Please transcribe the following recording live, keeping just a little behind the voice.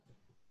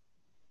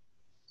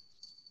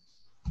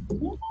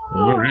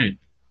All right.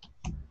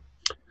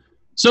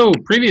 So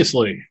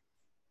previously,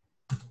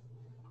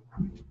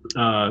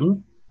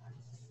 soon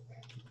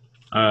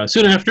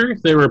after,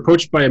 they were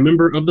approached by a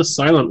member of the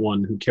Silent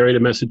One who carried a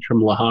message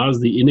from Lahaz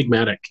the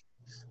Enigmatic.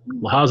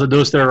 Lahaz had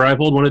noticed their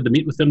arrival and wanted to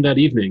meet with them that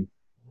evening.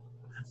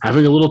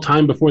 Having a little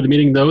time before the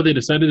meeting, though, they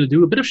decided to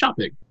do a bit of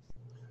shopping.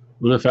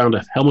 Luna found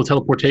a Helm of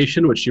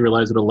Teleportation, which she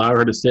realized would allow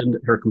her to send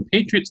her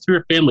compatriots to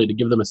her family to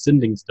give them a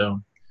sending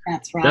stone.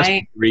 That's right. Desperate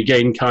to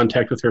regain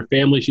contact with her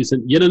family, she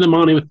sent Yin and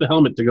Amani with the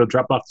helmet to go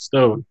drop off the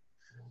stone.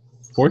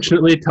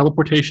 Fortunately,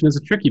 teleportation is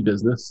a tricky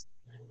business.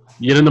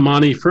 Yin and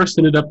Amani first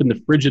ended up in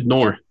the frigid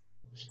north.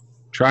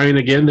 Trying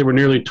again, they were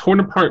nearly torn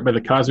apart by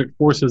the cosmic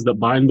forces that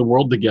bind the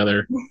world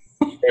together.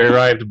 They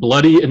arrived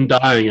bloody and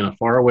dying in a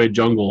faraway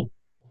jungle.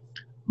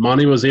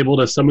 Mani was able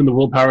to summon the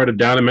willpower to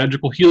down a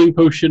magical healing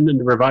potion and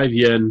to revive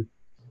Yen.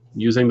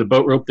 Using the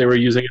boat rope they were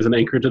using as an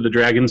anchor to the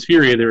dragon's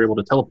fury, they were able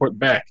to teleport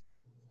back,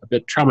 a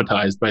bit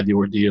traumatized by the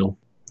ordeal.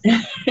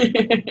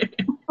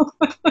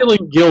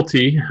 Feeling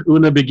guilty,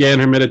 Una began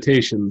her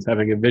meditations,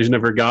 having a vision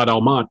of her god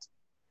Almat,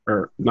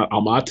 or not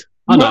Almat,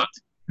 Anat.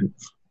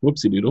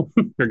 Whoopsie doodle.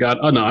 Her god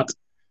Anat,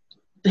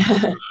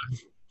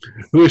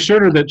 who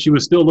assured her that she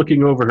was still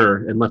looking over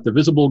her and left a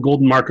visible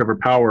golden mark of her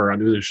power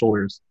on Una's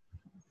shoulders.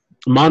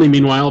 Mani,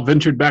 meanwhile,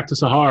 ventured back to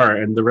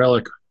Sahar and the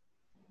relic,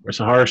 where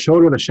Sahar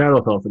showed her the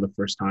shadow fell for the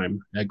first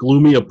time, a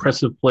gloomy,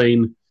 oppressive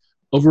plain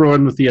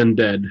overrun with the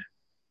undead.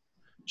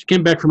 She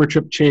came back from her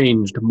trip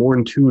changed, more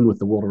in tune with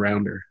the world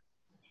around her.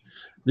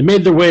 They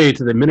made their way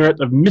to the Minaret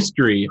of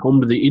Mystery,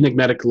 home to the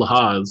enigmatic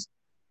Lahaz.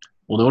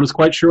 While no one is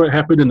quite sure what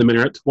happened in the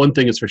minaret, one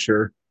thing is for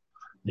sure.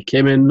 They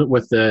came in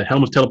with the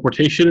Helm of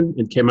Teleportation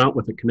and came out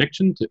with a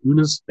connection to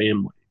Una's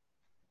family.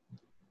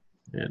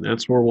 And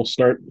that's where we'll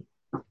start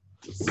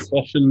the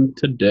session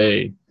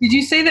today. Did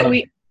you say that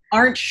we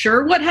aren't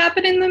sure what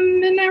happened in the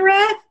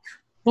minaret?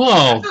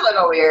 Well, that's a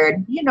little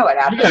weird. You know what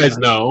happened. You guys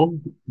know,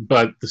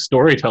 but the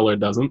storyteller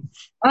doesn't.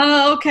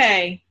 Oh,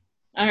 okay.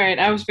 All right,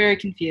 I was very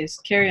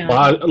confused. Carry on.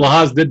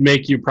 Lahaz did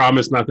make you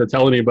promise not to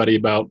tell anybody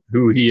about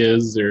who he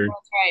is, or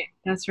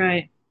That's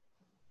right.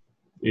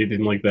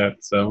 anything like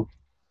that. So,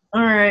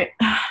 all right.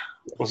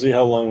 We'll see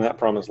how long that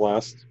promise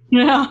lasts.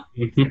 Yeah.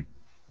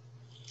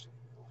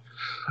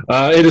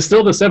 it is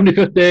still the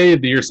 75th day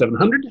of the year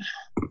 700.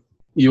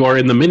 You are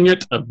in the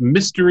Minaret of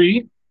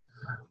Mystery.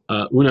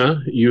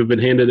 Una, you have been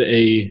handed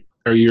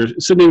your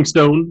sending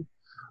stone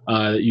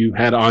that you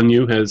had on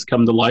you has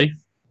come to life,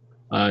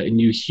 and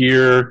you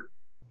hear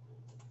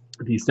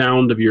the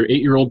sound of your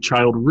 8-year-old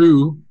child,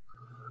 Rue,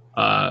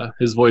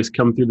 his voice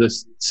come through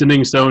this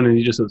sending stone, and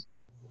he just says,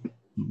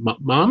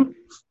 Mom?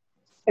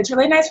 It's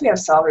really nice we have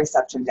cell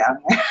reception down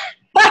here.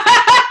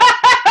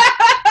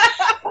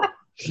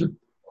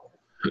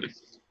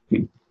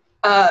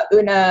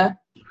 Una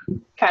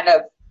kind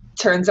of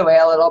turns away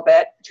a little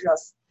bit. She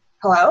goes,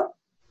 hello?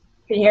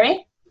 Can you hear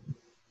me?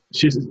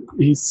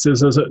 He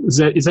says, is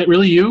that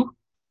really you?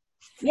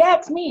 Yeah,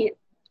 it's me.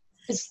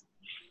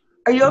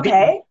 Are you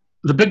okay?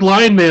 The big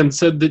lion man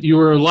said that you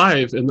were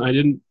alive, and I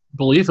didn't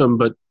believe him,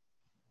 but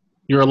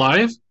you're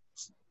alive?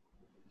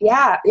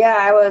 Yeah,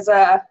 I was,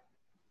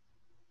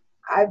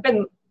 I've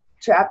been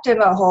trapped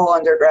in a hole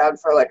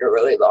underground for like a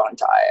really long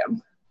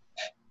time.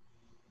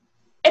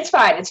 It's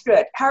fine, it's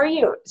good. How are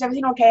you? Is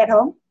everything okay at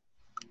home?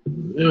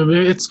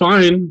 It's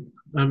fine.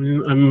 I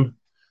mean,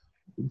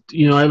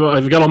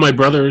 I've got all my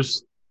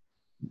brothers,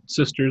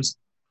 sisters.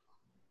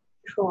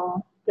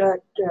 Cool. Good.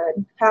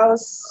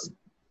 How's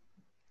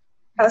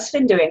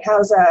Finn doing?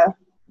 How's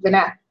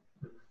Vinette?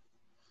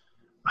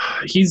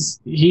 He's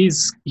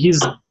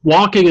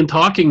walking and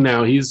talking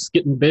now. He's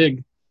getting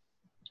big.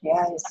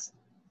 Yeah,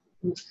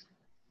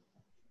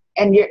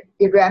 and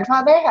your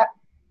grandfather?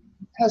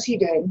 How's he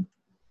doing?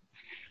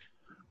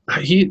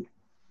 He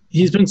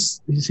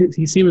seems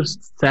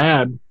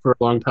sad for a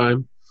long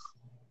time,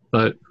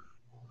 but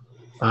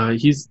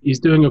he's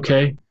doing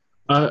okay.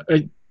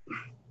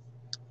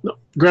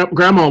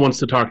 Grandma wants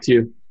to talk to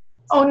you.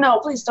 Oh no,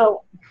 please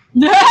don't.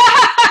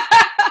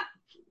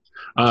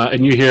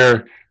 And you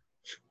hear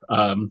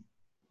Kalvuna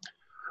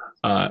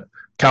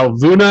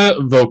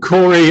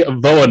Vokori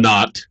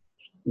Voanot,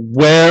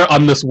 where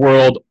on this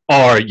world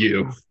are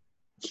you?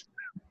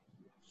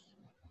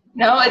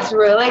 No, it's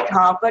really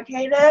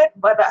complicated,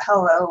 but a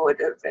hello would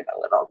have been a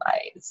little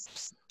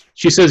nice.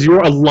 She says,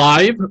 you're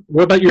alive?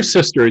 What about your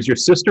sister? Is your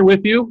sister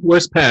with you?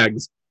 Where's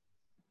Pags?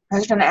 I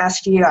was going to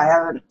ask you. I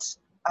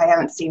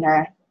haven't seen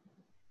her.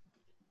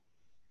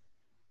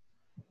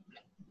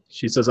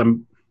 She says,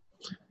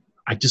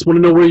 I just want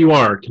to know where you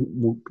are.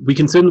 We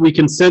can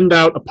send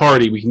out a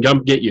party. We can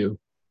come get you.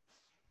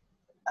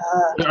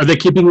 Are they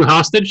keeping you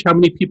hostage? How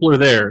many people are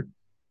there?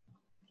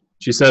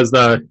 She says,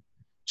 are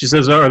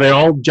they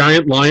all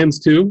giant lions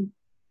too?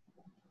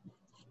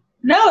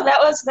 No, that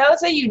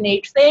was a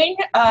unique thing.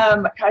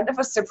 Kind of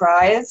a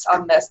surprise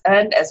on this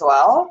end as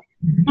well.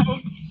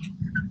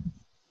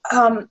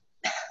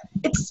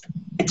 It's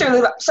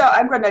really, so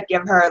I'm going to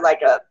give her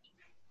like a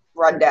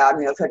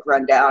rundown, quick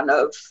rundown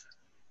of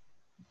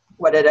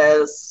what it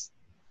is,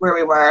 where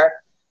we were.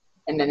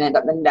 and then end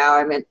up in now.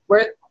 I mean,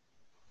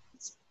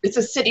 it's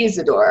a city,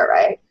 Zadora,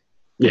 right?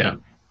 Yeah.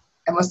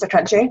 And what's the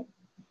country?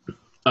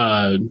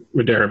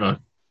 Maderva.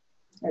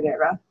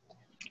 Madeira.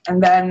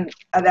 And then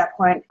at that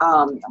point,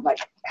 I'm like,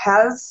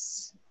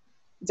 has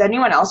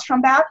anyone else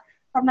come back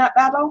from that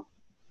battle?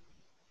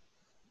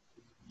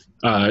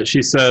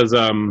 She says,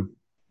 only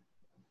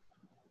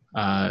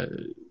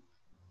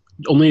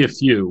a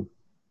few.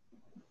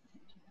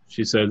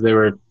 She says they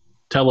were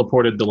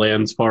teleported to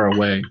lands far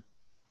away.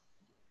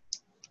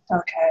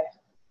 Okay.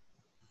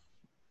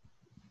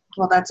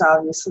 Well, that's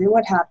obviously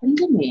what happened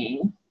to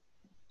me.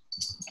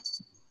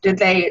 Did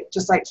they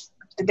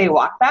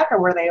walk back, or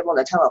were they able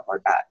to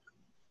teleport back?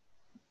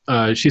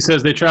 She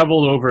says they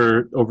traveled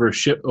over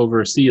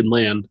sea and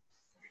land.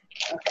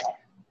 Okay.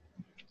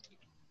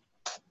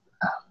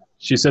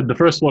 She said the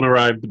first one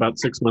arrived about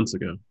 6 months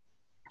ago.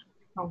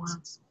 Oh, wow.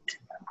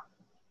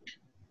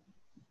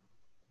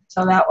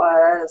 So that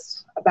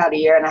was about a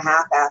year and a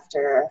half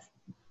after.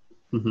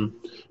 Mm-hmm.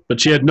 But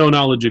she had no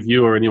knowledge of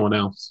you or anyone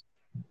else.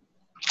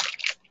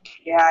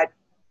 Yeah,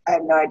 I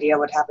have no idea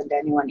what happened to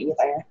anyone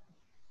either.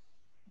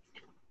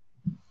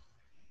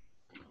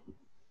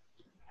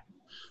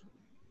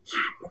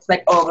 It's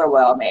like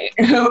overwhelming.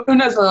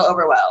 Una's a little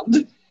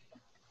overwhelmed.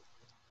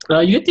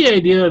 You get the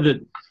idea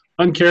that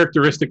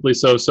uncharacteristically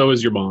so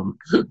is your mom.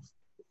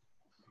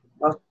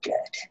 Oh, good.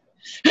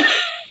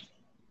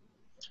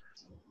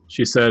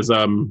 She says,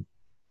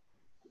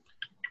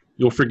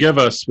 you'll forgive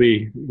us.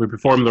 We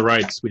performed the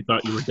rites. We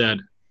thought you were dead.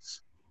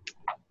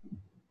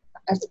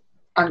 That's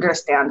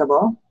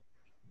understandable.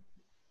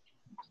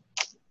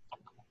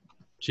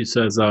 She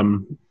says,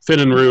 Finn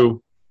and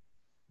Rue,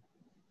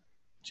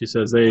 she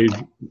says they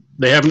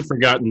haven't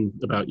forgotten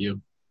about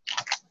you.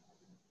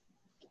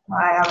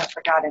 I haven't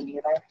forgotten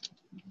either.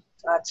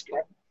 So that's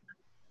good.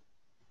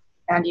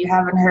 And you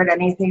haven't heard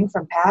anything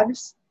from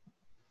Pags?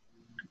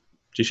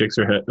 She shakes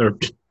her head. Or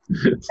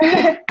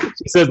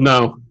she says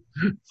no.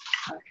 Okay.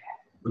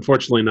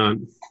 Unfortunately not.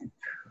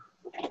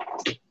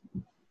 Okay.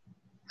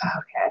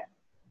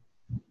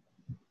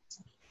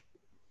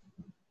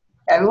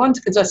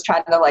 Everyone's just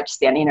trying to like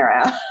standing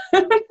around.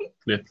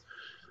 Yeah.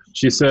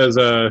 She says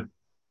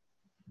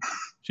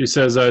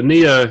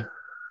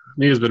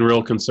Nia's been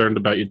real concerned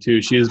about you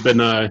too. She's been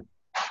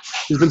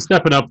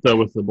stepping up though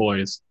with the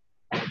boys.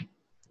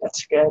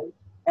 That's good.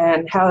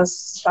 And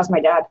how's my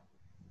dad?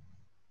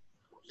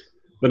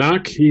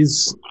 Banak,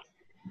 he's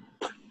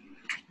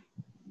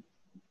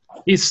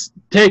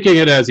taking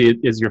it as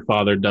your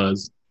father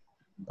does.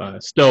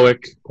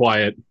 Stoic,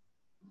 quiet,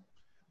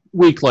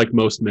 weak like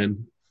most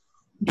men.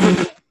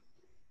 I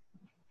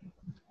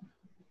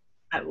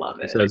love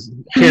it. Says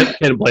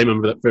can't blame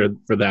him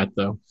for that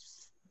though.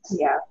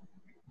 Yeah.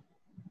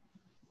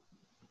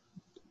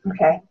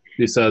 Okay.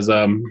 He says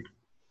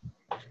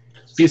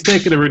he's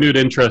taken a renewed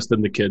interest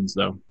in the kids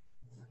though.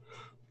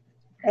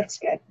 That's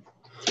good.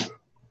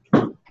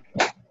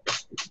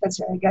 That's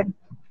very good.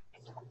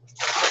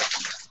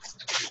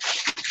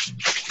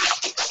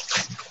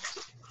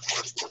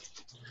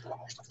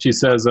 She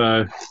says,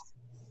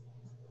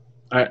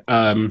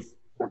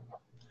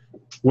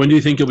 when do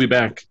you think you'll be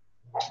back?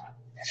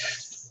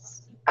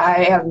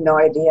 I have no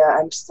idea.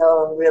 I'm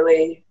still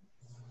really,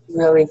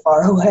 really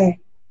far away.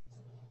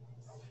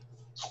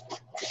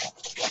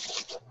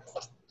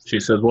 She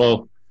says,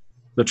 well,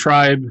 the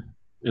tribe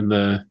and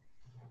the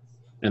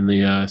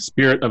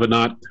spirit of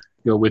Anat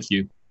go with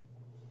you.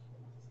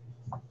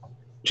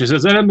 She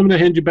says, then I'm going to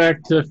hand you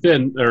back to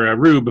Finn or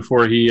Rue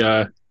before he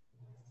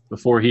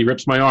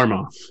rips my arm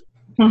off.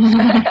 All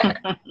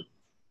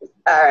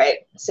right.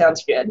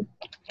 Sounds good.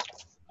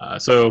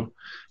 So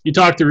you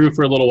talk to Rue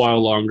for a little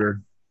while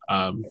longer.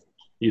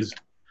 He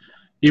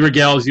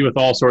regales you with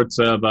all sorts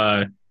of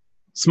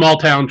small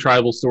town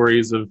tribal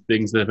stories of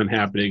things that have been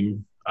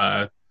happening.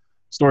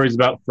 Stories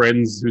about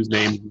friends whose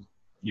names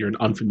you're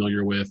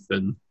unfamiliar with,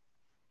 and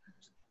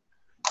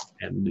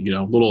you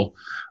know, little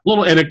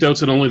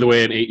anecdotes in only the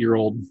way an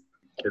 8-year-old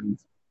can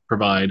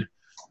provide.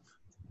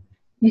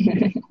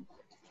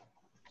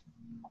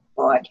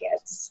 Boy,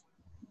 kids.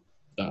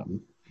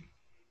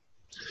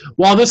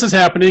 While this is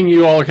happening,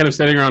 you all are kind of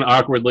standing around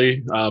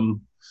awkwardly,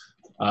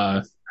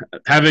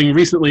 having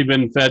recently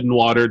been fed and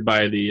watered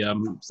by the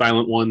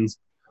Silent Ones.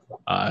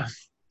 And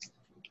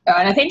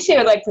I think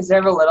to like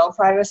preserve a little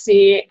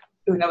privacy,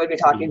 Una would be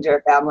talking to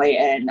her family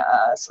in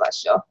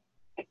Celestial.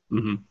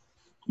 Mm-hmm.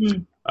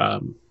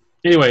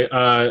 Anyway,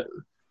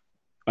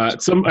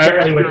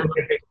 Anyway,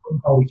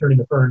 we turn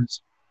into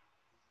ferns.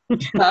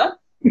 Huh?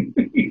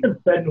 You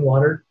get fed and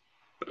watered.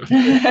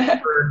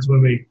 Ferns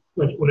when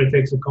it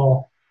takes a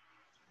call.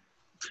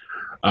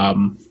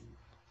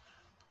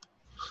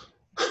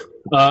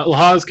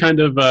 Lahaz kind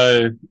of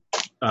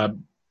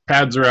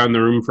pads around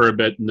the room for a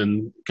bit and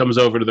then comes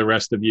over to the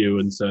rest of you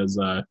and says,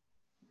 how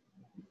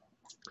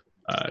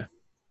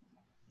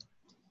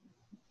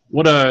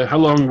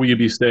long will you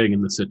be staying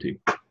in the city?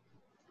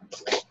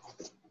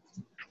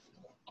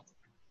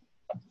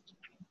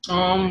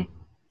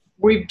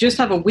 We just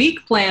have a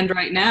week planned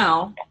right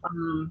now.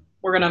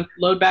 We're gonna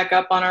load back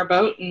up on our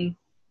boat and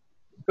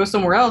go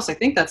somewhere else. I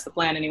think that's the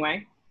plan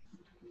anyway.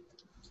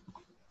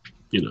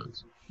 He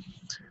knows.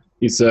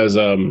 He says,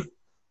 any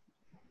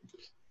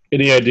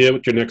idea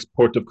what your next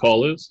port of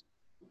call is?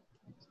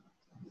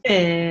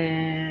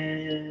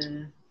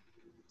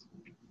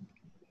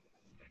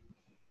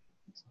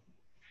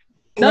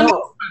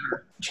 No.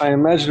 I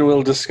imagine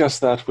we'll discuss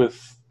that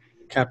with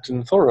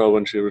Captain Thoro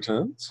when she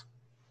returns.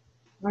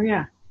 Oh,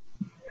 yeah.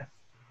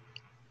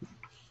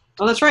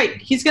 Oh, that's right.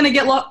 He's going to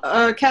get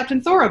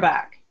Captain Thora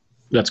back.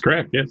 That's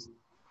correct, yes.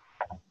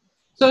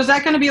 So is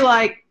that going to be,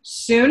 like,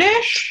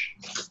 soonish?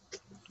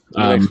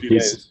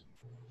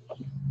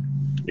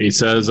 He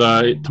says,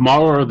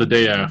 tomorrow or the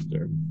day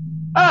after.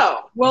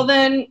 Oh, well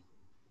then,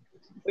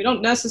 we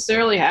don't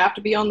necessarily have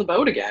to be on the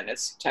boat again.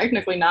 It's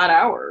technically not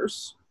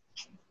ours.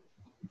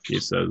 He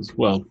says,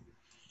 well,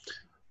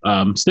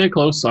 stay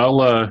close.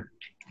 I'll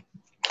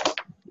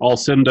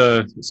send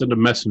a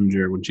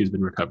messenger when she's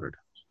been recovered.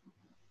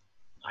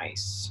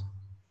 Nice.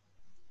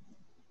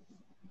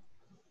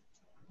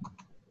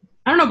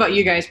 I don't know about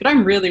you guys, but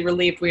I'm really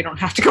relieved we don't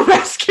have to go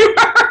rescue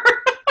her.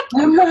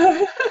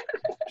 That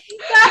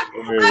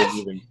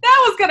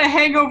was going to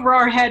hang over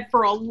our head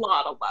for a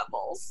lot of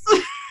levels.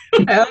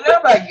 I don't know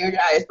about you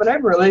guys, but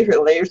I'm really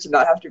relieved to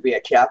not have to be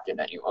a captain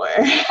anymore.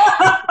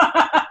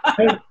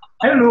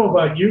 I don't know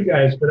about you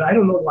guys, but I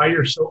don't know why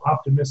you're so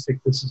optimistic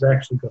this is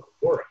actually going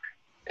to work.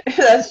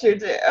 That's true,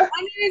 too. I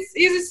mean,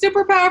 he's a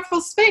super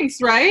powerful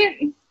Sphinx, right?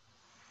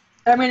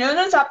 I mean,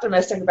 Una's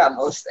optimistic about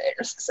most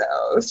things, so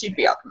she'd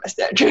be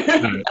optimistic.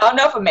 I don't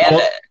know if Amanda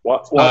is.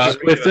 Watch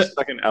with the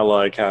second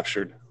ally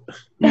captured.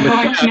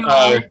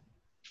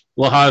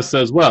 Lahaz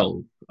says,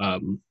 well,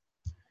 if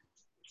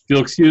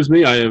you'll excuse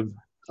me, I have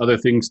other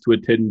things to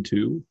attend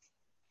to.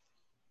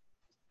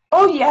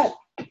 Oh, yeah.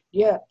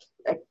 Yeah.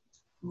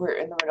 We're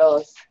in the middle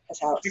of his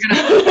house.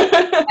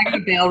 I gotta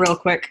bail real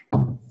quick.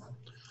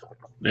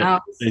 Yeah. Oh,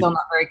 still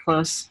not very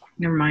close.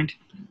 Never mind.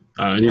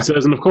 And he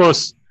says, and of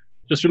course,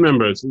 just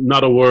remember, it's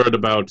not a word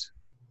about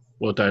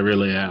what I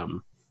really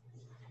am.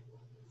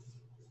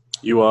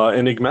 You are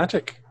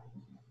enigmatic.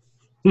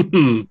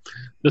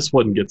 This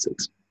one gets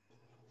it.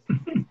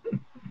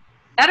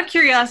 Out of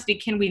curiosity,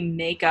 can we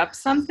make up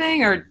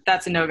something, or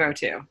that's a no-go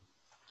too?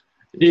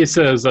 He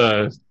says,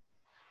 the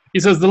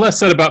less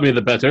said about me,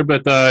 the better.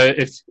 But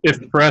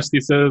if pressed, he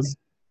says,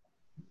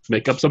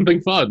 make up something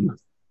fun.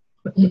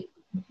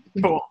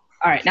 Cool.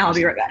 All right, now I'll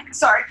be right back.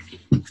 Sorry.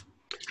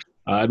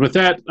 And with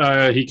that,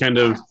 he kind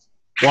of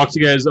walks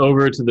you guys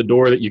over to the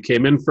door that you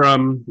came in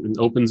from and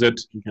opens it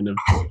and kind of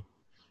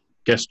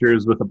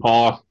gestures with a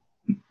paw.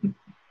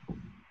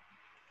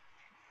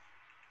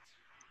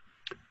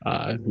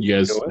 You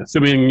guys,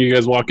 assuming you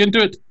guys walk into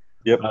it,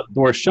 yep. The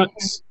door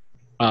shuts,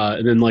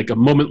 and then like a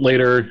moment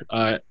later,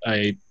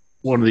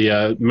 one of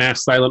the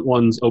masked silent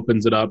ones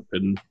opens it up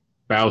and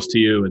bows to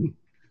you and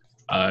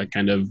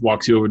kind of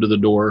walks you over to the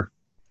door.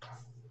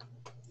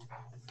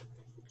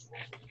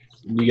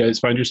 You guys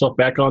find yourself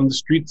back on the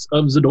streets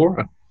of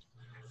Zadora.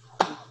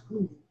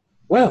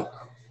 Well,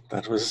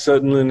 that was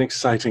certainly an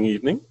exciting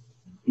evening.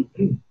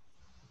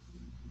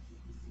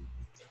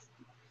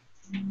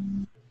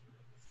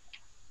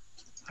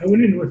 I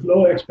went in with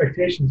low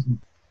expectations. And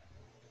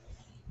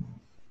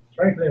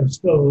frankly, I'm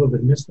still a little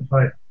bit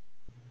mystified.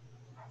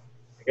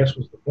 I guess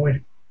was the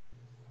point.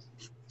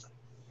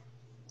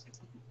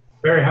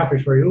 Very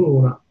happy for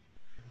you.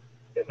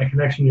 Getting a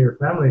connection to your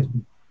family is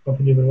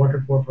something you've been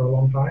working for a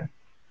long time.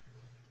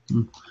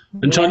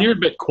 And Sean, you're a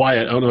bit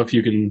quiet. I don't know if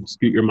you can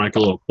scoot your mic a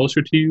little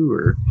closer to you,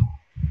 or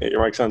Yeah,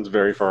 your mic sounds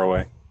very far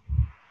away.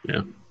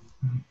 yeah.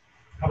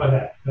 How about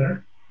that?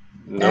 Better?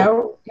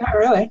 No, not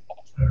really.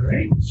 All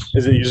right.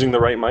 Is it using the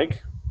right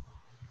mic?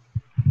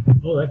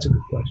 Oh, that's a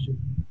good question.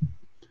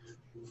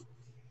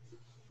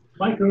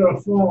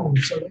 Microphone.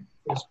 So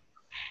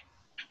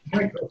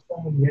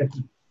microphone. You have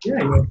to,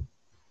 yeah.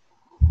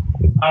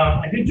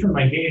 I did turn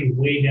my gain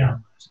way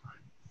down last time.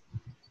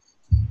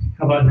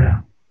 How about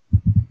now?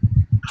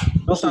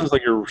 Still sounds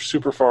like you're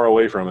super far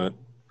away from it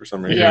for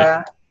some reason.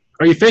 Yeah.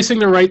 Are you facing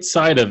the right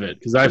side of it?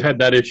 Because I've had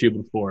that issue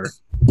before.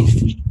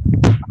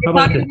 You're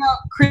talking about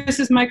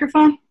Chris's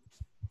microphone?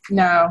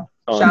 No.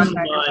 Oh, Sean's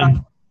mine.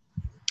 microphone.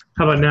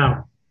 How about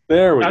now?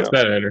 There we That's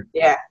go. better.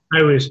 Yeah.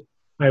 I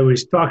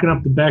was talking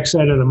up the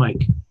backside of the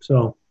mic.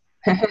 So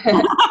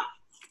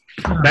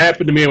That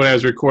happened to me when I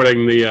was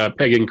recording the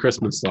Pagan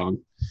Christmas song.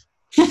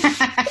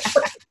 Sad.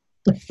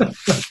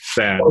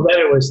 well, then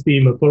it was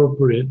theme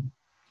appropriate.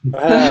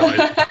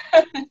 Ah,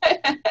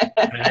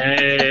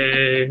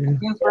 Hey.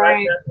 That's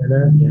right.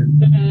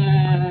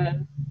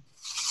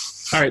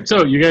 All right,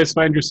 so you guys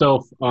find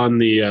yourself on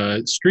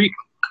the street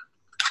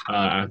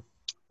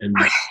in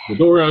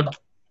Medora.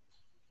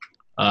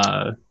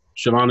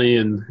 Shivani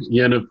and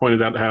Yen have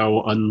pointed out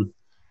how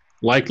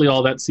unlikely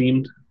all that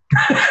seemed.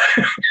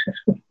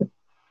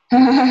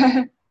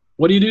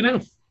 What do you do now?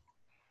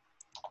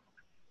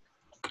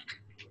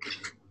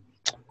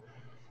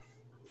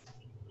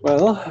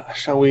 well,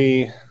 shall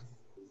we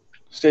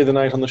stay the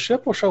night on the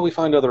ship, or shall we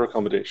find other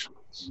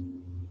accommodations?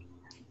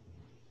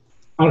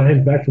 I'll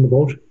head back to the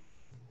boat.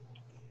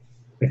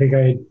 I think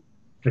I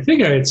I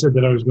think I had said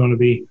that I was going to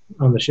be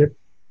on the ship.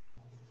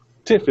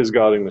 Tiff is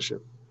guarding the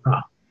ship.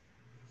 Ah.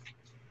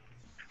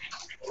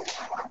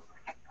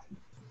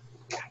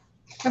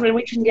 I mean,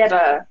 we can get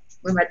a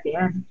room at the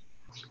end.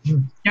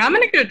 Yeah, I'm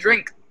gonna get a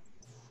drink.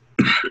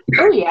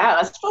 Oh yeah,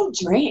 let's go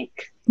drink.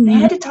 I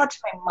had to talk to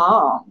my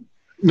mom.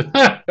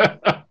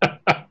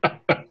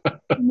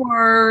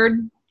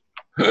 Word.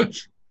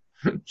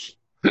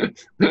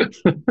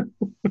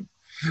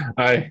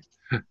 I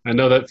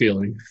know that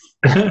feeling.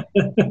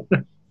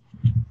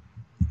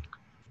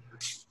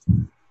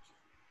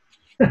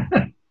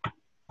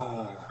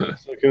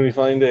 So can we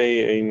find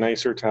a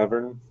nicer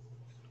tavern?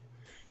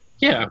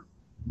 Yeah.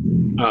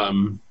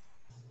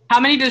 How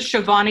many does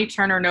Shivani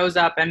turn her nose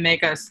up and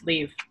make us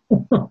leave?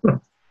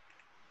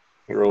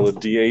 Roll a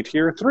d8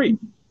 here. 3.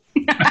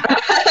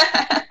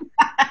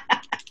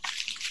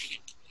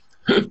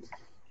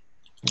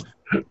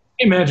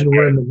 Imagine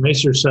we're in the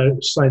nicer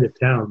side of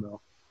town,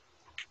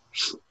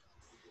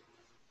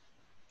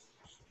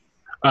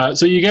 though.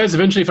 So you guys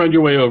eventually find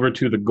your way over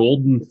to the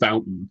Golden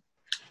Fountain,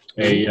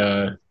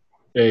 a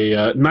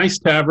nice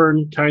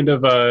tavern, kind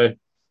of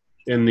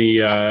in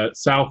the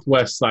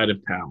southwest side of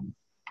town.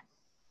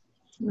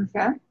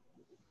 Okay.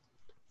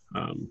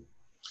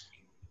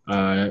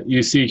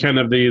 You see kind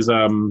of these,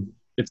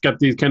 it's got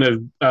these kind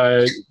of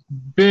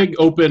big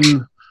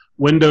open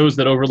windows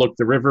that overlook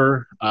the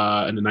river,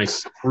 and a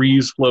nice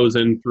breeze flows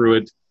in through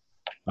it.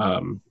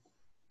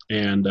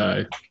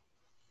 And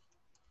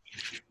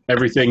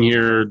everything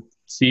here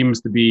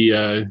seems to be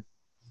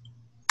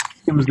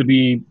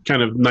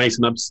kind of nice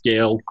and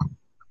upscale.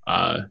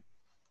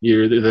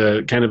 You're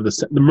the kind of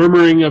the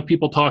murmuring of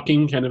people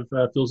talking kind of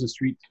fills the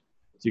street.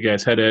 So you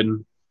guys head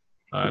in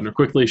and are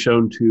quickly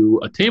shown to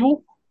a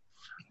table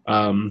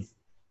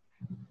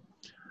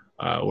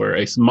where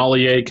a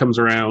sommelier comes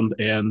around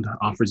and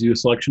offers you a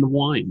selection of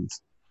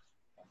wines.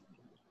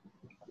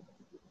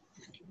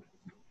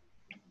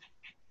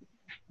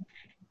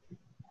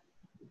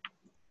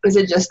 Is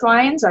it just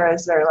wines, or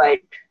is there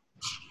like?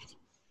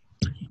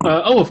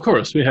 Of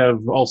course, we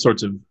have all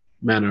sorts of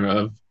manner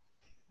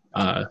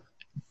of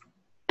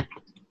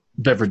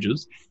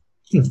beverages,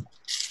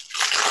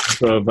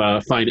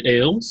 of fine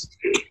ales.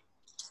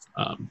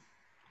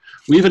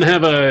 We even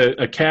have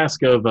a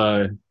cask of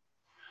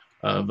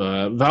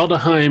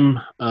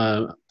Valdheim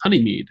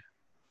honey mead,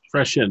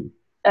 fresh in.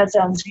 That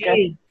sounds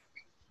good.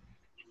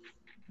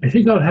 I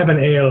think I'll have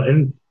an ale.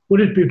 And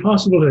would it be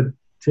possible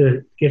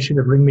to get you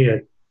to bring me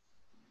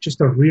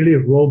just a really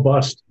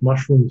robust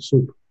mushroom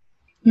soup?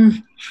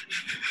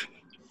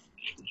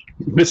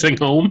 Missing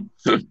home?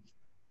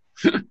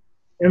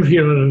 I'm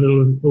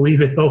feeling a wee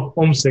bit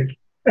homesick.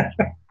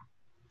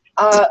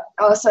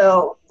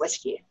 Also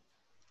whiskey.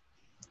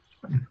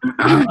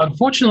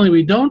 Unfortunately,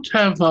 we don't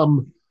have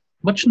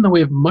much in the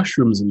way of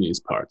mushrooms in these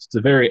parts. It's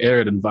a very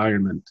arid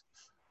environment.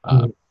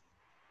 It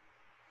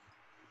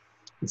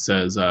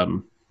says,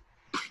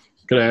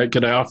 could I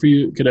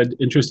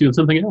interest you in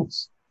something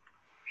else?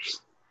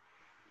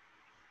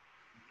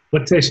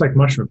 What tastes like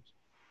mushrooms?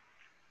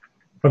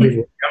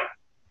 Probably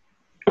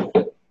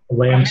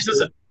lamb.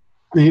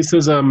 He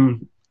says,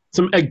 some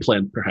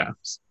eggplant,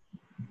 perhaps.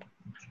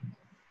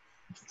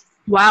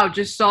 Wow,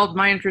 just solved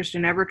my interest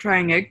in ever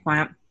trying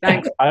eggplant.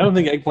 Thanks. I don't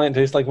think eggplant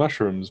tastes like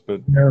mushrooms,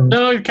 but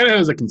No, it kind of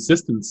has a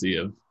consistency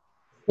of.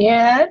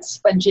 Yeah, it's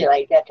spongy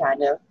like that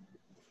kind of.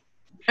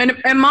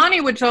 And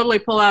Monty would totally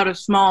pull out a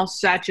small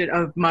sachet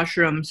of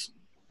mushrooms.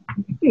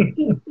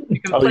 You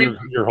can oh, play-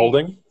 you're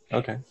holding?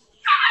 Okay.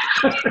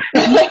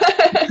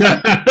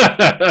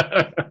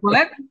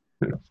 What?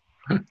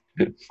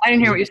 I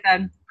didn't hear what you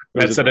said.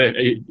 I said,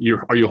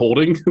 are you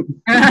holding?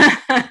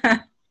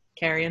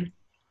 Carrion.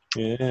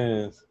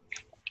 Yes.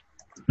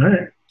 All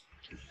right.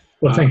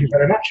 Well, thank you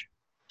very much.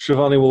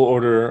 Shivani will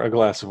order a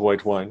glass of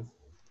white wine.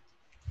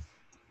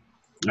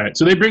 All right,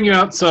 so they bring you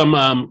out some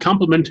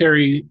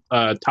complimentary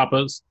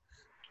tapas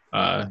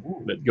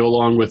that go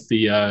along with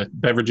the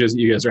beverages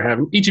that you guys are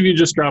having. Each of you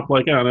just drop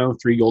 3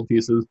 gold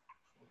pieces.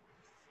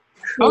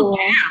 Oh,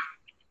 damn.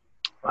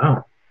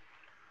 Wow.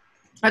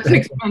 That's an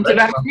expensive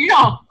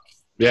meal.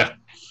 Yeah.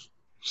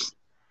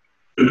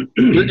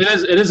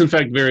 It is in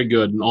fact very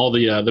good, and all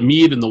the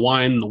mead and the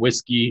wine and the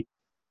whiskey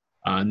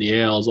and the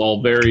ale is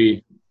all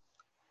very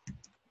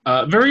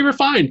very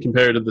refined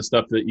compared to the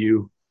stuff that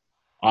you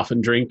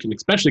often drink, and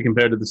especially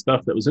compared to the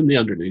stuff that was in the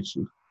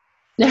Undernation.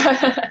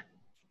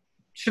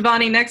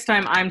 Shivani, next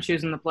time I'm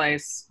choosing the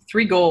place.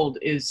 3 gold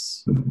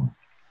is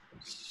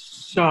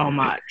so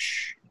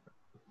much.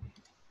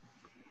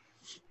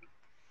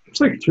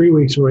 It's like 3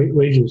 weeks'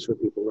 wages for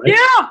people, right?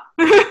 Yeah.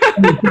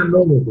 For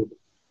normal people.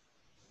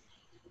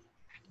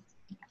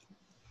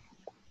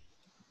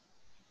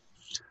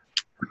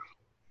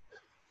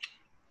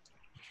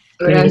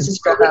 Una's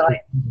just gonna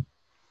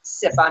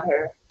sip on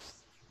her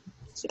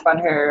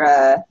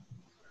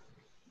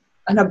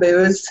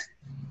booze.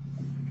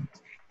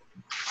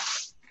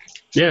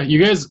 Yeah,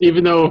 you guys,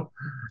 even though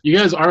you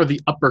guys are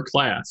the upper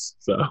class,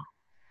 so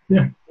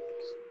yeah.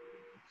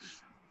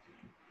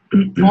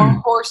 More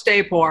poor,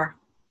 stay poor.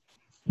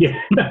 Yeah.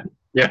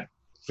 Yeah.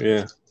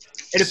 Yeah.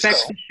 It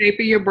affects the shape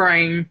of your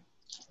brain.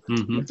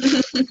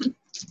 Mm-hmm.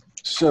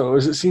 So,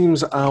 as it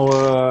seems,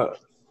 our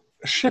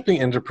shipping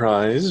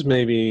enterprise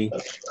may be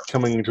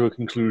coming to a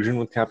conclusion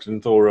with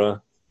Captain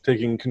Thora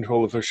taking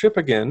control of her ship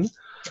again.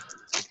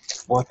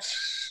 What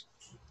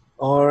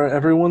are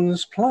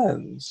everyone's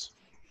plans?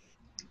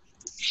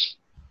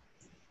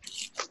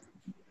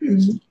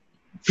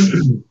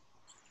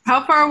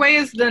 How far away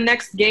is the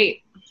next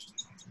gate?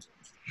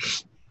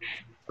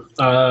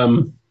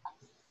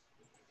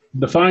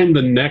 Define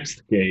the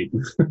next gate.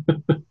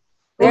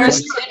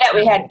 There's two that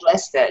we had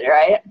listed,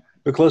 right?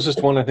 The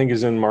closest one, I think,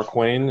 is in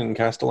Marquain in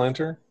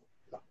Castellanter.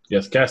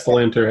 Yes,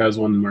 Castellanter has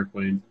one in Mark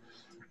Wayne.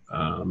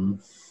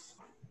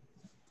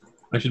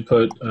 I should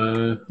put.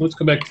 Let's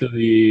go back to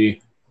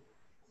the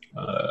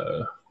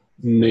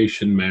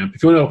nation map.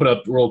 If you want to open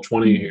up Roll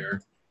 20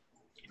 here,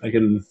 I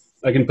can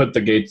put the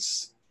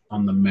gates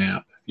on the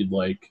map if you'd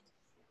like.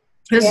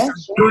 This Yeah,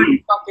 is a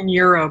good fucking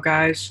Euro,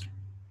 guys.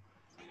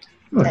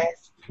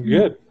 Nice.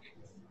 Good.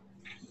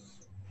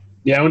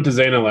 Yeah, I went to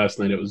Zana last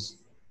night. It was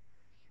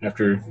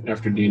after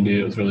D&D.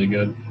 It was really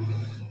good.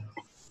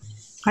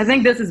 I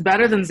think this is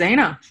better than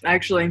Zana,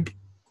 actually.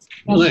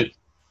 Oh, nice.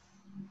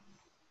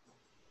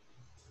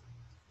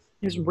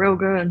 It's real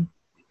good.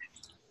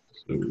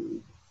 So,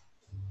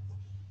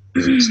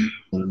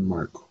 one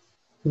Mark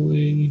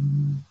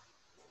Wayne.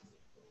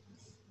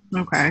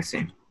 Okay, I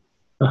see.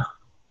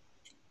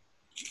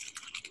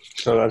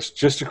 So that's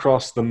just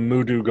across the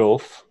Mudu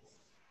Gulf,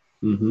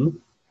 Mm-hmm.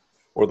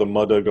 or the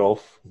Mudda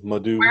Gulf.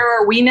 Mudu.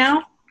 Where are we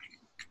now?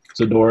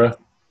 Zadora.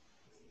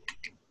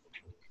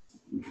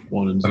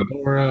 One in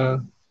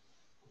Zadora.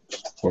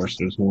 Of course,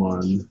 there's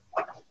one.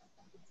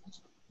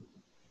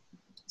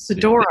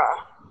 Sedora.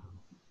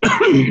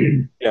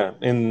 Yeah,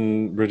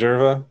 in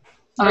Reserva.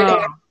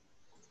 Oh.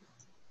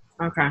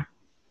 Okay.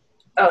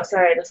 Oh,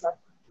 sorry, this one.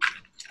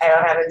 I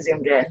don't have it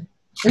zoomed in.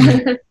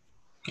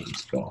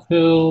 Skull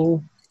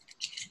Hill.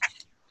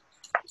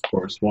 Of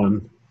course,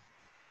 one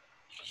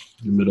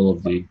in the middle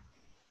of the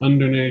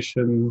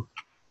Undernation.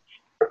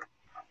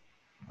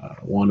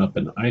 One up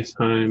in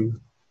Iceheim.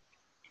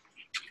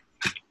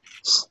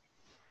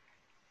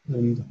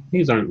 And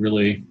these aren't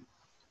really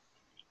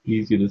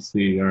easy to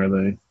see, are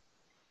they?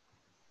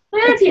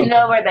 If you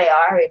know where they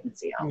are, you can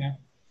see them.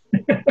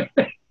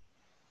 Yeah.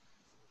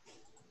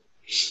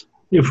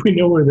 If we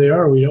know where they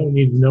are, we don't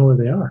need to know where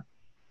they are.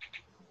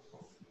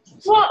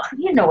 Well,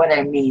 you know what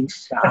I mean,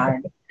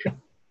 Sean.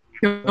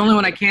 The only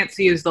one I can't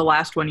see is the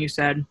last one you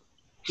said.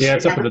 Yeah,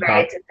 it's up at the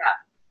very top.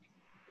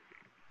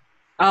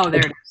 Oh, there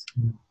it is.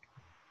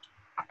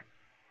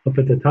 Up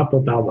at the top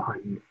or down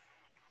behind you?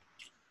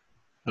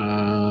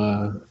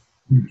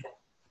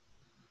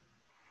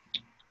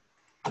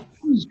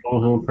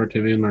 Skull Hill,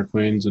 Partivian, Mark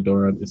Wayne,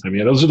 Zadora, Islami.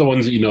 Yeah, those are the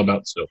ones that you know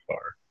about so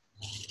far.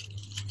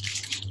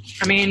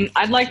 I mean,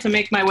 I'd like to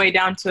make my way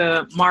down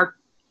to Mark.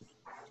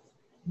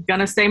 I'm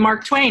gonna say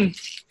Mark Twain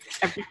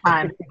every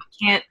time. I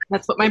can't.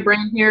 That's what my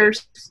brain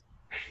hears.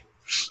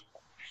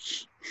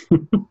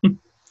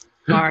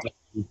 Sorry.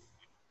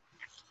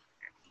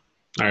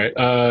 All right.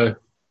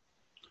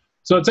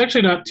 So it's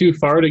actually not too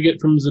far to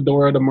get from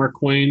Zadora to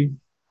Mark Wayne.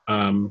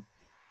 Did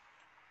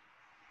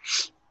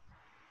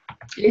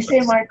you say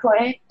Mark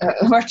Twain?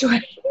 Mark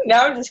Twain.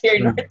 Now I'm just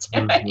hearing Mark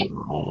Twain.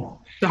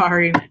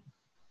 Sorry.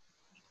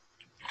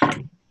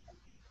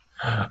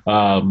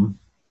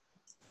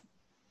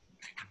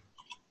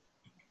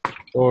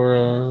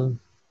 Dora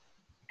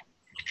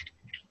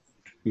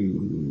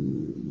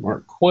to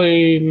Mark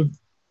Quain.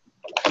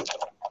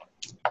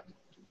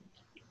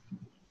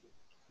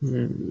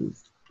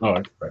 Oh,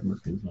 I forgot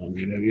Murphy's on.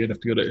 You'd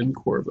have to go to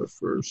Encorva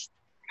first.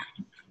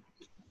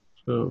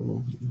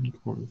 So,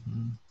 Encorva.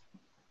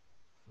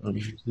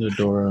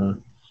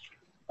 Zadora.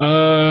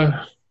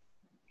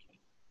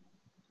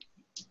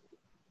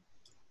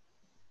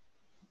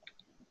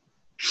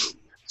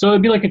 So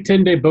it'd be like a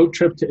 10-day boat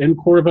trip to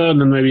Encorva, and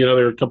then maybe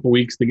another couple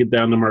weeks to get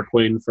down to Mark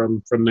Wayne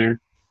from there.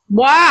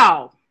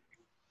 Wow.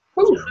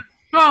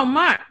 So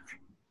much.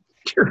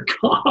 Dear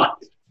God.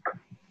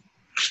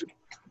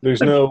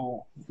 There's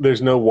no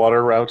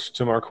water route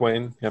to Mark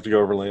Wayne. You have to go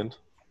over land.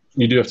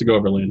 You do have to go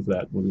over land for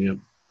that one, yeah.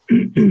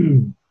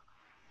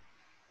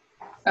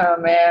 Oh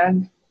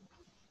man,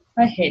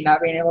 I hate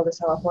not being able to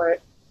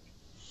teleport.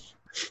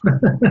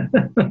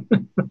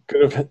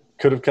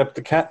 Could have kept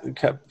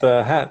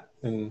the hat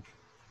and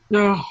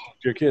No.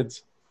 talked to your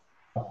kids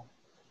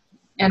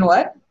And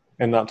what?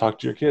 and not talk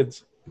to your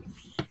kids.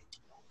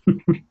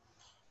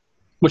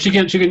 Well, she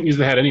can't use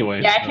the hat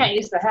anyway. Yeah, I can't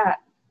use the hat.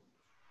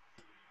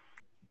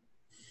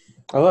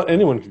 I thought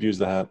anyone could use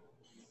the hat.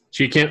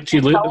 She can't. She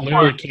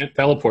literally can't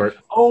teleport.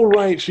 Oh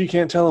right, she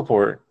can't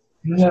teleport.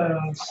 No.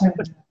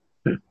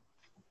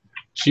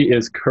 She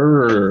is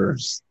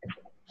cursed.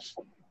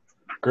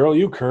 Girl,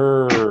 you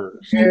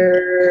cursed.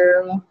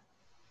 Girl.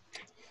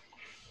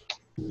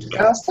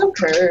 Oh, so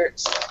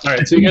cursed. All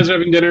right, so you guys are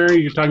having dinner.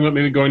 You're talking about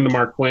maybe going to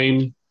Mark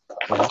Wayne.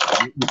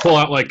 You pull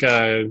out like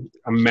a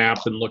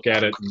map and look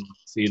at it and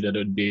see that it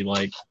would be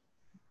like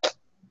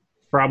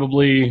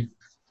probably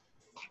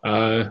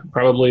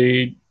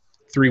Probably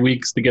 3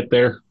 weeks to get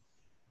there,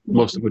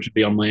 most of which would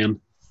be on land.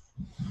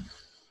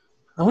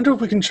 I wonder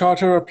if we can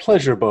charter a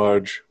pleasure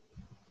barge.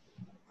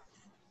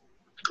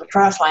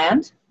 Across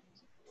land?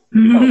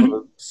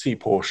 The sea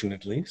portion,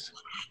 at least.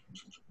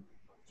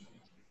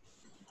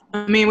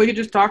 I mean, we could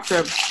just talk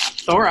to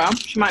Thora.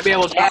 She might be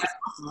able to. Yeah.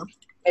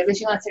 Maybe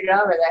she wants to get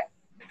over there.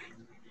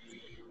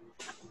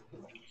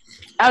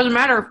 As a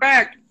matter of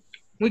fact,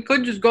 we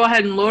could just go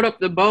ahead and load up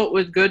the boat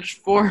with goods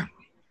for.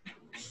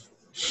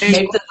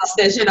 Make the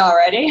decision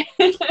already.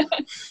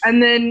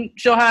 And then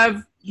she'll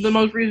have the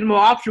most reasonable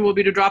option will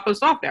be to drop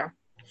us off there.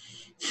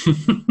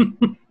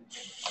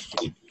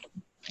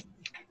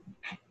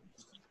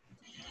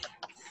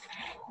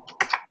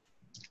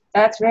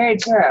 That's very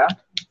true.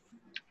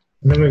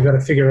 And then we've got to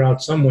figure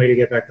out some way to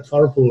get back to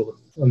Farpool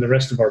on the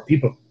rest of our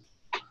people.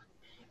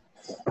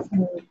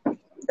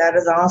 That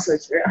is also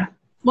true.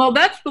 Well,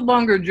 that's the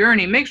longer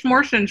journey. Makes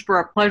more sense for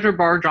a pleasure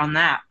barge on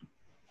that.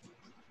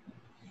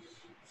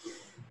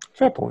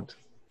 Fair point.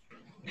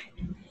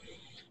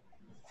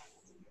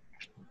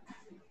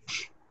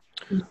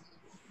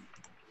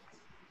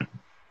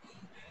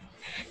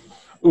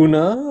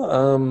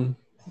 Una,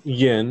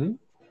 Yin,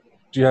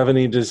 do you have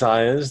any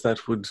desires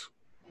that would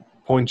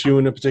point you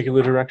in a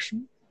particular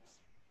direction?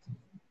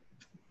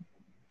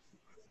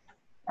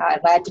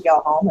 I'd like to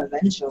go home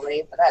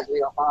eventually, but that's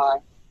real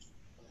far.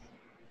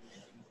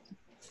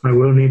 I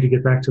will need to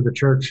get back to the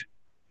church.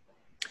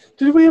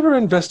 Did we ever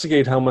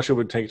investigate how much it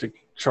would take to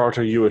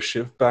charter you a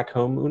ship back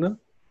home, Una?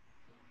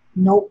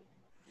 Nope.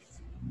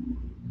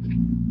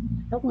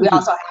 We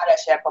also had a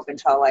ship up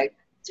until, like,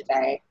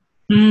 today.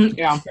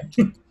 Yeah.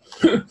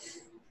 I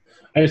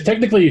guess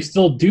technically you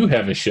still do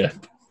have a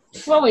ship.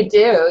 Well, we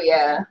do,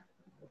 yeah.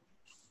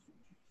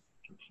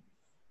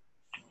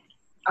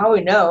 Oh,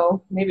 we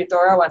know. Maybe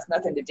Thora wants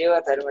nothing to do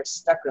with it and we're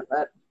stuck with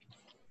it.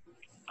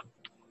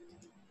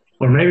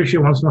 Or maybe she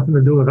wants nothing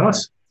to do with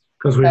us,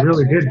 because we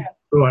really did.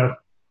 I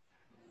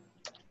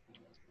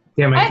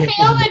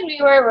feel like we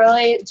were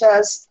really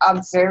just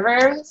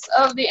observers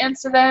of the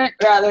incident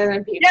rather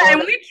than people. Yeah,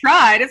 and we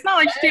tried. It's not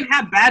like she didn't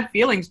have bad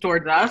feelings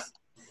towards us.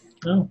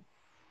 No.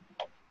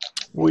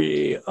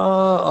 We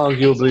are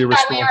arguably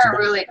responsible we were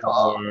really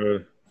cool.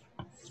 for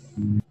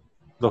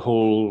the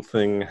whole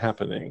thing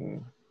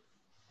happening.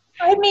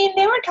 I mean,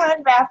 they were kind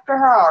of after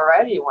her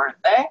already, weren't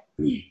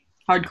they?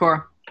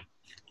 Hardcore.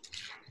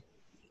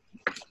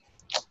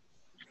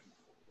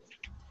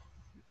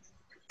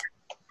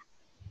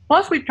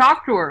 Plus, we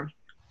talked to her.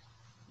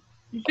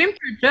 She seemed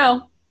pretty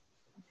chill.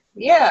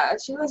 Yeah,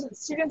 she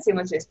didn't seem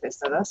like she was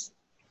pissed at us.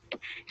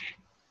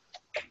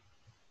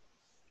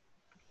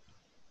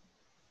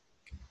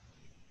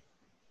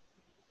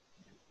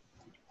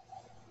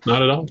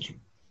 Not at all.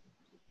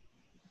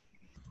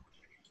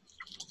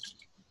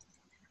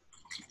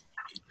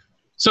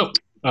 So,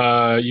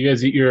 you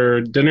guys eat your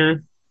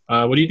dinner.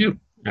 What do you do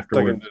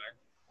afterward?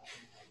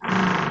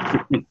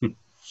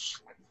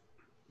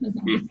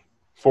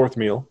 Fourth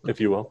meal,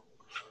 if you will.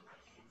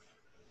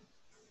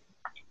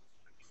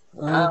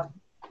 I'm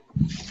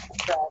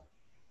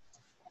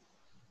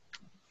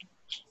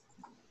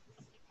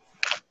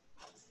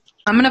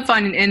going to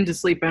find an inn to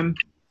sleep in.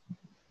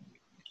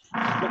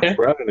 Okay.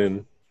 We're at an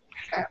inn.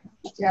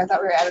 Yeah, I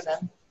thought we were at an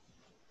inn.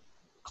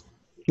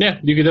 Yeah,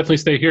 you could definitely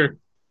stay here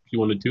if you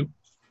wanted to.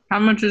 How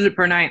much is it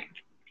per night?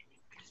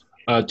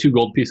 2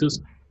 gold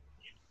pieces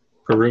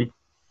per room.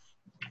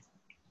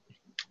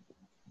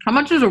 How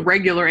much is a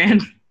regular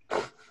inn?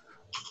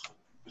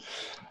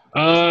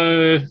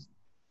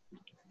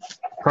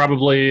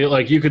 Probably,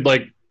 like, you could,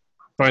 like,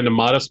 find a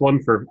modest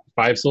one for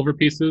 5 silver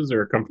pieces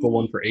or a comfortable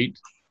one for 8.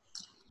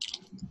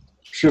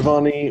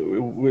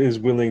 Shivani is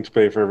willing to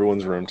pay for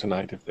everyone's room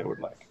tonight if they would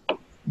like.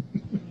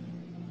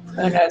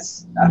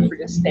 Una's up for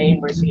just staying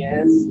where she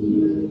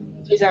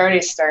is. She's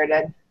already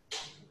started.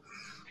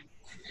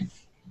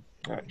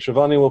 All right,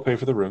 Shivani will pay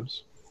for the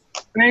rooms.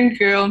 Thank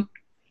you.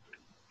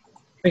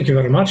 Thank you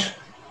very much.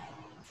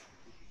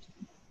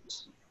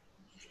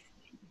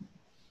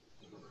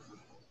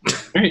 All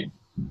right.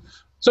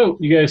 So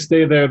you guys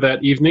stay there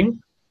that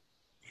evening.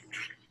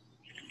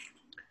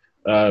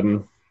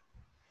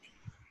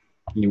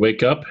 You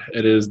wake up.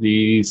 It is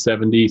the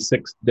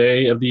 76th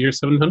day of the year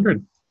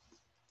 700.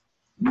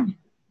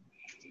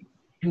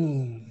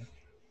 Is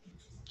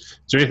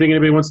there anything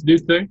anybody wants to do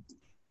today?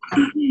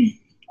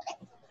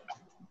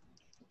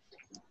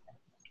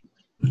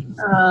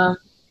 Do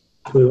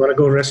we want to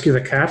go rescue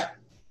the cat?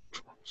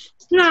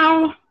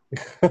 No.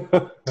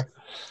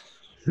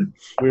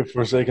 We've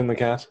forsaken the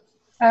cat.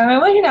 I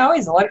mean, we can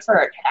always look for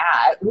a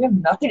cat. We have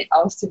nothing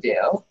else to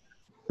do.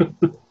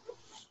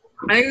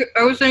 I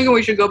was thinking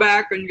we should go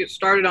back and get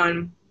started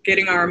on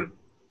getting our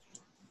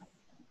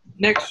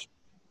next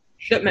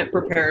shipment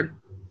prepared.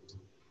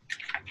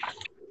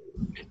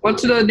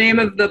 What's the name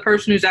of the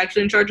person who's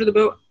actually in charge of the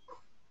boat?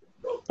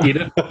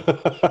 Edith?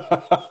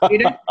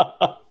 Edith?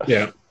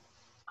 Yeah.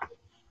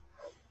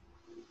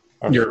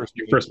 Your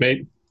first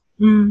mate?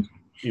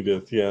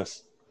 Edith,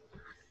 yes.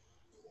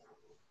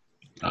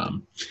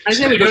 I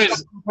say we go talk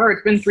to her.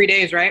 It's been 3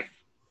 days, right?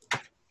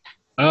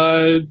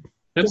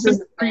 This is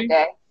the third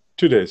day.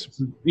 2 days.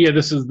 Yeah,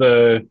 it's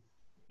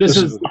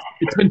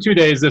been 2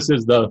 days. This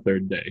is the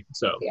third day.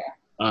 So,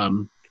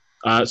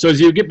 Yeah. So as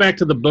you get back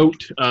to the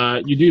boat,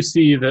 you do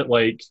see that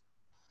like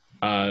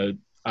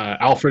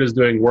Alfred is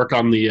doing work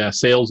on the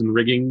sails and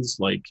riggings,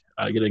 like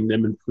getting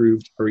them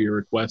improved per your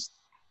request.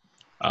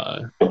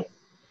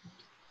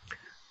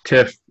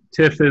 Tiff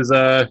is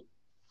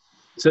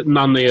sitting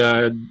on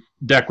the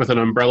deck with an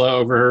umbrella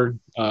over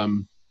her,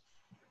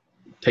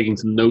 taking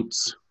some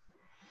notes.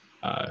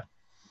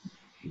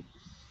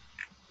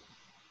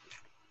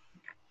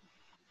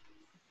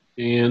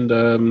 And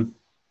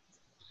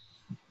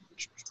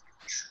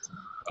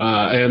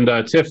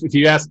Tiff, if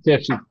you ask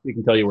Tiff, she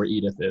can tell you where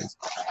Edith is.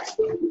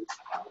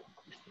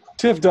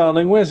 Tiff,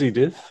 darling, where's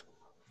Edith?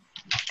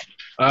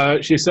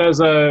 She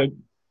says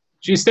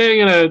she's staying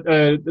in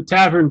a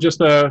tavern just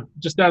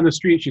down the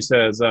street. She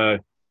says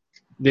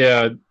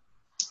the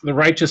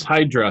Righteous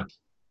Hydra.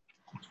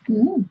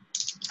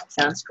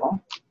 Sounds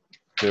cool.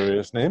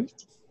 Curious name.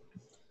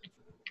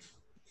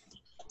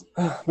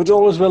 But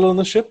all is well on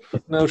the ship?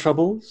 No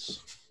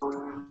troubles?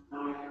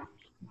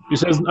 She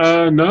says,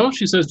 no.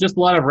 She says, just a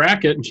lot of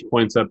racket. And she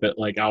points up at,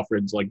 like,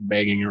 Alfred's, like,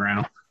 banging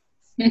around.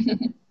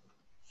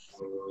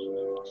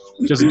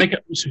 Just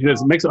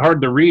makes it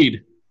hard to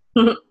read.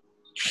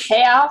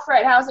 Hey,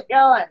 Alfred, how's it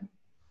going?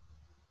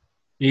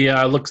 He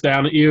looks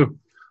down at you.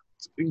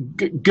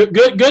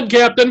 Good,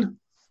 Captain.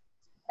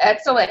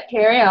 Excellent.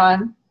 Carry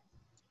on.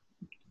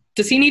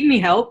 Does he need any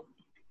help?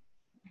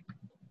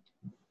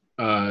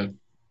 Do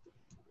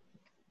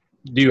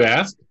you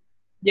ask?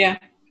 Yeah.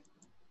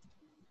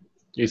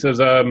 He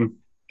says, I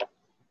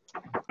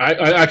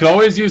could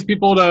always use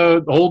people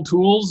to hold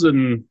tools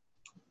and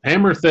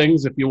hammer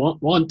things if you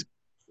want.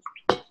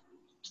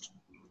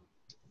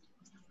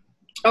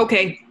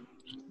 Okay.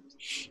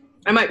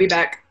 I might be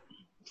back.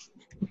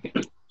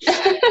 Do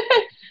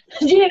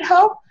you need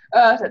help?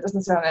 That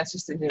doesn't sound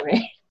interesting to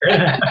me.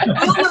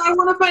 I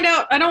want to find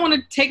out. I don't want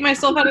to take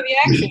myself out of the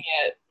action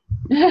yet.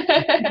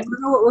 I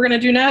don't know what we're going to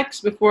do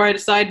next before I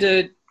decide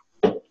to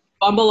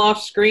bumble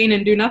off screen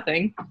and do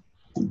nothing.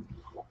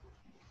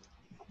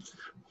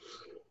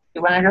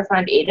 You want to go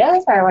find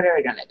Edith, or what are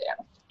we going to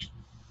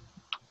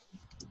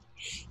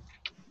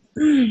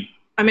do?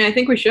 I mean, I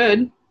think we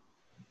should.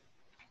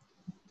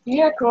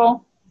 Yeah,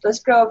 cool. Let's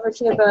go over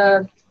to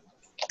the...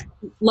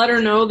 Let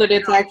her know that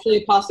it's actually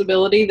a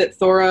possibility that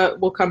Thora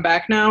will come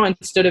back now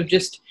instead of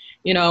just,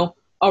 a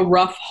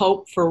rough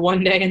hope for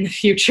one day in the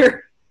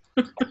future.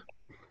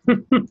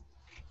 All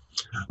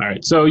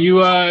right, so you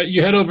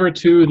head over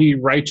to the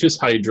Righteous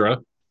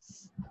Hydra,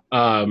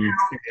 and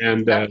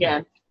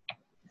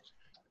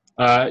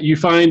you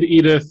find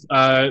Edith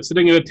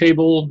sitting at a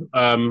table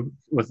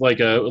with like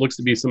it looks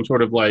to be some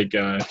sort of like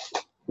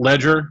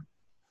ledger,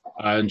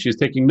 and she's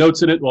taking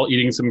notes in it while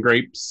eating some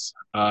grapes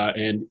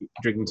and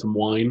drinking some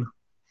wine.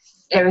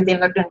 Everything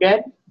looking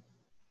good?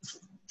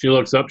 She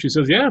looks up. She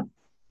says, "Yeah."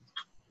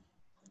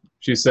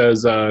 She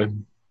says, "How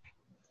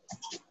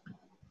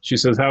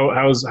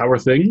are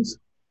things?"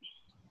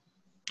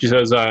 She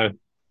says, and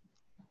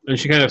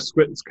she kind of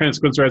squints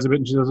her eyes a bit,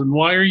 and she says, "And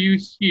why are you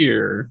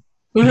here?"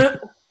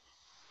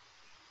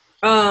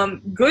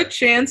 Good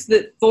chance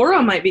that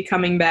Thora might be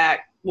coming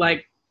back,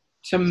 like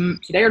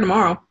today or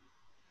tomorrow.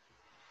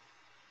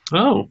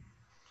 Oh,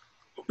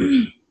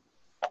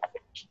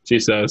 she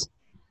says.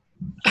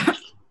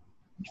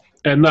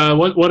 And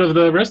what of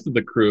the rest of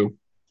the crew?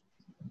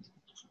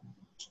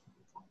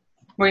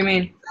 What do you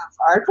mean?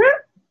 Our crew?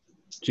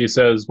 She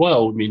says,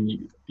 "Well, I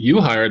mean, you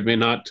hired me,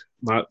 not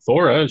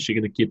Thora. Is she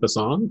going to keep us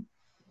on?"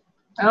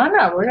 I don't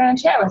know. We're going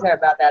to chat with her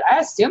about that. I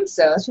assume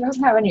so. She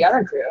doesn't have any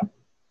other crew.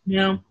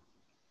 Yeah.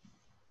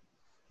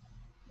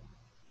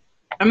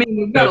 I mean,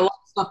 we've got a lot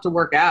of stuff to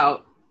work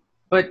out,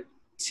 but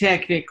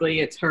technically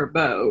it's her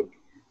boat.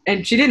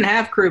 And she didn't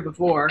have crew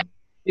before.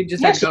 She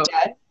just had to go.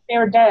 Did. They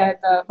were dead,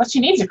 but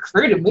she needs a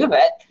crew to move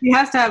it. She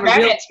has to have a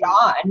real... It's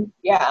gone.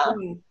 Yeah.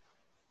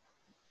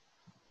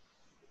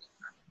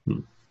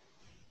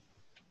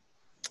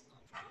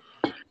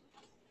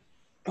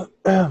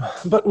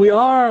 But we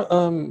are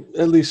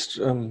at least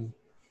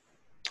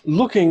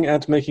looking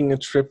at making a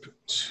trip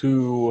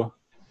to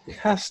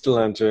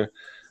Castellanter.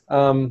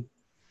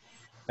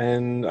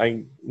 And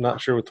I'm not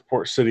sure what the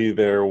port city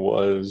there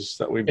was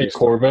that we'd be...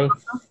 Corva?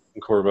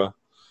 In Corva.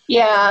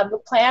 Yeah, the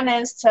plan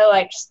is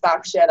to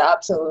stock shit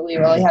up, so we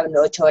really have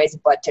no choice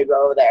but to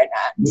go there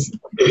next.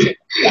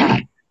 Yeah.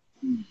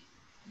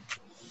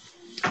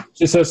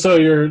 She says, "So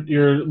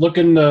you're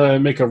looking to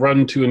make a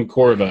run to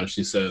Encorva,"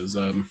 she says.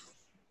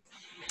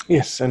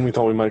 Yes, and we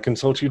thought we might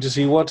consult you to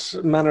see what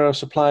manner of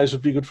supplies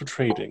would be good for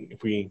trading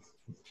if we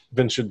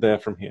ventured there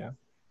from here.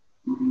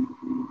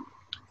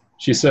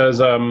 She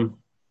says,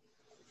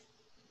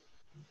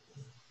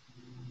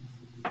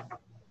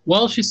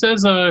 well, she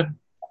says,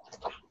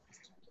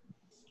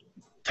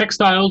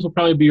 textiles will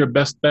probably be your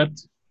best bet.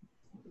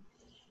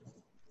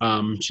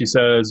 She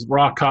says,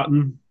 raw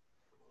cotton,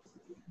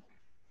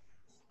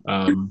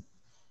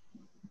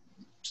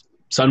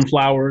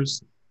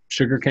 sunflowers,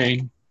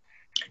 sugarcane.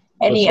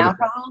 Any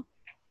alcohol?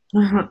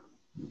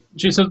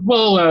 She says,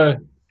 well,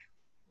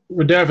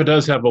 Redarva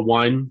does have a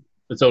wine,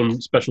 its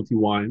own specialty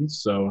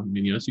wines, so, I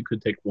mean, yes, you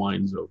could take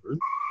wines over.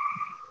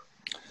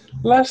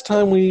 Last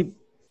time we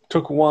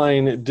took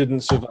wine, it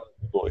didn't survive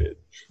the voyage.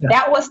 Yeah.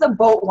 That was the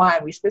boat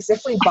wine. We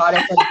specifically bought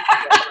it for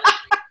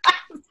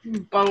the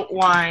Boat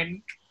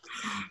wine.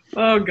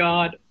 Oh,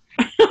 God.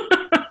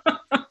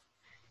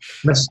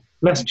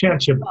 Less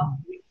chance you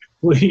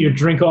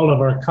drink all of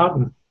our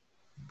cotton.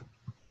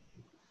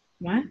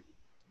 What?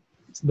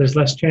 There's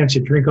less chance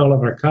you drink all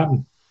of our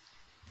cotton.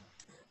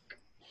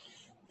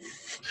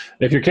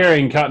 If you're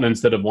carrying cotton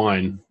instead of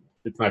wine,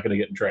 it's not going to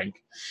get drank.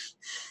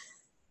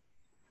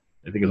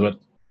 I think is what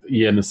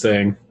Ian is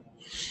saying.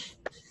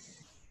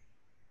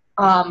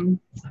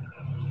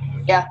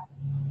 Yeah.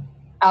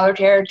 Our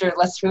character,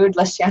 less food,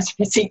 less chance of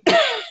missing.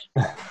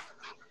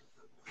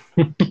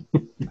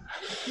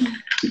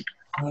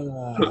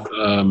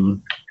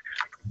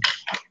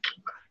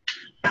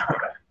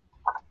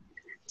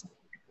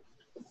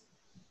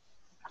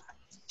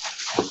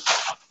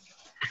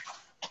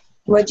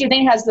 What do you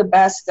think has the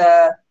best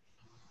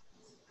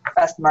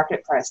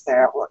market price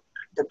there? What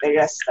the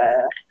biggest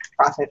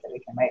profit that we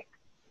can make?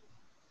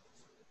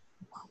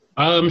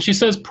 She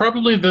says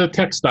probably the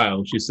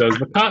textile. She says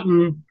the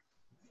cotton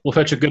will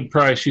fetch a good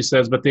price. She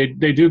says, but they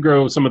do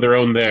grow some of their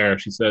own there.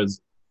 She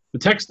says the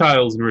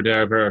textiles in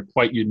Redarva are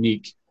quite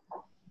unique.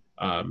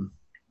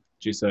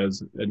 She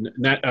says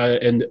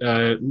and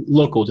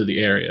local to the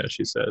area.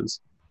 She says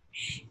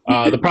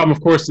the problem,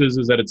 of course, is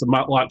that it's a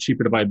lot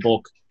cheaper to buy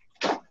bulk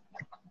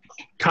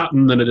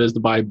cotton than it is to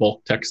buy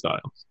bulk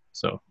textiles.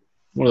 So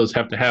one of those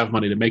have to have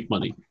money to make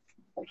money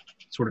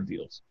sort of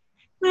deals.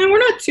 We're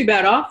not too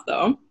bad off,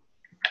 though.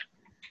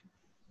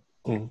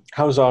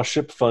 How's our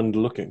ship fund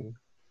looking?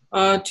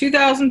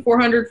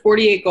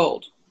 2,448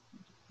 gold.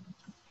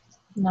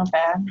 Not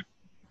bad.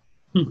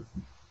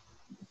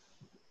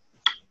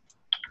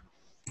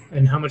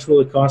 And how much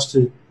will it cost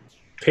to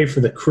pay for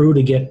the crew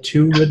to get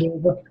to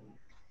Redarva?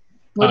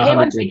 We pay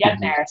once we 150. get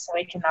there, so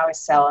we can always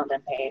sell them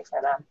and pay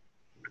for them.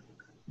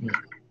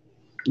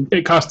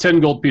 It costs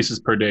 10 gold pieces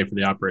per day for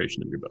the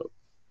operation of your boat.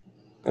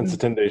 It's a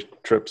 10-day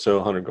trip, so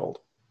 100 gold.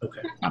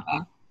 Okay. Not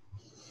bad.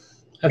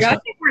 That's Yeah, I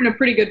not- think we're in a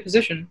pretty good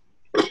position.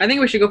 I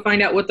think we should go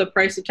find out what the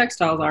price of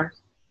textiles are.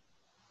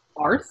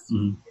 Arth?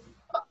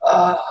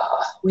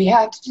 We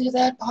have to do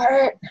that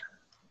part.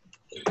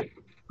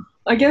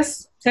 I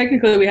guess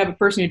technically we have a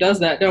person who does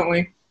that, don't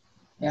we?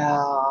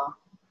 Yeah.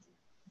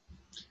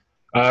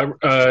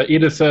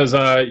 Edith says,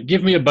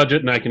 give me a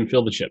budget and I can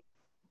fill the ship.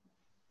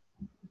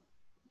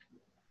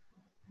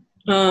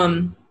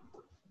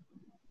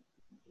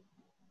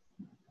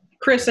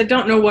 Chris, I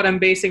don't know what I'm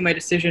basing my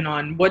decision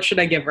on. What should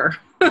I give her?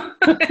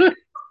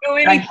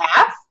 Like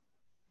half?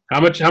 How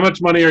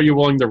much money are you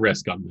willing to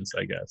risk on this,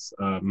 I guess?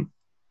 I don't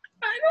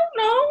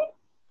know.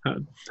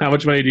 How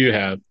much money do you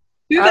have?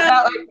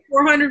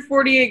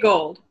 2,448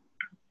 gold.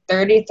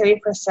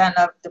 33%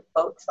 of the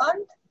boat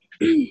fund?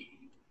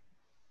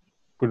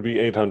 Would be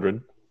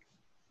 800.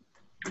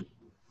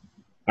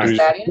 Is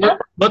that enough?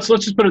 Let's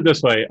just put it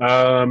this way.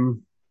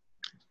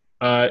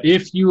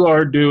 If you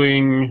are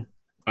doing,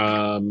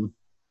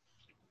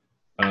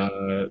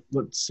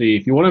 let's see,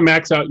 if you want to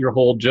max out your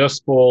hold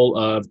just full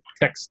of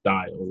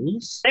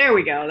textiles. There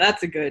we go.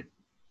 That's a good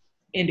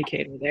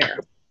indicator there.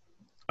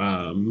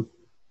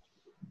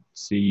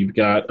 See, you've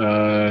got,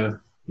 let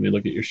me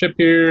look at your ship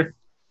here.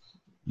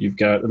 You've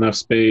got enough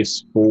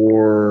space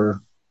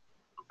for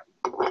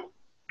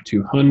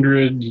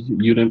 200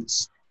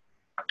 units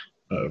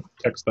of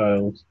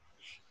textiles.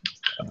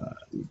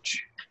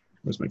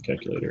 Where's my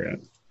calculator at?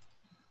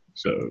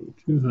 So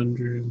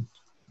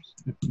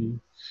 250.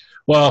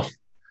 Well,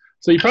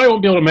 so you probably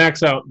won't be able to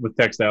max out with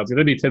textiles. It's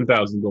going to be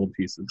 10,000 gold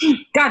pieces.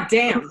 God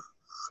damn.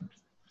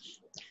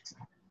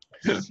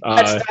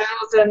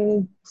 Textiles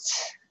and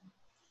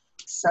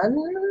sun?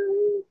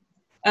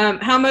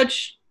 How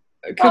much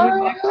could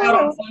we max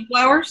out on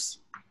sunflowers?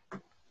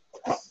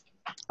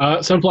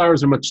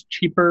 Sunflowers are much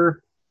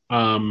cheaper.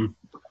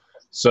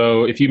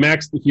 So if you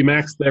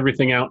maxed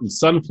everything out in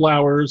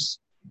sunflowers,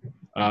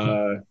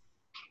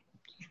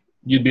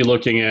 you'd be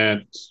looking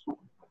at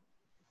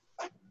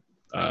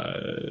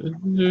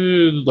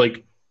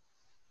like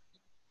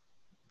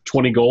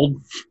 20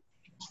 gold.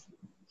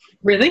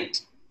 Really?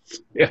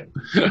 Yeah.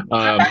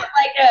 About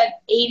like an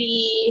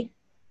 80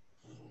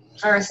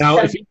 or a Now,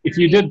 70. if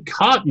you did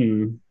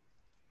cotton,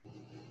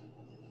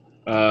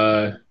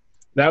 that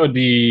would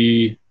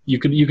be you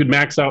could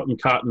max out in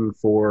cotton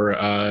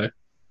for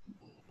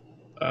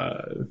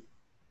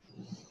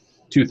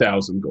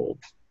 2,000 gold.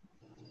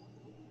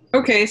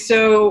 Okay,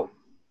 so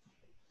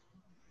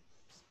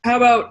how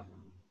about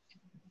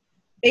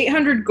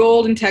 800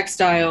 gold in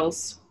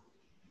textiles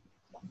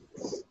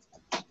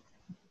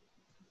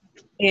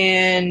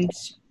and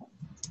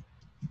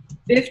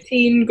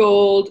 15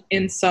 gold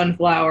in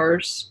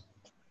sunflowers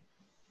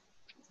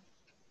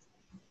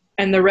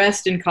and the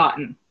rest in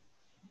cotton.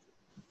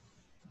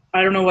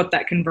 I don't know what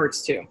that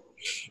converts to.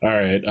 All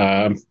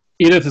right.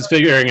 Edith is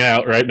figuring it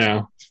out right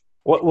now.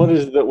 What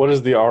is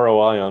the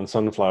ROI on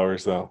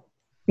sunflowers though?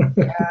 Won't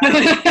they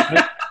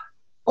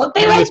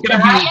It's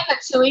gonna die be- in the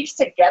 2 weeks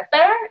to get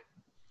there?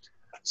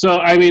 So,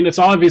 I mean, it's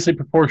obviously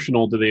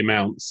proportional to the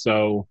amount.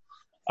 So,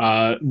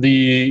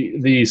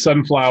 the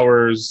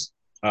sunflowers.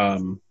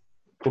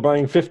 We're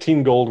buying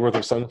 15 gold worth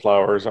of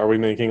sunflowers. Are we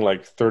making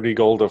like 30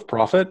 gold of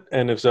profit?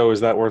 And if so, is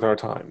that worth our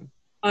time?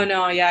 Oh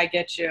no, yeah, I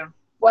get you.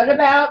 What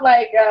about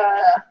like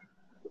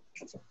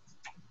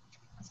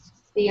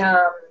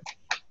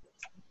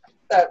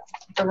the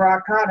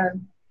raw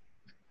cotton?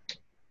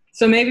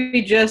 So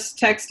maybe just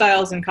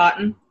textiles and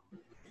cotton.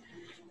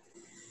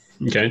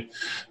 Okay,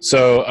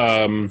 so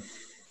all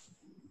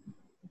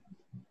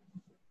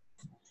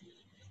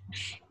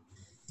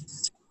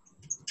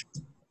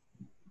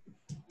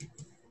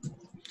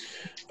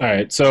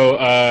right. So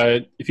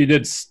if you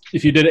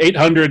did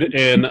 800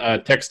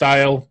 in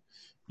textile,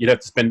 you'd have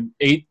to spend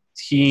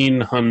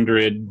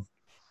 1,800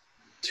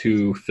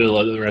 to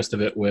fill the rest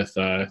of it with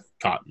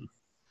cotton.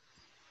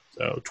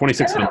 So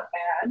 2,600. Not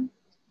bad.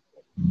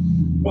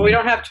 Well, we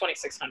don't have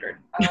 2,600.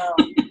 Oh.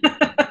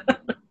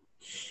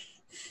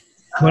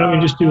 Why don't we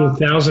just do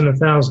 1,000,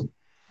 1,000?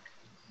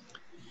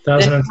 1,000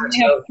 Then and we only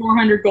have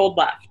 400 gold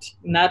left,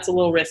 and that's a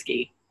little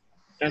risky,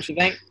 don't you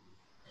think?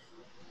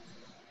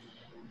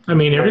 I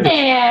mean,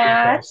 everything.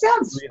 Yeah, it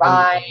sounds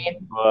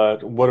fine.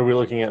 But what are we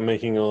looking at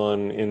making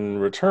on in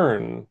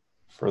return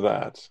for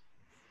that?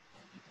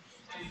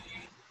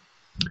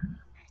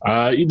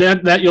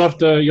 That you'll have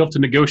to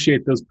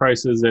negotiate those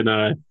prices in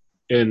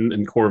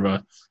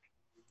Corva.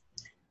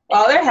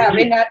 While they're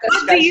having that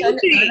discussion,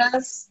 Easy.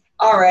 Una's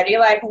already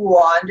like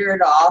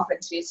wandered off,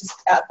 and she's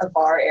just at the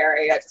bar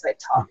area, just like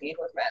talking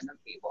with random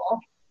people.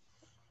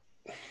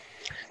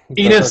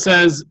 Edith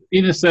says,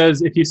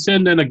 if you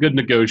send in a good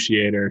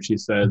negotiator, she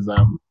says,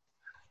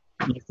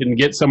 you can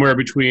get somewhere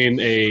between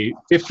a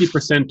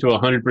 50% to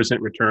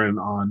 100% return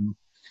on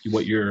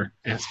what you're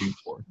asking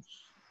for,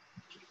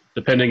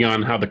 depending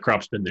on how the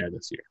crop's been there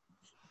this year.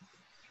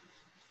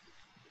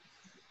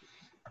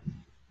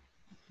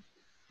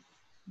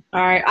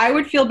 All right, I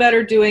would feel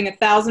better doing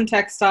 1,000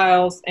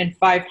 textiles and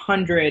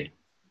 500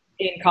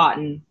 in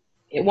cotton.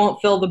 It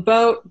won't fill the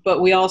boat, but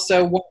we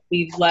also won't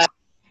be left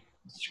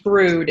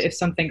screwed if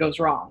something goes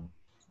wrong.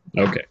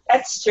 Okay.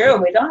 That's true.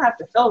 We don't have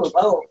to fill the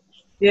boat.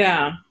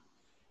 Yeah.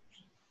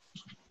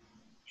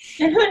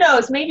 And who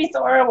knows? Maybe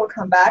Thora will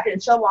come back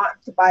and she'll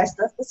want to buy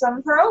stuff with some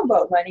of her own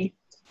boat money.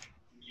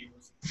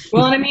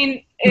 Well, and I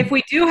mean, if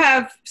we do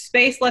have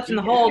space left in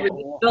the hold, we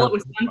can fill it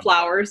with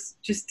sunflowers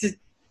just to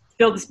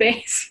fill the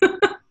space.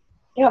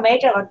 You know,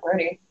 make it look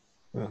pretty.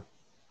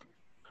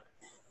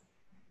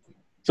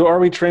 So are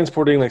we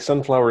transporting like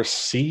sunflower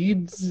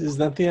seeds? Is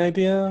that the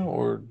idea?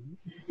 Or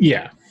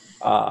Yeah.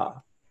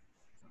 So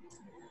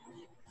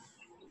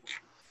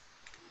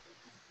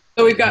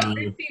we've got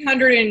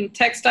 1,500 in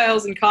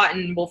textiles and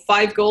cotton. Will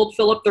 5 gold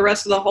fill up the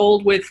rest of the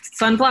hold with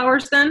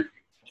sunflowers then?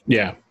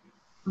 Yeah.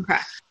 Okay.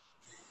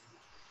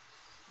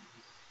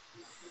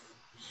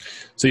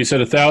 So you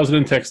said 1,000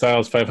 in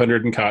textiles,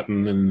 500 in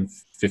cotton, and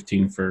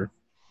 15 for.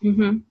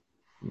 Mm-hmm.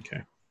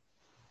 Okay.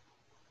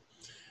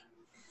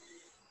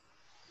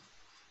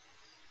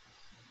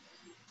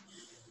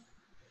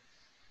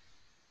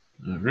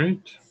 All right.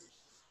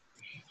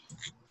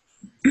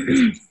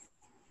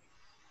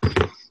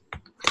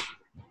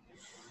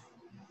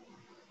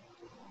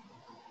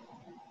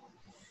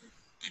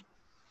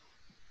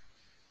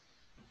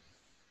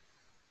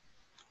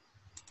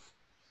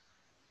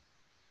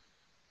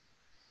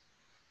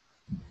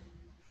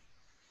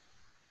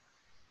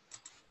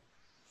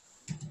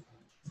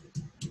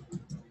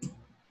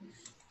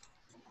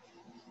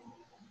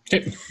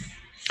 Okay.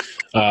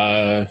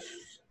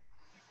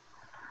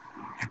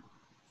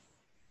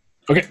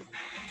 Okay.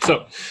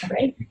 So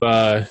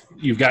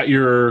you've got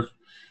your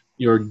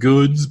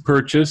goods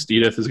purchased.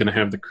 Edith is going to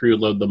have the crew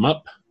load them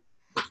up.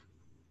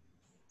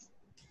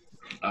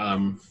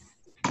 They'll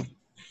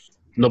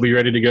be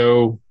ready to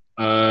go.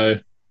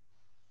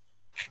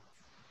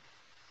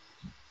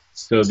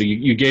 So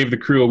you gave the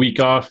crew a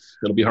week off.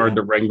 It'll be hard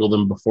to wrangle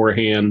them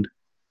beforehand.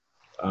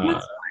 I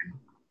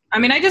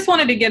mean, I just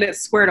wanted to get it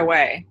squared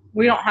away.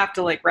 We don't have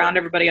to like round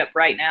everybody up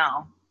right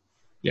now.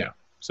 Yeah.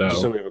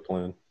 so we have a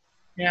plan.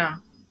 Yeah.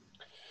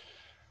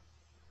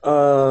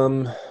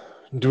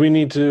 Do we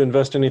need to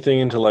invest anything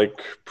into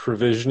like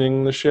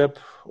provisioning the ship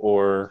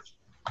or?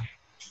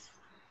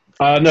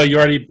 No, you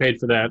already paid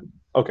for that.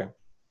 Okay.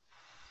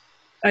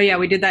 Oh yeah,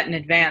 we did that in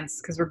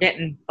advance because we're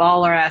getting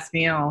baller ass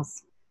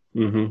meals.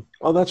 Mm-hmm.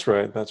 Oh, that's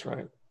right. That's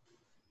right.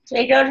 Should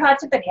we go talk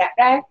to the cat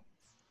guy?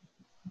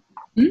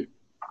 Hmm?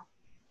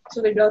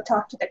 Should we go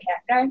talk to the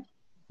cat guy?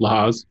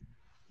 Lahaz.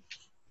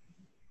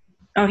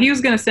 Oh, he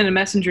was going to send a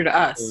messenger to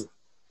us.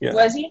 Yeah.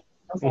 Was he?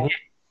 Okay. Mhm.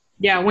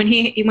 Yeah, when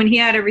he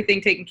had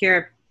everything taken care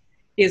of,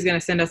 he was going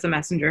to send us a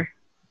messenger.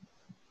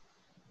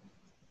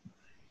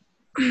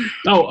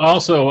 Oh,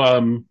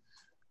 also,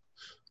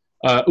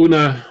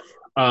 Una,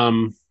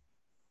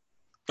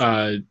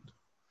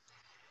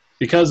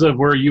 because of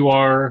where you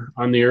are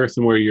on the Earth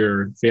and where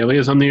your family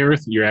is on the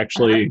Earth, you're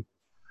actually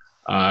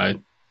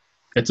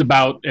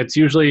It's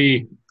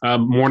usually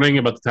morning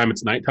about the time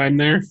it's nighttime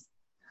there.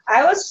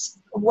 I was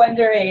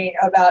wondering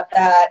about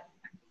that.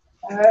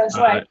 I was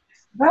like,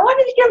 if I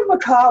wanted to give him a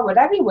call, would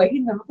I be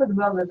waking them up in the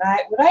middle of the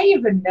night? Would I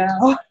even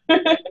know?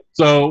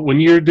 So when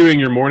you're doing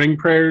your morning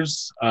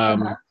prayers,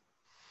 Finn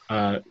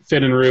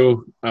and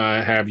Rue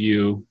have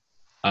you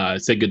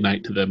say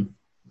goodnight to them.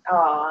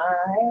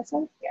 Aw,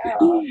 so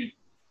cute.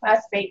 My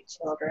fake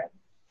children.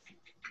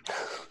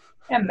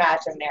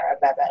 Imagine they're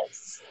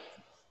bebes.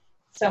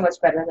 So much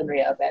better than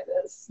real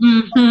bebes.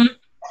 Mm-hmm.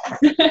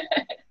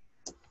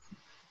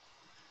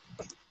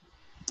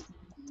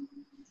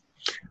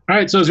 All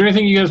right, so is there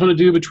anything you guys want to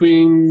do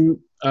between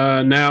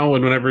now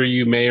and whenever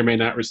you may or may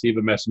not receive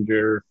a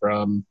messenger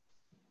from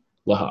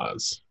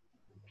Lahaz?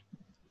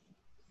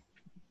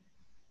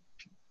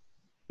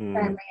 I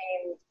mean,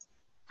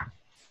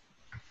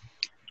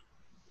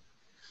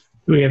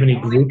 Do we have any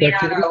the only group thing on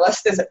activity? our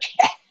list is a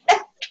cat.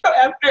 Go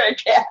after a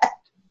cat.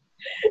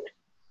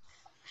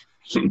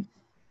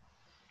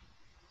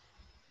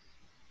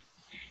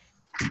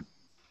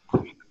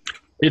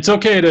 It's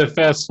okay to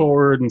fast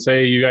forward and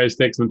say you guys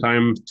take some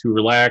time to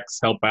relax,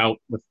 help out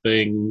with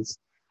things.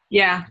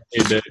 Yeah.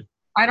 And,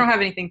 I don't have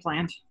anything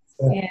planned.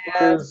 Yeah,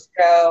 let's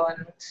go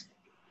and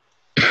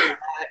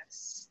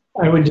relax.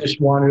 I would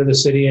just wander the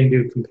city and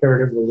do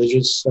comparative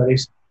religious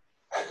studies.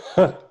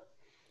 I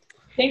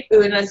think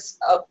Una's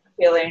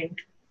feeling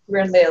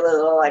really a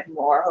little like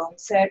more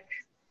homesick.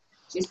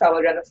 She's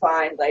probably gonna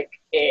find like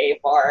a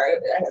bar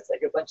that has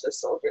like a bunch of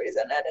soldiers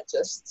in it and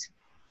just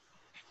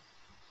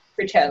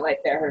pretend like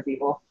they're her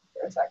people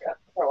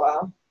for a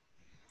while.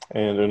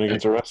 And Una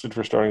gets arrested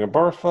for starting a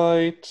bar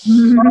fight.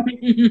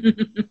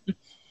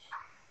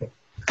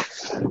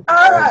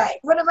 All right,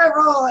 what am I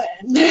rolling?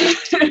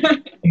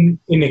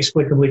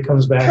 Inexplicably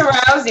comes back.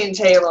 Carousing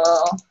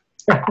table.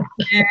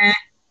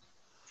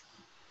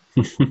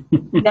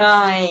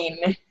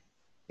 9.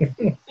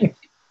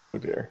 Oh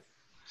dear.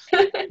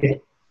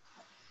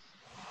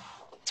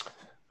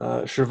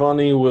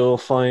 Shivani will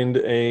find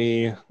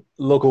a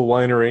local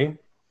winery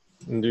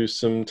and do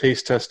some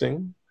taste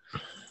testing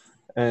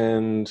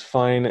and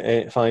find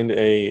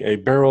a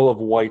barrel of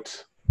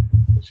white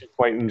that she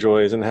quite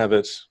enjoys and have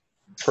it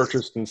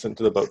purchased and sent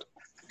to the boat.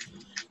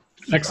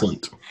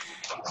 Excellent.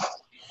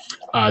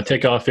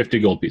 Take off 50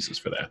 gold pieces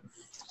for that.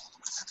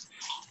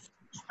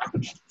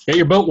 Get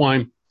your boat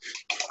wine.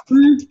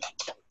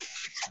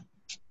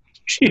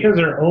 She has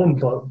her own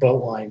boat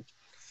line.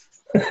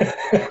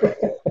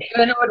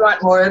 Una would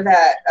want more of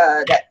that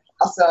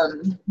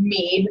awesome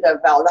mead, the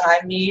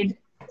Valdheim mead.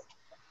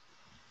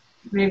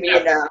 Maybe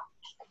You're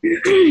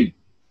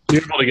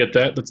able to get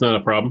that. That's not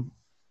a problem.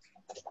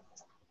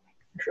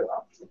 Cool.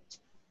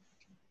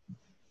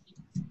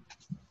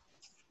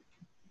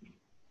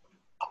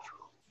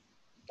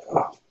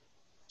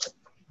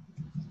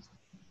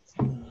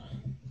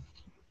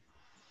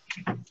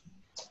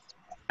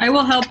 I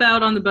will help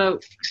out on the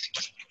boat.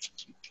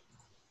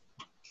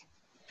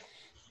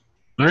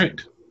 All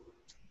right.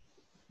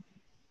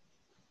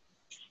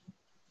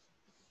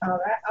 All right.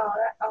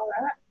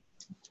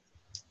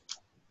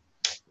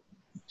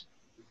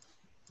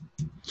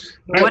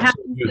 What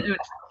happens to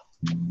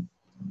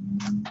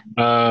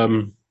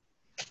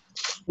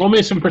Roll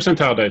me some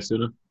percentile dice,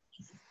 Una.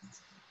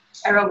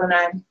 I rolled a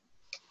 9.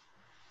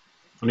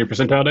 On your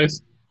percentile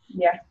dice?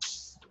 Yeah.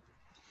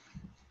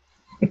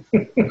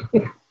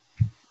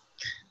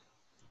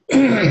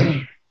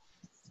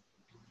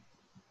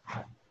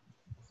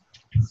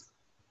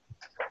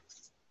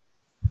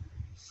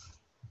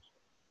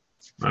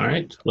 All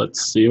right.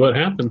 Let's see what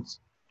happens.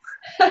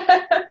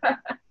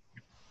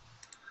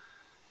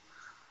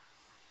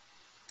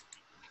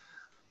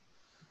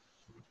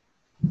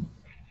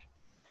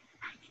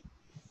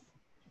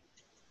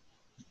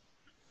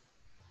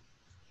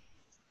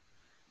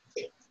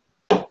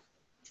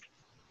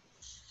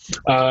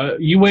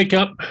 You wake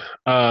up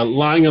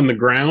lying on the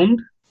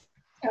ground,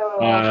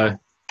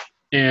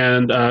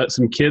 and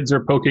some kids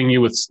are poking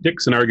you with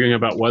sticks and arguing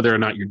about whether or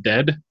not you're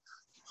dead.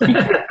 How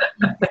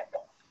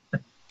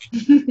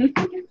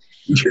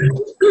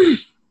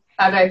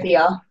do I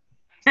feel?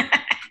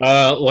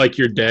 Like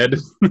you're dead.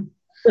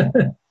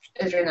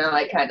 Is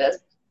like kind of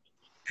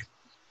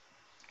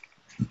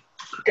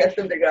get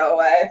them to go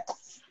away.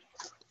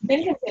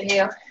 Then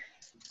continue.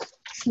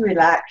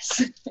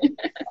 Relax.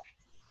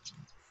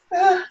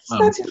 It's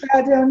not too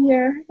bad down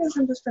here. I guess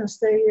I'm just gonna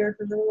stay here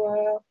for a little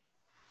while.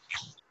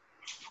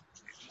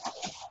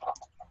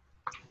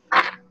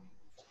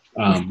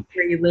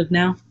 where you live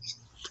now?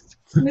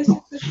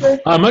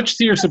 Much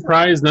to your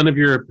surprise, none of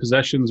your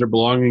possessions or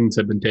belongings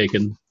have been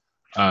taken.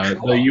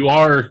 Though you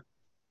have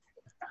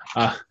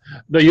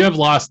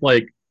lost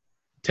like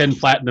 10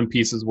 platinum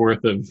pieces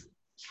worth of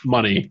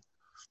money.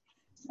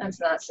 That's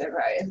not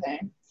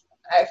surprising.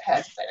 I've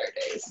had better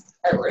days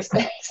or worse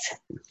days.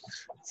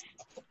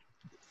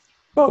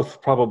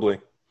 Both, probably.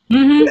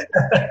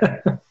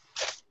 Mm-hmm.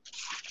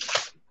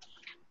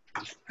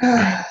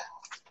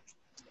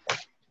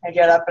 I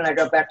get up and I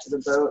go back to the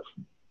boat.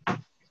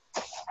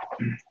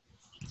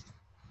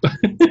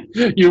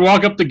 You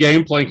walk up the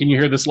gangplank and you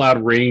hear this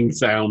loud ringing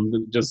sound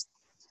that just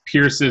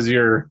pierces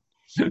your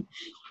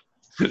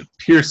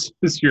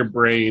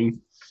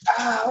brain.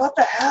 What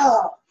the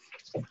hell?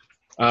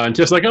 And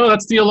just like, oh,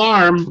 that's the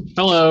alarm.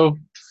 Hello.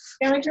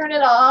 Can we turn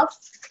it off?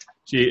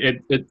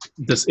 It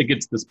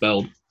gets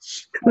dispelled.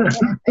 Okay,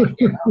 thank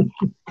you.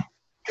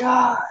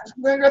 God,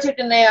 we're gonna go take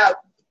a nap.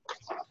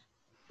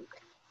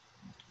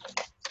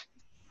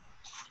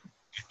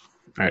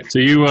 All right, so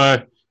you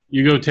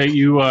go take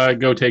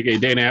a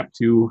day nap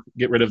to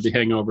get rid of the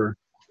hangover.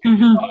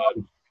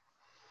 Mm-hmm.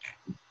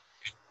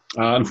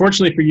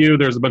 Unfortunately for you,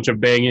 there's a bunch of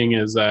banging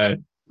as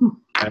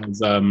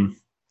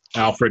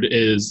Alfred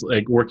is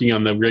like working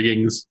on the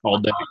riggings all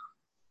day.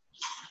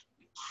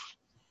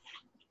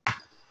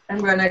 I'm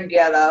gonna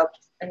get up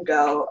and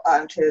go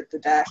onto the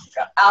deck.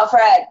 Go,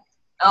 Alfred,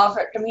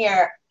 come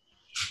here.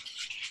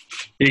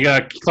 He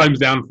climbs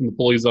down from the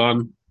pulleys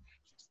on.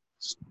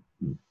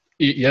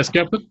 Yes,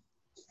 Captain?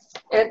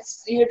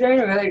 You're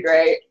doing really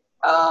great.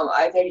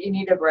 I think you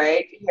need a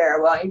break.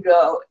 Here, why don't you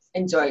go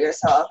enjoy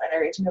yourself? And I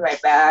reach into my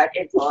bag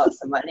and pull out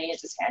some money and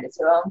just hand it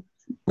to him.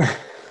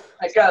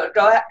 Like, go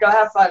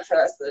have fun for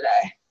the rest of the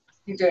day.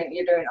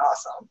 You're doing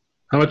awesome.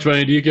 How much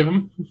money do you give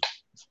him?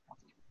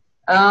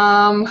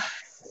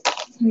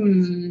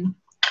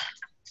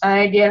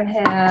 I give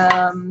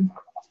him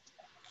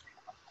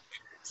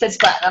 6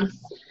 platinum.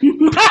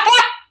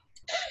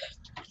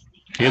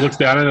 He looks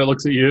down and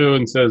looks at you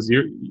and says,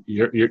 "You're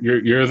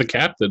the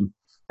captain."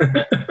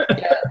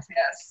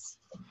 Yes.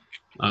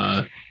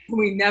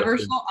 We never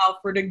saw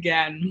Alfred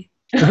again.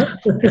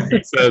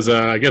 He says,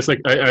 "I guess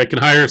I can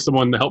hire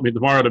someone to help me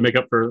tomorrow to make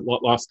up for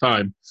lost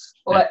time."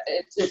 What?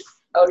 It's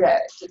okay.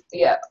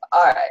 Yeah.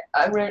 All right.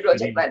 I'm gonna go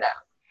take my nap.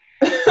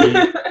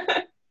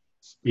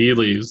 He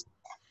leaves.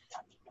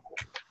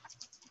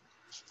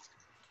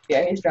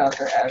 Yeah, he's gone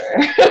forever.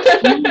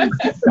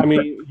 I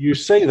mean, you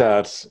say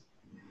that.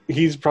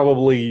 He's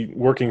probably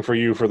working for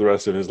you for the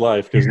rest of his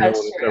life because no one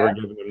has ever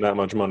given him that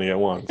much money at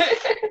once.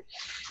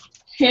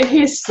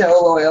 He's so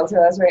loyal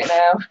to us right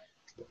now.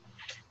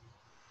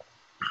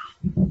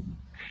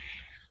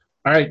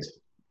 All right.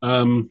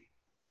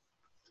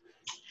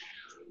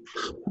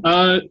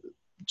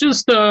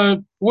 Just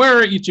where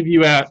are each of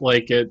you at?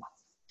 Like at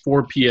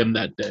 4 p.m.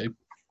 that day.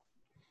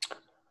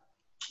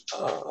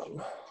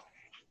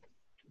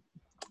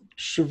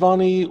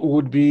 Shivani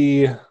would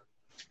be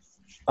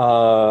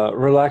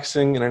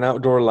relaxing in an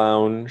outdoor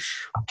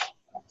lounge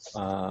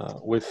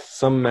with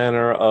some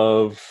manner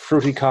of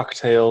fruity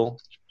cocktail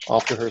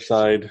off to her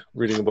side,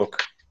 reading a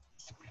book.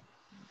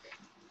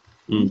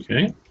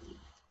 Okay.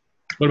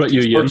 What about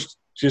you, Yen?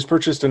 She's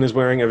purchased and is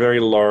wearing a very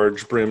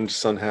large brimmed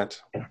sun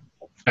hat.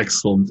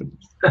 Excellent.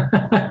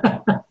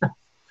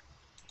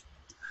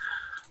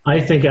 I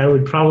think I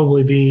would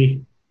probably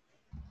be.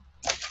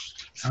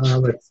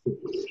 Let's see.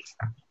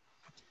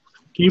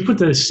 Can you put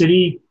the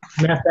city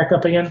map back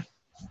up again?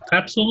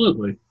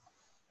 Absolutely.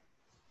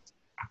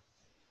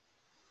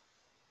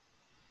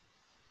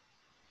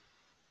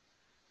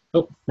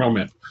 Oh, wrong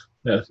map.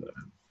 Yes.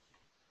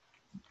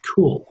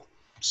 Cool.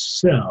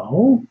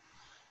 So,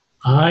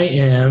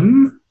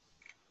 I'm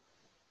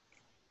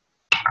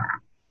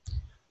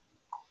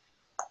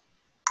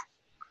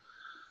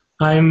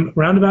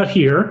round about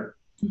here.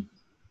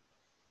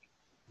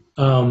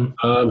 Hold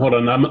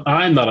on,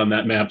 I'm not on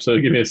that map, so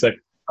give me a sec.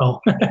 Oh.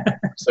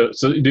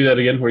 So do that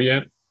again. Where you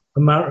at?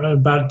 I'm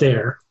about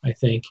there, I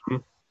think.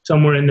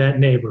 Somewhere in that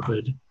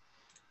neighborhood.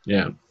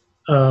 Yeah.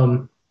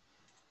 And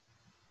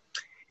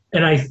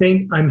I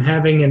think I'm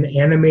having an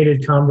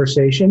animated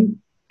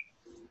conversation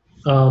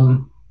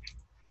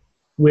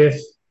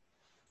with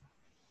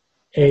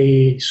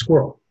a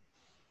squirrel.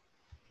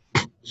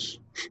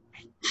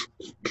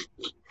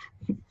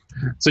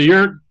 So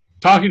you're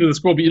talking to the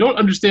squirrel, but you don't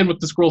understand what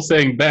the squirrel's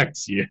saying back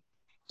to you.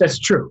 That's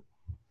true.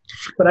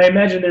 But I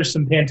imagine there's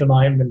some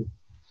pantomime and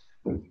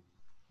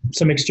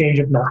some exchange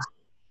of nods.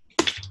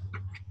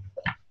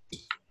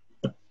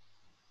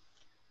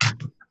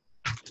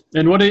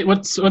 And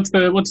what's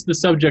the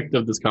subject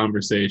of this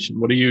conversation?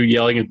 What are you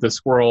yelling at the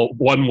squirrel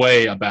one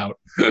way about?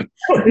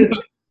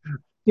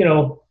 You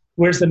know,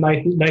 where's the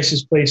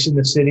nicest place in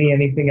the city?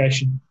 Anything I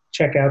should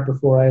check out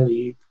before I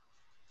leave?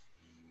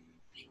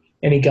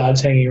 Any gods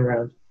hanging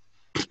around?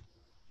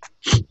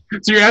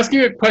 So you're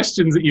asking it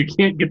questions that you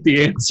can't get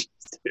the answers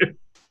to.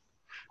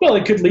 Well,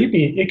 it could lead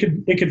me. It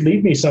could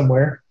lead me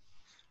somewhere,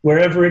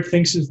 wherever it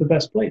thinks is the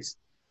best place.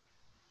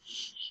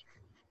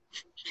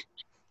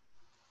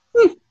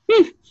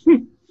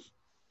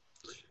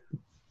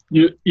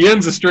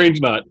 Yen's a strange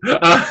nut.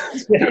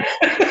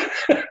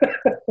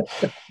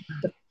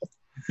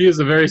 He is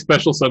a very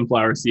special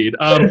sunflower seed.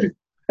 Spent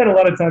a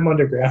lot of time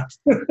underground.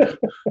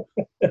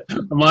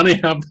 Amani,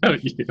 how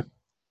about you?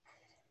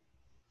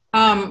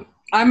 I'm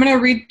gonna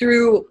read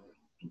through.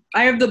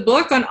 I have the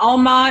book on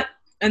Almat,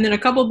 and then a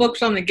couple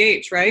books on the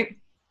gates, right?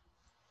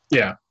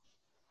 Yeah.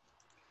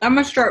 I'm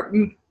gonna start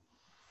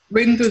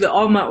reading through the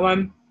Almat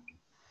one,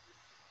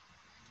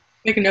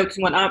 making notes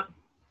and whatnot.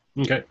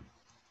 Okay.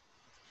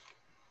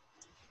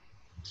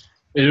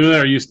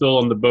 Are you still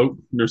on the boat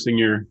nursing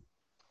your...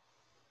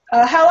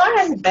 How long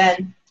has it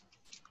been?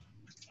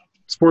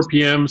 It's 4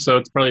 p.m., so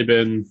it's probably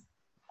been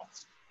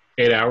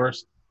 8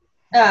 hours.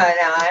 No,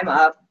 I'm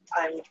up.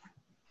 I'm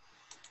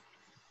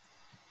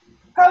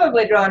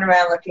probably going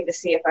around looking to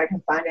see if I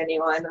can find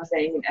anyone with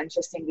anything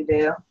interesting to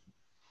do.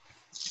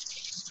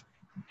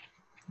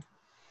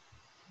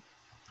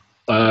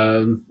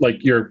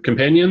 Like your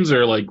companions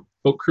or like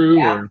boat crew?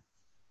 Yeah. Or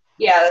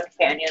Yeah, the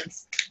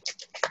companions.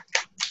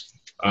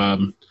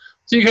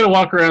 So you kind of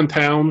walk around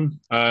town.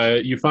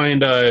 You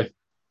find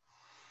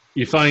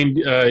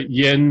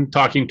Yin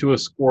talking to a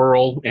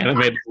squirrel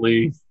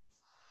animatedly.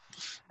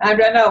 I'm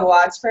gonna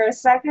watch for a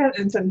second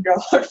and then go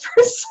look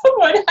for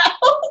someone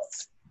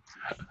else.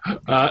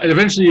 And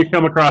eventually you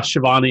come across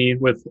Shivani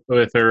with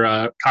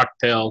her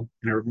cocktail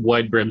and her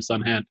wide-brimmed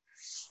sun hat.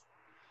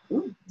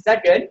 Ooh, is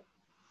that good?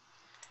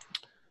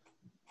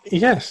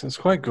 Yes, it's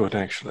quite good,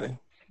 actually.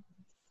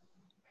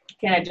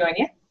 Can I join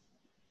you?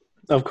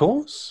 Of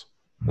course.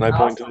 And I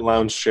point to the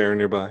lounge chair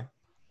nearby.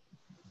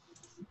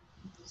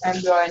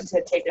 I'm going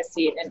to take a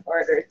seat and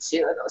order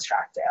 2 of those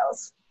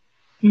cocktails.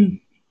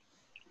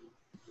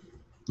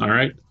 All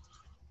right.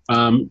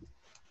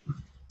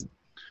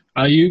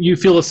 You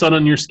feel the sun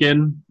on your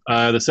skin,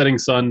 the setting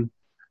sun,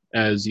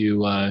 as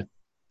you...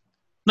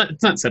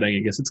 it's not setting, I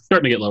guess. It's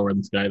starting to get lower in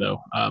the sky,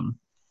 though,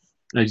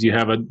 as you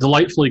have a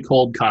delightfully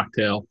cold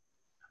cocktail.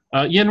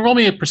 Yin, roll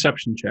me a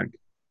perception check.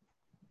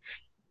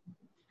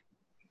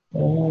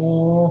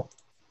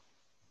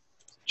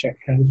 Check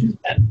how to do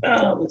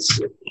that. Let's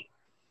see.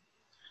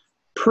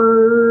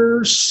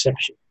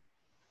 Perception.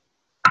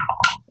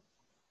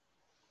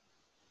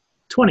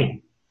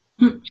 20.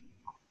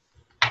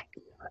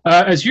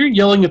 As you're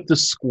yelling at the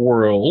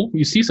squirrel,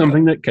 you see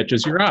something that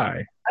catches your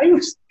eye. I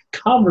was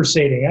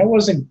conversating. I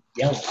wasn't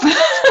yelling.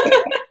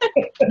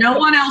 No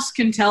one else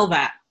can tell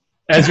that.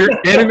 As you're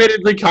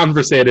animatedly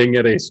conversating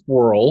at a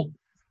squirrel,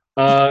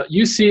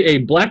 you see a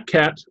black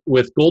cat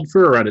with gold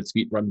fur around its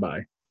feet run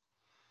by.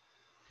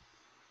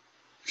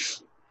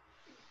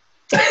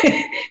 Is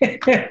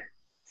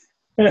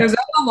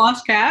that the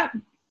lost cat?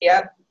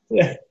 Yep.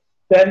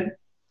 Then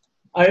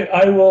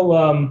I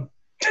will,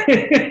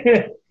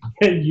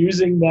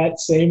 using that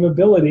same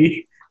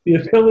ability, the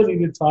ability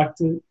to talk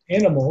to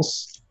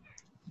animals,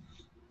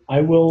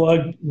 I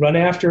will run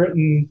after it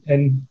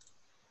and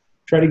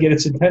try to get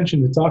its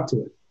attention to talk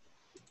to it.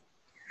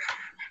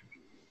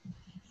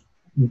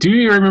 Do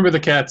you remember the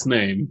cat's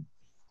name?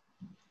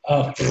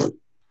 Oh,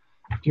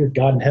 dear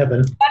God in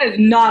heaven. That is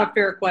not a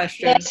fair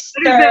question. That has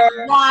been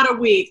a lot of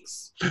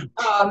weeks.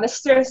 Oh,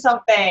 Mr.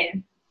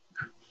 Something.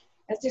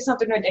 Let's do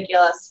something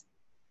ridiculous.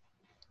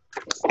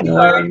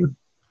 Let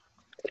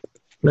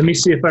me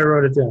see if I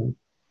wrote it down.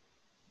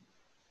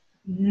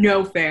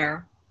 No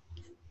fair.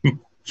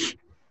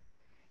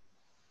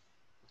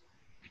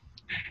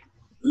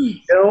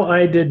 No,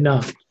 I did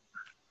not.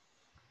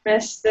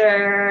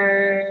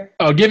 Mr.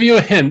 I'll give you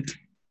a hint.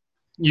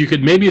 You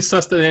could maybe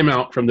suss the name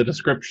out from the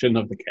description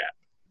of the cat.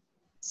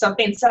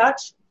 Something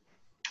such?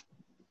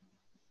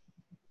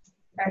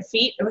 Or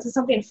feet? Was it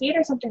something feet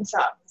or something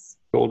socks?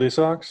 Goldie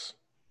socks?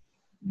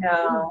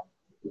 No.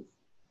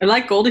 I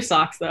like Goldie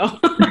Socks, though.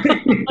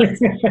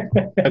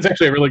 That's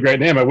actually a really great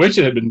name. I wish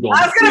it had been Goldie.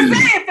 I was going to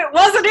say, if it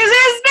wasn't, it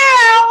is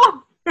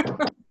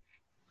now!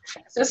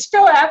 Just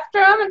go after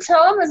him and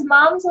tell him his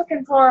mom's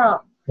looking for him.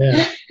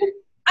 Yeah.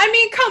 I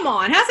mean, come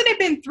on. Hasn't it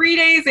been 3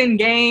 days in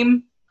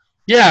game?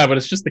 Yeah, but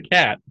it's just a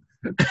cat.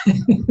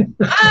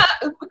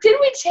 Did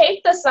we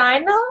take the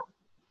sign, though?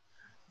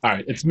 All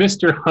right, it's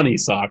Mr. Honey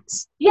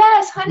Socks.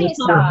 Yes, honey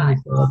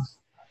socks.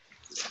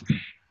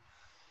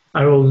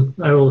 I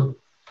will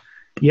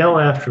yell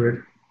after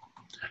it.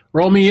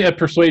 Roll me a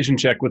persuasion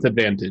check with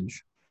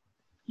advantage.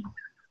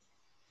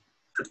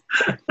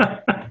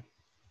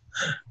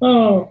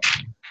 Oh,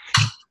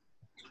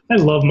 I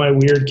love my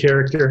weird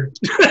character.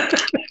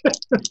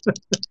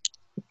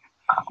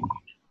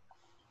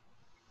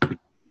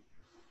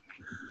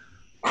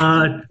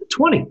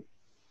 20.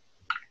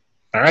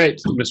 All right,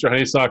 Mr.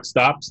 Honeysock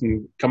stops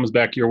and comes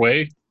back your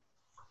way.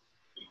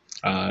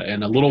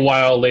 And a little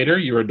while later,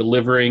 you are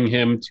delivering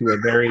him to a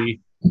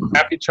very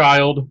happy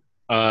child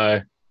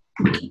on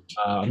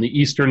the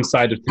eastern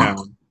side of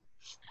town.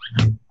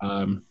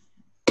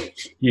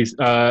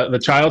 The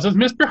child says,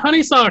 "Mr.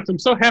 Honeysocks, I'm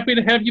so happy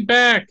to have you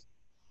back."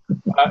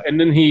 And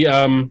then he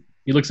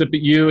looks up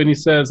at you and he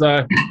says,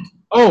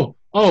 "Oh,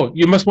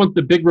 you must want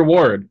the big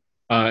reward."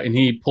 And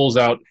he pulls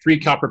out 3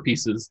 copper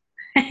pieces.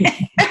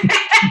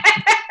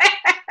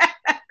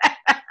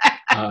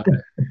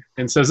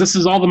 And says, "This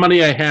is all the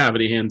money I have,"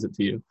 and he hands it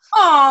to you.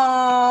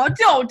 Oh,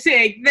 don't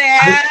take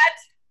that.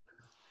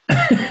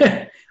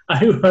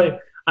 I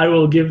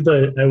will give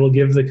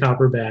the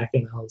copper back,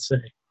 and I'll say,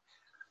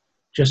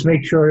 just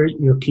make sure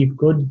you keep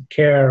good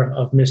care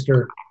of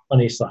Mr.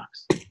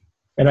 Honeysocks.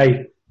 And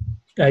I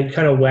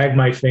kind of wag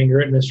my finger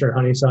at Mr.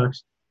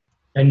 Honeysocks,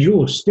 and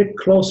you stick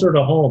closer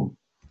to home.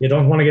 You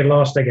don't want to get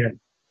lost again.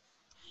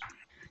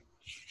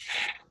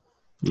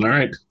 All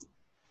right.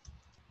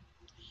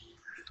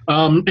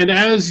 And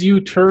as you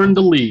turn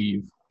to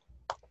leave,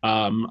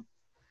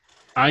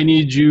 I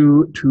need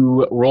you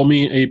to roll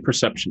me a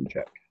perception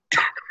check.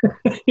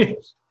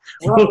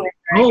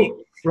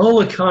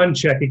 Roll a con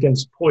check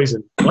against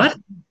poison. What?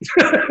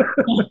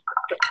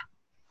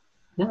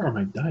 Where are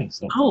my dice?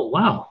 Oh,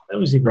 wow. That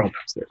was even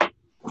downstairs.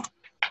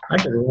 I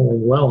got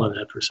rolling well on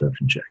that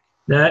perception check.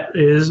 That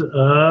is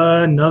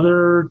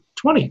another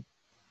 20.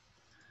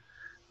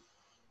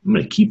 I'm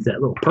going to keep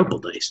that little purple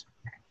dice.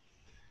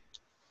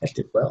 That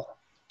did well.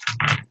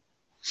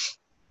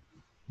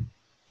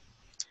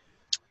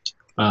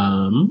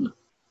 All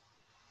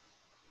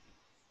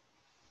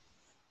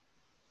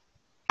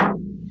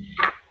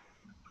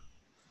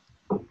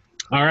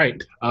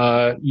right.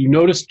 You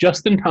notice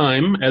just in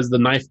time as the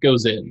knife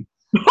goes in.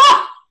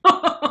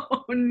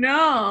 Oh,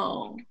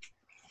 no.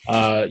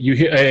 You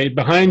hear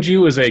behind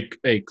you is a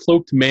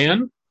cloaked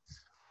man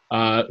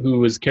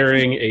who is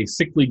carrying a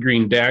sickly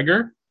green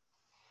dagger.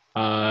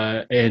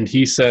 And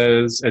he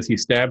says, as he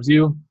stabs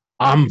you,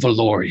 "I'm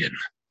Valorian."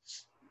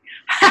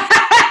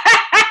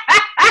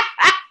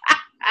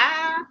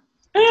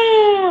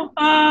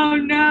 Oh,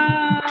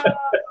 no.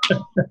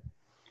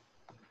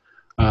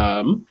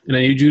 And I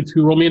need you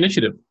to roll me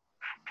initiative.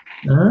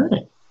 All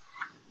right.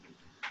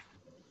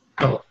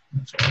 Oh.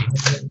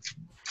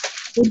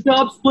 Good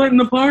job splitting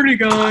the party,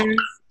 guys.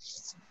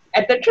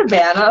 At the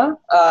Trabana,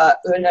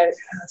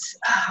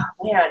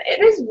 man,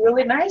 it is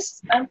really nice.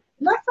 I'm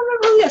not from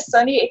really a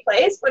sunny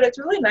place, but it's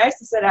really nice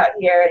to sit out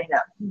here and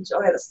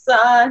enjoy the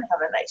sun,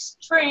 have a nice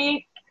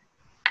drink.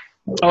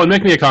 Oh, and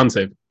make me a con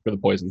save for the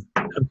poison.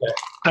 Okay.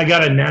 I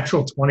got a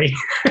natural 20.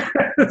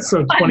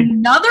 So 20.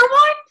 Another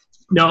one?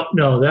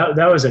 No,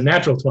 that was a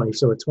natural 20,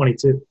 so a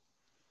 22.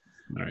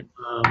 All right.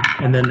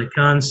 And then the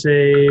con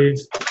save.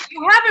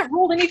 You haven't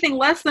rolled anything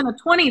less than a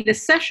 20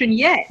 this session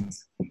yet.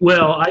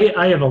 Well,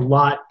 I have a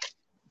lot.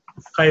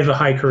 I have a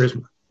high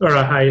charisma, or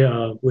a high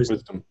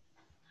wisdom.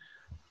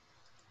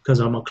 Because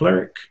I'm a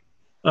cleric.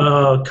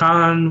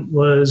 Con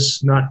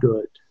was not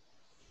good.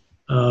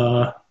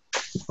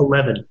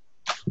 11.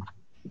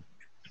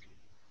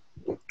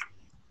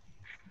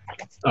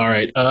 All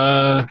right.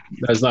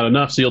 That's not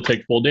enough, so you'll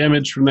take full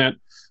damage from that.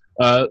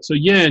 So,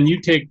 Yen,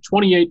 you take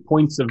 28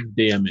 points of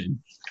damage.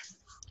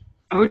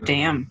 Oh,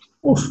 damn.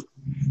 Oof.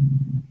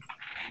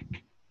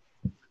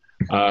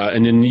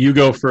 And then you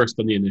go first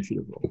on the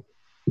initiative roll.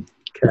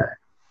 Okay.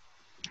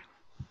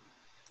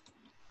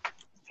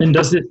 And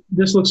does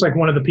this looks like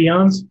one of the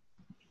peons?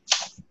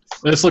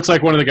 This looks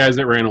like one of the guys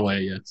that ran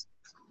away, yes.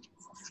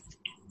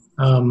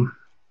 I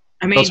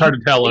mean, it's hard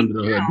to tell under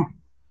the hood.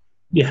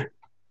 Yeah.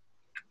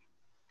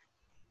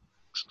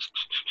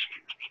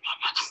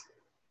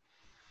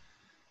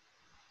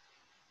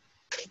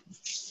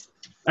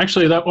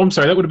 Actually, I'm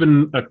sorry, that would have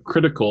been a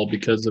critical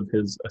because of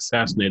his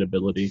assassinate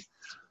ability.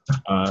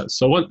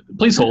 So what?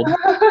 Please hold.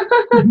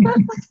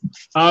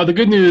 The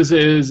good news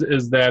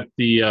is that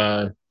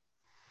the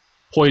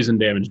poison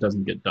damage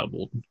doesn't get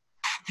doubled.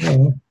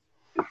 Oh,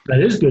 that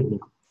is good news.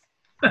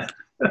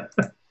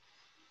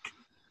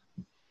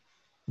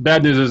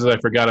 Bad news is I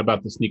forgot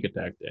about the sneak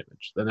attack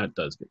damage. Then that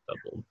does get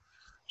doubled.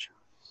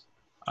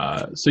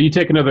 So you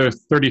take another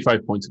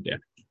 35 points of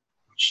damage.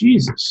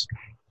 Jesus.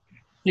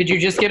 Did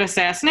you just get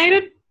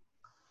assassinated?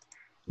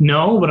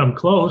 No, but I'm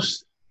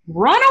close.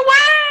 Run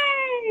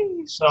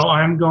away! So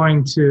I'm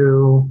going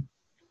to...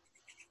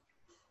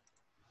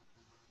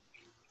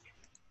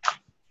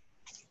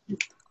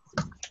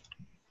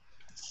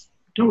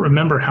 don't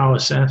remember how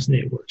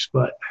assassinate works,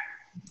 but...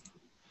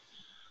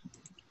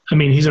 I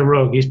mean, he's a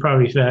rogue. He's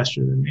probably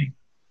faster than me.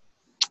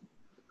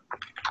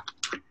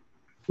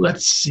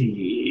 Let's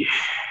see.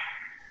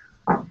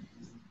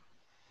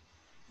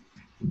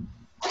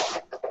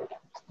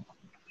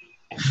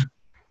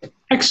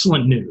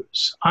 Excellent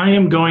news. I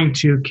am going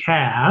to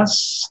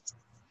cast...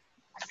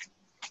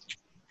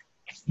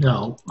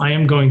 No, I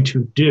am going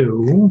to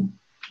do...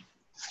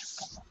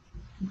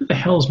 Where the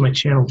hell is my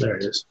channel? There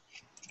it is.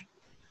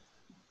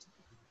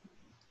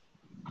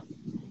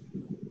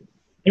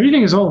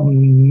 Everything is all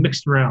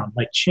mixed around.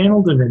 My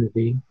channel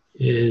divinity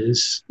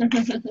is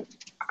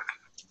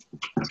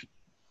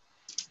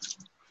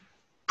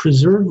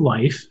preserve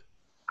life.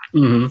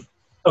 Mm-hmm.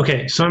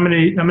 Okay, so I'm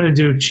gonna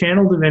do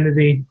channel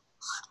divinity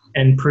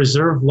and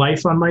preserve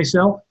life on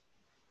myself.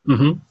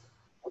 Mm-hmm.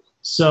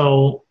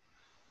 So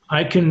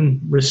I can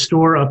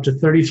restore up to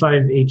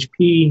 35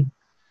 HP,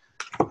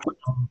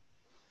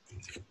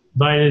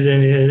 divided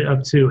in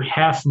up to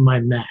half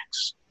my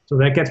max. So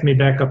that gets me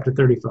back up to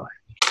 35.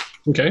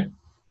 Okay.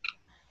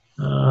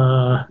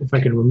 If I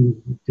can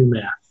do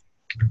math.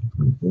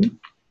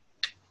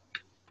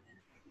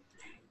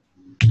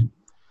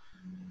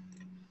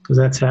 Because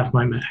that's half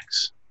my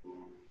max.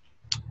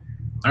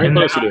 All right,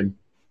 what else are you doing?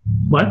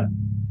 What?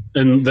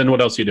 And then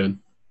what else are you doing?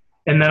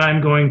 And then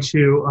I'm going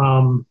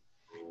to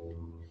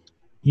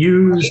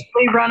use...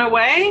 We run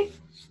away?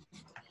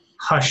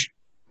 Hush.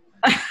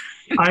 I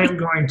am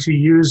going to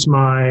use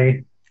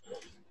my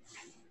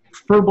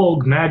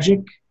Furbolg magic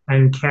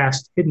and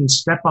cast Hidden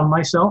Step on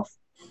myself.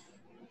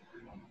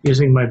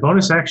 Using my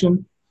bonus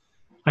action,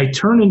 I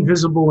turn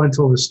invisible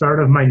until the start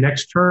of my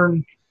next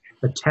turn,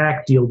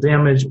 attack, deal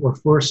damage, or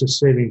force a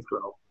saving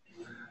throw.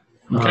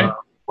 Okay.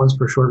 Once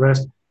per short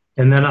rest.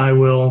 And then I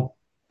will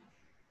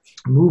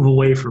move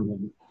away from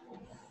him.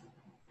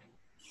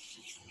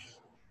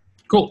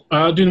 Cool.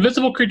 Do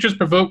invisible creatures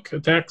provoke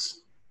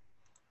attacks?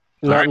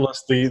 Not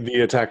unless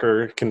the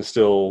attacker can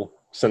still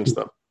sense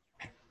them.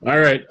 All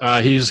right.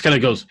 He just kind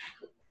of goes,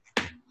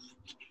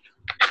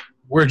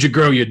 "Where'd you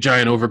grow, you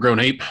giant overgrown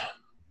ape?"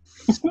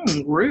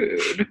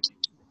 Rude.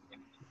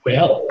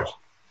 Well.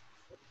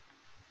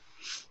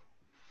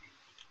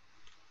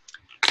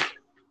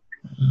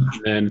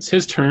 And it's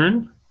his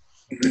turn.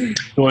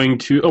 Going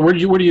to where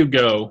do you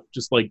go?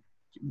 Just like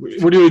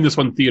we're doing this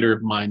one theater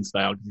of mind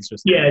style. It's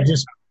just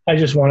I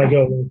just want to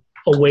go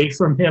away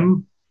from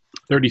him.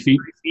 30 feet.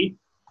 30 feet.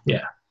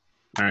 Yeah.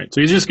 All right.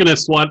 So he's just gonna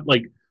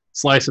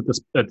slice at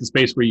the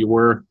space where you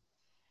were,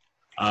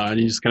 and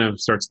he just kind of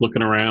starts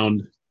looking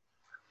around.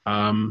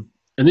 And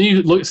then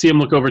you see him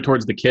look over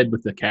towards the kid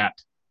with the cat.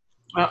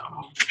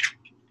 Uh-oh.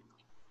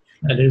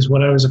 That is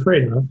what I was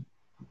afraid of. All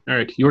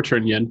right, your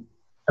turn, Yen.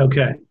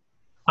 Okay.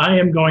 I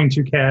am going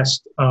to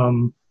cast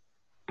I'm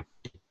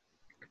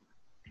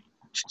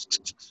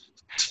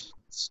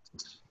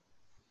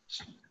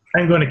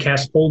going to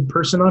cast Hold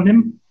Person on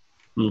him.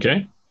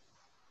 Okay.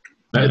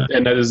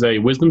 And that is a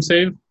wisdom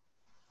save?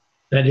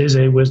 That is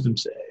a wisdom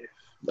save.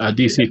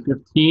 DC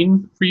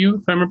 15 for you,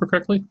 if I remember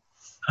correctly?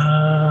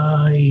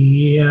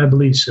 Yeah, I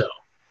believe so.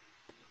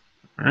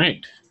 All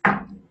right.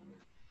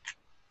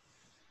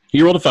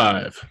 You rolled a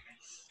 5.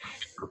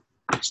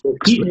 So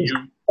he is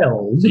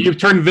held. So you've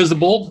turned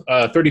visible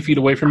 30 feet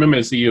away from him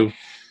as you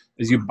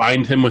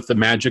bind him with the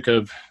magic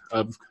of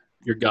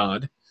your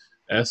god,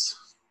 S.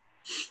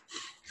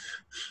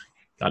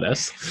 God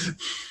S.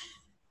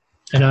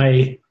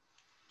 And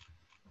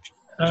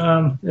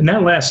and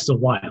that lasts a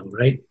while,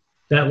 right?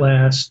 That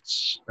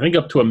lasts I think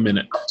up to a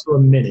minute. up to a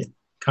minute.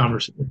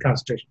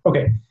 Concentration.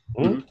 Okay.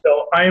 Mm-hmm.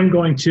 So I am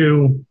going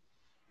to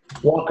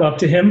walk up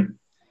to him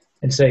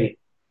and say,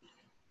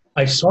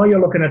 "I saw you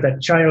looking at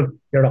that child.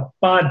 You're a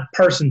bad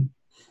person.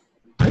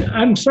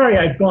 I'm sorry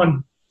I've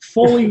gone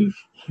fully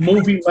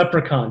movie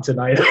leprechaun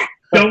tonight. I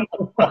don't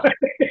know why."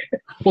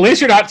 Well, at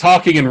least you're not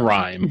talking in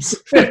rhymes.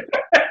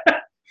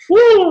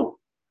 Woo!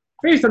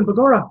 Faith and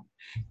Bagora.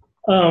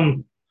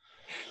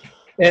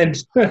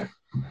 And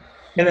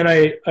then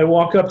I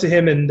walk up to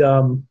him and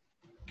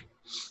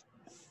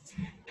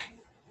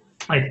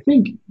I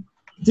think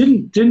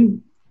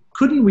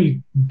couldn't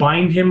we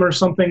bind him or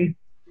something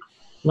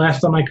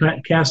last time I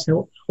cast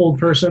Hold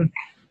Person?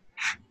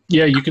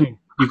 Yeah, you can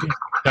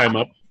tie him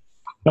up.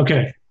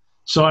 Okay,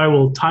 so I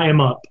will tie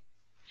him up,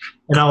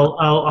 and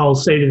I'll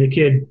say to the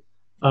kid,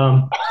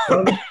 run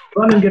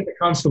and get the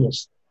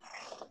constables.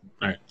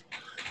 All right.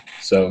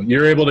 So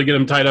you're able to get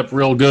him tied up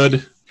real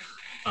good,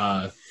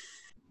 and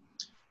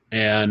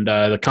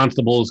the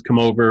constables come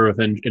over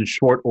in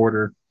short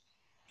order.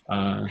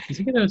 Does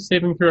he get a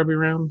saving throw every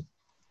round?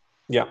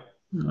 Yeah.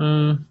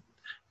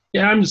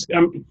 Yeah, I'm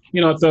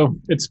so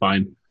it's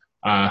fine.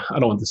 I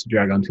don't want this to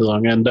drag on too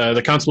long. And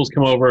the constables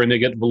come over and they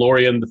get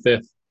Valorian the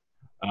Fifth,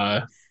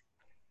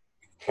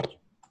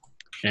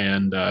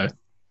 and they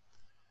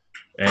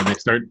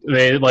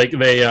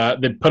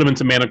put him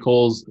into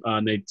manacles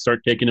and they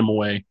start taking him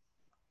away.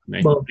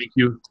 And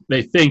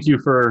they thank you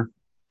for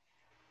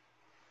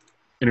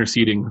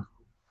interceding.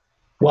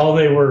 While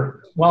they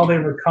were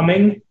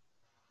coming,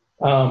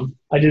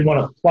 I did want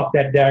to pluck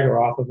that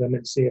dagger off of him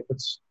and see if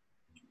it's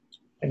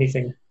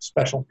anything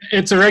special.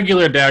 It's a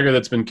regular dagger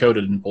that's been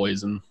coated in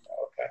poison.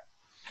 Okay.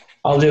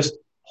 I'll just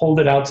hold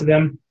it out to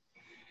them.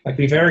 Like,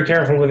 be very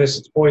careful with this.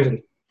 It's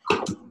poison.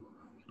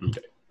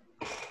 Okay.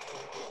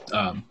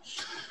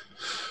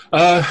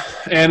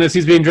 And as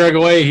he's being dragged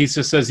away, he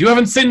just says, "You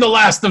haven't seen the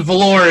last of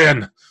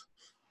Valorian."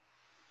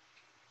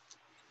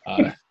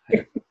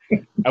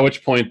 At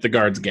which point the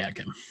guards gag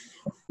him.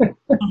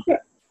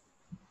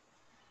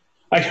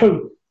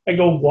 I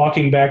go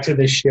walking back to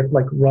the ship,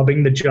 like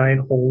rubbing the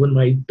giant hole in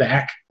my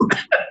back.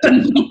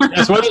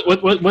 Yes, what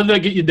did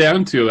that get you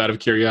down to, out of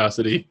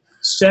curiosity?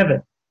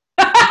 7.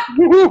 Yeah.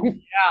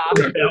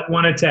 That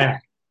one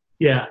attack.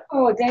 Yeah.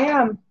 Oh,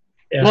 damn.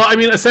 Yeah. Well, I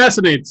mean,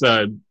 Assassinate's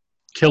a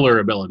killer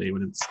ability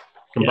when it's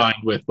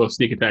combined with both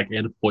sneak attack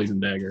and a poison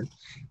dagger.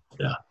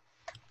 Yeah.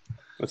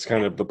 That's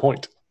kind of the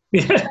point.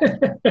 It's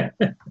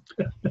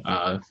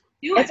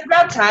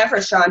about time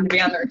for Sean to be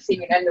on the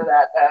receiving end of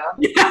that, though.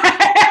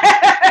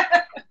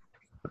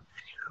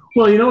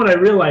 Well, you know what I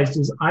realized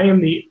is I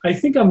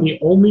think I'm the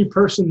only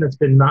person that's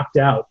been knocked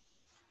out,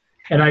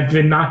 and I've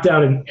been knocked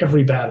out in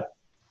every battle.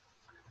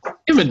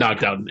 You've been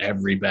knocked out in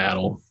every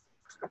battle.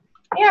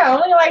 Yeah,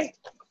 only like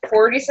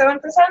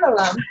 47% of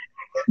them.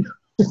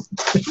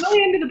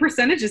 Really into the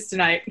percentages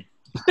tonight.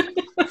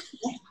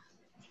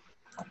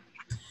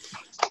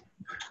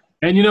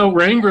 And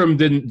Rangram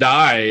didn't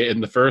die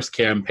in the first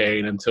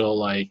campaign until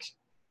like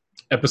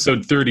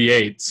episode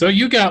 38. So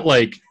you got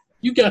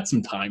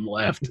some time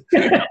left.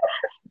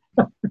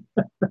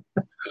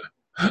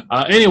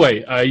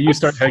 Anyway, you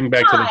start heading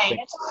back to the ship.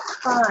 It's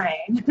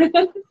fine.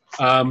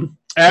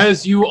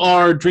 As you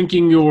are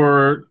drinking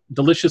your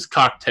delicious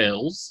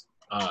cocktails,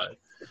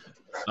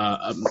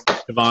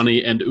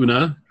 Shivani and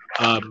Una,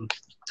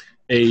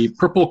 a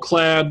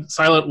purple-clad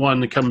silent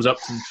one comes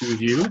up to the two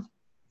of you,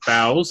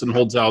 bows, and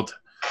holds out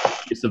a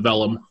piece of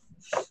vellum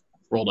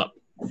rolled up.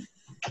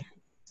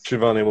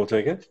 Shivani will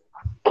take it.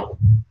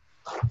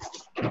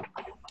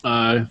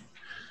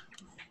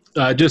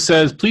 Just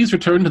says, please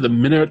return to the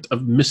Minaret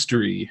of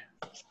Mystery,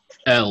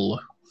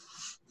 L.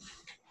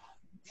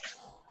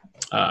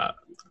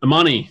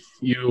 Amani,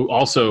 you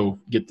also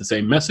get the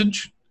same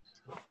message.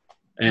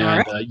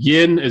 And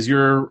Yin, as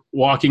you're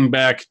walking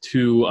back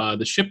to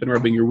the ship and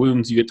rubbing your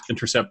wounds, you get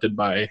intercepted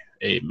by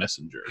a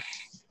messenger.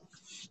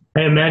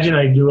 I imagine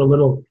I do a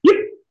little...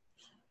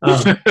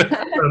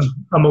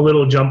 I'm a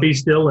little jumpy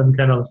still and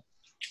kind of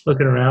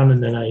looking around,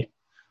 and then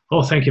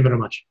thank you very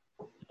much.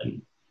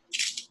 And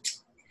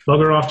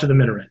bugger off to the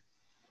minaret.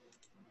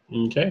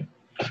 Okay.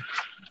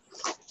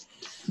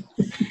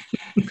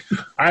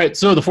 All right,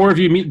 so the four of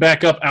you meet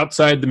back up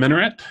outside the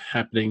minaret,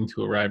 happening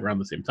to arrive around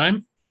the same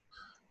time.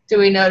 Do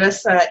we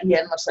notice that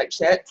Yin looks like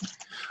shit?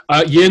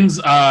 Yin's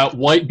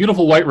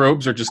beautiful white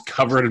robes are just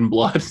covered in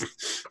blood.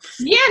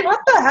 Yin,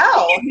 what the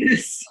hell?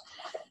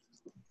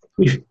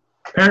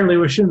 Apparently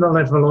we shouldn't have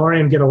let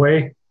Valorian get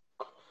away.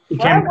 He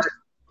can't...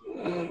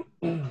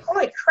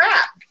 Holy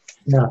crap.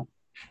 Yeah.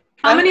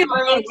 How many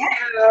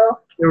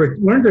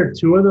Weren't there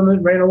two of them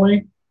that ran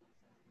away?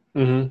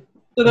 Mm-hmm.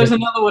 So there's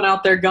another one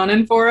out there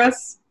gunning for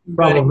us?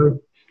 Probably.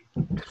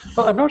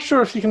 Well, I'm not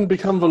sure if you can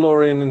become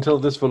Valorian until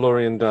this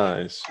Valorian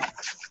dies.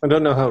 I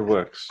don't know how it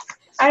works.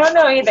 I don't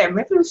know either.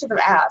 Maybe we should have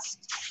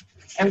asked.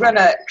 I'm going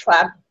to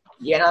clap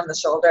Yin on the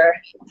shoulder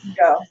and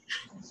go,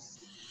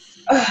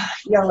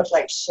 you look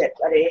like shit,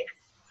 buddy.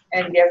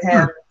 And give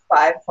him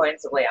 5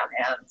 points of lay on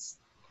hands.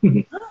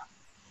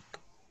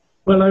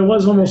 Well, I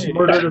was almost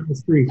murdered in the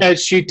street.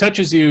 As she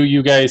touches you,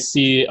 you guys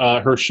see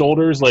her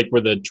shoulders, like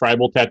where the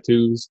tribal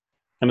tattoos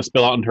kind of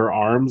spill out into her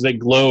arms. They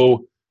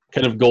glow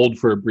kind of gold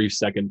for a brief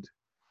second.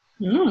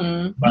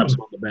 Claps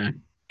on the back.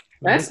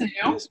 That's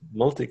new.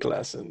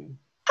 Multi-classing.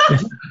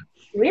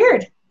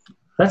 Weird.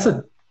 That's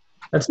an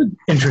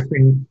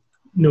interesting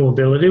new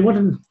ability. Where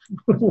in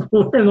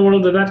the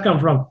world did that come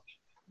from?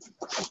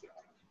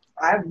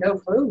 I have no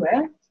clue,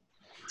 man.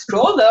 It's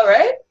cool though,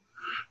 right?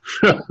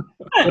 Would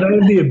I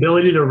have the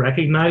ability to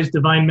recognize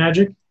divine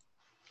magic?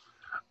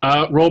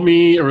 Roll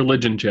me a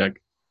religion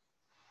check.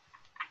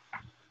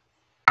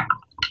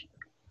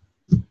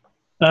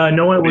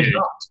 No, I would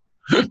not.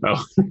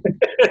 Oh.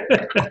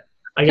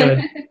 I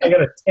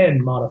got a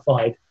 10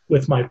 modified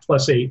with my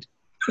 +8.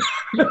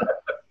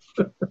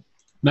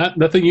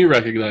 Nothing you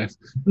recognize.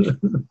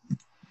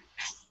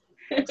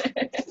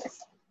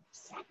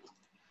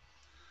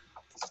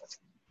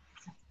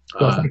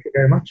 Well, thank you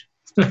very much.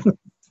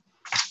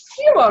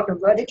 You're welcome,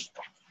 buddy.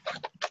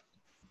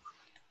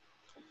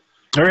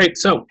 All right,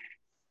 so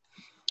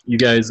you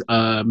guys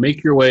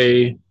make your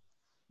way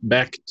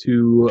back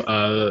to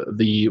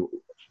the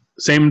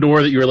same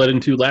door that you were led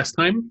into last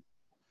time,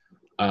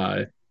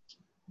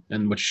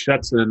 and which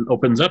shuts and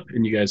opens up,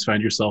 and you guys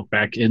find yourself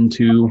back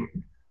into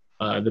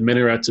the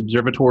Minaret's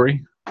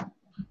observatory,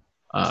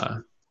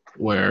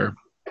 where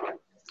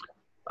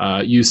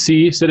you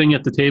see sitting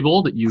at the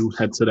table that you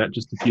had sat at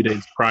just a few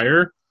days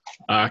prior,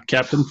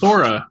 Captain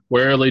Thora,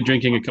 warily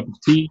drinking a cup of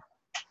tea,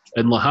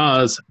 and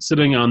Lahaz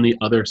sitting on the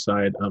other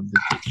side of the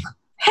table.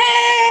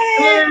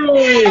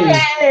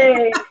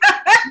 Hey!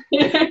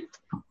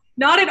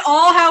 Not at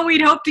all how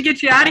we'd hoped to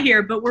get you out of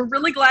here, but we're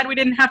really glad we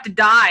didn't have to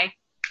die.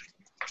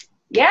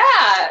 Yeah,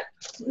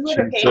 we would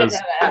have hated to have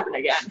that happen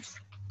again.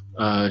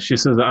 She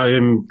says, I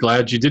am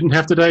glad you didn't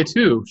have to die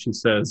too. She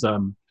says,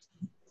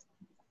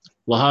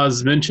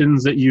 Lahaz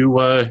mentions that you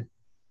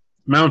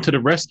mounted a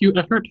rescue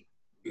effort.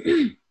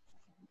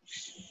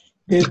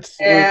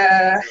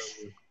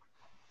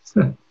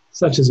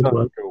 Such as it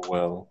was. Go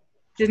well.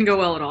 Didn't go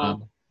well at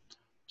all.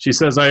 She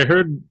says, I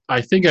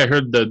think I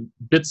heard the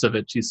bits of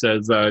it. She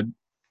says,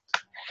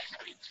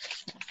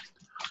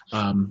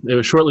 it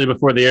was shortly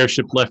before the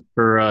airship left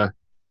for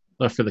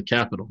the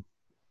capital.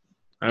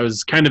 I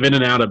was kind of in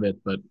and out of it,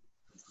 but...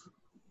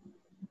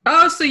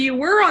 Oh, so you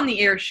were on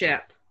the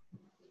airship.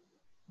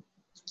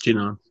 She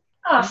nods.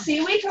 Oh,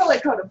 see, we totally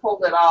could have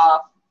pulled it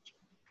off.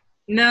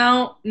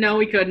 No,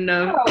 we couldn't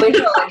have. Oh, we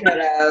totally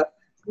could have.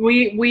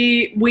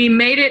 We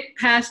made it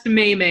past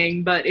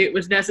maiming, but it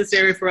was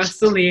necessary for us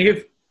to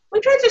leave. We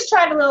could have just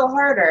tried a little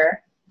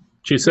harder.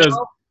 She says...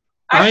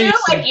 I feel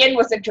like Ian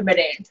wasn't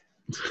committing.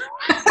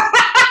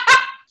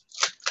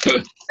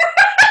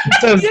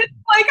 Says,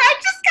 like, I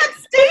just got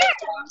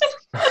stabbed.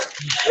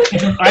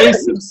 I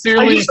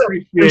sincerely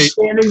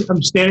appreciate...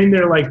 I'm standing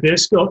there like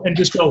this, go.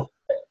 She says,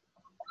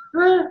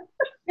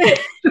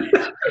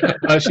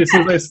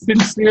 I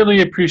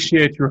sincerely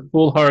appreciate your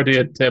foolhardy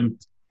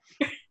attempt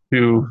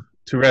to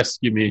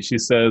rescue me. She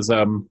says,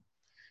 and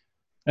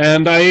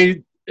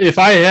if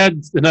I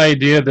had an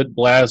idea that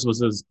Blaz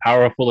was as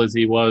powerful as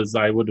he was,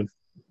 I would have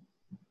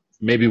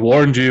maybe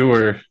warned you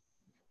or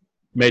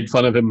made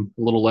fun of him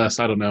a little less.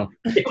 I don't know.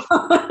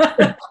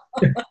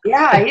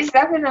 Yeah, he's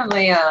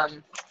definitely a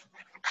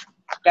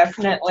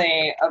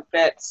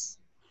bit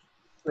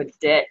of a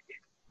dick.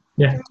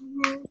 Yeah.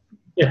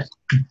 Yes.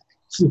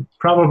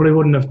 Probably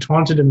wouldn't have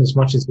taunted him as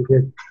much as he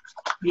did.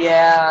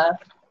 Yeah.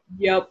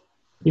 Yep.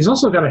 He's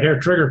also got a hair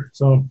trigger,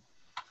 so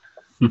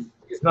he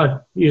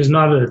is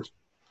not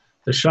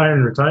the shy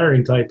and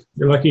retiring type.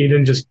 You're lucky he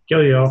didn't just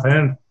kill you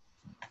offhand.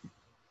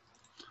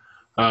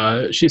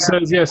 She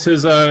says yes.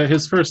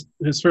 His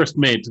first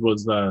mate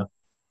was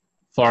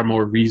far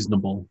more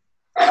reasonable.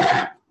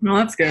 Well,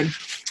 that's good.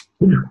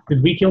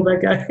 Did we kill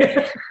that guy?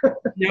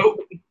 Nope.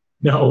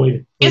 No,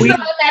 we He's the one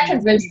that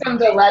convinced him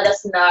to let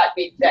us not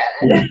be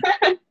dead.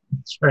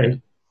 That's right.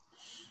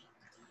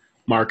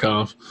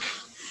 Markov.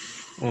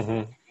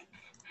 Mm-hmm.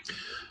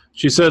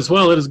 She says,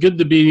 well, it is good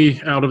to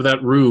be out of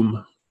that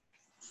room.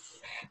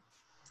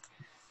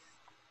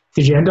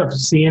 Did you end up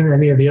seeing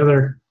any of the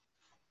other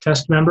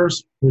test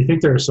members? We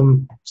think there are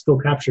some still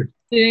captured.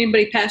 Did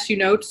anybody pass you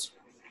notes?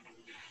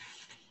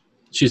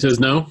 She says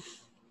no.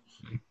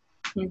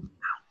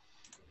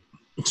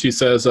 She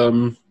says,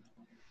 and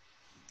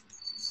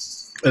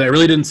I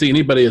really didn't see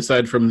anybody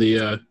aside from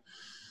the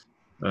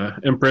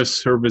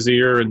Empress, her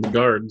vizier, and the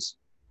guards.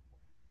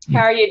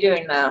 How are you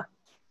doing though?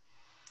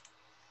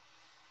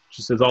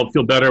 She says, I'll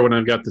feel better when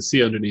I've got the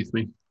sea underneath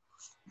me.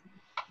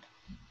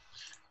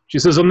 She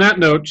says, on that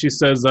note, she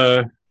says,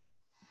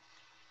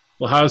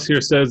 Lahaz here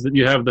says that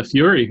you have the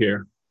Fury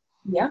here.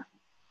 Yeah.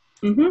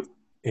 Mm-hmm.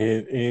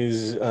 It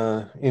is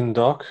in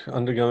dock,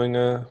 undergoing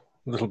a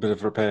little bit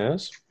of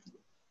repairs.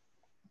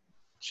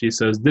 She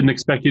says, didn't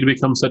expect you to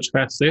become such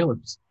fast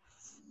sailors.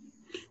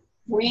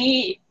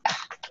 We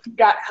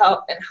got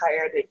help and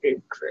hired a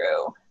good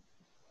crew.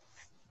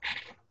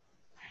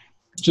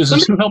 She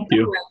says, who helped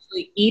you?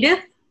 Actually,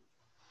 Edith?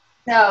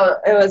 No,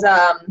 it was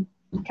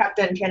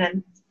Captain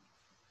Kinnan.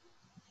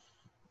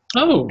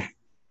 Oh,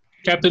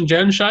 Captain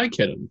Jen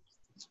Shykitten.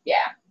 Yeah.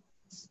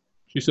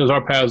 She says,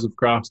 our paths have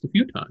crossed a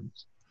few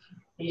times.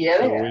 Yeah.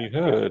 So we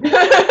heard.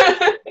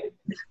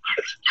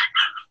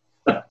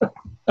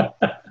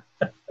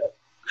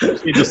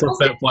 She just lets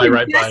that fly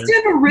right by her.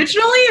 Him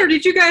originally, or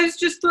did you guys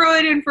just throw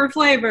it in for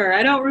flavor?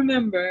 I don't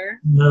remember.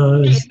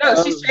 No, No,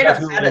 she straight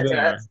up said it to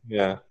there. us.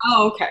 Yeah.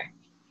 Oh, okay.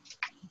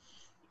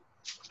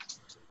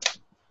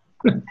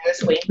 It was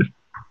sweet.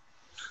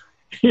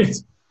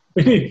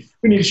 we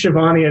need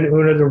Shivani and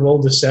Una to roll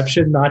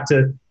deception, not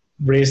to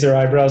raise their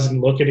eyebrows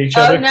and look at each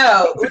Oh other.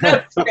 no,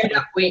 Una straight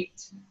up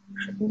winked.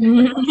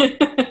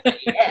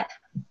 Yeah.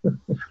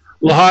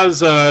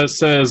 Lahaz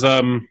says,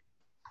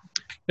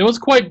 it was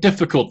quite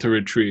difficult to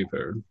retrieve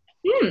her.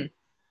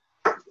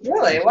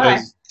 Really? Why?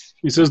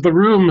 He says the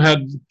room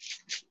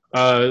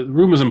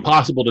was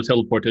impossible to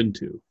teleport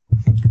into.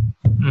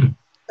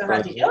 So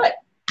how'd you do it?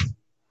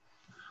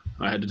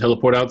 I had to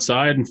teleport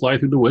outside and fly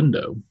through the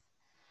window.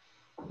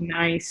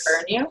 Nice.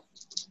 Burn you?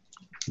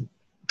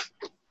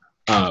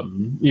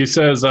 He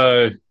says,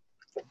 I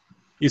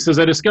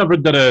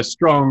discovered that a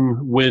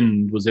strong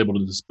wind was able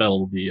to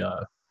dispel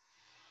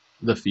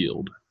the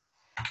field.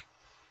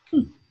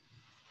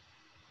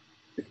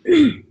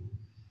 We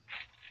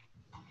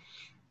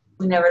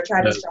never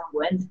tried a strong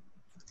wind.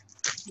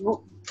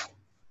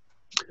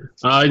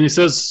 And he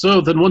says,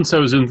 so then once I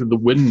was in through the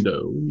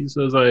window, he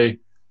says, I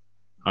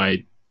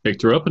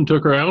picked her up and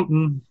took her out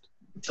and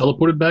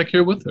teleported back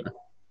here with her.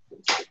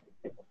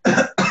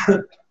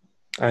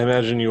 I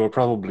imagine you were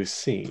probably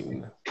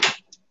seen.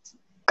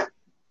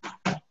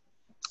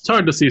 It's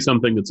hard to see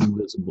something that's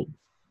invisible.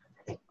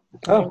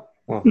 Oh,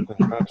 well, then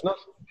perhaps not.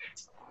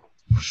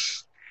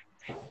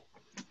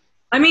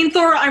 I mean,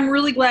 Thor, I'm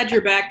really glad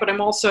you're back, but I'm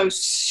also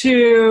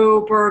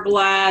super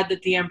glad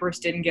that the Empress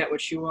didn't get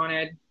what she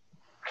wanted.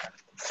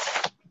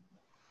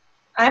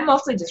 I'm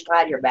mostly just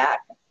glad you're back.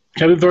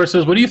 Captain Thor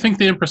says, what do you think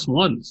the Empress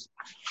wants?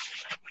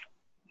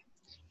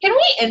 Can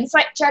we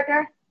insight check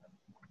her?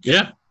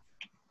 Yeah.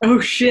 Oh,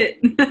 shit.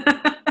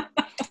 I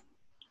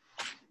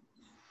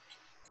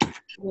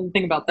didn't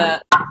think about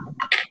that.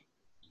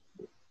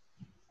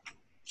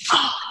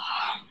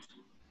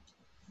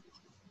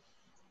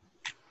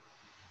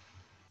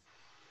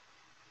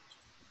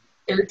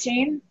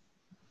 13.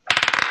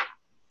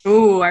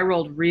 Ooh, I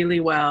rolled really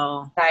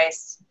well.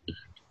 Nice.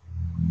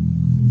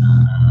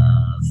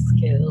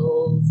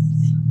 Skills.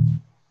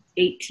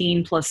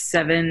 18 plus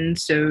 7,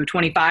 so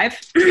 25.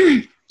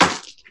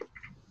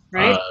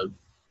 Right?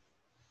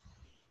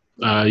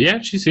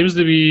 Yeah, she seems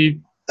to be.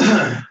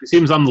 She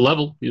seems on the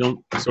level. You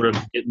don't sort of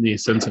get any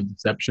sense of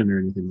deception or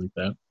anything like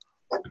that.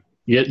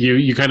 Yet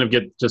you kind of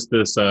get just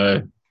this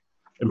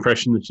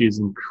impression that she's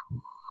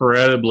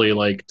incredibly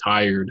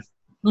tired.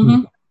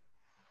 Mm-hmm.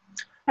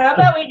 How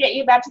about we get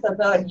you back to the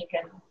boat and you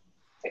can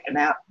take a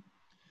nap?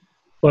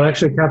 Well,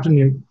 actually,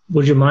 Captain,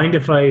 would you mind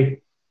if I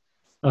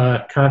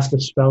cast a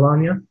spell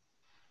on you?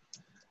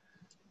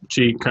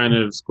 She kind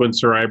of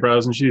squints her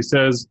eyebrows and she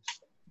says,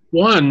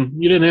 1,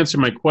 you didn't answer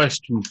my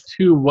question.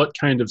 2, what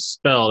kind of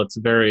spell? It's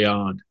very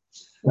odd.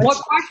 What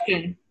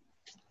question?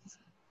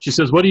 She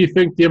says, what do you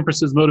think the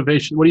Empress's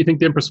motivation, what do you think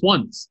the Empress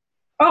wants?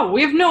 Oh,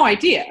 we have no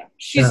idea.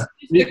 She's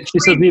She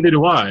says, neither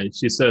do I.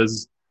 She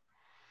says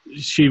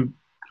she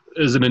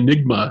is an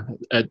enigma,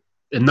 and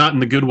not in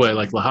the good way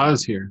like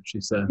Lahaz here, she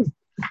says.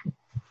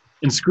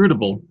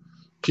 Inscrutable.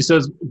 She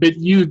says, but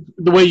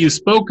the way you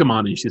spoke,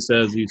 Amani, she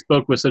says, you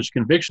spoke with such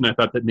conviction, I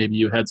thought that maybe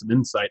you had some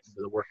insight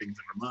into the workings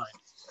of her mind.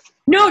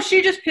 No,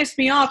 she just pissed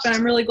me off, and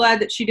I'm really glad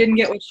that she didn't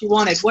get what she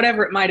wanted,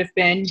 whatever it might have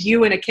been.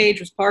 You in a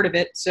cage was part of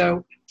it,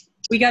 so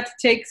we got to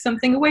take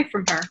something away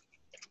from her.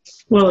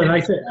 Well, and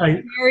I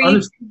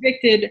very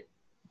convicted.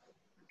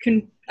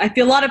 I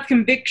feel a lot of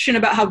conviction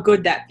about how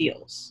good that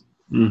feels.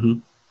 Mm-hmm.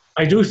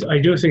 I do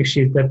think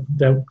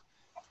that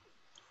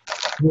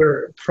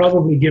we're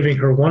probably giving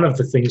her one of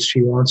the things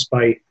she wants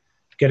by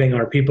getting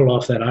our people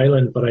off that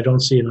island, but I don't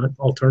see an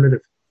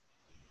alternative.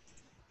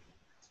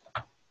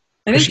 I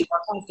think she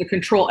wants to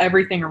control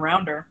everything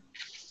around her.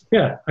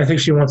 Yeah, I think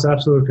she wants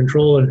absolute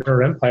control in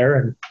her empire,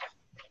 and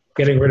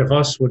getting rid of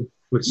us would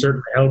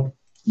certainly help.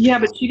 Yeah,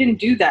 but she didn't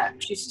do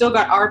that. She's still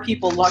got our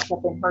people locked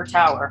up in her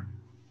tower.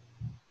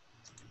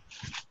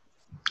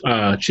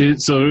 So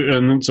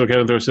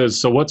Captain Thor says,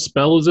 so what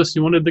spell is this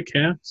you wanted to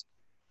cast?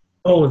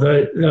 Oh,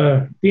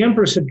 the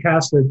Empress had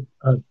casted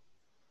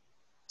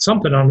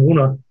something on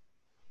Una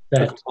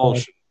that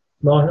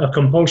a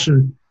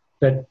compulsion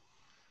that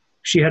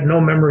she had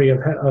no memory of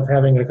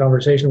having a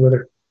conversation with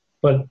her,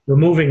 but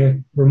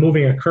removing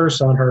a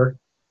curse on her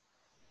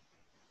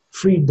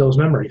freed those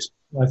memories.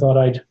 I thought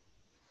I'd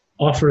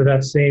offer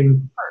that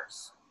same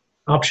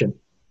option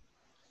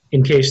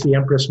in case the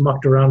Empress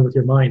mucked around with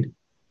your mind.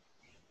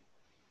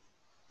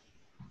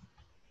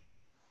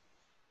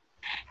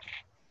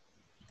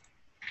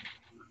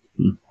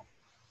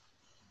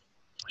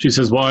 She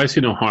says, well, I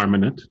see no harm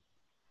in it.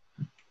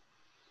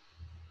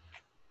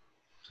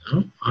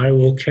 So I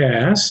will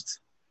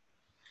cast,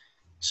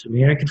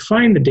 assuming I can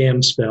find the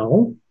damn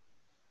spell.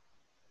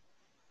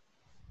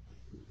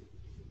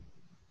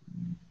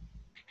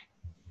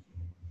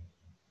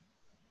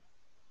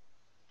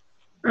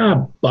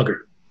 Ah,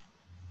 bugger.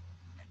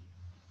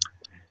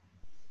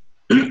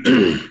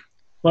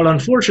 Well,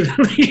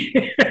 unfortunately,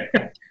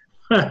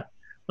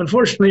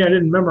 I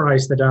didn't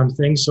memorize the damn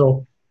thing,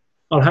 so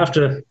I'll have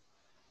to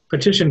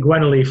petition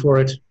Gwenely for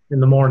it in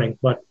the morning.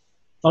 But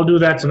I'll do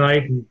that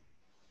tonight, and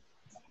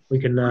we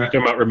can.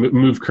 Talking about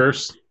remove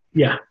curse.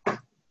 Yeah.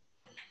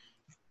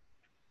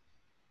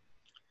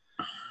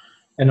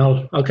 And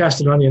I'll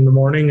cast it on you in the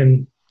morning,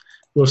 and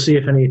we'll see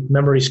if any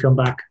memories come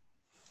back.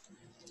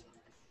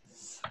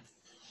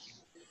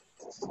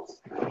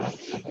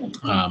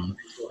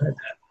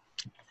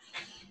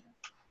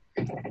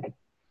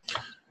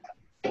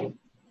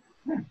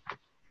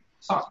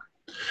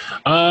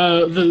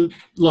 The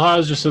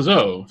Lahaz just says,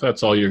 "Oh,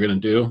 that's all you're gonna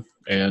do,"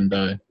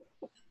 and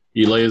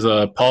he lays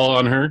a paw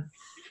on her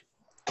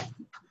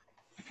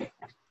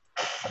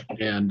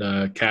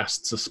and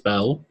casts a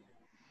spell.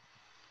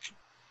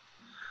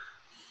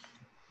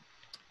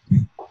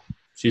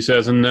 She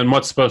says, "And then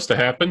what's supposed to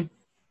happen?"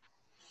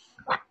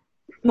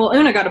 Well,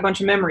 Una got a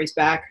bunch of memories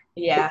back.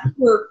 Yeah.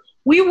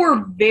 We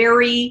were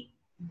very,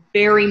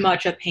 very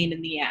much a pain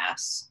in the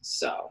ass.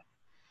 So.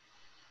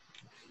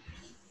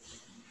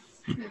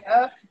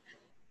 Yeah.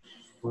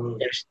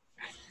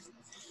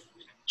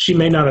 She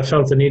may not have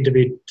felt the need to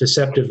be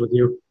deceptive with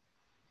you.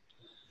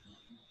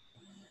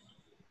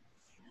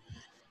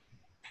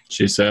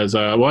 She says,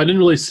 well, I didn't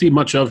really see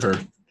much of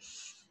her.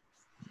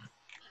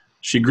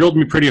 She grilled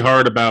me pretty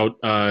hard about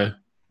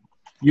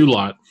you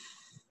lot.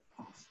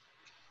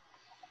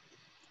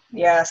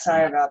 Yeah,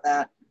 sorry about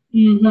that.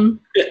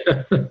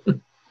 Mm-hmm.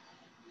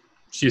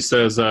 She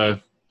says,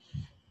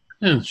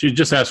 she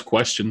just asked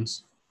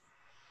questions.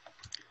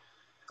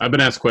 I've been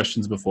asked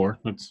questions before.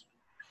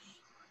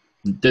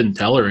 Didn't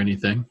tell her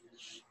anything.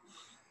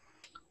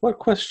 What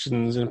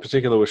questions in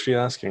particular was she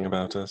asking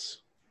about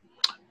us?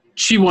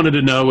 She wanted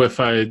to know if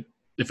I'd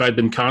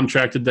been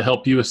contracted to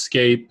help you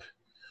escape,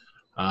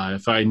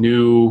 if I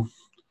knew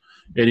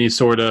any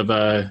sort of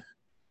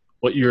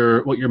what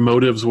your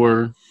motives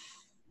were,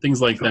 things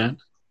like that.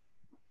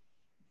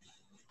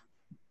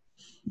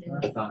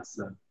 I thought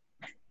so.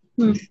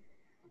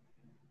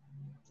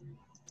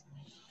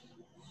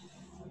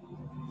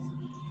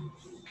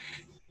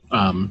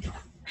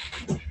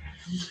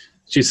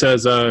 She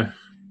says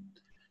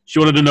she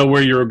wanted to know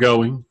where you were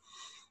going,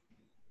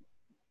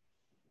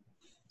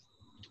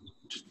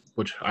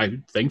 which I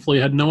thankfully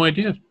had no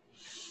idea.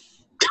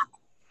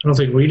 I don't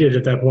think we did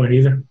at that point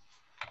either.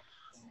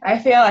 I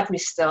feel like we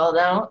still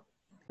don't.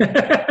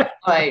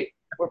 Like,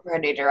 we're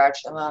pretty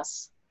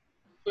directionless.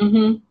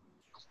 Mm-hmm.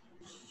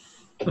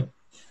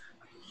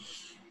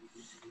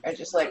 I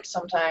just, like,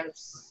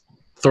 sometimes...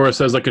 Thora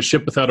says, like a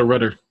ship without a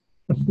rudder.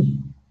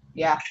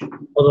 Yeah.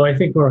 Although I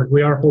think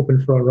we are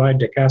hoping for a ride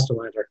to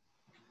Castellanter.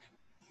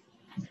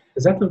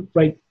 Is that the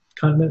right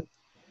continent?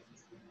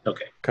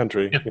 Okay.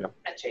 Country, yeah.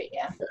 Country,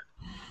 yeah.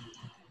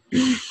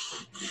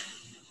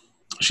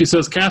 She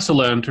says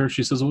Castellanter.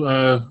 She says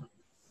Corva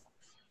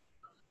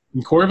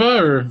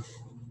or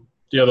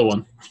the other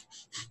one?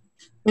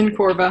 In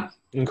Corva.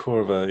 In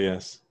Corva,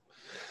 yes.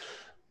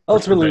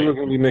 Ultimately, we're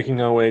going to be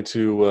making our way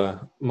to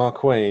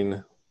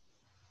Marquain.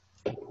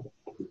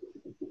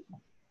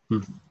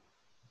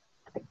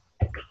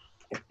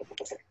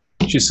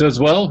 She says,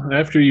 well,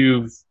 after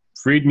you've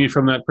freed me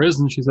from that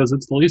prison, she says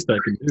it's the least I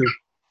can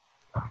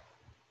do.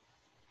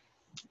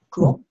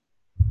 Cool.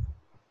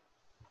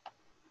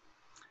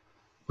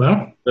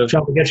 Well,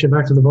 shall we get you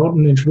back to the boat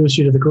and introduce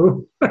you to the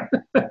crew?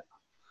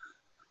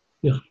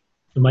 Yeah,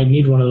 you might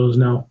need one of those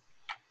now.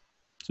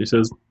 She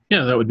says,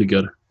 yeah, that would be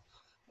good.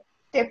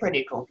 They're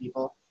pretty cool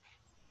people.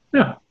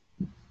 Yeah.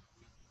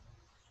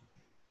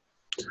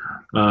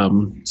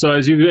 So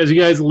as you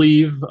guys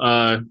leave,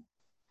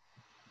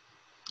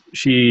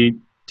 she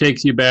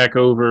takes you back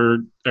over,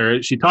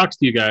 or she talks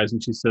to you guys,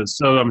 and she says,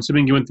 so I'm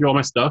assuming you went through all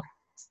my stuff?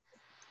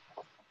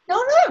 No,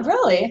 not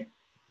really.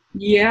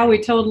 Yeah,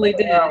 we totally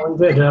did. Yeah,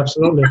 we did,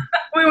 absolutely.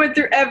 We went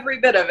through every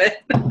bit of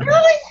it.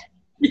 Really?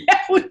 Yeah,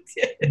 we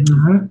did.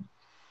 Mm-hmm.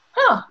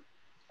 Huh.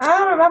 I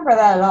don't remember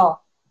that at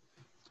all.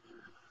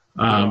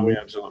 We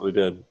absolutely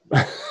did.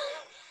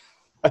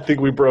 I think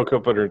we broke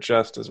open her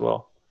chest as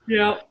well.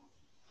 Yeah.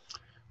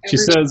 She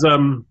says,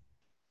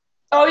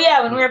 Oh,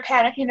 yeah, when we were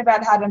panicking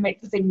about how to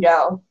make the thing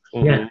go.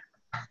 Yeah.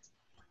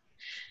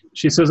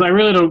 she says, I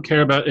really don't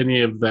care about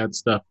any of that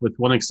stuff, with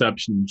one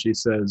exception. She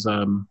says,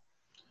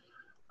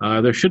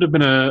 there should have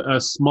been a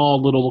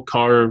small little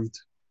carved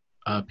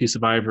piece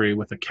of ivory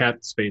with a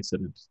cat's face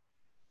in it.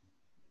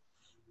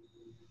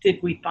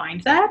 Did we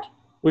find that?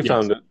 We Yes.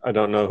 found it. I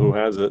don't know who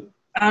has it.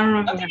 I don't I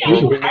remember. don't think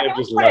We we may have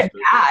just put left it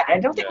it. bad. I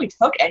don't think we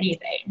took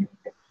anything.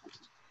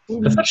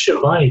 I thought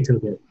Shivani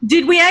took it.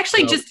 Did we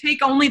actually No. just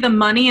take only the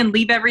money and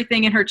leave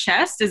everything in her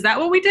chest? Is that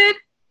what we did?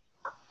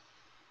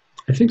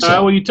 I think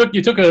so. Well, you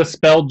took a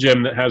spell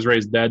gem that has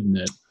raised dead in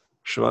it.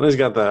 Shivani's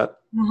got that.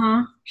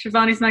 Uh-huh.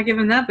 Shivani's not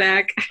giving that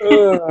back.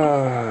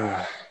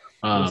 Let's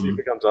see if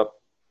it comes up.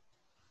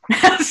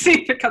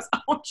 See, because,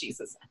 oh,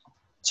 Jesus.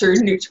 True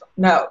neutral.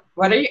 No.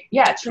 What are you?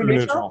 Yeah, true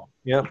neutral.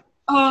 Yep.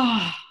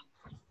 Oh.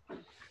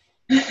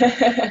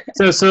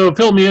 So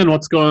fill me in.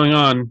 What's going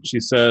on? She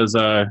says,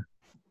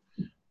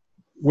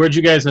 where'd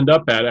you guys end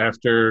up at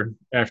after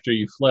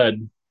you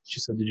fled? She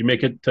said, did you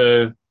make it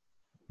to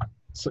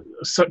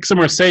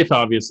somewhere safe,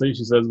 obviously?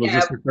 She says, was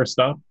this your first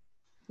stop?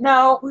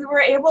 No, we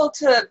were able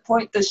to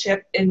point the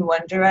ship in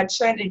one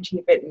direction and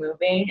keep it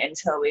moving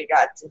until we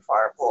got to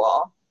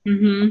Farpool.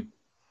 Mm-hmm.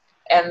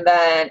 And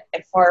then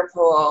at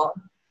Farpool,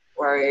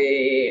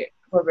 we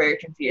were very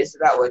confused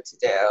about what to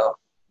do.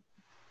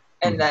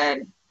 And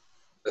then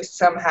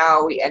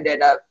somehow we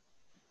ended up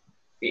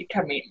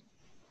becoming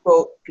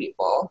boat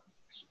people.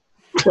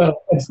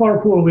 Well, at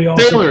Farpool, we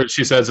also... Sailors,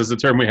 she says, is the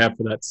term we have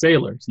for that.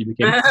 Sailors. You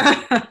became.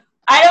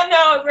 I don't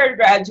know if we're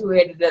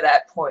graduated to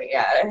that point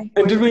yet.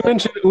 And did we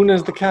mention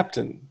Una's the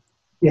captain?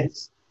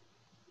 Yes.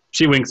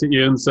 She winks at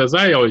you and says,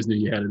 I always knew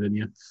you had it in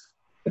you.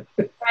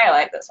 I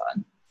like this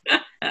one.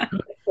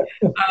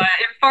 In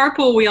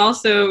Farpool, we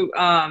also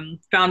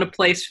found a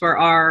place for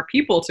our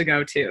people to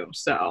go to,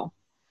 so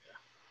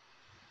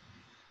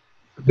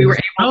we were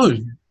able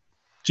to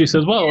She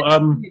says, well,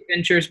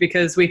 adventures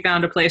because we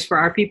found a place for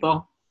our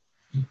people.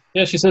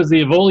 yeah, she says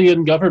the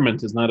Evolian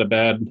government is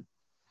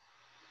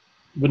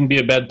wouldn't be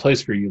a bad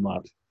place for you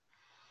lot.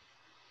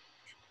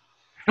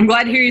 I'm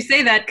glad to hear you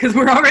say that because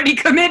we're already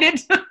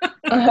committed.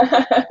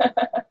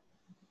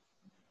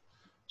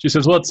 She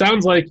says, well, it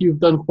sounds like you've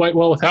done quite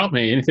well without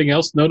me. Anything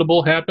else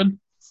notable happen?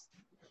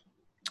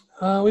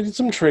 We did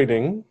some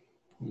trading.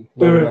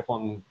 Loaded up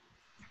on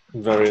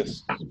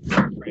various...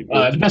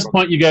 At the best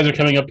point, you guys are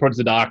coming up towards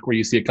the dock where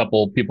you see a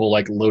couple people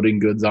like loading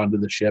goods onto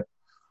the ship.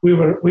 We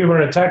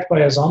were attacked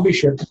by a zombie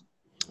ship.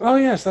 Oh,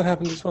 yes, that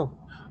happened as well.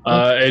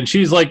 And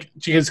she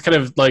has kind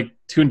of like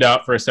tuned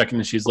out for a second,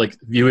 and she's like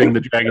viewing the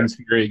Dragon's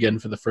Fury again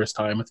for the first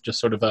time with just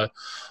sort of a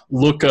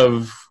look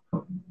of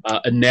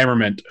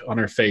enamorment on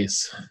her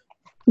face.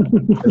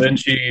 And then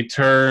she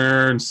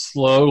turns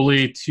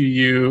slowly to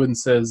you and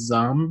says,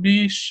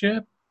 zombie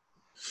ship?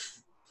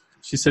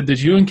 She said, did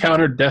you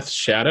encounter Death's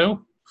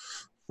Shadow?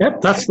 Yep,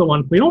 that's the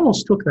one. We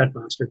almost took that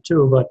bastard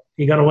too, but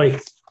he got away.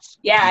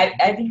 Yeah,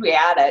 I think we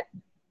had it.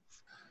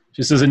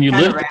 She says, and you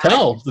Kinda lived to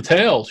tell the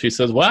tale. She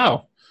says,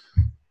 wow.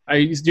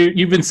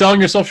 You've been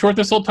selling yourself short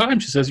this whole time.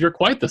 She says, you're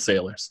quite the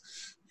sailors.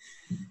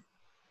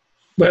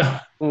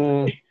 Well,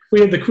 we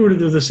had the crew to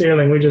do the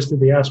sailing. We just did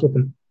the ass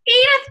whipping.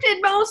 Edith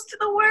did most of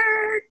the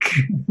work.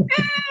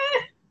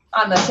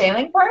 On the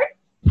sailing part?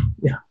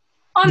 Yeah.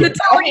 On the Yeah.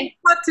 telling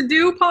what to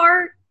do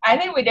part. I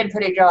think we did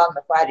pretty good on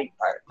the fighting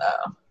part,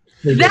 though.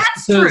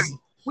 That's Says- true.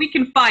 We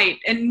can fight,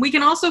 and we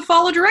can also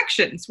follow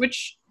directions,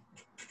 which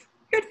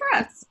good for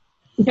us.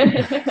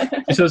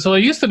 She says, well, I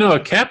used to know a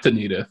Captain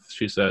Edith.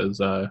 She says,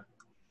 Mm-hmm.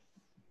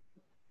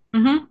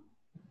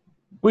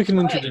 We can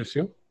introduce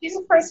you. She's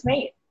a first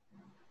mate.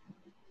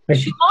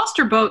 She lost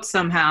her boat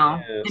somehow,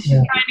 Yes. and she's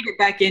trying to get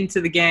back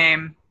into the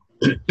game.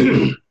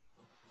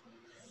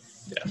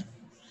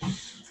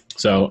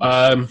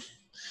 So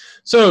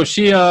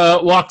she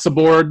walks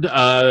aboard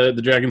the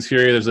Dragon's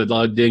Fury. There's a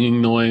lot of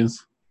dinging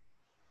noise.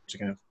 She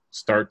kind of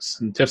starts,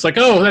 and Tiff's like,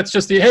 oh, that's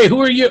just hey, who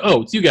are you?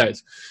 Oh, it's you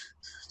guys.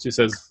 She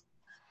says,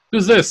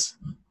 Who's this?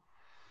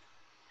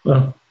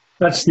 Well,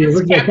 that's the This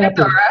is original Captain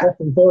captain, Thora.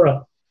 Captain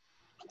Thora.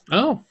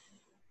 Oh,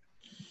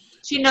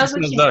 She knows She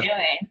what knows she's that.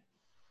 doing.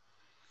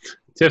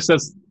 Tiff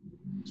says.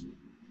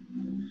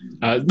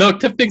 No,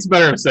 Tiff thinks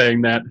better of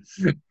saying that.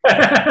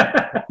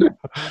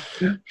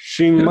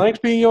 She might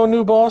be your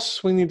new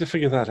boss. We need to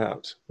figure that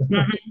out.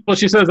 Well,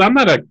 she says, I'm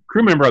not a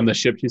crew member on this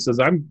ship. She says,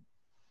 I'm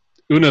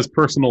Una's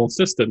personal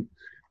assistant.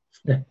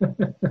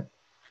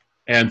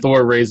 And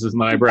Thor raises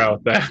an eyebrow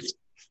at that.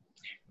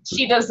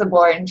 She does the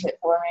boring shit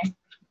for me.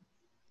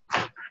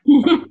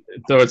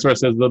 So it sort of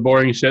says the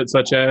boring shit,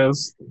 such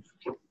as.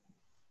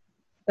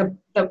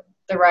 The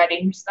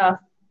writing stuff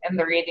and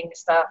the reading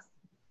stuff.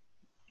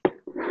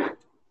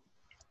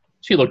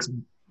 She looks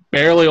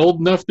barely old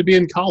enough to be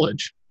in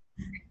college.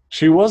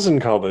 She was in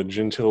college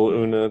until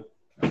Una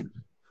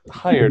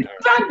hired her.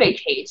 It's on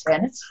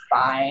vacation. It's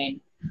fine.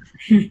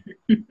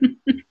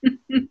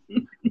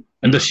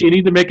 And does she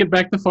need to make it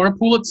back to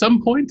Farpool at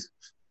some point?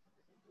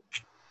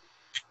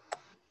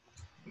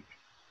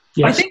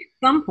 Yes. I think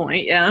at some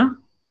point, yeah.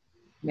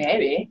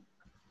 Maybe.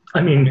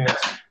 I mean,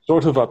 It's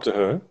sort of up to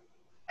her.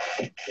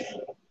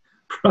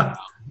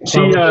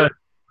 She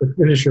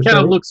finish your kind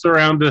of story. looks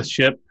around the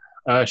ship.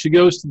 She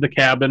goes to the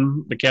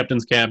cabin, the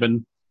captain's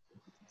cabin,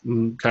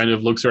 and kind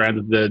of looks around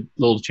at the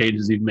little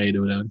changes you've made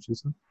to it. And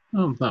she's like,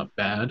 oh, not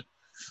bad.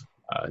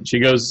 She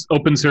goes,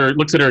 opens her,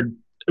 looks at her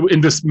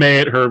in dismay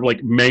at her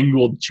like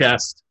mangled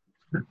chest,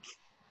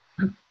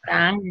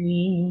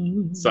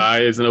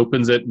 sighs, and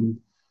opens it and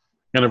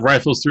kind of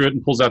rifles through it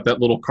and pulls out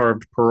that little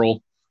carved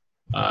pearl.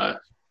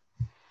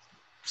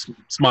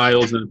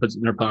 Smiles and puts it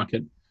in her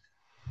pocket.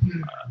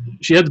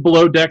 She heads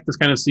below deck to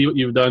kind of see what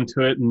you've done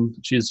to it, and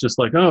she's just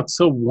like, "Oh, it's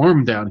so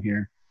warm down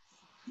here."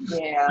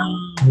 Yeah.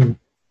 Mm.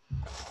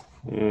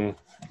 And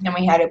then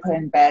we had to put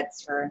in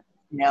beds for,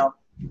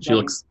 She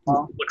looks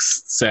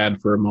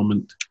sad for a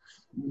moment.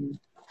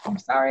 I'm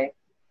sorry.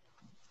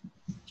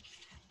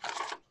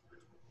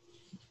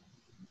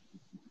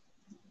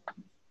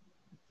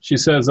 She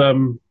says,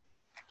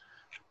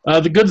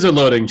 the goods are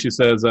loading." She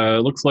says,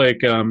 "Looks like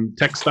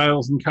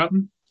textiles and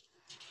cotton."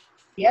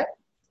 Yep.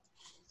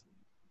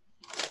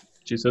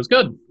 She says,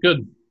 "Good.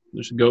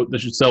 They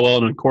should sell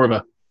well in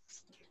Corva."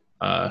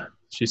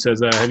 She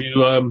says, "Have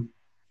you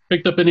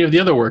picked up any of the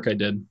other work I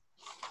did?"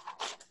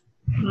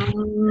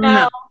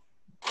 No.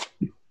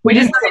 We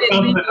decided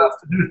legal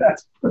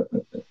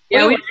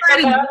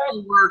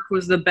work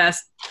was the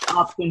best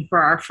option for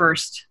our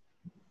first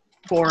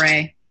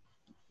foray.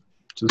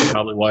 Which is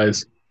probably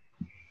wise.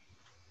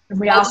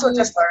 We also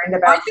just learned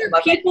about Aren't there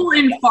people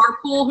in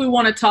Farpool who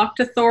want to talk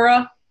to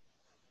Thora?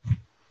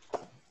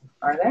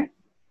 Are there?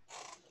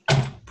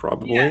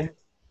 Probably. Yeah.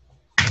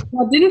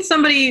 Well, didn't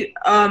somebody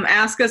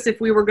ask us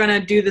if we were going to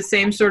do the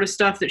same sort of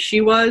stuff that she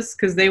was?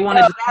 Because they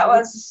wanted to... That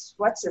was...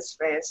 What's his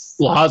face?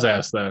 Lahaz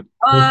asked that.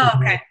 Oh,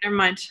 okay. Never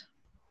mind.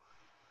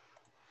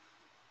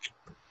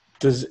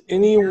 Does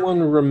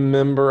anyone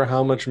remember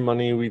how much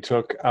money we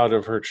took out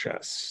of her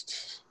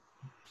chest?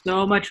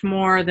 So much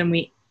more than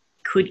we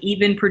could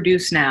even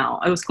produce now.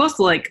 It was close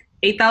to like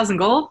 8,000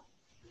 gold.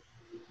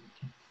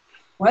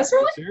 Was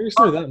it?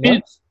 Seriously, that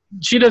much?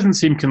 She doesn't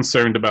seem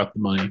concerned about the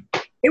money.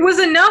 It was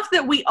enough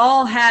that we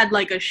all had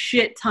like a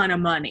shit ton of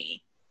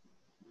money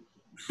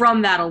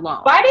from that alone.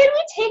 Why did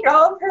we take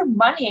all of her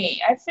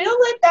money? I feel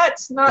like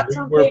that's not We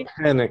something... were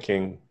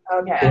panicking.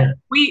 Okay. Yeah.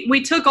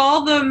 We took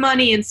all the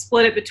money and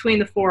split it between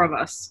the four of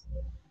us.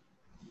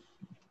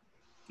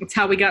 That's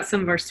how we got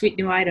some of our sweet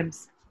new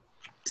items.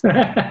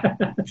 Okay.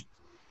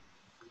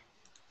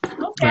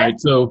 All right,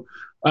 so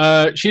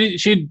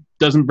she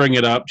doesn't bring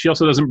it up. She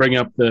also doesn't bring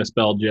up the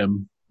spell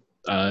gem.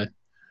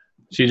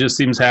 She just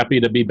seems happy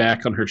to be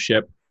back on her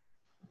ship.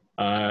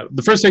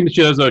 The first thing that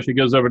she does, though, she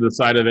goes over to the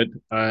side of it,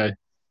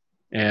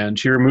 and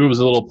she removes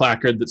a little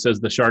placard that says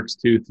the shark's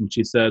tooth, and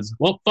she says,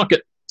 well, fuck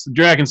it. It's the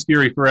Dragon's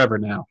Fury forever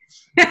now.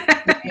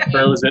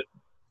 Throws it.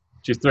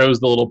 She throws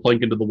the little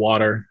plank into the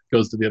water,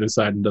 goes to the other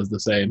side, and does the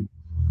same.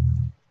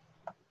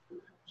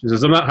 She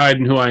says, I'm not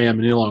hiding who I am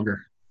any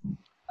longer.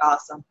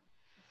 Awesome.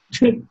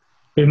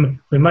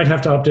 we might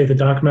have to update the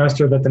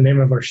dockmaster that the name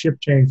of our ship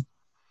changed.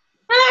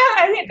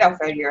 I think they'll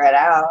figure it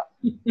out.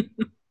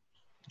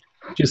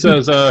 She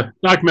says,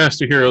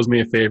 Dockmaster here owes me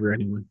a favor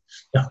anyway.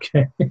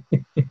 Okay.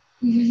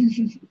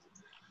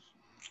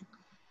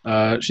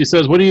 She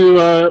says, when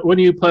are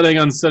you planning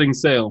on setting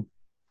sail?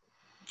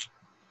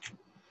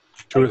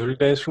 2 or 3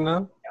 days from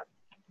now?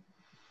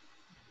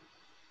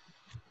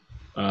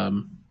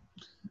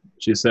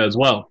 She says,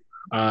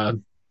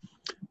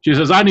 she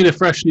says, I need a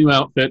fresh new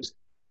outfit.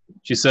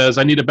 She says,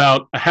 I need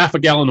about a half a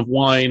gallon of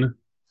wine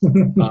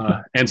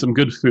and some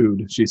good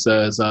food. She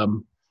says,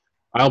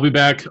 I'll be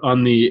back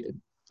on the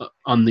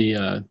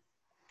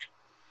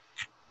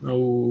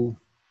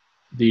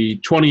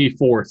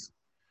 24th,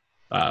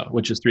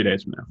 which is 3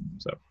 days from now.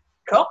 So,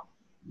 Cool.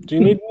 Do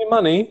you need any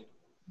money?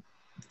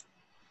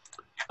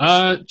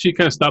 she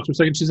kind of stops for a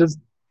second. She says,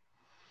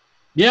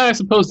 yeah, I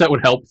suppose that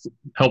would help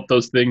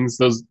those things,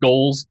 those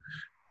goals.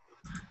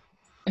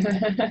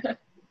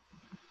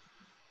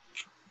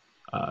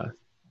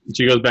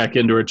 She goes back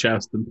into her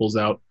chest and pulls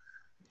out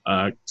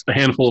a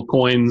handful of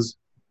coins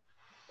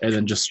and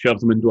then just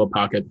shoves them into a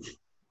pocket.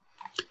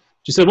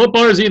 She said, "What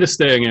bar is Edith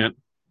staying at?"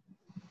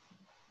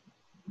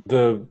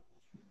 The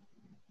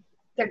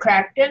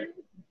Kraken?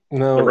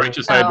 No. The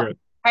Righteous Hydra.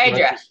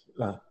 Hydra.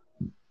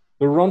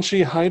 The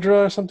Raunchy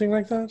Hydra or something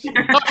like that?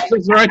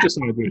 It's the Righteous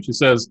Hydra. She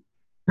says,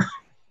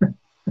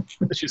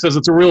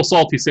 it's a real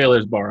salty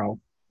sailor's bar.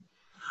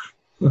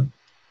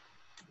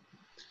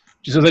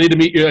 She says, I need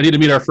to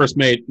meet our first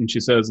mate. And she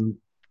says, and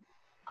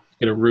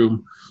get a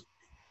room.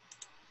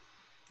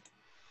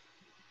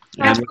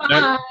 Have And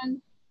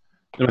fun.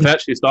 with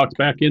that, she stalks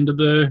back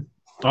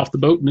off the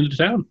boat and into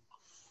town.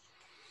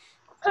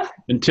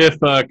 And Tiff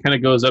kind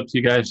of goes up to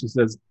you guys. She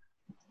says,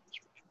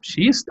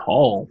 she's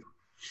tall.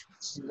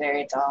 She's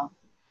very tall.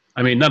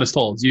 I mean, not as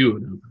tall as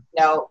you.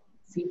 No,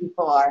 few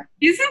people are.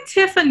 Isn't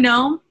Tiff a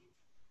gnome?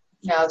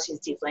 No, she's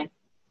tiefling.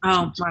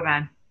 Oh, my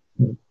bad.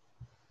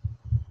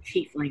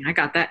 Tiefling. I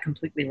got that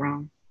completely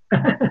wrong.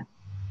 All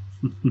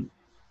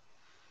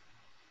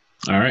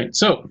right.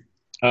 So,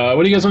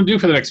 what do you guys want to do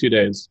for the next few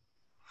days?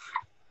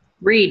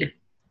 Read.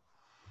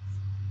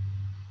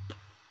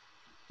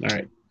 All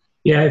right.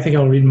 Yeah, I think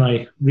I'll read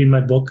my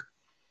book.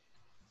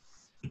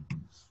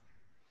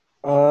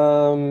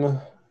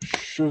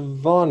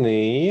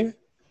 Shivani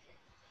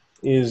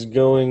is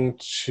going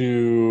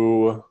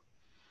to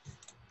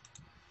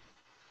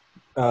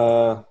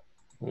let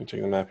me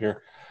take the map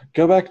here.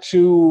 Go back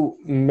to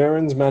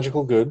Marin's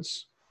Magical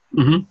Goods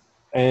Mm-hmm.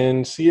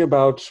 and see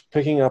about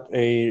picking up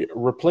a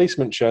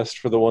replacement chest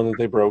for the one that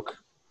they broke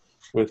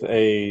with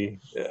a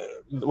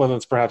one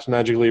that's perhaps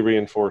magically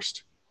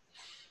reinforced.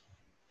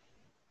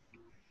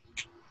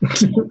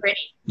 Pretty.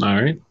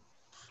 All right.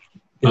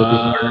 It'll be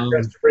harder for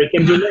us to break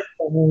into next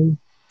time.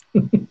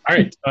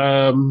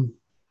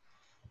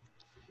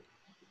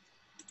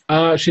 All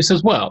right. She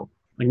says, well,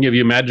 I can give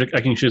you magic.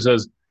 She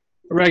says,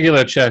 a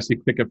regular chest you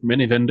can pick up from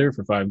any vendor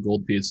for 5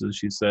 gold pieces.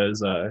 She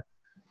says, I've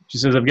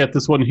got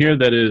this one here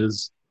that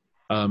is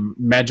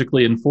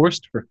magically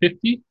enforced for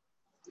 50.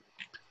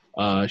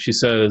 She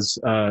says,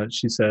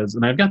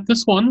 and I've got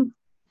this one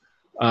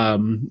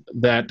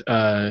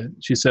that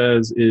she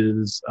says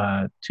is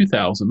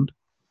 2,000.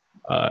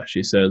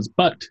 She says,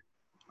 but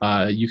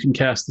you can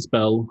cast the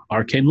spell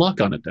Arcane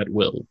Lock on it at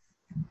will.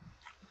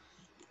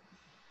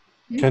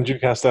 Can't you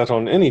cast that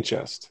on any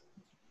chest?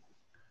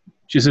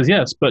 She says,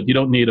 yes, but you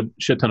don't need a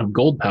shit ton of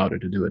gold powder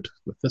to do it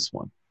with this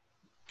one.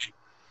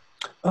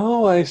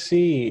 Oh, I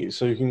see.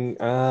 So you can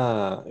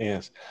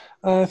yes.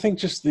 I think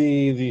just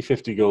the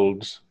 50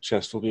 gold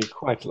chest will be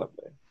quite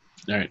lovely.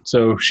 All right.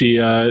 So she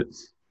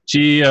writes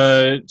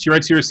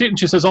your receipt and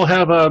she says, I'll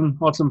have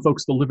some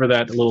folks deliver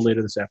that a little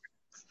later this afternoon.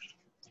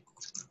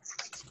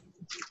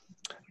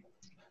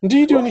 Do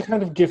you do any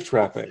kind of gift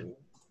wrapping?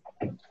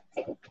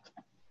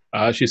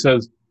 She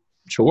says,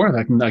 sure,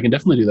 I can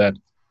definitely do that.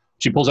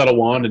 She pulls out a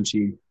wand and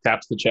she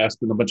taps the chest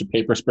and a bunch of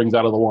paper springs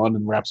out of the wand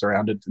and wraps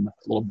around it in a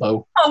little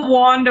bow. A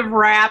wand of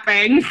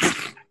wrapping.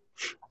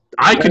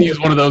 I could use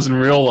one of those in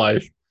real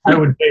life. I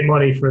would pay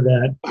money for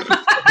that.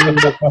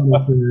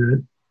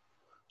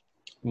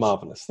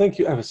 Marvelous. Thank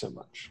you ever so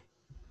much.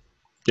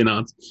 You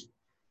know.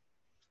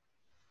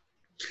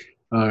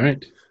 All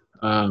right.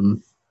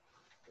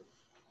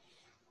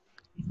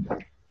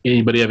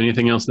 Anybody have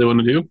anything else they want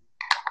to do?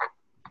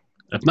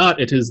 If not,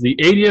 it is the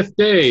 80th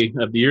day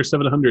of the year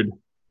 700.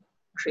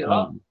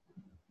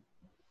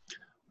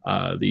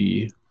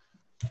 The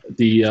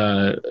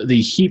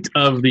heat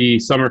of the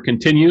summer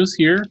continues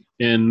here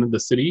in the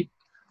city.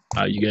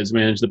 You guys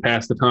managed to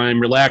pass the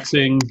time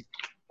relaxing,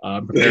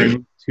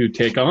 preparing to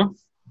take off.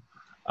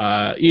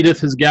 Edith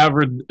has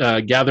gathered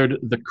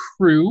the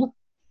crew,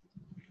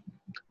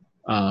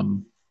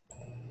 and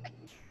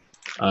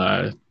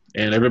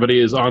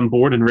everybody is on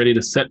board and ready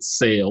to set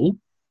sail.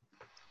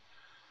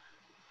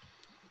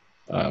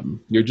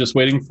 You're just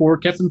waiting for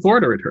Captain Thor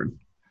to return.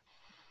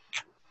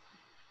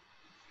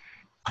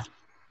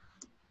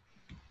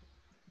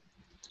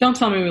 Don't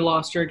tell me we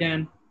lost her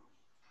again.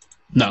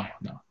 No.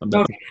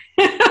 Okay.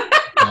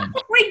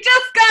 We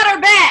just got her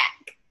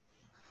back.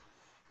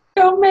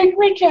 Don't make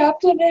me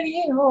captain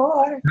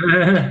anymore.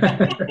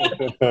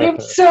 I'm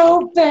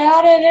so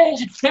bad at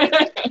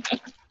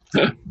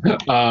it.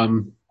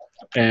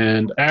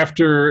 And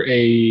after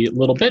a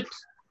little bit,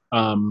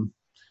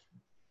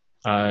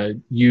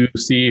 you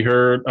see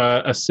her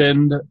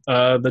ascend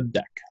the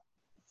deck.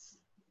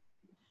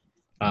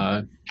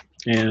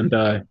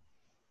 And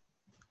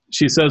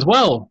she says,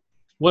 well,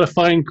 what a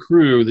fine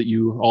crew that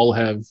you all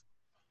have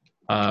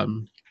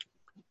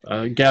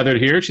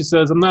gathered here. She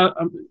says, I'm not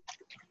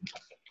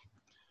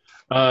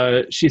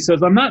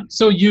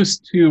so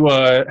used to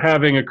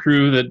having a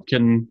crew that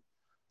can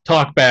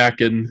talk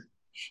back and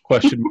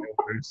question my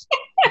orders.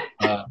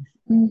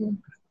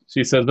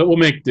 She says, but we'll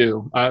make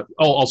do.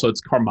 Also,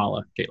 it's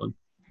Carmala, Caitlin.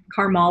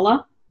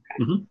 Carmala?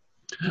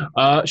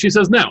 Mm-hmm. She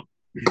says, now.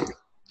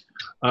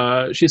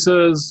 She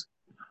says,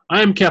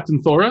 I am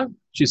Captain Thora.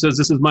 She says,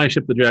 this is my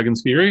ship, the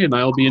Dragon's Fury, and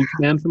I will be in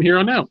command from here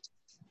on out.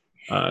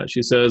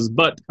 She says,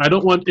 but I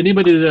don't want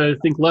anybody to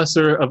think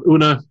lesser of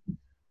Una.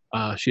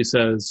 She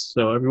says,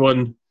 so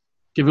everyone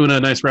give Una a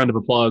nice round of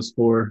applause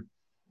for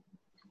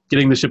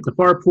getting the ship to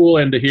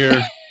Farpool and to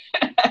here.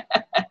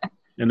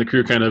 And the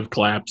crew kind of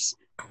claps.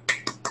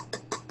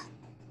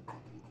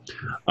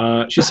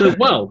 She says,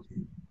 well,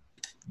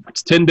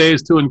 it's 10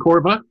 days to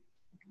Encorva.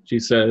 She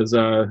says,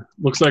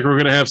 looks like we're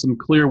going to have some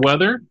clear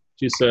weather.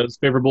 She says,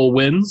 favorable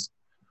winds.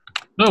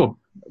 No,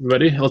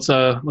 everybody, let's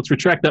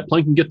retract that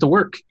plank and get to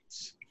work.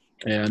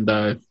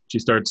 And she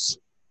starts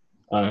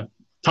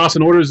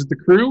tossing orders at the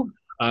crew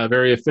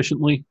very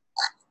efficiently.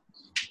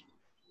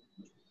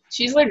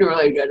 She's like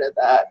really good at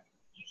that.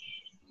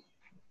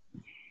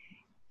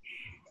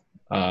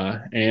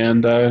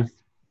 And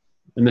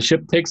the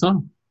ship takes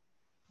on.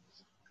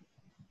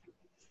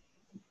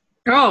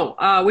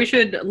 Oh, we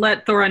should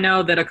let Thora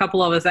know that a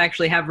couple of us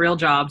actually have real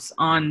jobs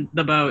on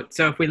the boat,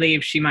 so if we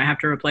leave, she might have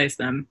to replace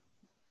them.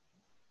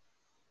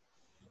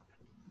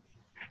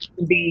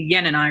 It'd be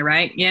Yen and I,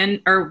 right?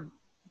 Yen, or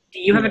do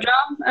you have a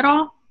job at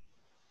all?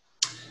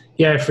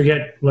 Yeah, I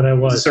forget what I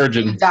was.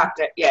 Surgeon.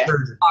 Doctor, yeah.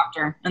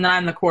 Doctor. And then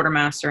I'm the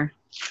quartermaster.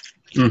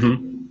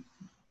 Mm-hmm.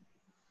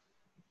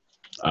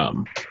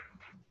 All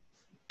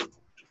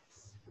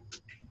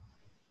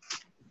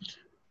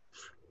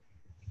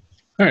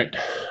right.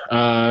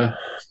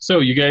 So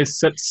you guys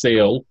set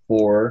sail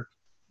for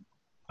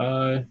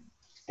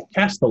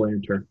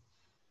Castellanter.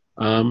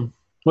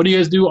 What do you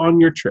guys do on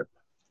your trip?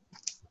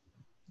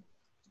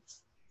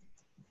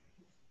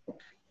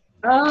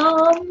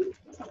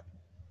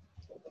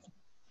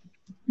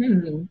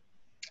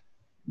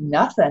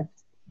 Nothing.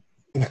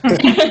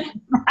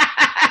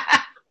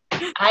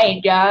 I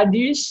ain't gotta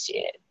do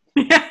shit.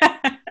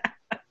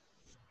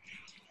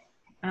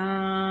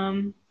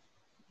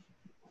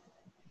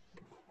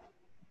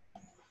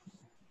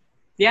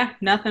 Yeah,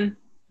 nothing.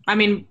 I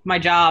mean, my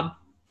job.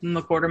 I'm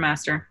the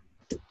quartermaster.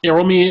 Yeah,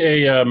 roll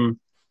me a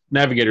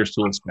navigator's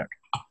tools check.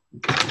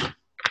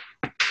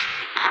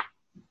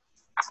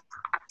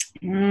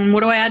 What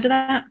do I add to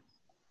that?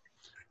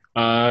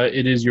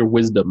 It is your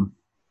wisdom.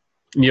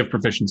 And you have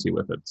proficiency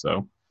with it,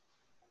 so.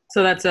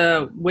 So that's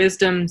a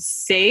wisdom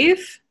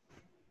save,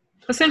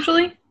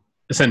 essentially?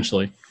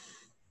 Essentially.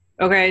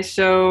 Okay,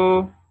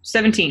 so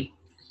 17.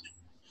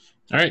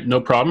 All right,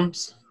 no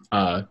problems.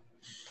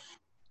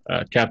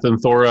 Captain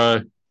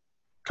Thora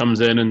comes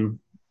in and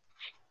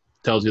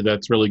tells you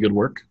that's really good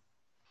work.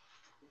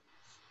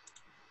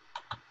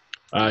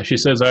 She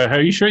says,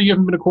 are you sure you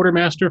haven't been a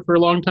quartermaster for a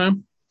long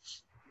time?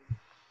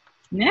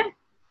 Yeah.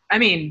 I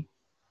mean,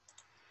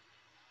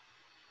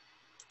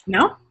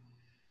 no?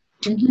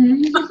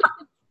 Mm-hmm. I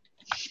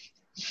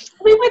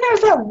mean, there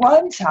was that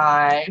one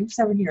time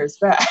 7 years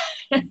back.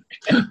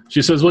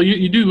 She says, well,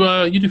 you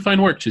do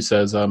fine work, she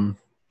says. If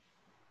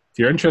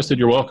you're interested,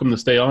 you're welcome to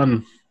stay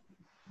on.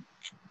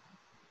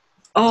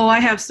 Oh, I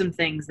have some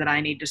things that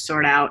I need to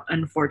sort out,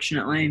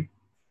 unfortunately.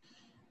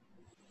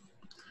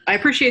 I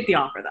appreciate the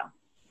offer, though.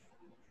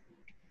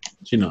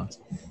 She nods.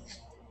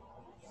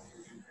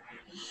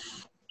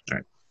 All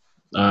right.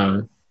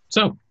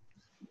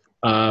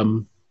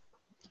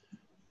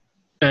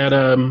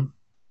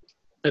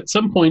 At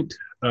some point,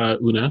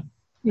 Una,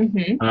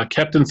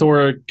 Captain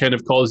Thora kind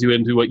of calls you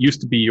into what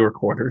used to be your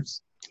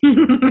quarters. All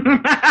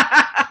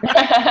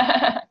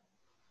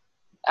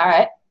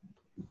right.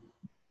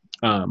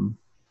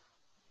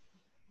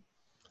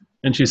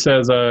 And she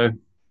says,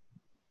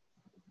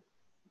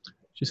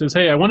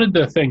 hey, I wanted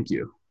to thank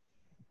you.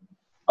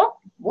 Oh,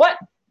 what?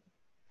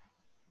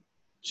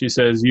 She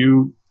says,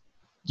 you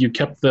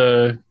kept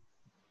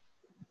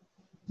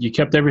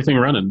everything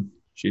running,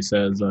 she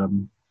says,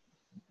 and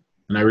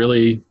I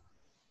really,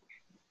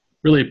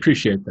 really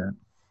appreciate that.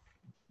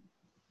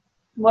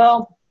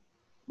 Well,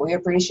 we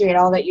appreciate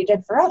all that you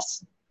did for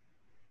us.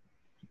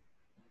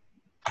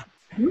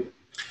 She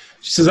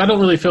says, I don't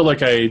really feel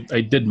like I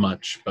did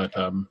much, but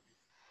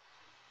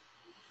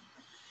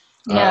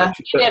yeah,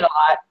 you did a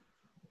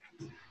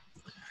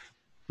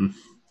lot.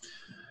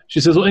 She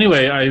says, well,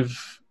 anyway, I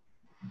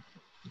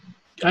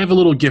have a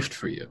little gift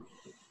for you.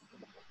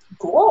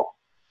 Cool.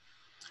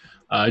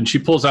 And she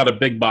pulls out a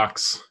big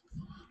box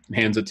and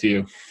hands it to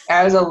you.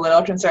 I was a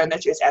little concerned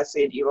that she was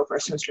actually an evil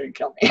person who's trying to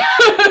kill me.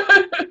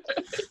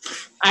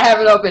 I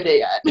haven't opened it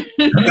yet.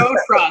 No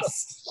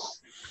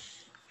trust.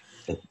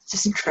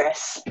 Just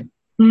Chris.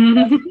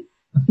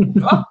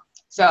 Well,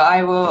 so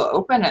I will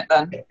open it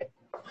then.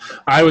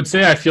 I would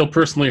say I feel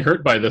personally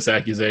hurt by this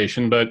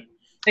accusation, but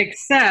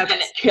Except And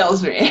it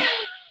kills me.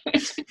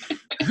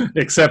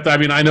 except, I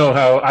mean, I know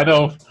how I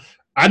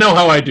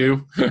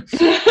do.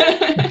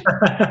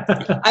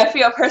 I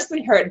feel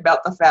personally hurt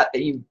about the fact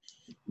that you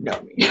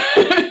know me.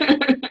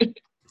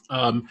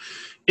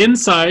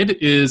 Inside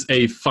is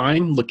a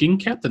fine-looking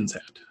captain's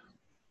hat.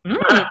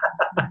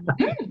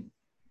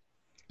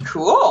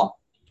 Cool.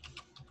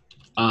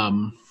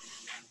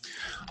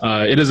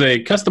 It is a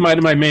custom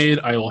item I made.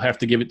 I will have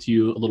to give it to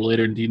you a little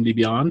later in D&D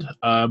Beyond,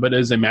 but it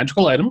is a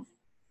magical item.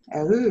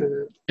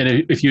 Ooh. And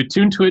if you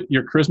attune to it,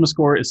 your charisma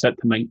score is set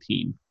to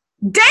 19.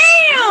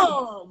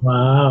 damn.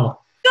 Wow.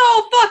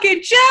 so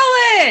fucking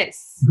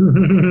jealous.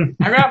 I'm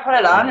gonna put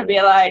it on and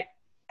be like,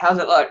 how's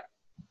it look?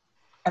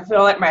 I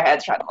feel like my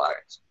head's kind of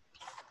large.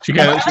 She Am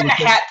kind I like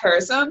a hat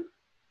person?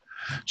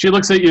 She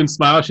looks at you and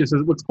smiles. She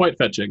says, "It looks quite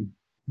fetching.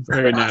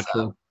 Very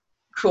natural."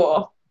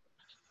 Cool.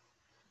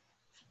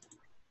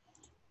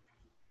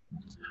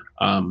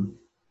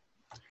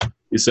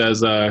 He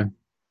says,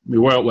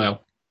 "You were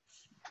well."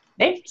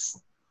 Thanks.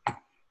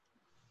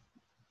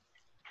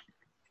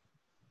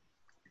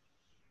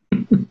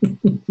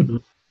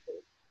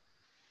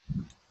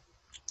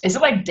 Is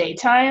it like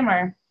daytime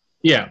or?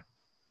 Yeah.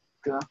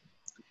 Cool.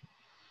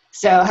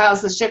 So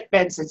how's the ship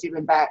been since you've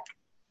been back?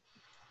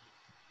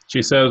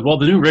 She says, "Well,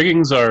 the new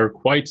riggings are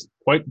quite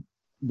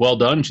well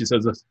done." She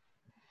says,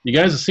 "You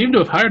guys seem to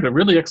have hired a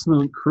really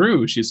excellent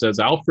crew." She says,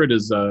 "Alfred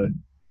is an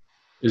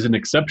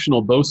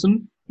exceptional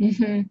bosun."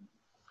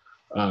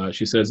 Mm-hmm.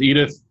 She says,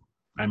 "Edith,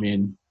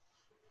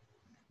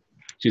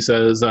 she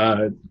says,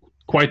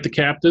 quite the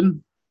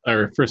captain,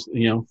 or first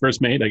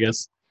mate, I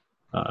guess."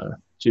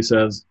 She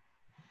says,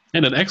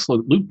 "And an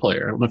excellent lute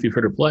player. I don't know if you've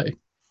heard her play."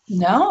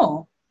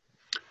 No.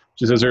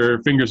 She says her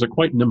fingers are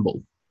quite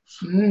nimble.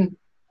 Mm.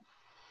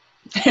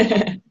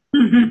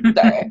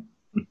 Sorry.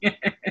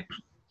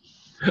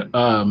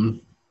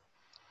 And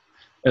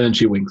then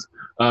she winks.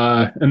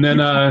 And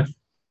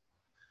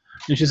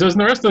she says,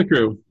 "And the rest of the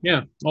crew,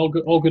 yeah, all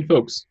good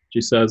folks."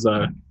 She says,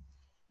 "I'm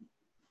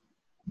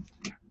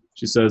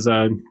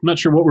not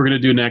sure what we're going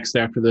to do next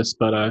after this,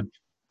 but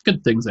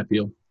good things, I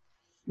feel."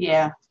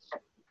 Yeah.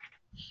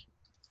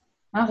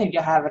 I don't think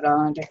you'll have it all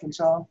under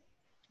control.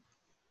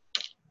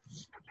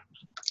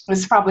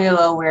 It's probably a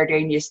little weird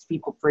getting used to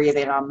people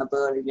breathing on the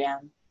boat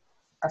again.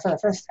 Or for the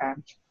first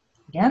time.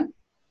 Again?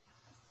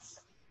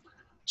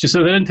 She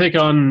said they didn't take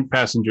on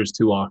passengers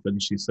too often,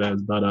 she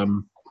says, but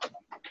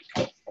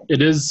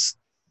it is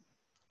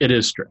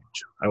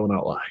strange. I will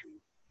not lie.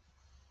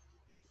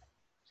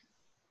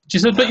 She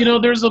said, but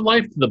there's a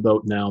life to the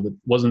boat now that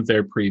wasn't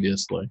there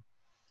previously.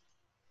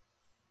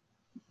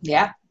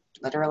 Yeah,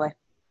 literally.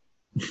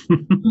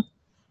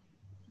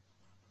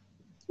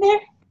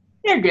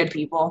 They're good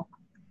people.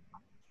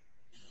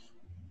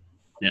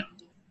 Yeah.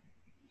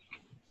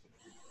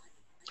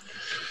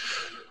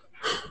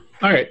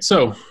 All right,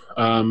 so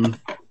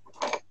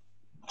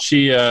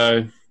she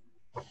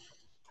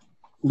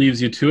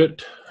leaves you to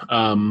it.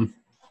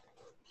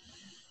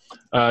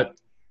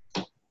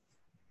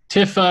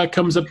 Tiff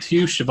comes up to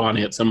you,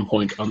 Shivani, at some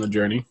point on the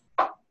journey,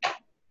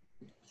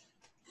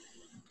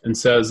 and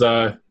says,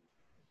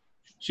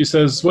 she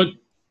says, "What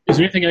is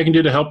there anything I can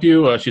do to help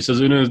you?" She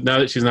says, "Una, now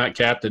that she's not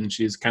captain,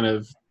 she's kind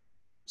of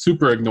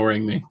super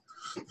ignoring me."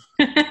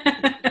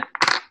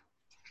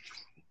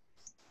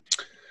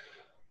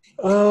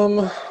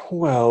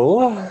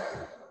 Well,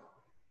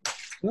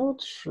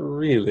 not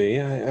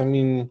really. I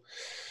mean,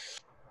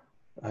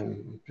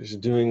 I'm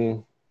just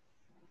doing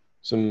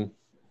some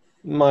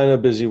minor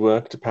busy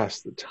work to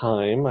pass the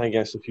time. I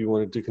guess if you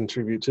wanted to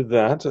contribute to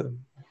that,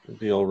 it'd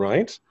be all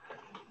right.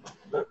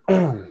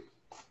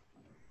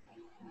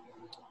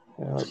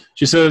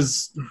 She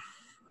says,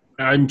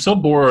 "I'm so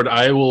bored.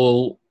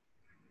 I'll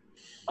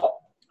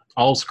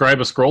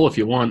scribe a scroll if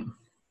you want."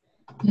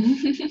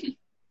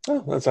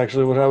 Oh, that's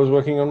actually what I was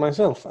working on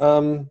myself.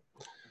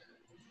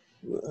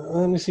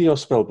 Let me see your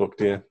spell book,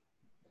 dear.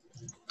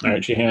 All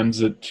right, she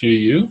hands it to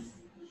you.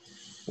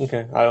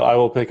 Okay, I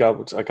will pick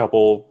up a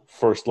couple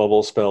first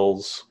level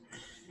spells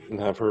and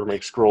have her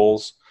make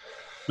scrolls.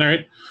 All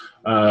right,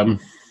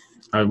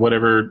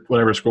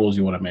 whatever scrolls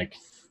you want to make.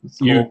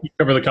 You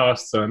cover the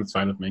costs, and it's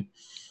fine with me.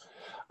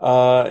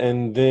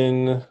 And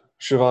then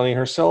Shivani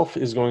herself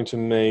is going to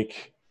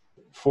make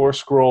 4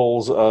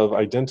 scrolls of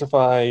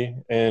Identify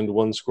and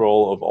 1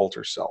 scroll of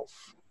Alter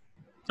Self.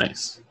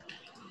 Nice.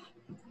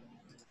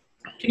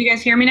 Can you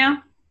guys hear me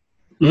now?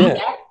 Mm-hmm.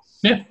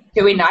 Yeah.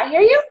 Did we not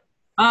hear you?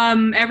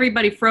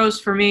 Everybody froze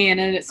for me, and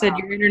then it said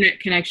your internet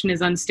connection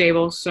is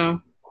unstable.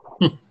 So.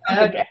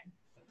 Okay.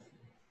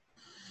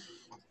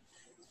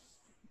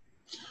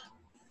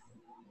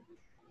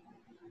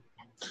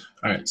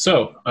 All right.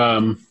 So,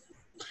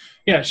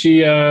 yeah,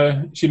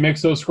 she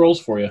makes those scrolls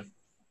for you.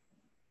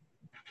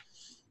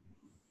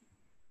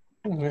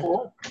 Okay.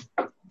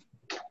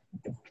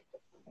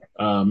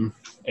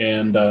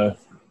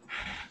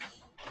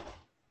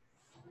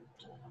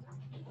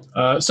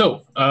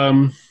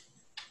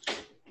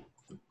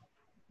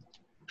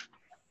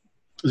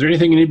 Is there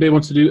anything anybody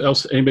wants to do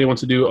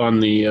on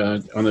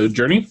the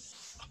journey?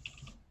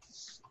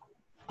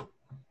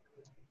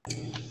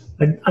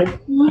 I'd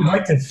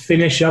like to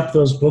finish up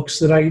those books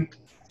that I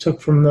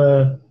took from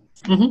the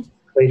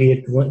lady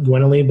at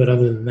Gwenole, but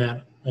other than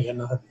that, I got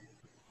nothing.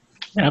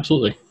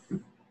 Absolutely.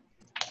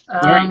 All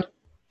right.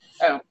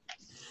 Oh.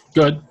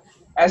 Go ahead.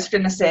 I was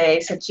going to say,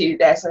 since she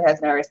actually has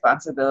no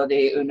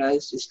responsibility, Una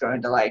is just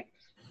going to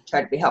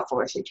try to be helpful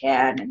where she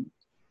can and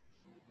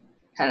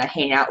kind of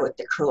hang out with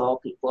the cool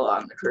people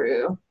on the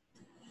crew.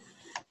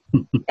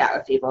 Chat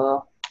with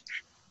people.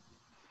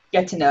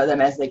 Get to know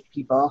them as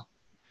people.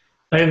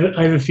 I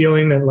have a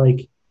feeling that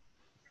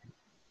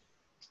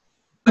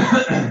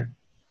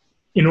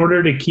in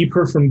order to keep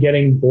her from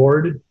getting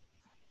bored,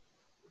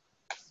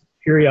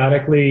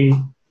 periodically,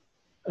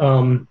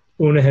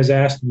 Una has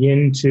asked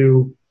Yin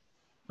to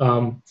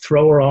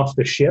throw her off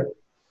the ship.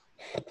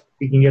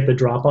 He can get the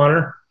drop on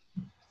her.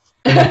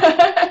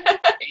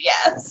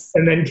 Yes.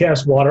 And then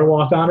cast Water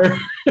Walk on her.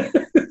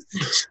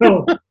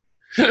 So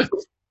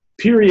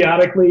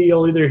periodically,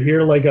 you'll either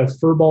hear like a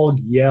furball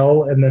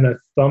yell and then a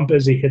thump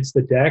as he hits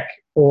the deck,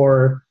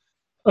 or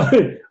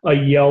a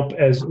yelp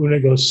as Una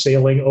goes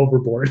sailing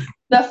overboard.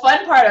 The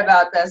fun part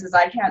about this is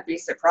I can't be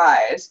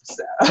surprised.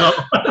 So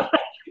Oh.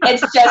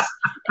 it's just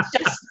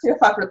to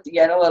fuck with the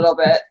end a little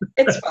bit.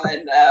 It's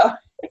fun though.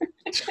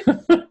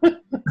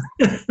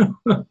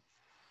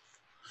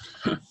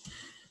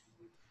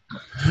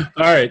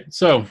 All right,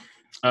 so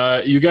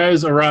you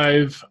guys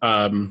arrive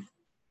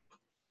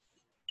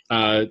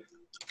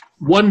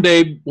one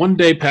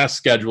day past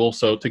schedule,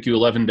 so it took you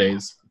 11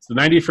 days. It's the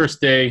 91st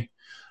day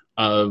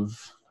of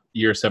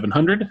year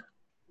 700,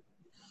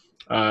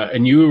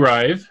 and you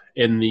arrive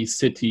in the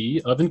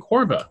city of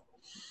Encorva.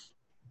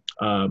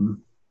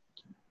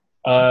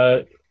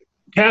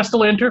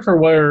 Castellanter,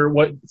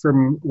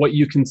 from what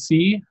you can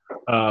see,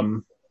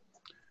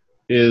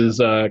 is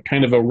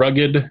kind of a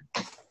rugged,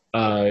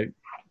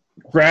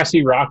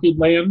 grassy, rocky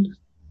land.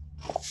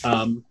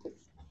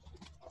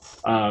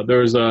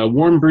 There's a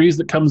warm breeze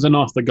that comes in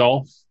off the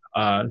Gulf,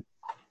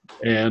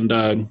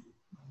 and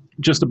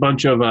just a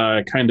bunch of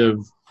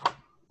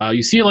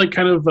you see like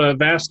kind of a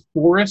vast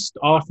forest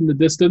off in the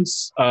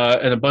distance,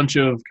 and a bunch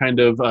of kind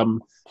of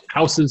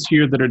houses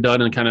here that are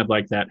done in kind of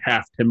like that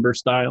half timber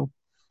style.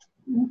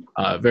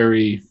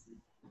 Very,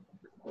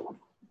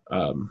 I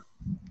don't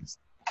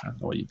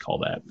know what you'd call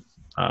that.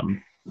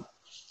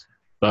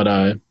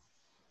 But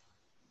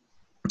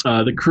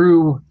the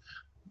crew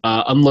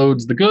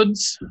unloads the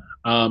goods,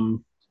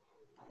 and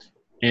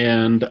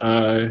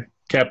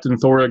Captain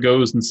Thora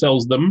goes and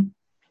sells them.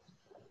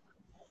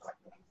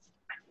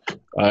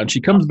 And she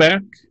comes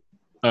back.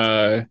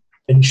 And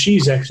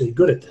she's actually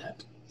good at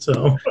that.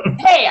 So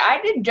Hey,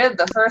 I did good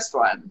the first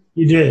one.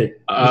 you did.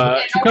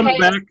 She comes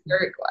back The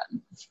third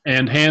one.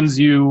 and hands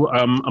you,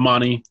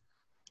 Amani,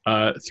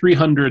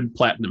 300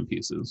 platinum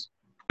pieces.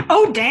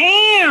 Oh,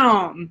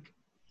 damn!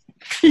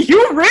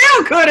 You're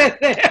real good at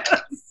this!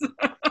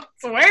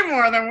 It's way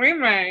more than we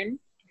made.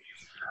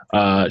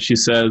 She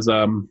says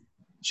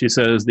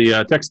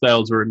the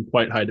textiles were in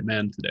quite high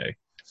demand today.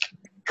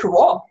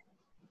 Cool.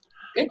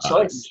 Good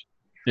choice.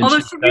 And Although,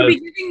 she should you says- be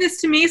giving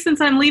this to me since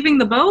I'm leaving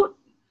the boat?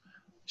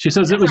 She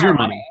says it was That's your our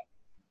money.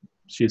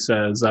 She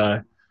says,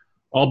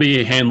 I'll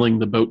be handling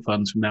the boat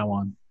funds from now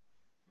on.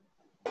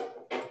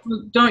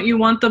 Don't you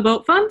want the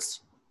boat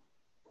funds?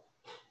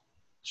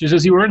 She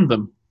says you earned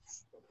them.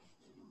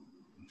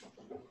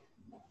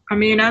 I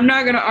mean, I'm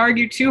not going to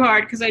argue too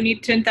hard because I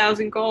need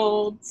 10,000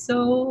 gold,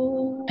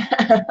 so...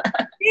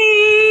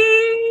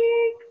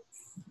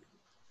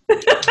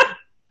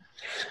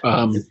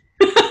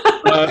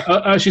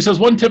 She says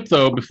one tip,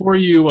 though, before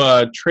you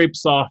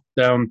traipse off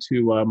down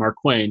to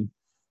Marquain,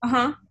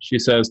 Uh-huh. she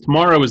says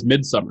tomorrow is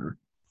midsummer.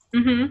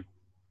 Mm-hmm.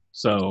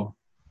 So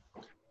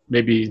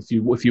maybe if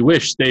you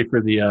wish, stay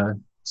for the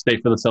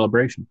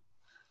celebration.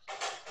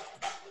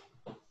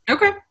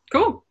 Okay,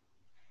 cool.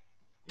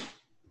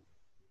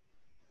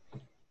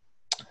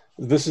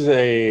 This is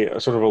a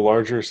sort of a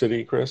larger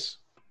city, Chris.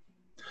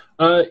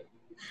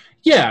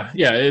 Yeah,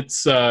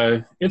 it's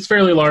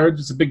fairly large.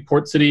 It's a big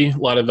port city.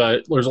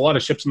 There's a lot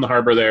of ships in the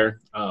harbor there.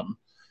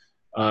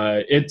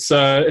 It's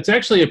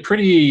actually a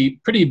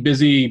pretty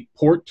busy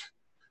port.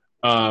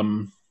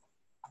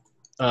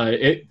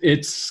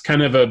 It's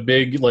kind of a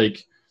big,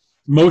 like,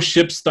 most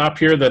ships stop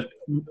here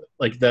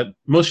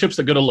most ships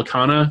that go to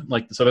Lacana,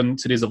 like the southern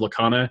cities of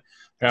Lacana,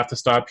 have to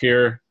stop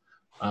here.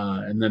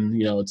 And then,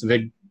 it's a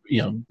big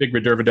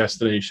Reserva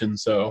destination.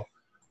 So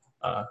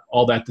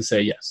all that to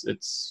say, yes,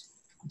 it's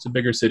a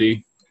bigger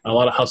city, a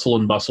lot of hustle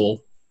and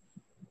bustle.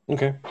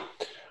 Okay.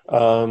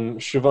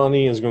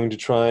 Shivani is going to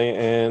try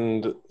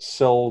and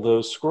sell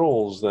those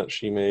scrolls that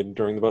she made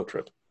during the boat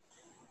trip.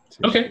 See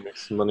if she can make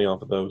some money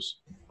off of those.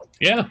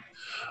 Yeah.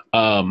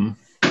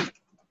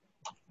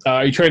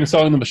 Are you trying to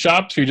sell them to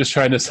shops, or are you just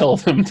trying to sell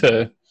them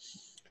to...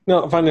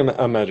 No, find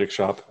a magic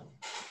shop.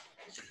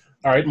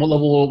 All right. What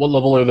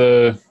level are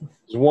the...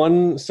 There's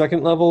 1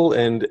 second level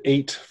and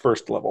 8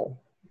 first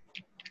level.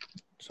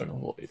 Second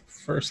level, 8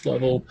 first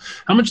level.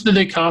 How much do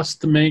they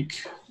cost to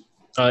make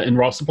in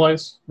raw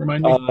supplies?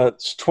 Remind me.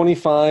 It's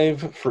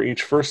 25 for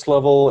each first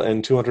level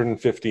and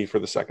 250 for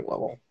the second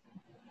level.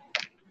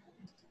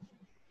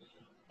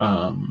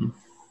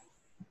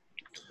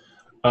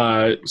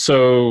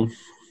 So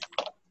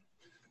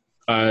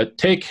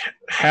take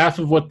half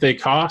of what they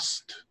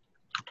cost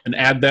and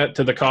add that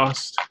to the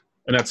cost,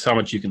 and that's how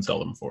much you can sell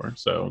them for.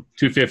 So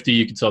 250,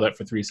 you can sell that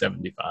for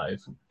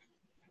 375.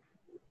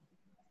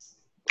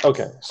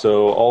 Okay,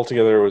 so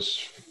altogether it was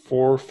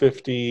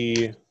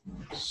 450,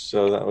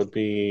 so that would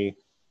be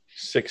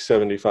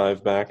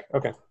 675 back.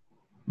 Okay.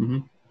 Mm-hmm.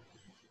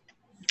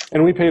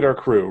 And we paid our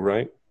crew,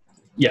 right?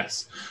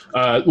 Yes.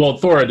 Well,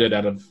 Thora did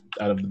out of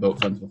the boat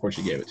funds before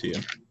she gave it to you.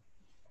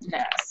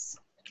 Yes.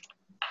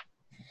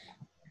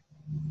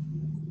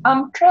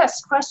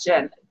 Chris,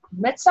 question.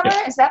 Midsummer,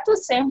 is that the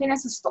same thing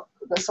as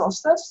the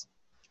solstice?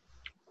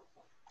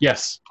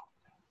 Yes.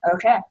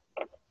 Okay.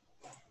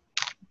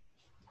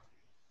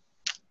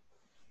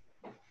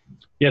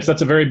 Yes,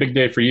 that's a very big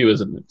day for you,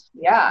 isn't it?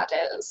 Yeah,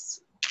 it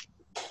is.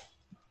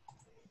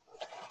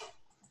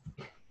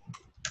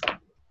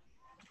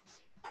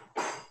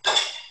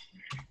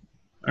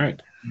 All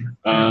right.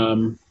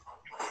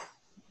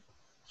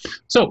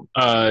 So,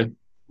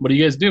 what do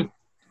you guys do?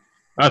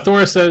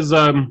 Thora says,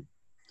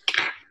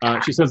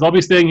 she says, I'll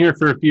be staying here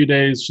for a few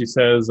days. She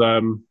says,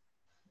 and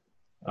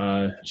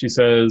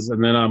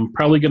then I'm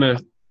probably going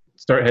to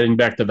start heading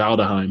back to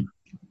Valdeheim.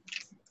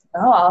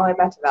 Oh, all the way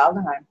back to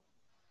Valdeheim.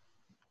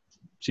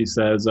 She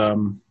says, I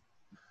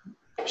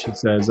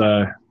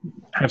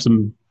have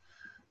some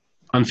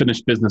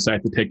unfinished business I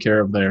have to take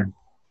care of there.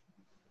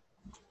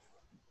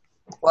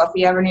 Well, if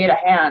you ever need a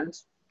hand.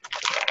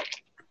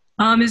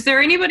 Is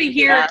there anybody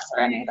here? Yes,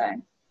 or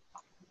anything.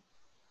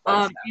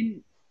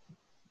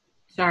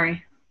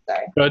 Sorry.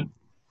 Good.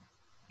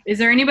 Is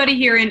there anybody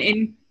here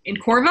in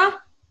Corva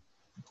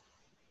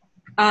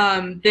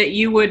that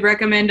you would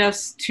recommend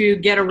us to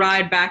get a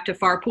ride back to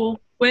Farpool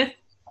with?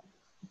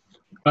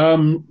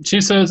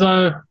 She says,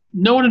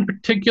 no one in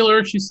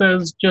particular. She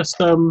says, just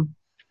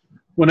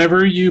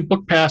whenever you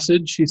book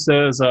passage, she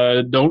says,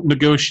 don't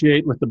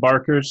negotiate with the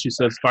Barkers. She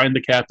says, find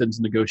the captains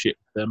and negotiate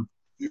with them.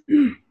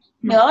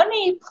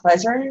 Any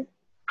pleasure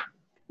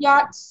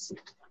yachts?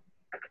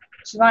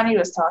 Shivani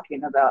was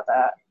talking about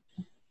that.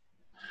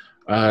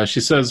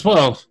 She says,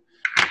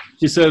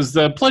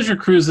 the pleasure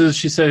cruises,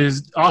 she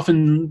says,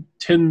 often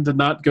tend to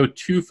not go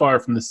too far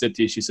from the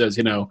city. She says,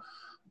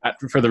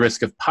 for the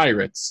risk of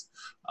pirates.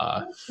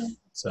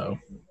 So,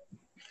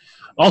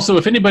 also,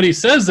 if anybody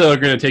says they're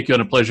going to take you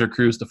on a pleasure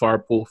cruise to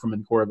Farpool from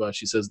Encorva,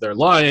 she says they're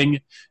lying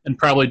and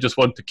probably just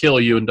want to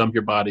kill you and dump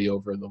your body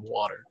over the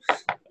water.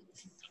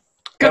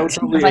 Sounds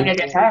like a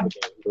good time.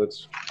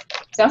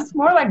 Sounds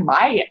more like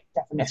my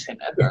definition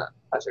of a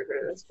pleasure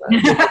cruise. But.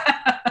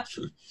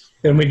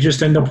 Then we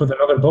just end up with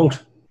another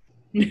boat.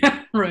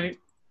 Right.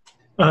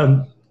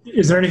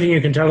 Is there anything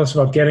you can tell us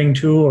about getting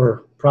to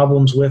or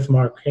problems with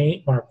Mark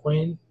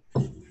Wayne?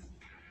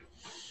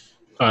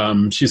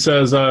 She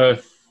says,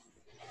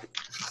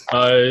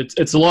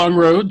 it's a long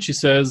road. She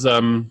says,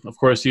 of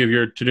course, you have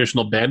your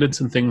traditional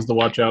bandits and things to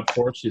watch out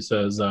for. She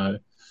says,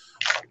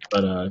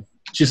 but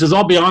she says,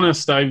 I'll be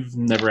honest, I've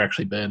never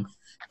actually been.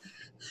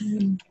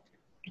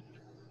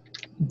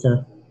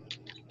 Okay.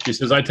 She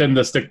says, I tend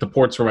to stick to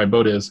ports where my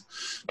boat is.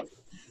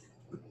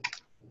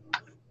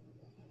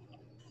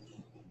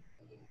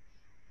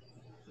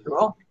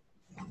 Cool.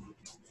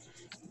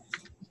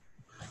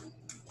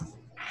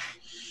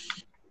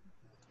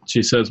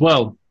 She says,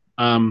 well,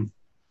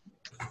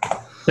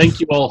 thank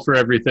you all for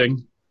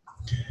everything.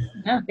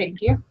 No,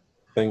 thank you.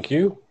 Thank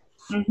you.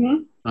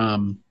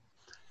 Mm-hmm.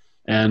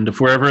 And if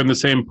we're ever in the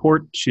same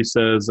port, she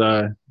says,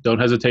 don't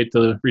hesitate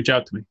to reach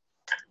out to me.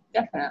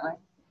 Definitely.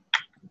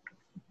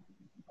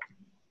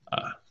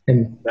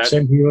 And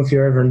same to you if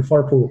you're ever in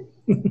Farpool.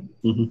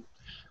 Mm-hmm.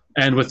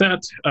 And with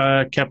that,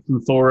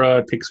 Captain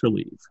Thora takes her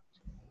leave.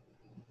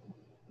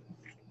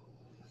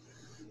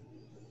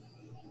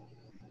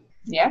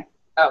 Yeah?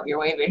 Oh, you're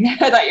waving.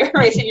 I thought you were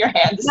raising your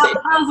hand. No,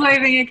 I was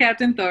waving at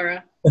Captain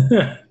Thora.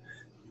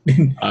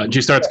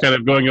 She starts kind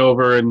of going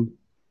over and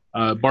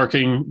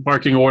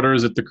barking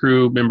orders at the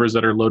crew members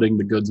that are loading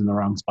the goods in the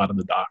wrong spot on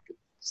the dock and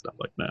stuff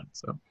like that.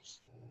 So.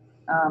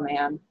 Oh,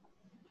 man.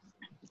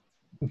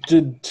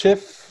 Did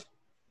Tiff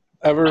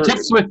ever...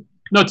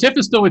 Tiff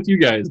is still with you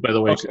guys, by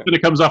the way. Okay. She kind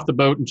of comes off the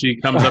boat and she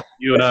comes up to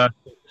you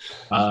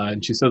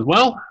and she says,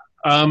 well,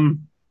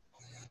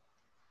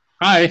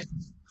 hi.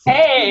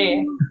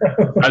 Hey.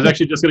 I was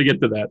actually just going to get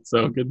to that,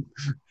 so good.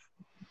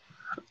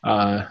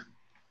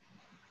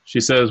 She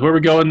says, where are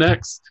we going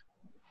next?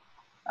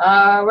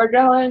 We're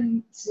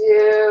going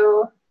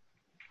to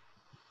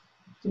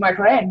my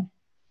crane.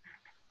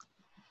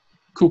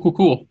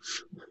 Cool.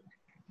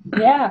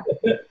 Yeah.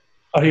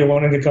 Are you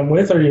wanting to come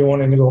with or are you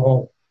wanting to go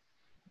home?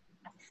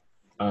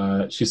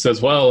 She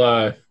says, well,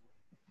 are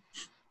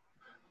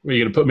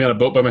you going to put me on a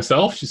boat by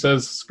myself? She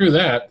says, screw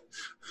that.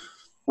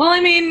 Well,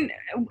 I mean,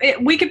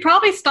 we could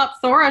probably stop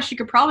Thora. She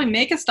could probably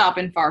make a stop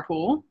in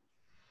Farpool.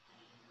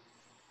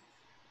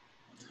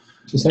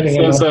 She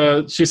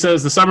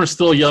says the summer's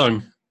still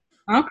young.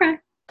 Okay.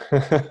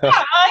 Yeah,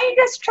 you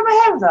guys come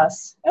ahead with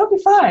us. It'll be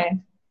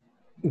fine.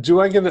 Do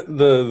I get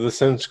the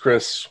sense,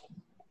 Chris,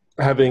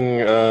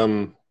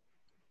 having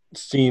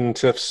seen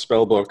Tiff's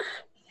spellbook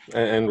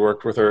and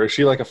worked with her, is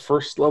she like a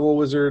first-level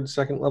wizard,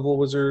 second-level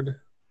wizard?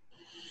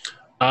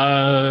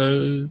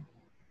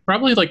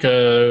 Probably like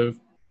a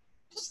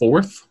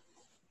fourth.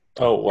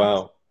 Oh,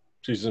 wow.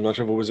 She's as much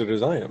of a wizard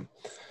as I am.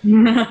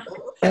 It'll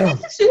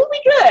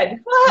be good.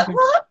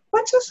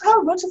 Let's just have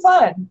a bunch of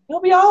fun.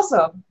 It'll be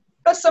awesome.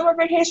 Best summer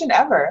vacation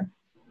ever.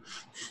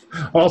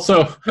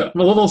 Also, I'm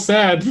a little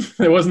sad.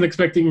 I wasn't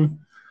expecting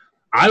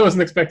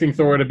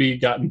Thora to be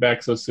gotten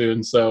back so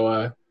soon.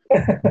 So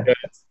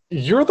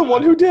You're the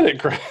one who did it,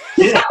 Greg.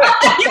 Yeah.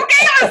 You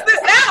gave us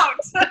this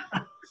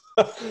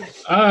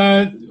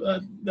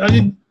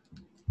out.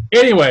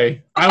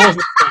 Anyway, I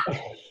wasn't.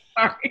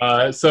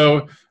 Sorry.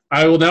 So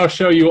I will now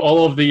show you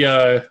all of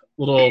the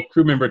little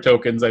crew member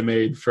tokens I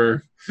made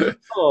for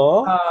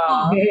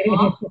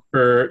Aw.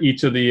 for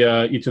each of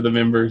the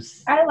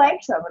members. I like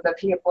some of the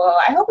people.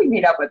 I hope we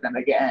meet up with them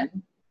again.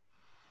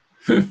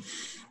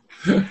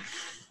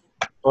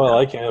 Well, I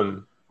like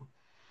him.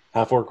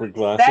 Half orc with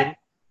glasses. That-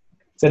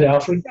 Is that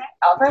Alfred?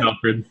 Alfred?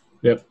 Alfred.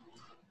 Yep.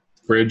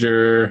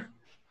 Bridger.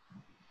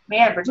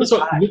 Man, Bridget's This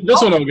one, hot.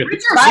 this one I'll get.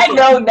 If I had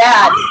known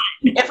that.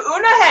 If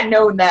Una had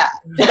known that.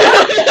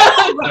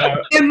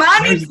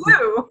 Imani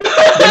flew.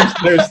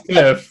 There's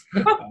Tiff.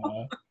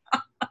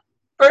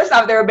 First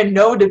off, there have been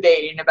no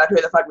debating about who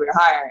the fuck we're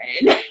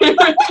hiring.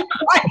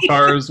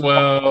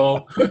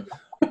 Carswell.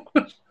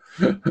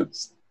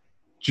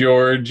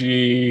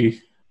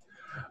 Georgie.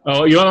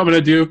 Oh, you know what I'm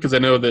gonna do? Because I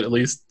know that at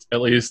least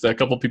a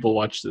couple people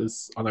watch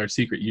this on our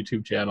secret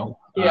YouTube channel.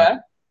 Yeah.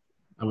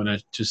 I'm gonna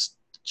just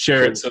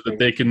share it so that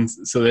they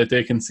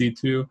can see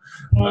too.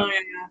 Oh,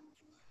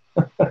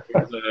 yeah.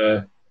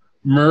 There's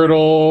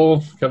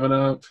Myrtle coming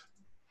up.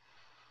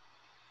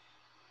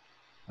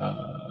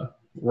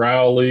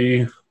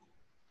 Rowley.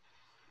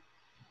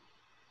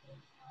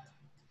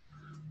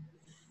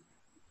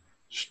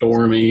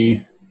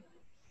 Stormy.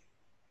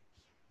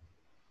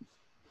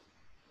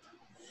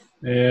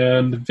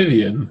 And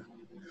Vivian.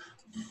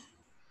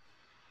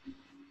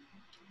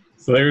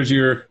 So there's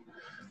your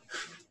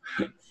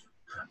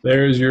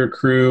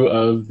crew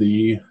of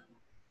the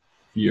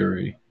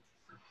Fury.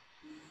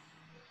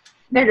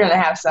 They're gonna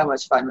have so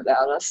much fun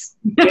without us.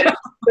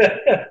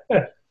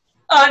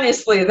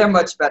 Honestly, they're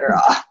much better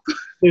off.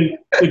 The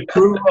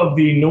crew of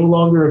the no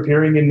longer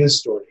appearing in this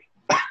story.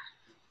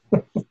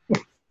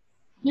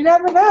 You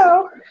never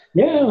know.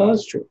 Yeah,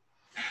 that's true.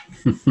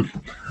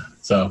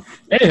 So,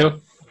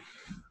 anywho.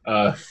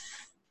 I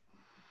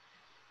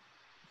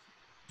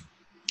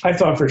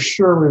thought for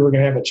sure we were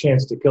going to have a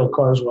chance to kill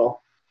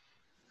Carswell.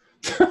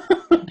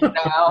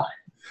 No.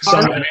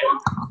 Some-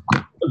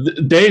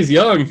 Day's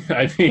young.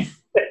 I mean,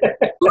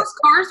 Who's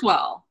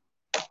Carswell?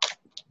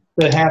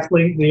 the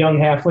young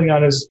halfling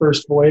on his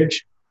first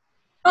voyage.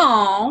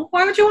 Oh,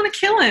 why would you want to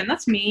kill him?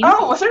 That's mean.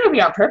 Oh, was it gonna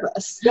be on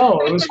purpose? No,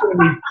 it was going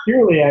to be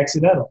purely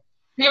accidental.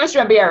 He was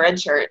gonna be our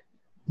red shirt.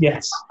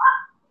 Yes.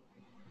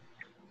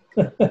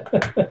 I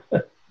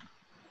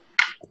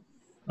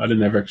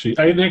didn't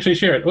actually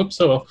share it. Oops.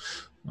 So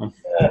I'll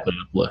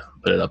put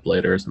it up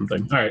later or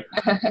something. All right.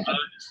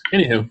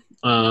 Anywho,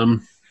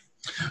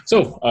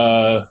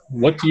 so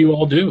what do you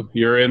all do?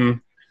 You're in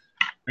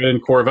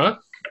Corva,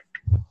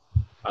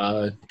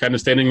 kind of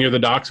standing near the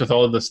docks with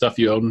all of the stuff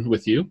you own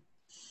with you.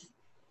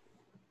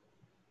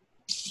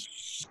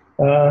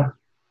 What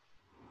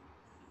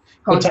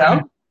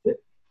Hotel?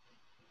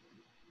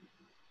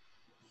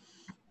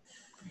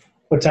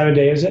 time of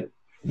day is it?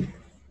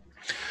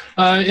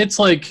 It's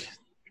like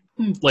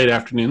late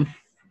afternoon.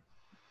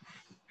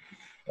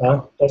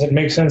 Well, does it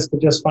make sense to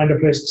just find a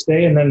place to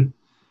stay and then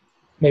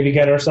maybe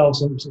get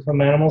ourselves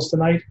some animals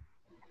tonight?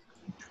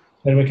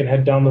 Then we can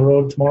head down the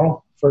road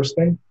tomorrow, first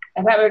thing.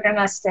 I thought we were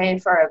gonna stay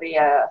for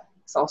the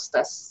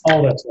solstice.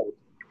 Oh, that's right.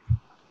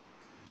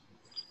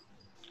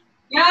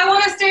 Yeah, I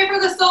want to stay for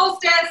the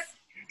solstice.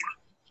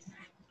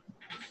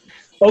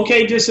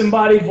 Okay,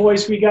 disembodied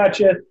voice, we got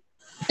you.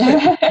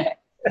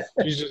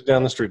 She's just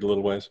down the street a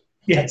little ways.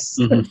 Yes.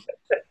 Mhm.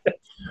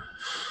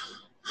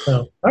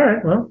 So, all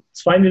right, well,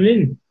 let's find an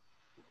inn.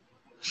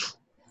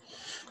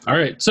 All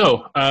right.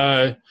 So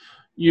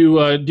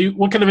you do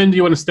what kind of inn do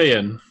you want to stay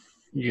in?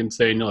 You can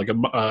stay in like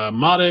a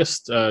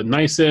modest,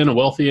 nice inn, a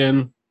wealthy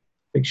inn. I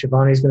think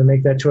Shivani's going to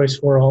make that choice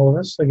for all of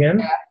us again.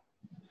 Yeah.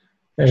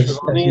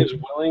 Shivani is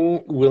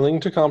willing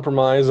to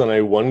compromise on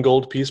a 1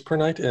 gold piece per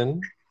night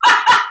inn.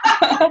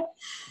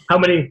 How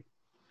many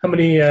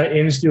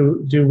inns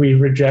do we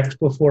reject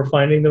before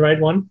finding the right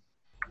one?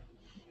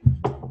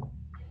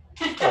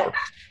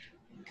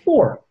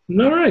 4.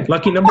 All right,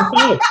 lucky number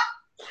 5.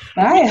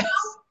 Nice.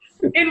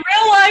 In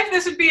real life,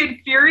 this would be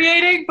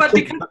infuriating, but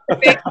because of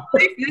fake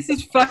life, this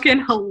is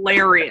fucking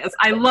hilarious.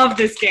 I love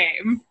this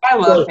game. I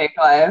love fake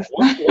life.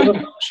 One of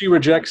them she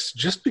rejects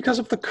just because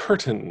of the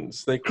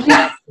curtains. They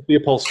clap with the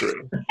upholstery.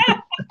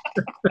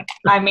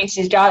 I mean,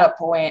 she's got a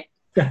point.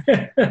 All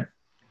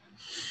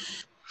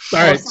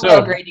right. Also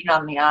So grading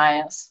on the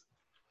eyes.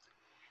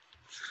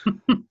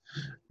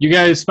 you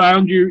guys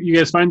find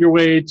your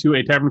way to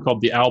a tavern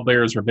called the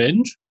Owlbear's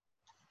Revenge.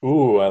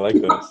 Ooh, I like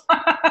this.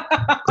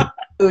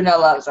 Una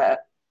loves it.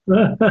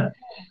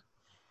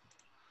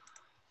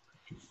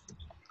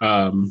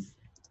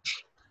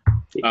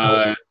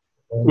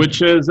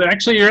 Which is you're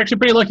actually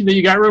pretty lucky that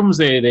you got rooms.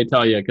 They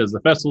tell you because the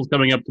festival's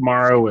coming up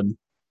tomorrow, and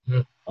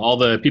all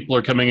the people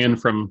are coming in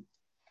from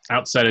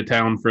outside of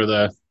town for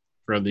the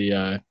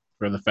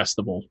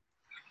festival.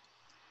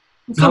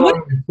 So what's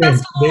the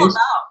festival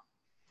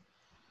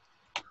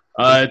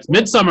about? It's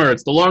midsummer.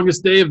 It's the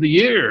longest day of the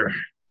year.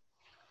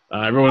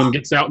 Everyone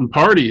gets out and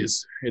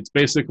parties. It's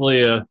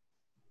basically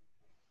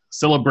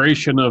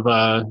celebration of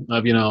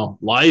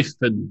life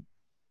and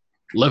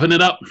living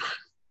it up.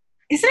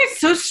 Isn't it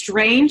so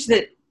strange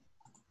that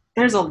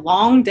there's a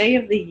long day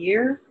of the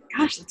year?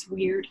 Gosh, that's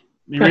weird.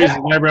 He raises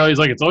his eyebrow. He's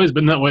like, it's always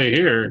been that way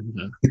here.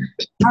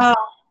 Oh,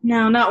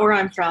 no, not where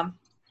I'm from.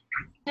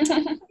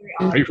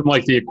 Are you from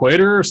like the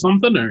equator or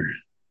something, or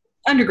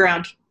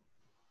Underground.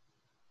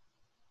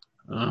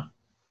 Huh.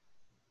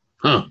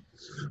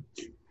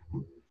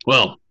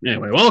 Well,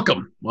 anyway,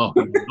 welcome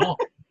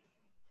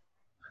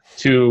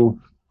to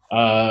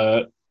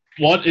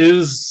what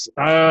is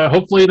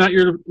hopefully not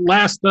your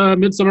last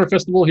Midsummer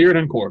Festival here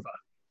in Encorva.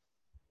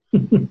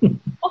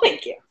 Well,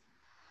 thank you.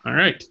 All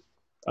right.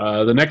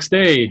 The next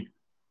day,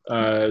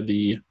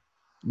 the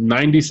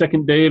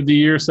 92nd day of the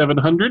year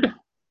 700,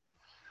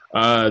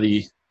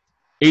 the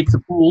Eighth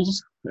of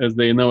Fools, as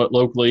they know it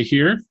locally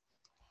here.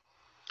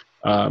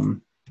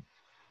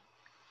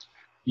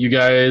 You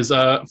guys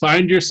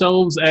find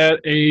yourselves at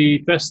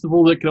a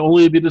festival that can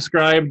only be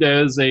described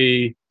as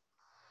a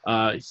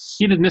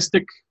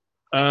hedonistic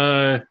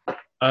a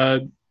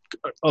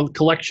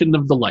collection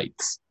of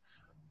delights.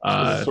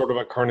 Sort of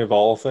a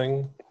carnival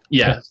thing?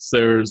 Yes,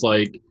 there's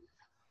like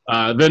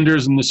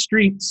vendors in the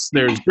streets,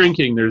 there's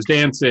drinking, there's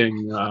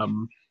dancing.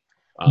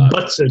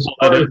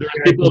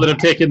 People that have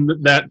taken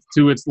that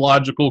to its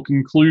logical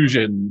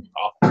conclusion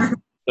off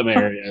some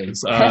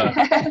areas.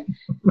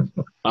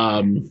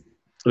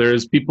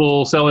 There's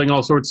people selling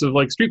all sorts of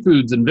like street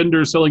foods and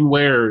vendors selling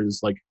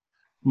wares, like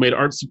made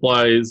art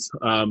supplies.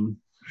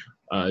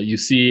 You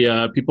see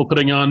people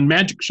putting on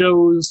magic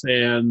shows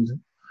and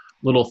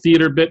little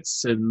theater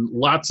bits and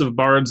lots of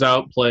bards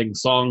out playing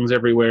songs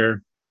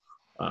everywhere.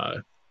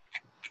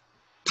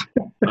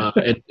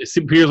 It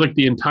appears like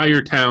the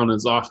entire town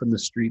is off in the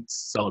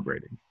streets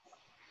celebrating.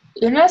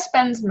 Una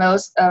spends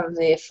most of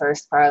the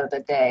first part of the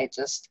day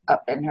just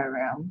up in her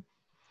room.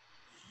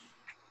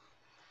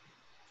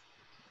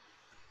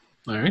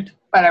 All right.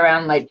 But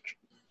around like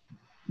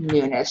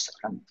noonish,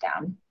 come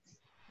down,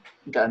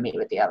 go meet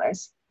with the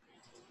others.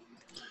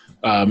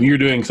 You're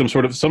doing some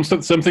sort of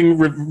something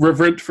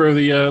reverent for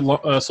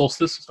the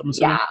solstice. I'm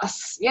assuming.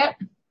 Yes. Yep.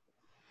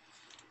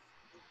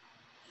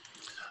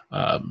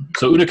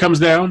 So Una comes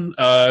down,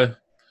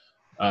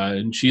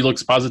 and she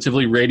looks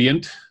positively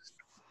radiant.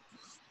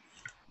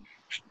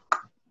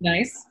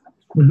 Nice.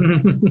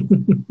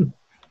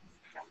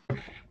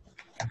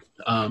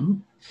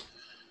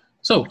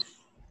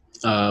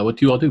 What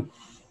do you all do?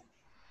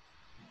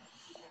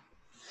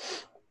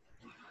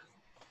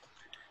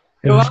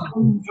 Go out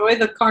and enjoy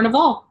the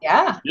carnival.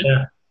 Yeah.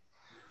 Yeah.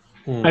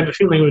 I have a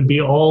feeling it would be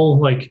all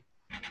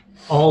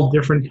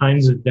different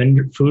kinds of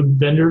food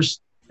vendors,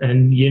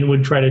 and Yin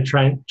would try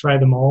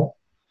them all.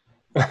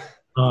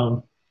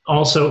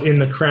 Also, in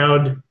the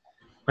crowd,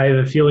 I have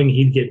a feeling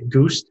he'd get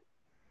goosed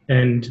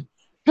and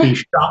be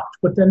shocked,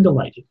 but then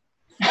delighted.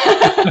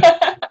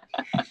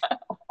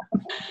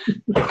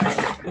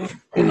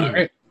 All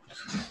right.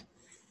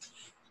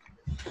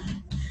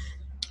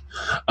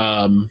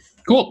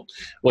 Cool.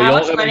 Well, How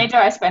much money do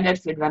I spend at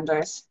food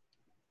vendors?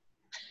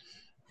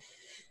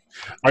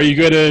 Are you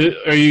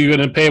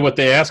gonna pay what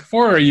they ask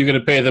for, or are you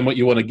gonna pay them what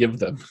you want to give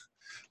them?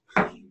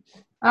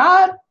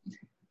 I'd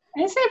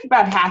say it's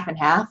about half and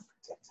half.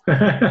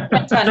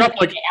 Depends on Drop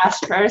who they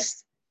ask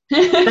first.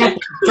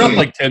 drop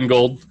like 10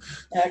 gold.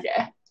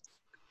 Okay.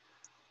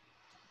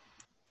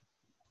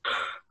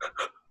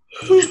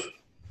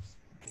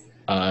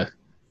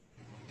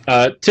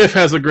 Tiff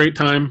has a great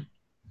time.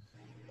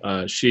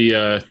 She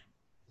It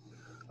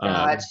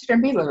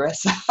shouldn't be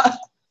Larissa.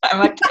 I'm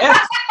like,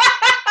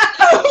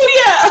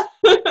 oh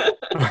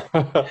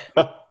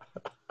yeah.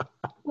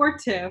 Poor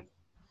Tiff.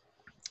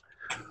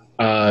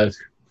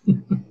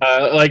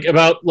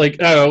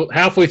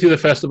 Halfway through the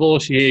festival,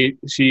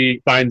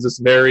 she finds this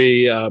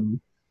very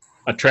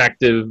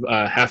attractive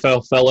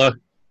half-elf fella,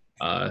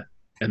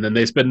 and then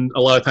they spend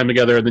a lot of time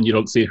together, and then you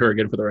don't see her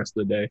again for the rest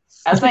of the day.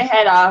 As I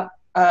head off,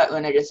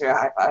 Una gives her a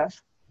high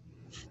five.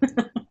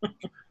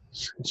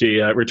 She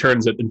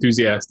returns it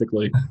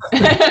enthusiastically.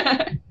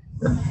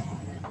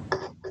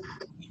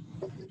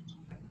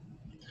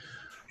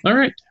 All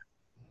right.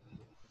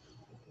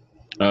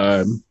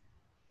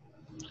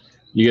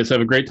 You guys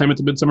have a great time at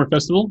the Midsummer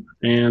Festival,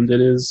 and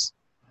it is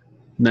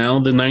now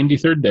the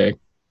 93rd day.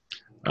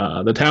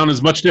 The town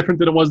is much different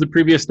than it was the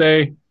previous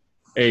day.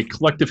 A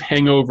collective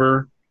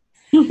hangover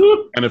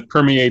kind of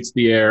permeates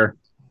the air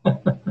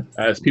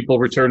as people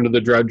return to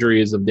the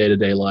drudgeries of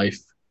day-to-day life.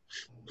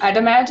 I'd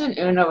imagine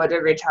Una would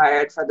have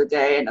retired for the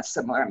day in a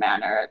similar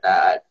manner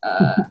that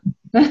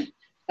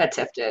that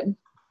Tiff did.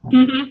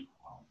 Mm-hmm.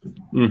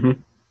 Mm-hmm.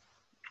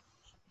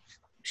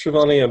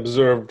 Shivani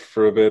observed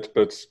for a bit,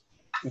 but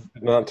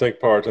did not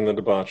take part in the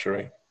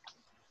debauchery.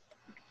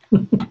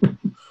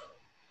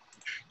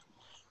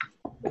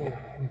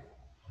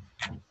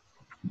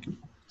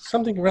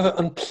 Something rather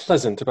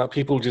unpleasant about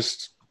people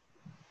just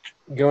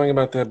going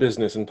about their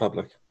business in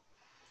public.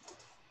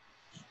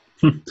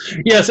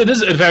 Yes, it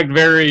is, in fact,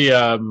 very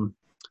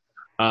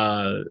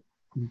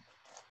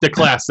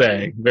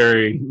déclassé,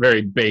 very,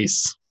 very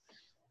base.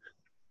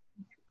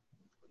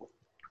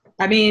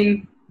 I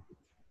mean,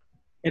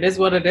 it is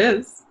what it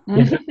is.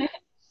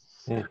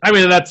 I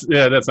mean, that's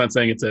not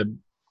saying it's a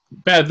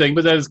bad thing,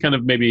 but that is kind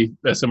of maybe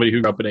as somebody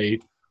who grew up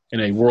in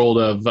a world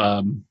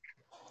of.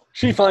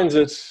 She finds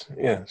it.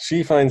 Yeah,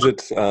 she finds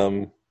it.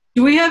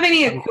 Do we have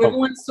any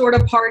equivalent sort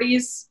of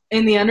parties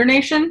in the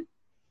Undernation?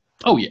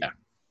 Oh yeah,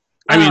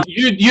 I mean,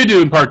 you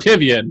do in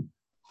Partivian,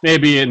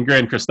 maybe in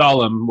Grand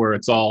Crystallum, where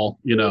it's all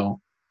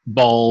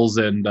balls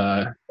and.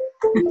 The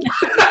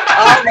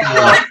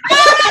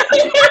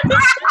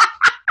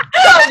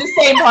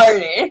same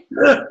party.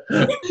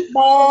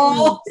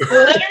 Balls.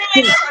 Literally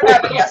just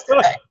happened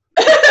yesterday.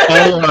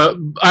 I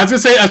was gonna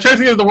say I was trying to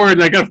think of the word,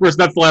 and I got, of course,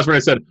 that's the last word I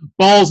said.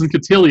 Balls and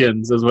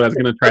cotillions is what I was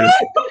gonna try to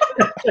say.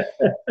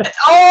 It's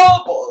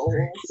all balls.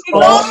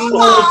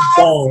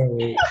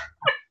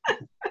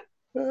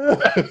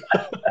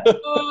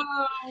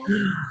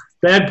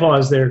 Bad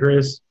pause there,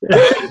 Chris.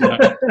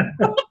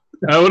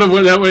 I would have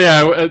went that way.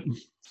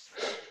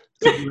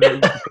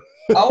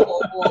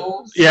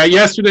 Yeah,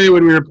 yesterday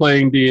when we were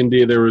playing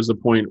D&D, there was a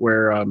point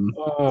where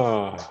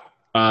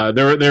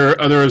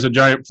there was a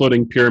giant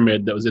floating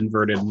pyramid that was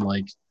inverted, and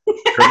like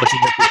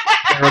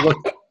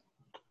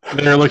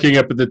they were looking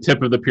up at the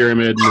tip of the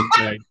pyramid,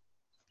 and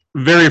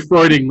very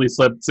Freudingly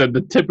said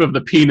the tip of the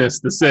penis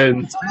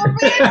descends,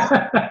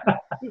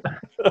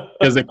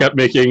 because they kept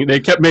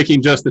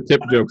making just the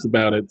tip jokes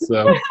about it.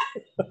 So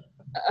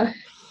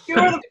you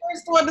were the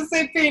first one to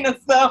say penis,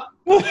 though.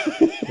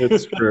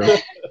 It's true.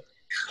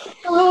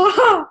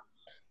 Dear.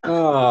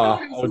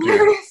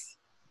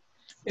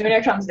 When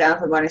it comes down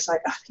from one, it's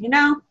like,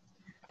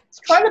 it's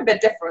quite a bit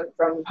different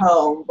from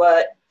home,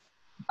 but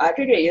I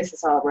could get used to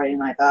celebrating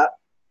like that.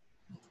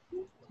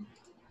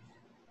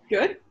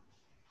 Good.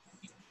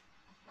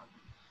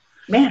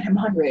 Man, I'm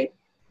hungry.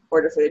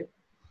 Order food.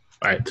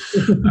 All right,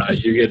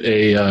 you get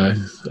a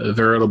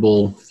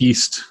veritable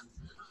feast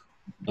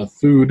of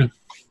food.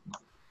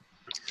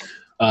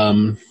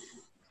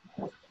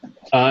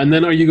 And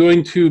then are you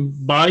going to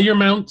buy your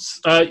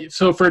mounts?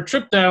 So for a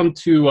trip down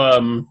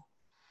to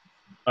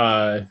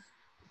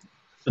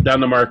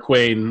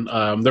Marquain,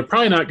 they're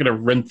probably not going to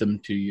rent them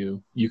to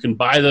you. You can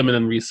buy them and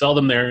then resell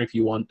them there if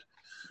you want.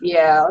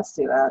 Yeah, let's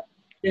do that.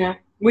 Yeah.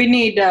 We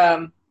need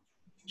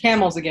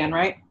camels again,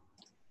 right?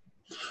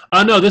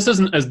 No, this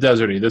isn't as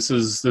deserty. This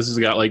has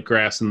got like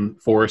grass and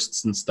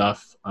forests and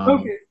stuff.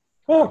 Okay.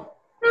 Oh,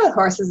 the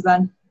horses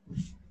then.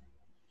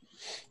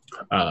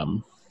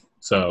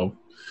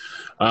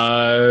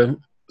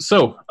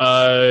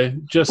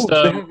 Just they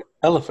have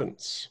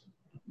elephants.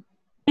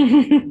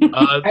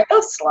 I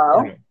go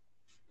slow.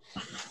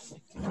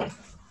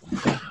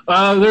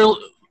 They're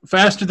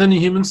faster than a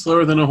human,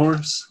 slower than a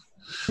horse.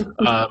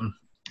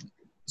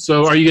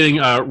 So are you getting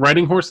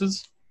riding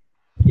horses?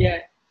 Yeah.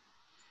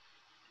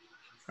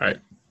 All right.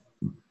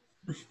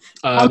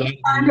 How much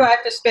time do I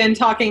have to spend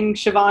talking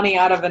Shivani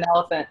out of an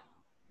elephant?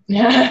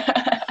 Well,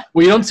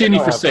 you don't see any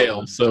for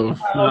sale, so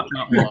not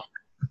long.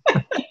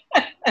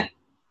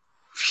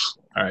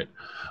 All right.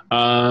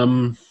 Let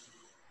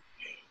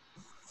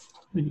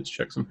me just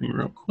check something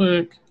real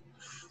quick.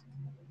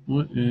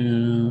 What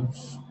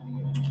is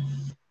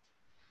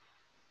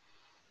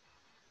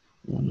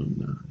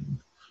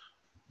 109?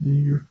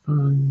 You're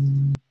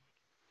fine.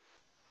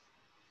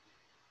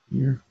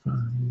 You're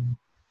fine.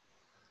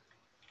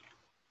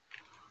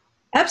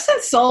 Epsom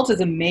salt is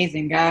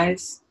amazing,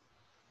 guys.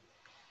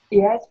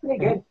 Yeah, it's pretty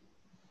good.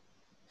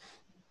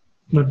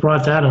 What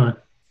brought that on?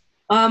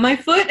 My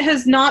foot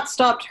has not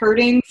stopped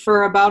hurting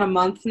for about a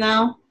month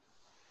now.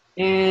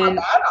 And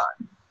Brought that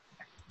on.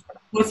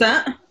 What's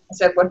that? I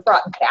said, what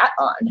brought that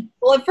on?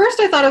 Well, at first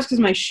I thought it was because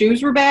my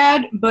shoes were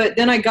bad, but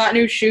then I got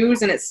new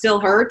shoes and it still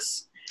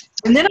hurts.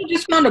 And then I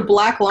just found a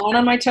black line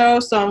on my toe,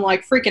 so I'm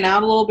like freaking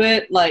out a little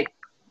bit, like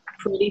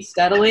pretty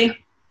steadily.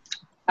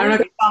 I don't know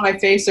if you saw my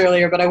face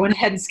earlier, but I went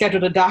ahead and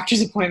scheduled a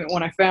doctor's appointment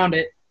when I found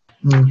it.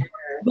 Mm.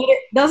 But it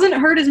doesn't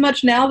hurt as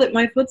much now that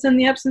my foot's in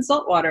the Epsom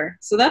salt water,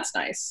 so that's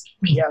nice.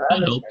 Yeah,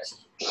 that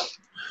helps.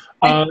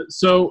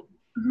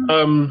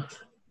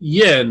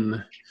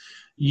 Yen,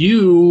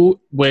 you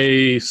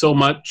weigh so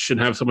much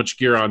and have so much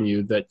gear on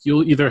you that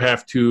you'll either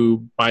have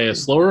to buy a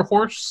slower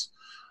horse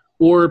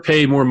or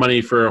pay more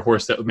money for a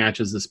horse that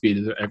matches the speed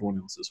of everyone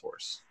else's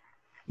horse.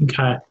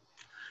 Okay.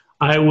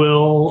 I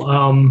will,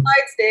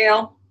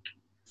 Clydesdale.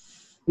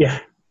 yeah,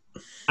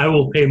 I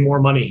will pay more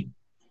money.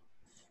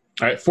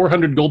 All right,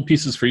 400 gold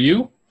pieces for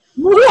you.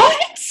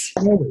 What?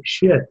 Holy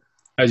shit.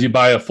 As you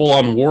buy a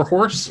full-on war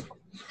horse.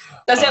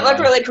 Does it look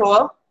really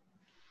cool?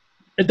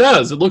 It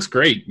does. It looks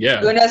great,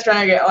 yeah. Luna's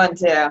trying to get one,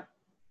 too.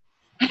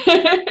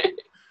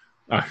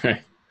 All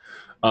right.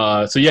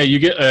 So yeah, you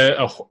get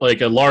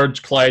a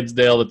large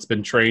Clydesdale that's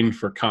been trained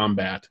for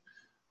combat.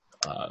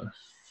 I'm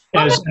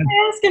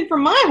asking for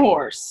my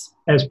horse.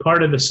 As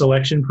part of the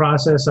selection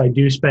process, I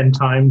do spend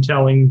time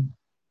telling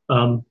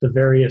the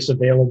various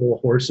available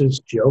horses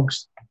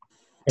jokes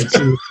and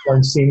see which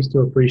one seems to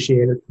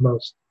appreciate it the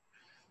most.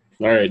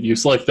 All right, you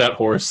select that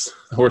horse.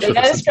 The horse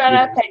Luna's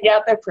trying to pick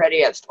out the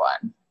prettiest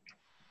one.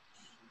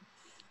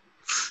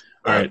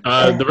 All right.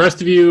 The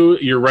rest of you,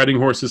 your riding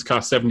horses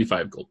cost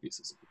 75 gold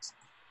pieces.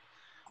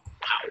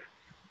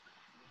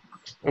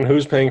 And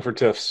who's paying for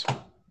tiffs?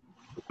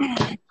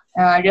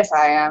 I guess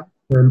I am.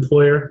 Your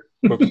employer.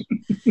 Whoops.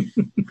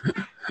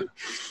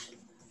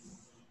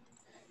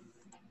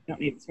 Don't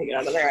need to take it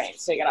out of there. I need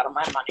to take it out of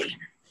my money.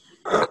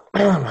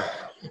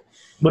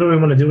 What do we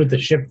want to do with the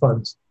ship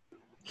funds?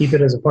 Keep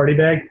it as a party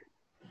bag?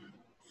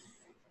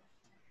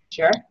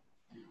 Sure.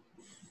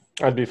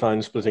 I'd be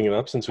fine splitting it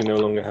up since we no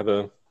longer have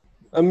a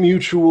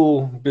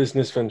mutual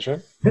business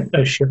venture.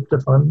 A ship to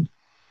fund?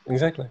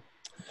 Exactly.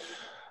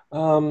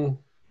 And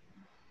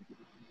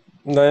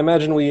I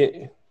imagine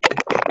we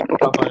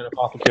stop by an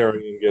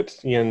apothecary and get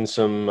Ian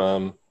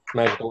some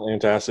magical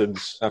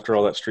antacids after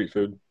all that street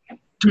food.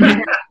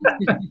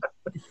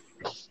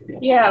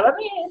 Yeah,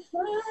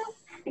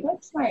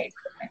 what's my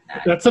equipment?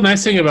 That's the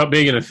nice thing about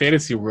being in a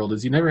fantasy world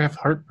is you never have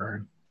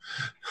heartburn.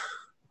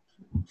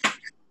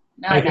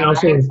 No, I I can can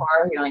also- also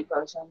 4 healing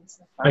potions.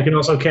 I can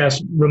also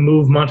cast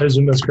Remove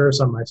Montezuma's Curse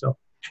on myself.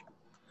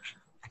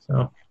 So,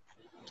 All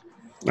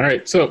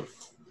right, so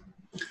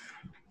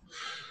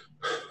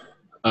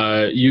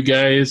you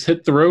guys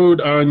hit the road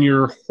on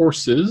your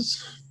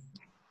horses,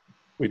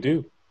 We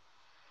do.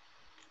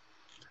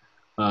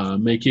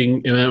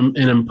 making an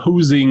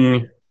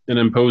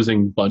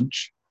imposing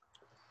bunch.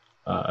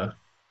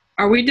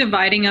 Are we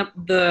dividing up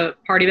the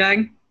party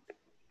bag?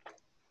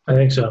 I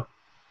think so.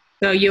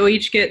 So you'll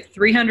each get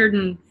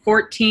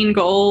 314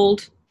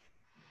 gold.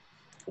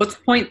 What's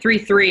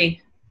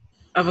 0.33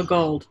 of a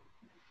gold?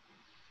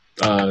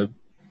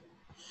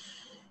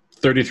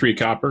 33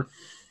 copper.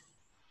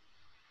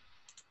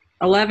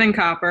 11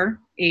 copper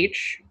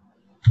each,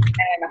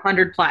 and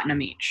 100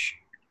 platinum each.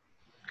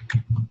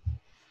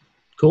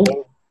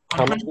 Cool.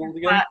 How much gold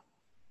again?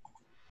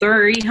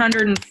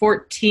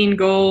 314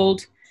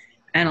 gold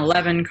and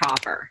 11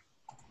 copper.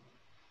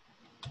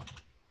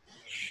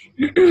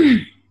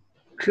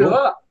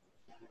 Cool.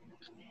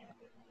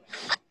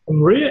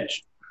 I'm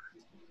rich.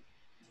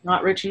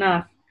 Not rich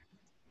enough.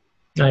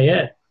 Not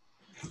yet.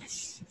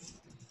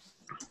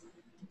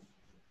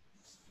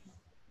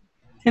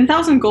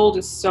 10,000 gold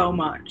is so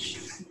much.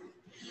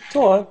 It's a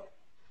lot.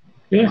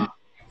 Yeah.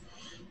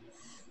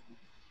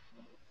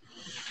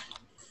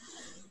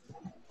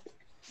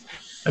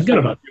 I've got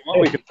about. If you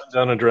want, we could send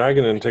down a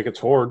dragon and take its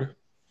hoard.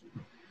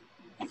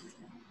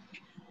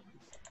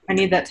 I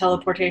need that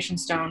teleportation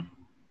stone.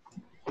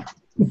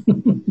 Why do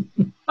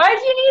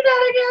you need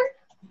that again?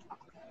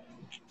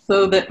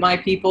 So that my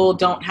people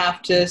don't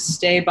have to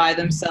stay by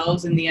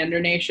themselves in the Ender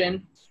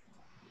Nation.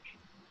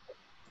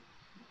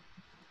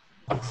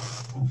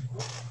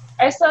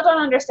 I still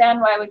don't understand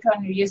why we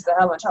couldn't use the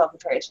Helm of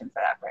Teleportation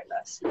for that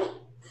purpose.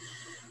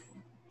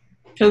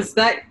 Because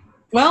that,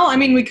 well, I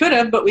mean, we could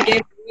have, but we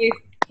gave it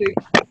to,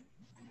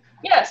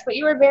 Yes, but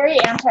you were very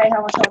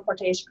anti-Helm of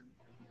Teleportation.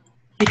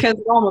 because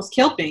it almost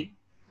killed me.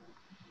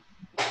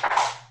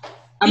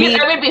 I mean,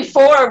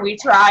 before we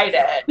tried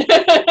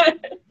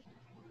it.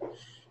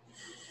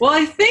 well,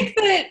 I think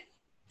that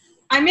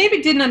I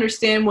maybe didn't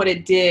understand what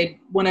it did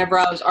whenever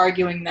I was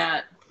arguing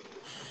that.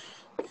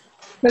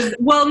 Because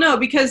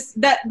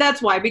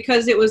that's why.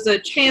 Because it was a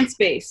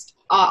chance-based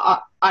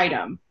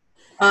item.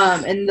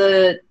 And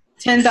the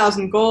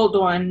 10,000 gold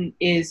one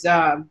is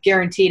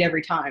guaranteed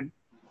every time.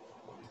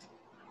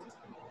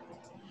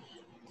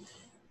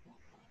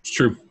 It's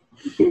true.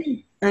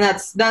 And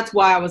that's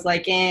why I was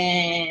like,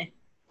 eh.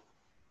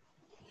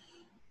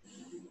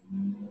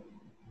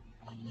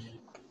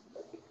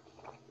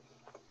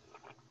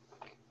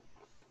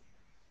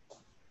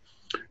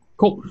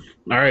 Cool.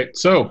 All right,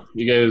 so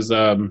you guys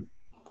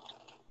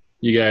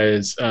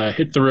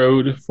hit the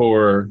road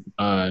for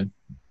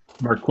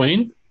Mark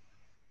Twain.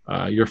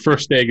 Your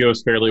first day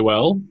goes fairly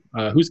well.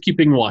 Who's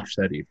keeping watch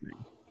that evening?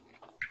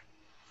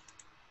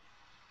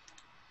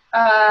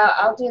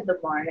 I'll do the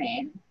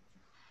morning.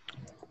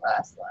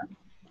 Last one.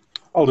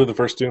 I'll do the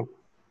first two.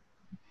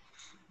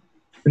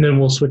 And then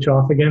we'll switch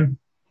off again.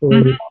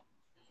 Mhm.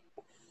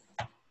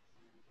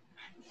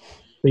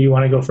 So you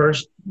want to go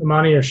first,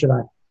 Amani, or should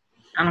I?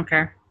 I don't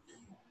care.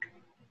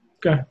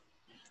 Okay.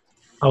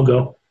 I'll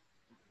go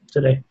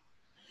today.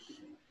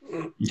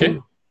 Okay.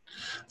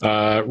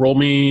 Roll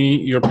me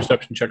your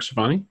perception check,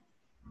 Shivani.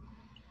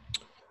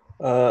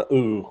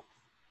 Ooh.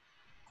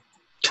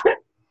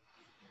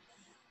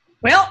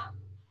 Well,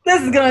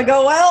 this is gonna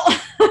go well.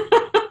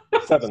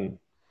 7.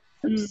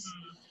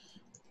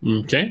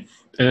 Okay.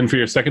 And then for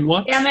your second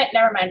watch? Damn it,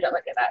 never mind, don't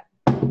look at that.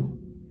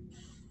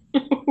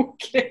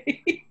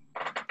 Okay.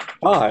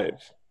 5.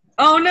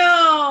 Oh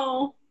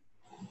no.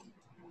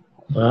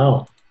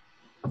 Wow.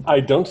 I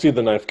don't see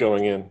the knife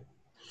going in.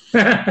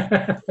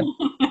 My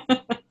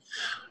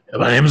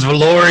name's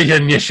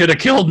Valorian. You should have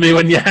killed me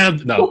when you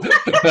had... No.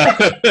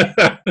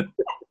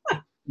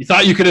 You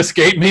thought you could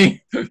escape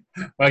me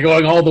by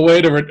going all the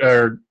way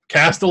to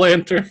cast a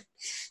lantern?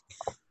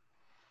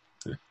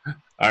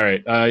 All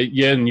right.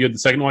 Yin, you had the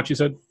second watch, you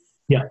said?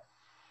 Yeah.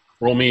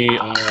 Roll me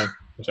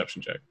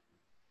perception check.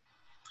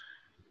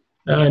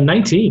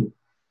 19.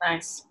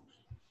 Nice.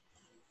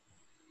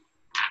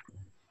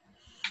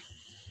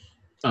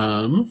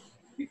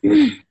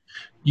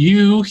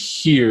 You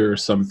hear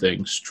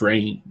something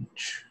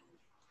strange.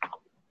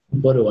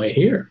 What do I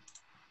hear?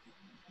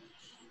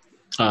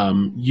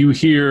 You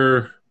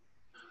hear...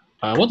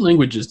 what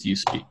languages do you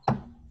speak?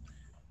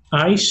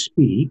 I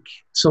speak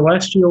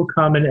Celestial,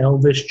 Common,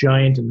 Elvish,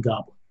 Giant, and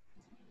Goblin.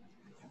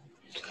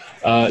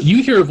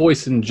 You hear a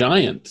voice in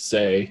Giant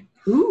say,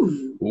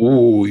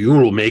 "Ooh,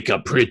 you'll make a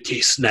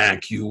pretty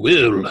snack, you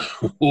will."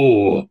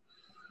 Ooh.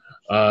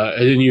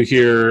 And then you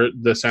hear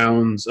the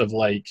sounds of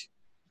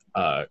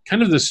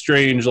kind of this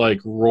strange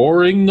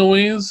roaring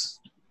noise.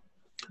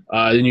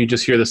 Then you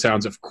just hear the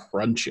sounds of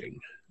crunching.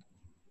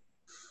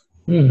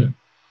 Can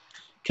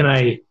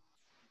I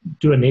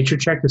do a nature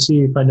check to see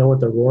if I know what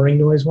the roaring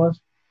noise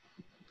was?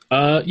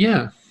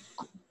 Yeah.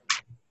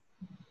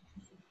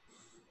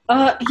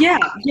 Yeah,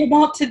 you're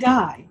about to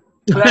die.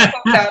 Well, that's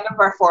the sound of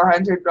our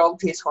 400-year-old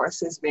piece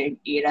horses being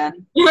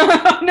eaten. No.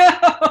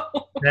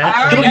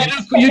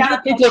 You do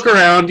a quick look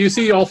around. You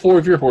see all 4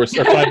 of your horses,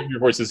 or 5 of your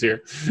horses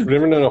here. We've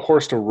never known a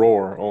horse to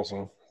roar,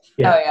 also.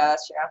 Yeah. Oh, yeah,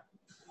 that's true.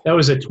 That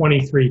was a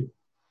 23.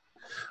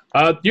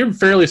 You're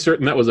fairly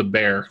certain that was a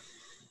bear.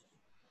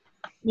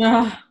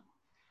 Yeah.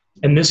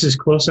 And this is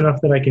close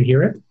enough that I can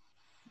hear it?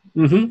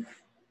 Mm-hmm.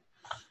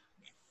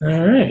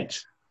 All right.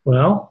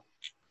 Well,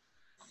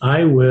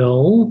 I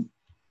will...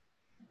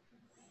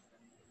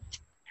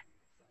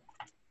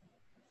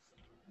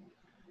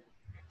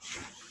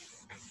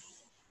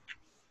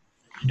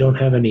 I don't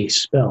have any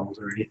spells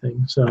or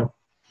anything, so...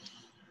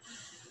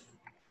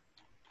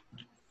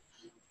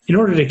 In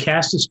order to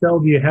cast a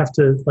spell, you have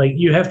to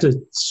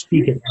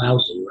speak it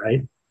loudly,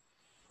 right?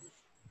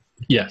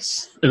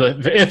 Yes,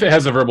 if it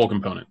has a verbal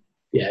component.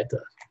 Yeah, it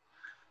does.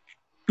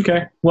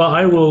 Okay. Well,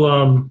 I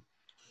will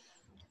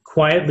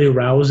quietly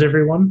rouse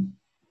everyone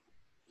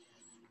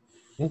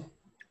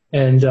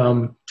and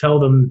tell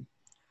them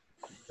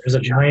there's a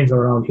giant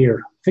around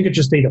here. I think it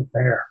just ate a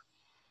bear.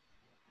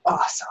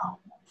 Awesome.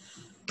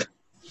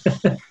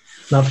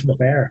 Not for the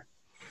bear.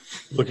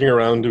 Looking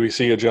around, do we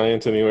see a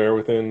giant anywhere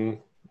within?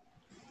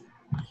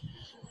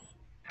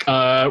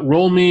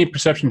 Roll me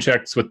perception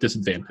checks with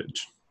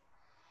disadvantage.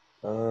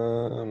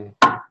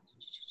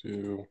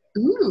 Two.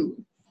 Ooh.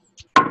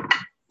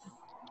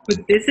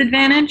 With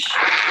disadvantage?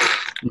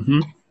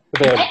 Mm-hmm.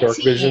 If they have dark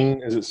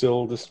vision, is it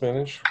still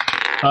disadvantage?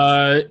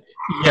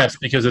 Yes,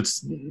 because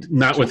it's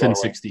not within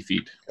 60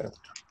 feet. Okay.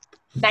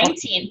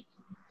 19.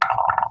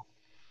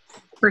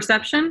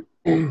 Perception?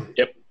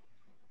 Yep.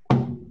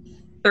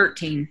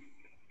 13.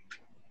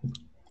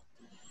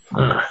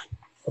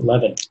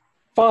 11.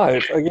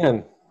 5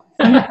 again.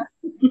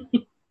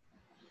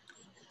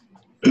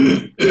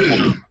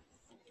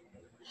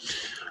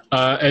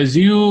 As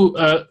you,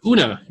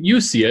 Una, you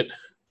see it.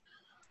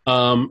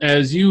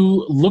 As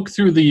you look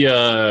through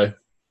the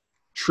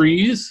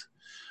trees,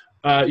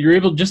 you're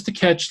able just to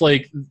catch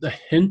the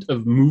hint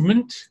of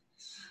movement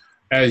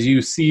as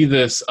you see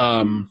this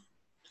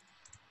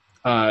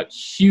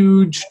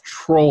huge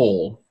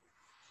troll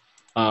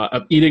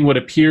eating what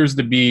appears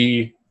to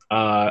be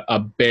a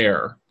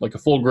bear, like a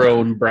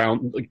full-grown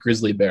brown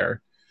grizzly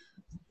bear.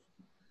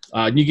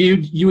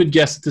 You would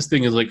guess that this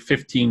thing is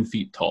 15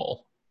 feet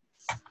tall.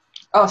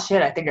 Oh,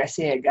 shit, I think I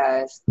see it,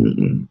 guys.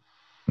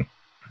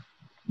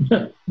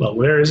 Well,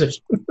 where is it?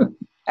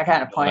 I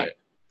kind of point. Right.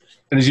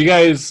 And as you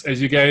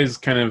guys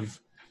kind of,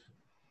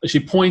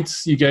 she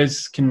points, you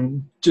guys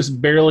can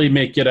just barely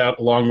make it out,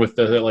 along with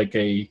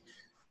a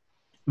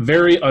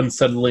very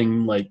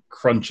unsettling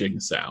crunching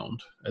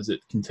sound as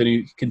it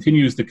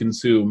continues to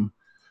consume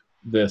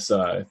this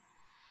bear.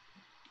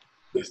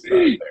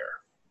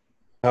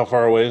 How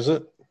far away is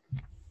it?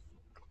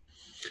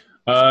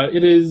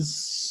 It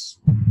is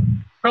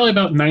probably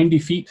about 90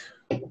 feet.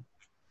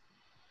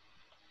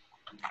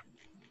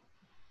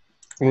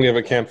 We have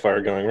a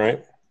campfire going,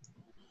 right?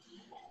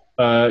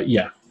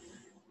 Yeah.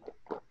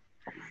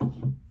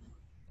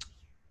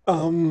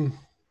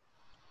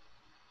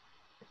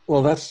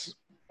 Well, that's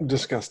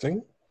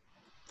disgusting.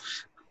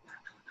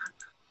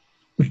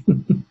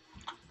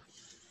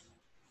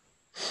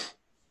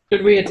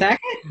 Should we attack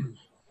it?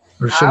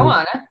 Or should I we,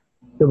 want to.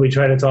 should we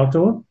try to talk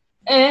to him?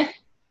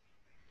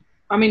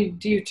 I mean,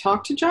 do you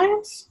talk to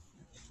giants?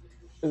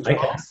 I can.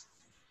 I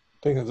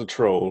think it's a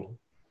troll.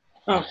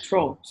 Oh,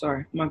 troll.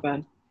 Sorry, my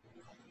bad.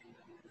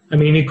 I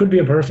mean, he could be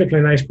a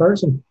perfectly nice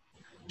person.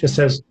 Just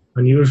has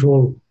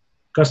unusual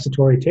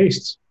gustatory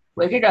tastes.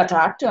 We could go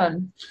talk to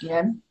him.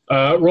 Yeah.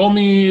 Roll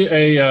me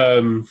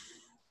a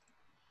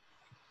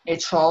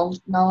troll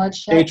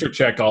knowledge check. nature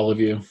check, all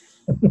of you.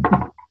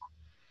 I'm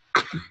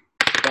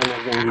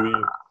going to be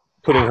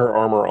putting her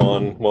armor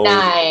on while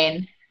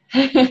 9.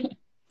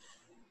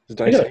 the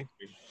dice. Yeah.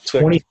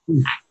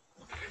 22.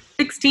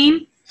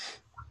 16?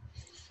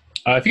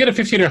 If you get a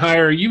 15 or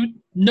higher, you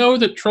know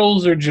that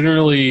trolls are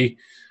generally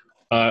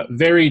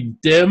very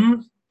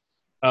dim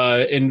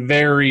and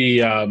very...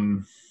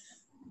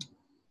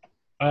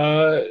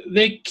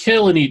 they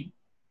kill and eat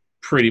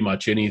pretty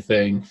much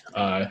anything.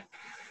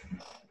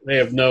 They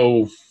have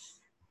no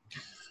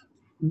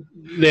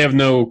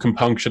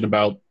compunction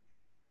about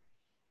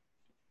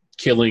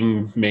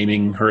killing,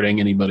 maiming,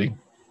 hurting anybody.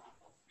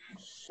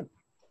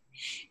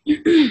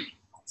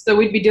 So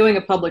we'd be doing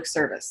a public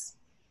service.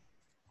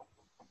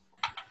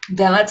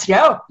 Then let's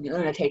go.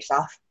 Luna takes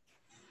off.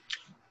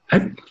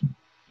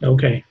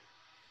 Okay.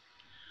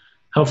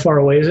 How far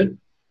away is it?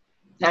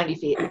 90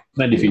 feet.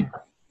 90 feet.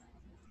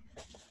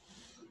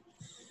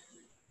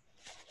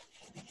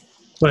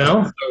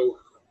 Well, So,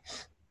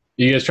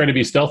 you guys trying to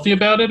be stealthy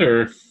about it,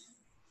 or?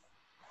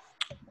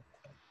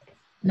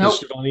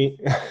 Nope.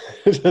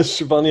 Does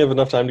Shivani have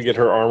enough time to get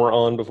her armor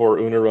on before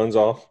Una runs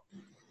off?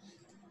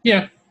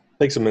 Yeah.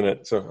 Takes a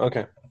minute, so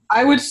okay.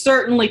 I would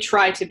certainly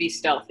try to be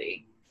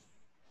stealthy.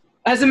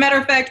 As a matter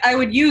of fact, I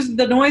would use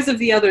the noise of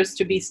the others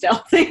to be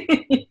stealthy.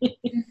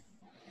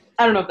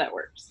 I don't know if that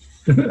works.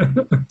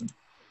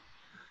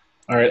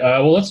 All right.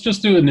 Well, let's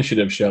just do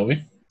initiative, shall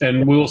we?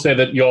 And we will say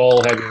that you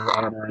all have your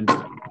armor and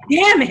stuff.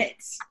 Damn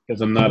it!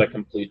 Because I'm not a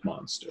complete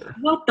monster.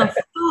 What the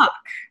fuck?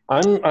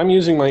 I'm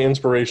using my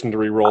inspiration to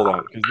re-roll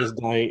that because this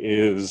die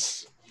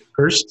is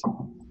first.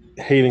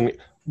 hating me.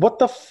 What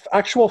the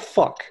actual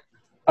fuck?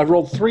 I've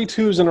rolled 3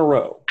 2s in a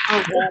row.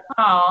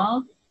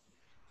 Aww.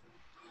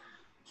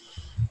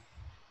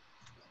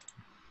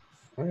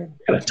 Right.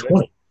 Got a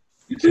 20.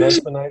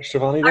 Tonight's the night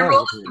Shivani I dies.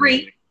 rolled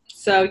 3,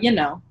 so you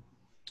know.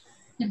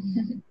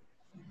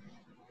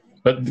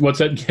 But what's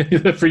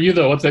that for you,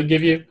 though? What's that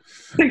give you?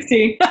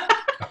 16. All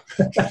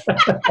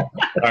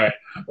right.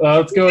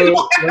 Let's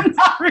go. I'm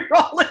not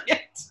re-rolling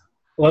it.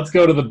 Let's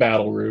go to the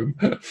battle room.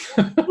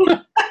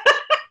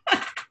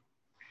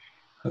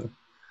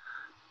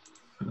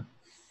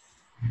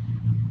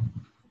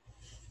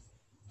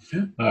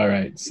 All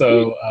right.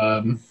 So,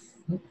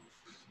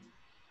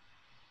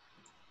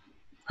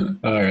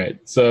 all right.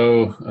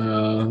 So,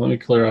 let me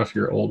clear off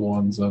your old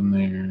ones on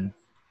there.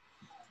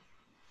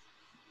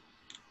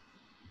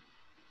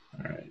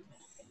 All right.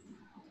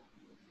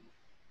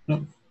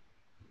 Oh.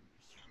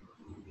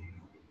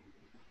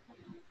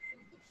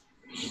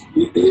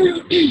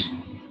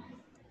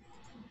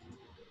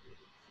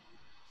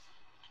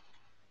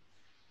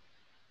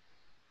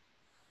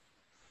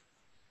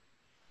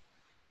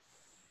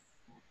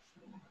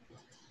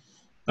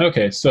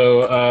 Okay,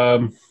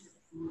 so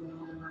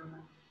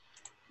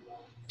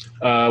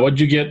what'd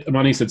you get?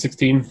 Amani said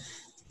 16.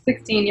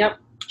 16, yep.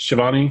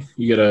 Shivani,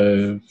 you get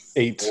a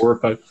 8. 4,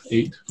 5,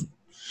 8.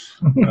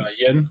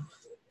 Yen,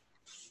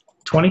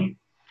 20.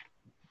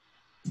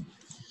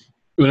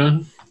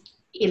 Una,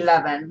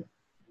 11.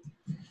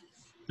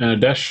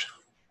 Desh.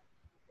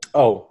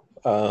 Oh,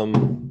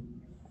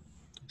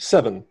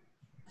 7.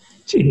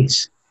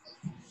 Jeez.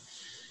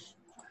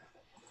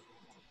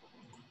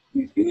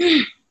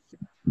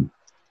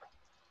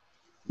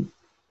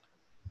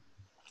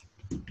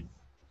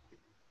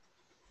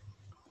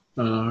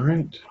 All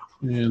right,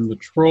 and the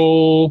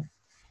troll.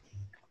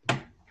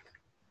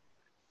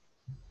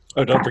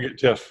 Oh, don't forget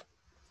Tiff.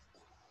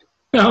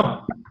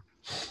 No.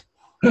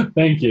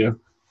 Thank you.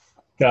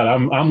 God,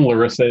 I'm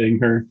Larissaing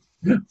her.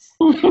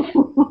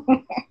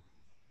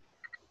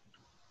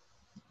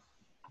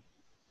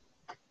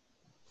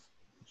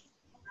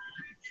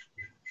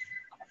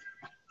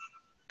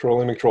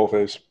 Trolling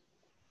McTrollface.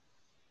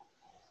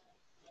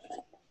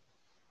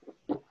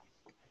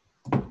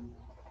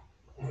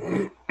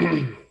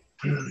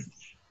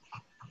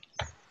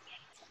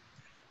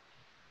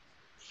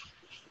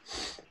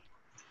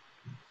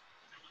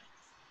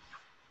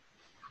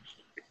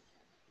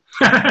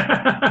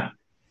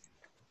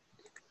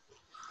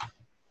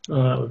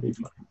 Oh, that would be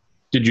fun.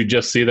 Did you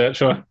just see that,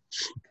 Sean?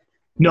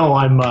 No,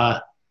 I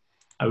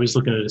was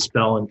looking at a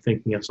spell and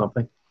thinking of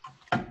something.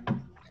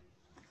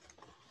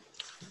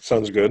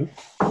 Sounds good.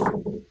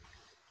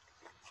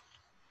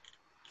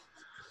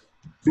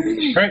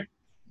 All right.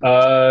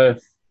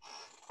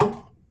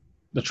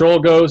 The troll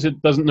goes.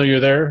 It doesn't know you're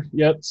there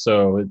yet,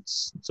 so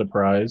it's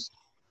surprised.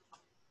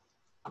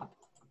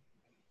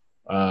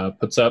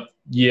 Puts up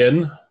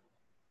Yin.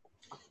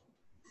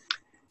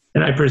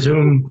 And I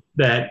presume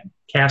that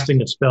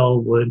casting a spell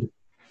would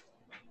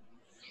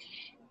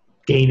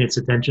gain its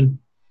attention.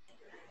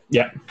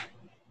 Yeah.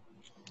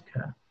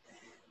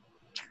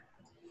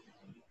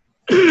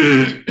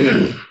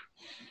 Okay.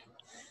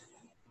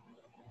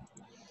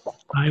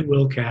 I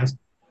will cast.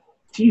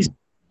 Jeez.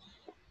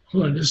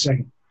 Hold on just a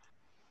second.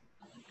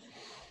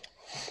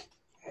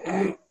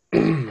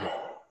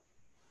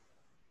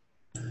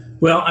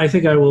 Well, I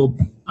think I will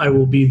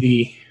be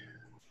the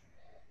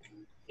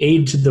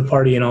aid to the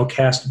party, and I'll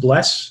cast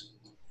Bless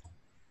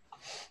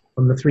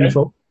from the 3 Okay.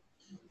 folk.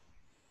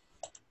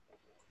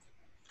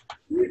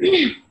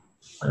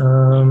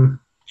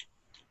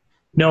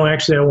 No,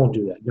 actually, I won't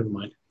do that. Never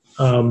mind.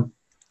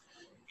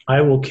 I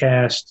will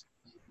cast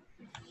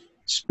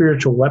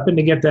Spiritual Weapon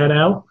to get that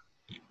out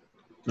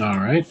All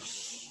right.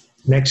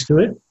 next to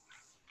it.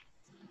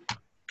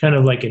 Kind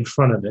of like in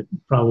front of it,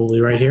 probably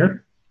right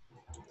here.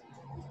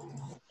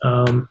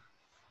 And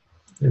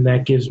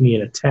that gives me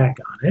an attack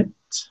on it.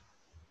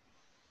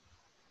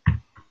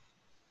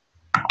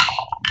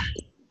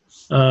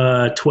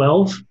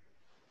 12.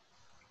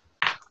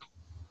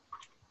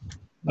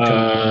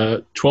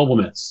 12 will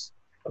miss.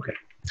 Okay.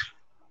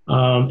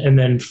 And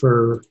then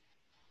for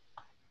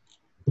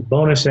the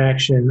bonus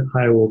action,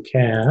 I will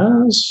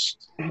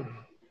cast. I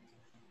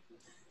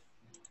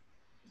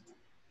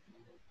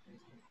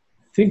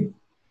think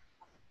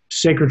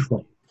Sacred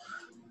Flame.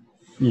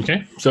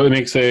 Okay, so it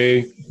makes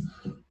a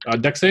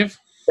deck save.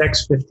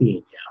 Dex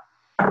 15.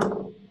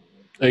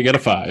 You get a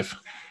 5.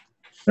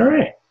 All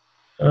right.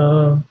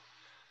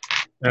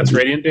 That's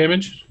radiant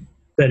damage.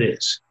 That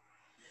is.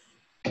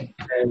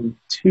 And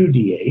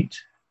 2d8,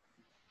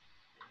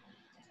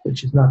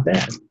 which is not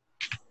bad.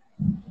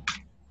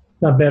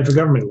 Not bad for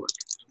government work.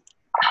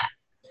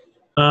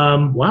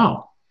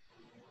 Wow.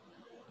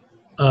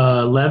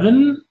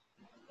 11?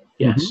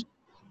 Yes. Mm-hmm.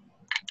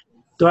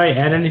 Do I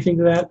add anything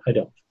to that? I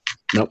don't.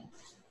 Nope.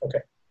 Okay.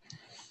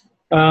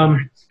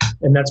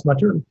 And that's my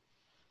turn.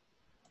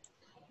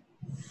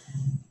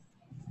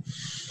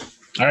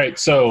 All right,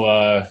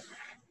 so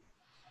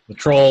the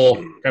troll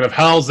kind of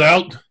howls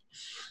out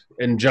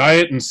in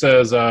giant and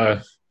says,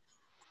 "Who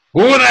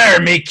there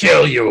me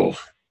kill you?"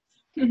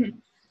 Which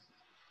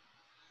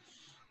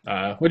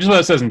is what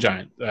it says in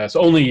giant.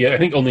 So I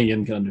think only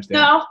Yin can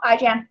understand. No, I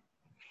can.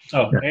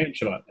 Oh, and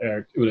Shabbat.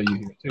 Uda, you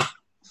hear it too.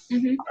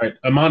 Mm-hmm. All right,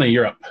 Amani,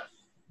 you're up.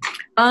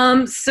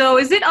 So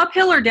is it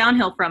uphill or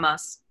downhill from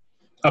us?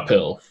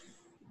 Uphill.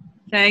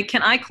 Okay,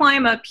 can I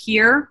climb up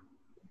here?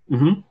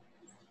 Mm-hmm.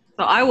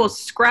 So I will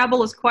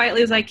scrabble as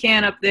quietly as I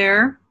can up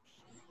there.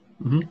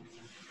 Mm-hmm.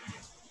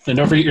 And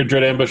don't forget your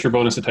Dread Ambusher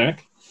bonus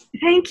attack.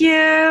 Thank you.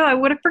 I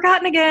would have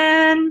forgotten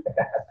again.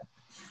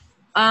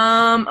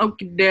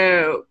 Okie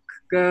doke.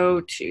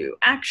 Go to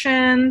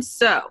action.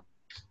 So,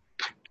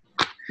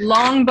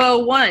 longbow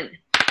 1.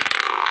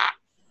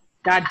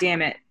 God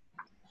damn it.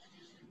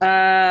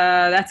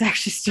 That's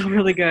actually still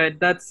really good.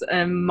 That's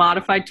a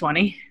modified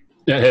 20.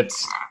 That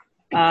hits.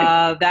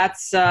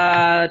 That's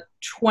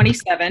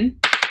 27.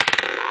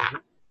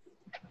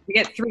 You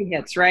get 3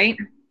 hits, right?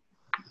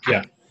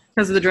 Yeah.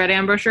 Because of the Dread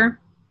Ambusher?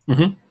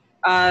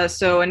 Mm-hmm.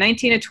 So a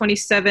 19, a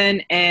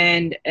 27,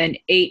 and an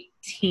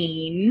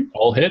 18.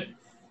 All hit.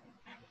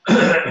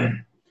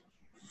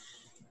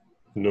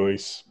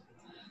 Nice.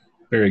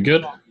 Very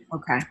good.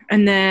 Okay.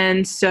 And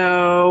then,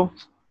 so...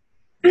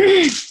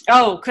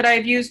 oh, could I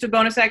have used a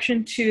bonus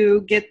action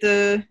to get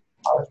the...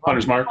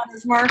 Hunter's Mark.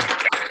 Hunter's Mark?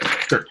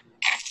 Sure.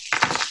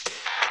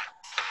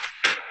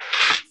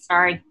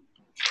 Sorry.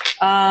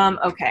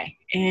 Okay.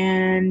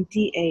 And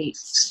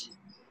D8.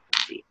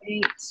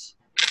 D8.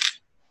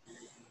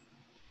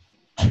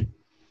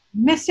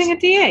 Missing a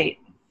D8.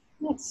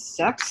 That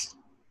sucks.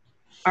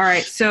 All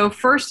right, so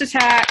first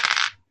attack,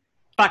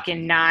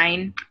 fucking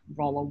 9.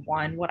 Roll a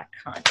 1. What a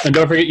cunt. And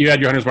don't forget you add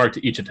your Hunter's Mark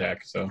to each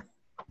attack. So.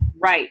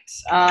 Right.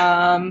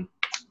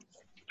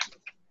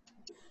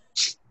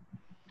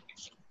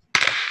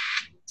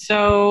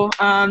 So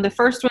the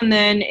first one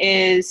then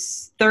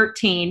is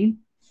 13.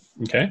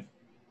 Okay.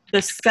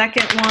 The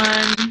second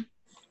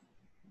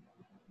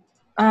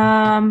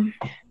one,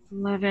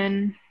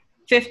 11,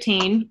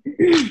 15.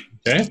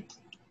 Okay.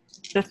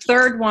 The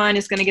third one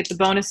is going to get the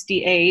bonus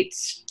D8.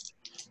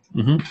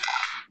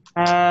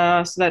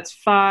 Mm-hmm. So that's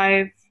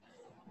 5,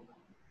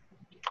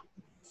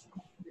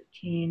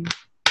 13,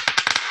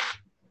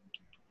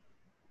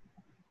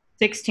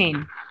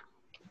 16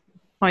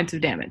 points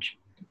of damage.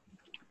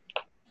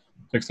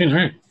 16, all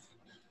right.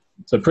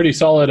 It's a pretty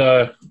solid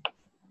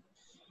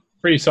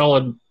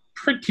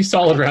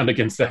round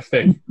against that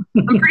thing.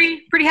 I'm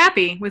pretty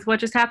happy with what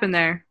just happened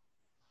there.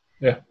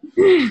 Yeah.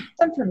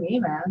 Fun for me,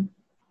 man.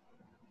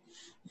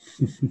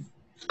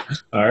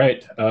 All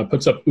right.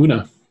 Puts up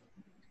Una.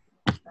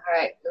 All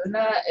right,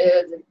 Una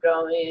is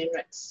going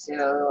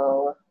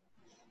to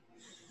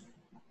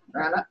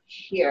run up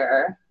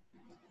here.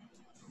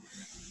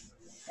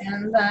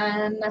 And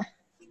then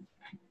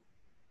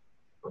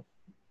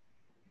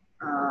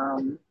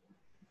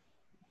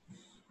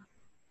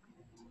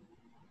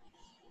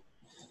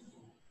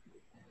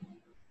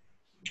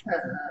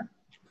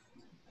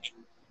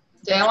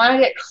do I want to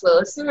get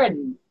closer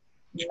and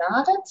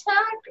not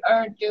attack,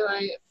 or do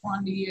I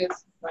want to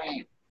use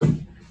my...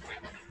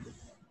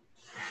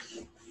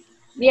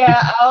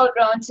 Yeah, I'll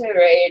go into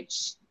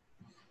rage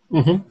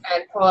and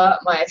pull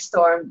out my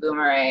storm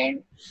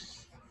boomerang.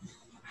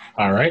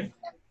 All right.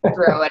 And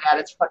throw it at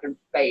its fucking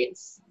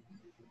face.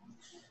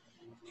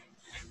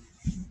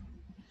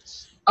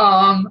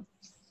 Can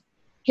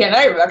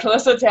I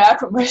reckless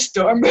attack with my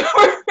storm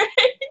boomerang?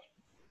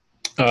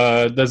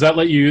 Does that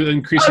let you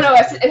increase? Oh no,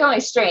 it's only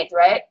strength,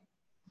 right?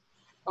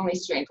 Only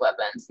strength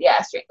weapons.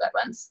 Yeah, strength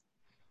weapons.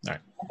 All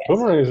right. Okay,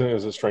 Boomerang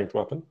is a strength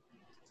weapon.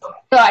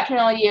 so I can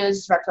only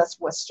use reckless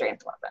with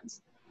strength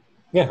weapons.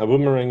 Yeah, a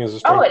boomerang is a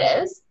strength Oh, it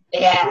is?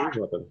 Yeah.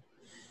 weapon.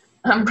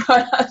 I'm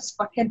gonna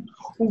fucking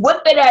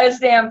whip it at his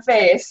damn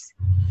face.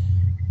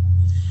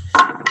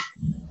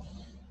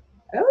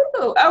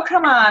 Oh,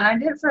 come on. I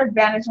did it for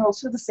advantage and we'll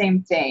do the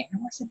same thing.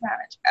 Worst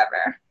advantage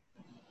ever.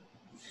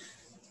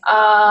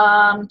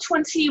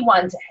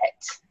 21 to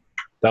hit.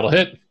 That'll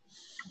hit.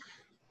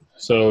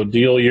 So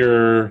deal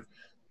your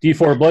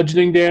D4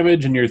 bludgeoning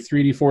damage and your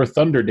 3d4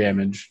 thunder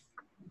damage.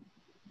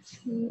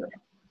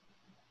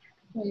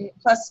 Okay,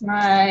 plus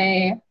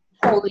my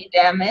holy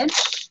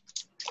damage.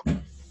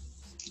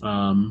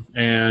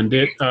 And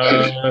it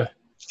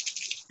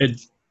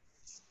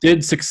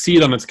did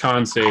succeed on its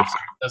con save, so it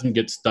doesn't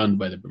get stunned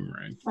by the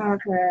boomerang.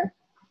 Okay.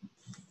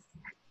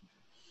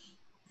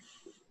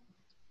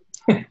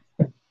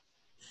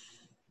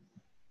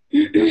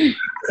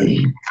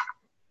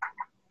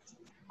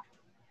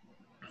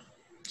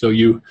 So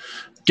you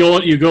go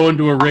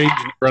into a rage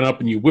and run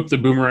up and you whip the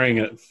boomerang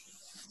and it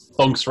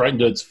thunks right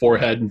into its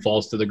forehead and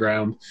falls to the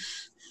ground.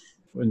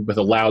 And with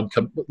a loud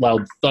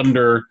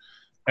thunder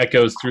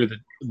echoes through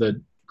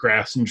the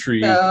grass and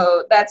trees.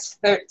 So that's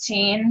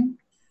 13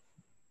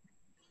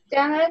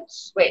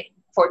 damage. Wait,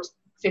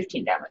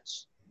 15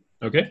 damage.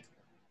 Okay.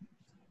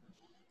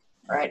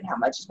 All right, how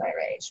much is my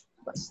rage?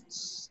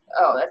 Is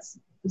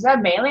that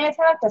a melee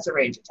attack? That's a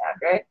range attack,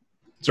 right?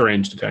 It's a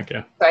ranged attack,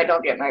 yeah. So I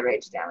don't get my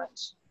rage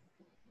damage.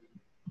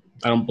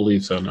 I don't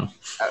believe so, no.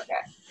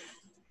 Okay.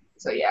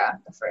 So yeah,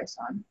 the first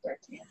one,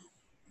 13.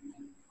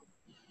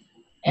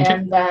 Okay.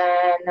 And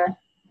then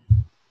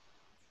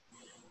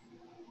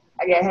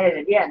I get hit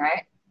again,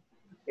 right?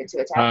 Get 2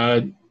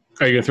 attacks.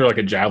 Are you gonna throw like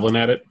a javelin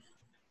at it?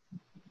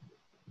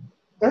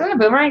 Doesn't a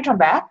boomerang come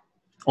back?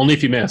 Only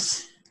if you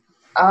miss.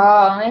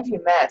 Oh, only if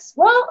you miss.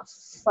 Well,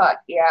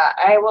 fuck yeah.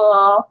 I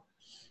will.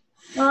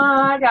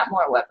 I got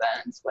more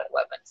weapons. What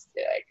weapons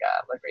did I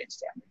got? What range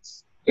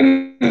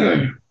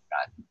damage?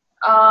 God.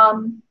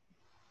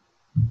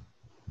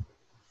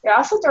 Yeah, I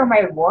also throw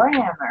my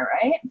warhammer,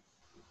 right?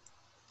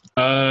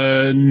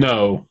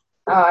 No.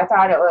 Oh, I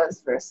thought it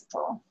was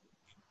versatile.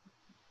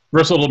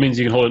 Versatile means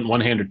you can hold it in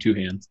one hand or two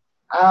hands.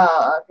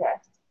 Oh, okay.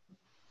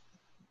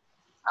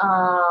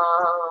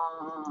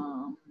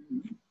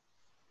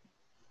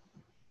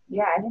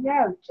 Yeah, I think I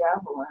have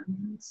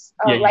javelins.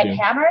 Oh, Yeah, you like do.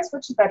 hammers?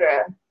 Which is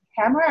better,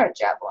 hammer or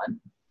javelin?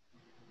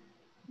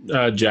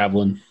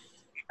 Javelin.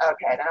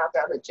 Okay, then I'll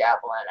throw the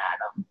javelin at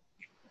him.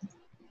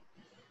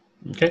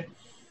 Okay.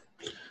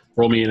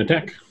 Roll me an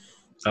attack.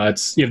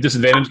 You have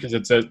disadvantage because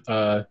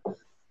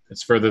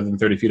it's further than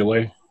 30 feet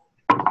away.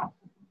 I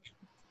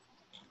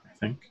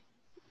think.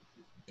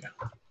 Yeah.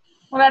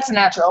 Well, that's a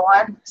natural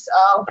one. So.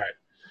 All right.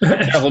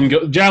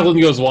 Javelin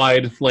goes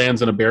wide,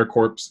 lands in a bear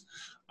corpse.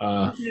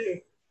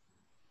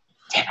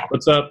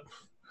 What's up?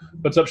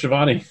 What's up,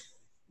 Shivani?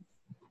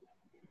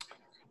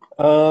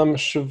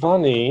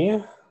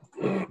 Shivani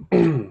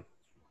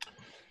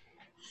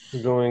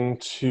is going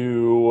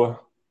to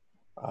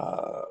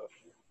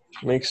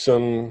make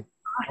some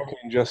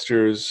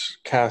gestures,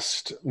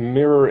 cast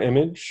mirror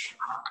image,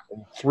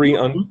 and 3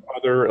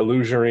 other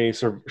illusionary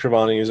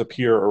Shivanis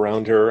appear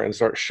around her and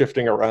start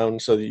shifting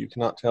around so that you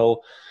cannot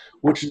tell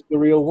which is the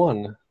real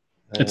one.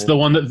 It's the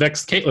one that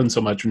vexed Caitlin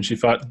so much when she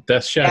fought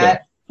Death's Shadow.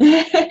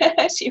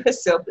 She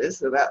was so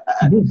pissed about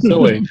that.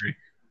 So angry.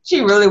 She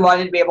really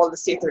wanted to be able to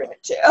see through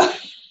it too.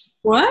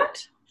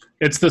 What?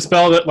 It's the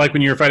spell that, like,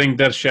 when you were fighting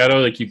Death's Shadow,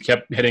 like, you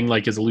kept hitting,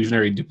 like, his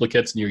illusionary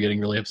duplicates and you were getting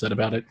really upset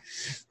about it.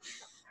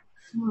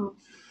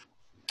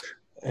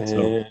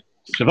 So,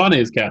 Shivani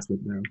is casted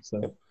now.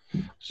 So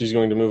she's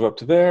going to move up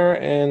to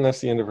there, and that's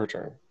the end of her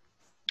turn.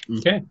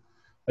 Okay.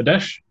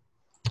 Adesh?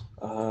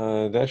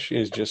 Adesh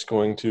is just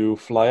going to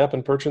fly up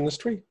and perch in this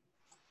tree.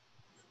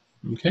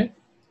 Okay.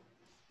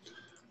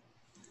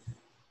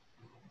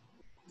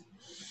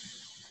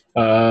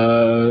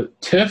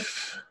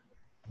 Tiff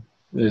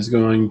is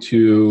going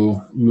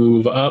to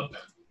move up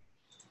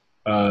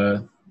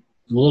a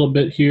little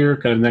bit here,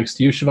 kind of next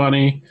to you,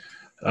 Shivani,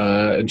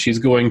 and she's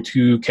going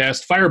to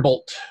cast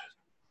Firebolt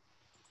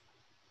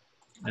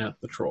at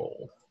the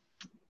troll.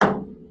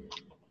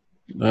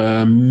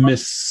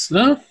 Miss.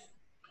 No?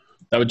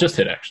 That would just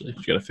hit, actually.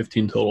 She got a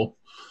 15 total.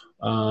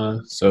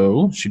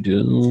 So she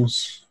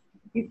does...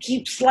 You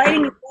keep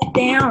sliding it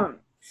down.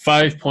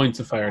 5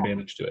 points of fire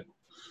damage to it.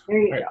 There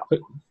you go.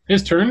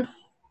 His turn.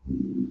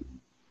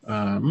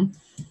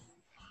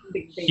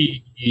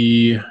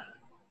 He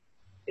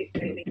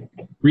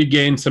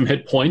regains some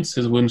hit points.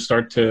 His wounds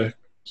start to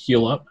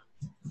heal up.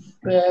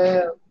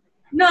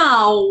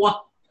 No.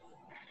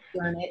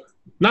 Darn it.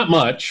 Not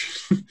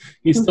much.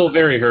 He's still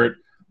very hurt.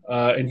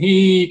 And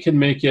he can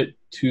make it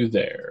to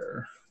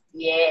there.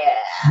 Yeah.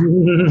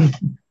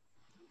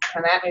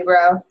 Come at me,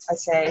 bro. I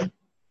say.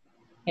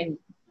 In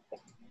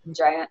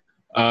giant.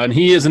 And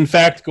he is, in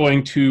fact,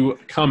 going to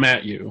come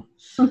at you.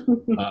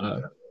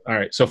 All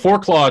right. So 4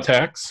 claw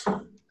attacks.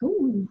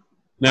 Ooh.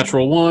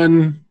 Natural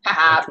 1.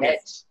 Haha,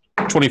 bitch.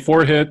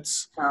 24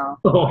 hits.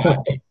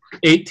 Oh.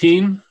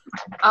 18.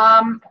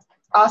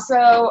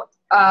 Also,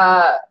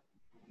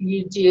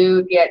 you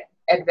do get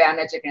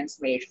advantage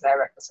against me because I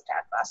reckless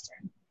attack last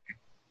turn.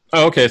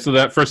 Oh, okay. So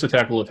that first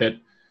attack will have hit.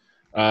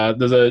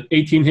 Does a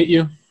 18 hit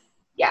you?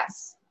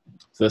 Yes.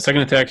 So the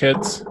second attack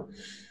hits.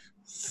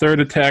 Third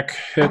attack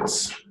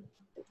hits.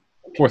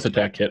 Fourth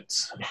attack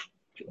hits.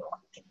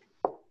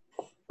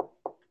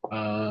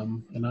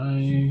 And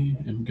I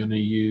am going to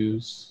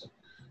use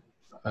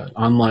an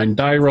online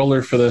die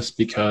roller for this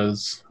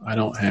because I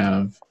don't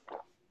have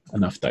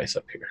enough dice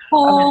up here.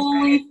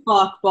 Holy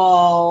fuck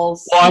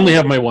balls. Well, I only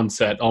have my one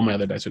set. All my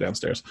other dice are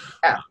downstairs.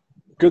 Oh.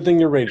 Good thing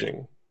you're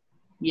raging.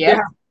 Yeah.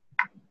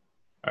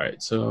 All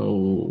right,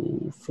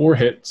 so 4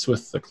 hits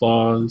with the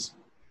claws.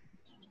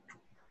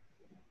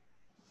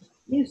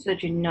 You're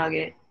such a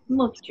nugget.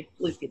 Look at your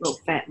floopy little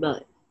fat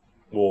butt.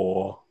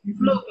 Whoa.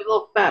 Floopy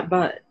little fat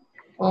butt.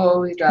 Oh,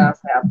 we got a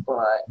fat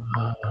butt.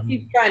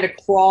 He's trying to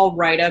crawl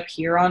right up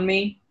here on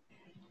me.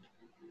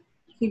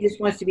 He just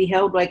wants to be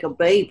held like a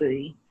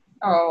baby.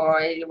 Oh,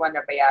 you want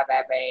to be a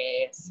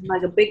baby.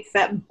 Like a big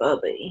fat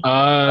bubby.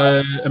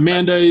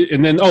 Amanda,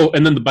 and then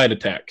the bite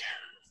attack,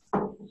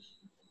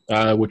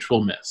 which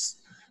will miss.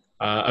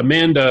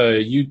 Amanda,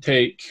 you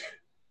take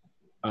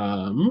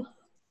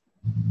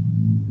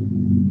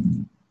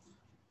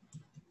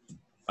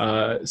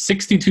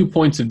 62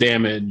 points of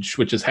damage,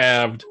 which is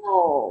halved.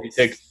 Oh, You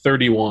take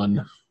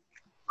 31.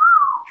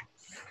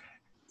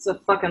 it's a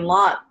fucking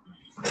lot.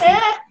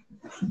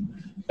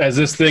 As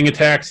this thing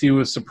attacks you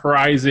with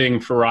surprising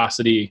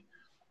ferocity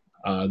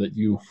that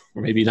you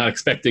were maybe not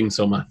expecting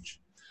so much.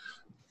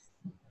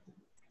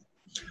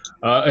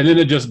 And then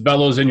it just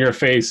bellows in your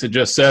face. It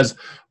just says,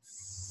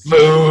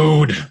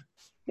 food!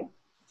 All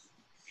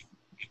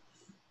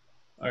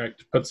right,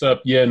 puts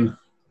up Yin.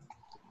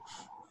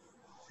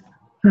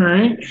 All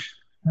right.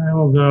 I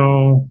will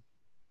go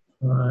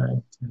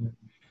 5, 10,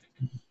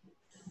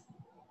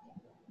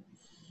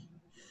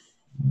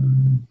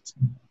 10.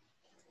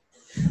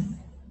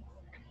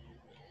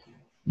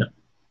 No.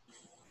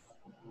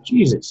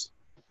 Jesus.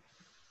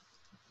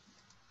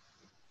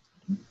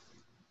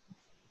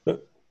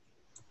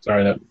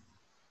 Sorry, that.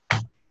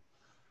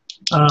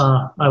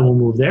 I will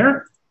move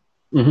there.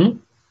 Mm-hmm.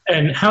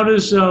 And how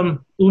does Una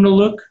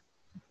look?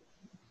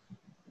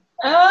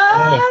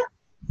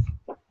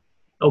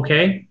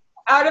 Okay.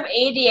 Out of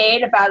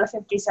 88, about a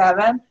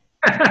 57.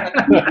 Something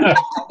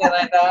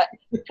like that.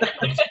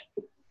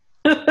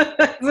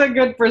 That's a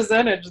good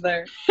percentage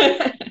there.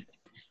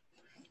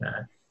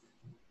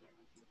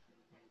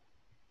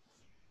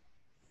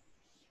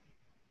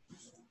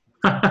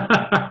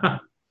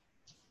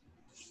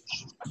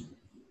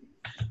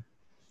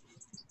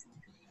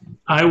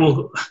 I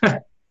will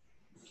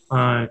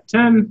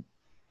 10.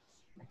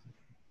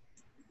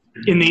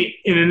 In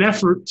an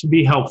effort to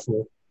be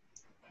helpful,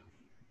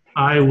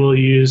 I will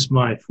use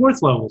my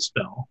 4th level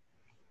spell.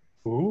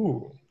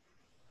 Ooh.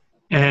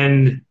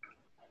 And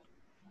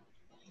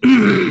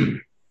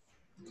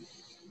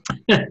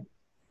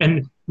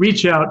and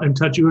reach out and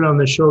touch Una on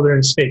the shoulder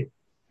and say,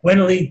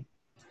 Gwendoline,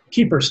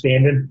 keep her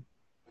standing,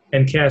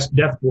 and cast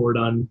Death Ward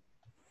on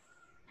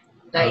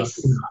Nice.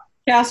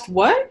 Cast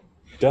what?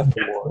 Death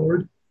Death Ward.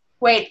 Ward.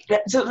 Wait,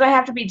 so do I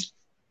have to be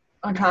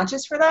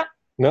unconscious for that?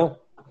 No.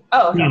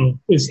 Oh, okay. No,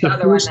 it's The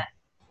other one that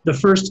the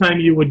first time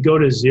you would go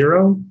to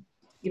 0,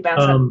 you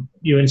bounce up.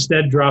 you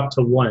instead drop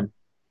to 1.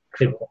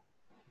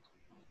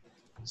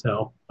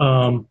 So,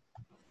 and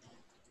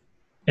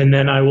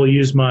then I will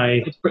use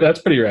my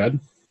That's pretty rad.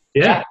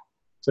 yeah.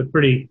 It's a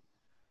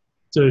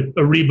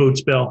reboot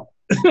spell.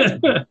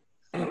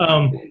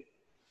 Oh,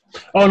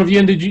 and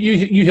Yin, did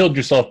you healed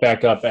yourself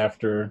back up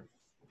after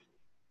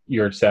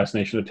your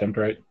assassination attempt,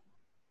 right?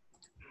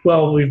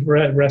 Well, we've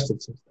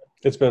rested since then.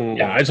 It's been...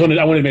 Yeah, I wanted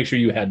to make sure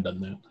you had done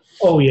that.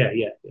 Oh yeah.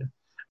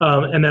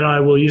 And then I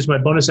will use my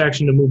bonus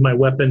action to move my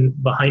weapon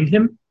behind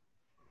him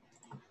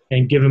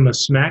and give him a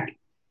smack.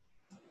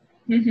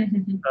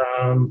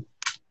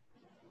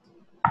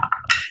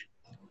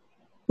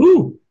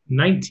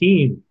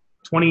 19,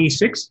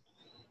 26.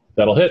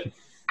 That'll hit.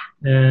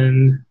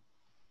 And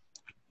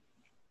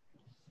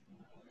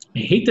I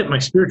hate that my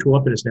spiritual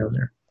weapon is down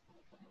there.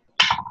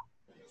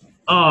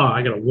 Oh,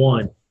 I got a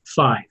 1,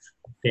 5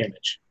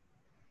 damage.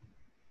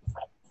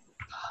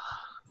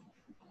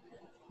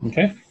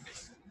 Okay.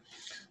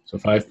 So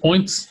 5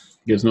 points.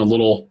 Gives him a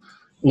little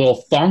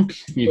thunk.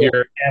 You hear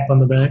Tap on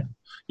the back.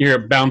 you hear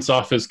it bounce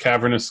off his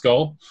cavernous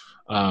skull.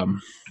 He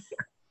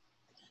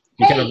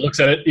kind of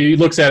looks at it. He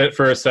looks at it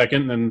for a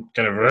second, then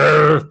kind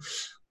of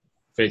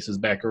faces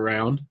back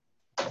around.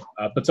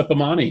 Puts up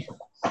Amani.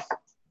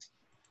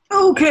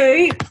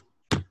 Okay.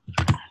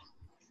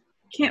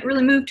 Can't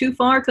really move too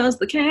far because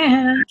the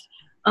cat.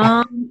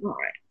 All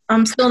right.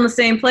 I'm still in the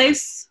same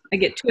place. I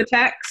get 2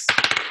 attacks.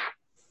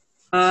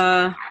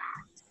 Yeah,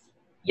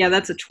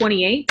 that's a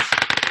 28.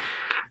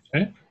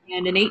 Okay.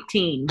 And an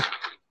 18.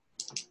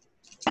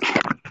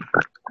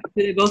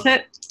 Do they both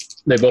hit?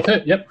 They both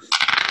hit. Yep.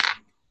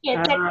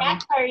 It's a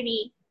cat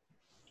party.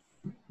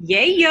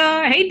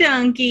 Yeah. Hey,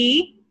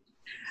 donkey.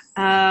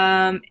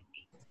 So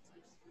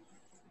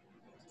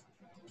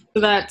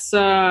that's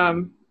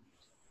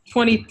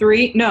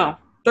 23. No,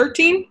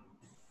 13.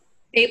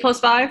 8 plus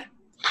 5.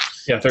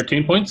 Yeah,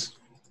 13 points.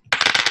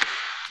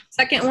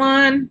 Second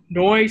one.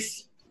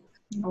 Nice.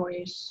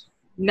 Noise.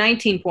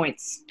 19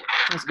 points.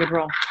 That's a good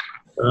roll.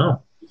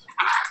 Oh.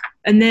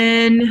 And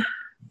then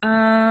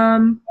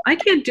I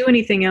can't do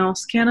anything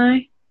else, can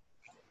I?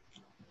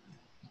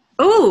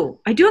 Oh,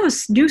 I do have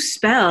a new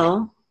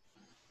spell.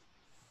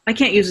 I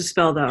can't use a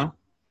spell, though.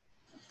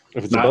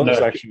 If it's a bonus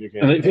action, you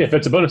can. If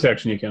it's a bonus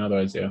action, you can.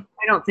 Otherwise, yeah.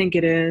 I don't think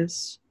it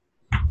is.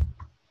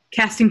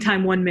 Casting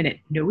time 1 minute.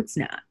 No, it's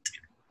not.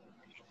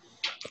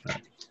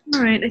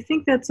 All right, I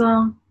think that's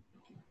all.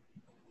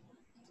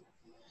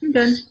 I'm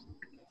done.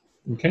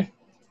 Okay.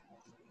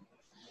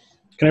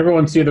 Can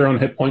everyone see their own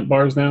hit point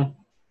bars now?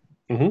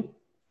 Mm-hmm.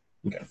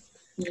 Okay.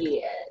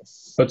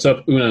 Yes. What's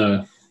up,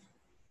 Una?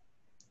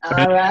 All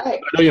right. I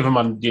know you have them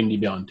on D&D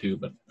Beyond too,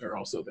 but they're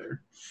also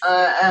there.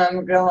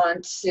 I'm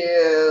going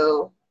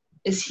to.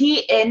 Is he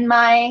in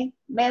my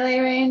melee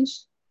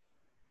range?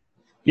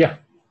 Yeah.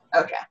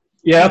 Okay.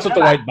 Yeah, that's what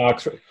the white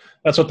box.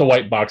 That's what the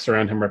white box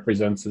around him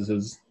represents. Is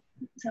his?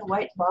 It's a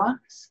white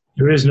box.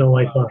 There is no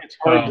white box. It's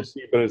hard to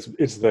see, but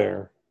it's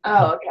there.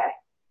 Oh, okay.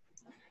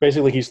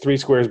 Basically, he's 3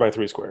 squares by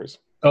 3 squares.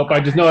 Oh, I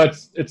just know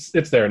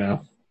it's there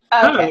now.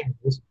 Okay.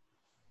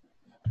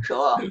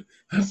 Cool.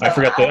 So I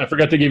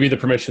forgot to give you the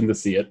permission to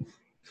see it.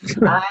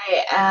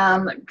 I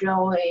am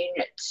going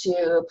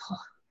to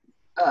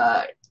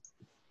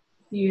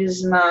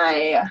use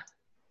my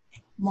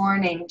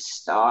Morning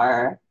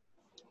Star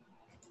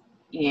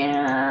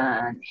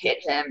and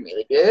hit him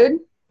really good.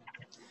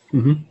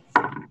 Mm-hmm.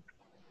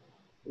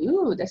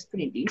 Ooh, that's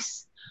pretty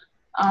decent.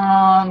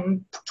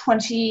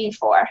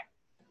 24.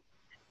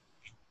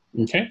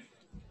 Okay.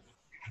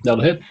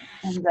 That'll hit.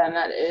 And then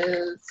that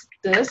is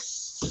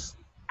this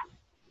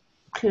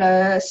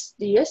plus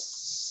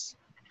this.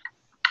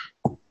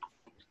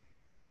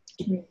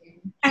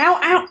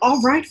 Ow.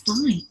 All right,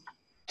 fine.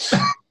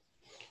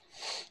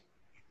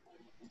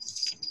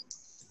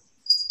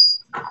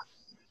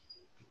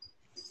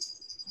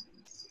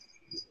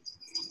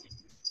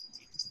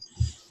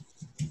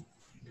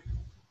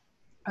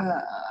 Uh,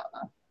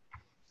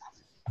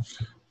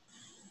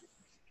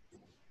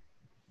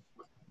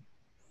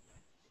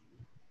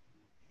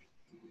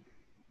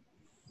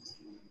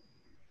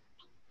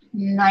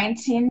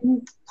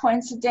 19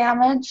 points of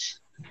damage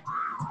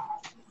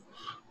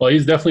Well,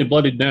 he's definitely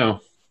bloodied now.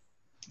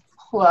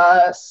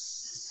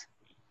 plus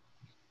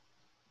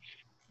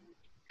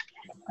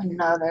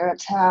another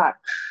attack.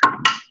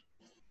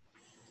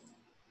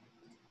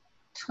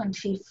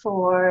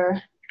 24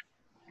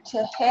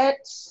 to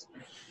hit.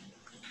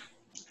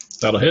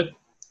 That'll hit.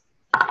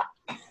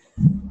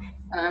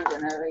 I'm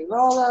gonna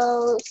re-roll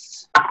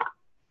those.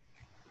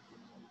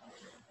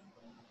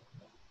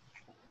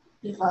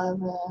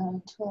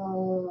 11,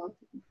 12,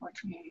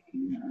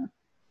 14,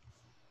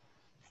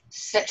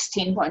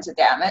 16 points of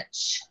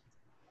damage.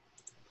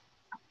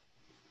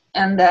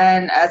 And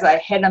then as I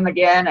hit him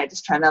again, I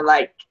just kind of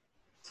like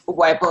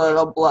wipe a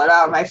little blood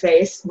out of my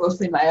face,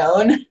 mostly my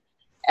own,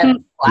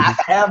 and laugh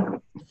at him.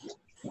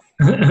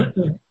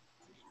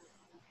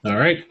 All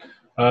right.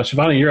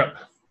 Shivani, you're up.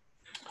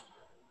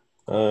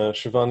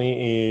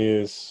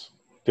 Shivani is...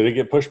 Did it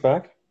get pushed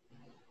back?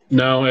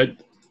 No,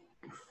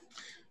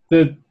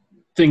 the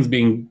thing's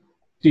being...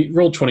 The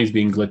roll 20 is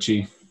being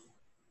glitchy.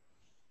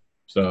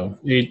 So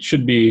it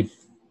should be...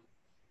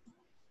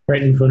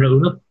 Right in front of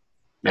Una.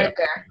 Yeah. Right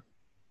there.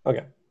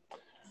 Okay.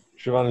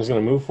 Shivani is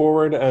going to move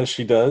forward. As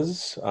she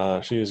does,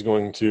 she is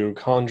going to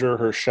conjure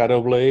her Shadow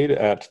Blade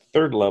at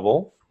 3rd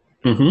level.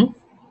 Mm-hmm.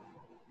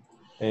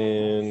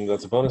 And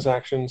that's a bonus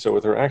action. So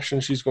with her action,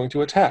 she's going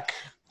to attack.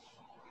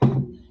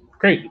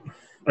 Great.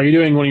 Are you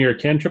doing one of your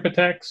cantrip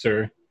attacks,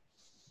 or?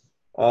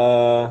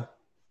 I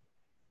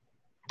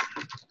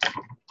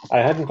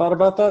hadn't thought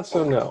about that,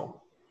 so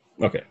no.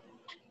 Okay.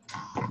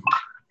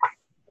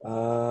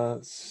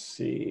 Let's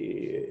see.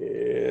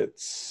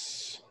 It's...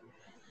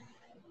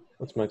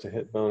 What's my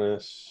to-hit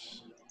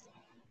bonus?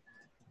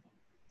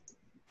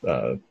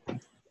 Well,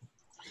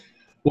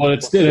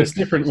 it's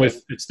different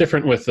with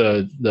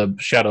the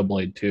Shadow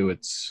Blade too.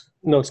 It's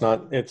No, it's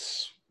not. It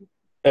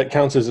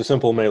counts as a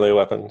simple melee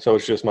weapon, so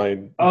it's just my...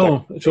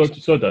 so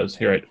it does.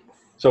 You're right.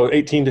 So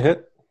 18 to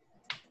hit.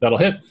 That'll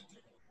hit.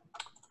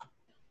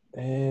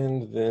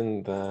 And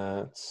then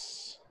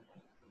that's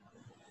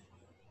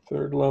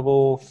 3rd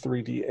level,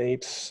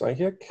 3d8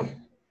 psychic.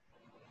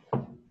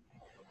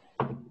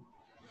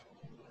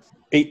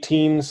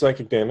 18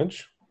 psychic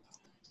damage.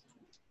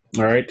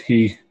 All right.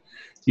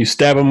 You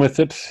stab him with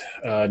it,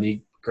 and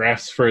he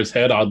grasps for his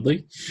head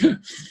oddly.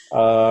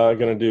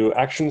 Gonna do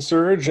action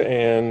surge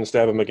and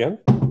stab him again.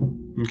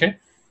 Okay.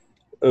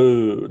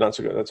 Oh, not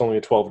so good. That's only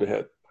a 12 to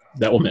hit.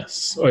 That will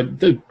miss. Or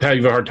have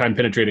a hard time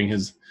penetrating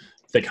his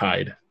thick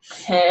hide.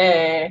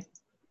 Hey.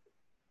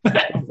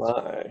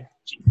 My.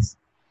 Jeez.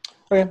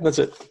 Okay, that's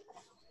it.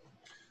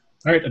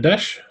 All right,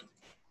 Adesh.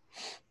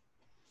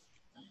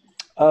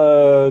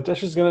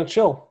 Desh is gonna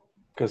chill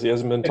because he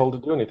hasn't been told to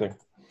do anything.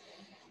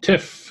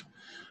 Tiff.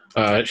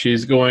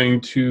 She's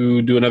going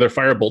to do another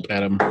firebolt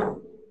at him.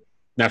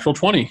 Natural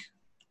 20.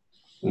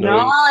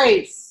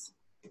 Nice.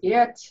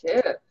 Yeah,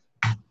 too.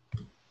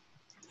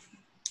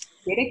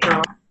 Get it,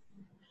 girl.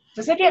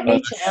 Does it get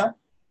me too?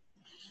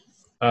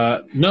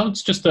 No,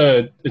 it's just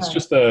a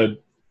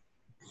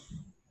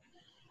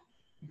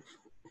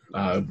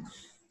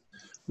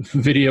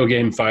video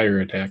game fire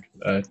attack.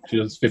 She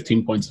does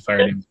 15 points of fire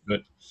damage to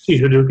it. She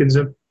Hadoukens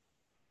him.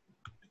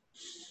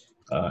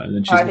 And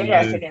then I think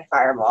I was thinking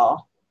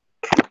fireball.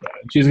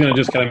 she's gonna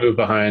just kind of move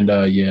behind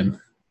Yin.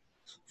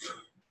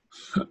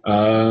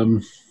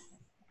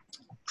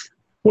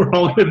 We're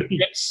all gonna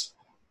be.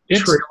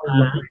 It's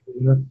trailing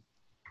behind.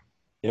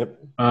 Yep.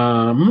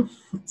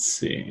 let's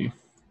see.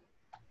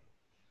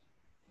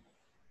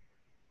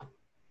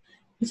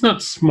 He's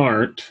not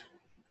smart.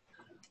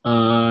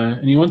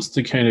 And he wants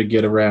to kind of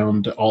get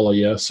around all of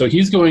you. So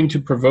he's going to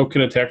provoke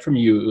an attack from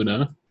you,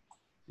 Una.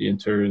 He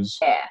enters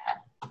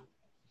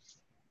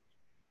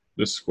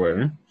this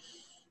square.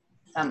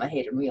 I'm gonna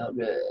hit him real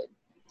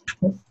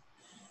good.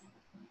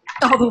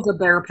 Oh, there's a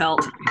bear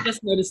pelt. I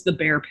just noticed the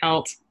bear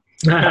pelt.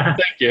 Thank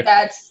you.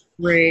 That's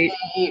Great.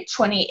 a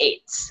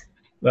 28.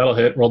 That'll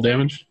hit. Roll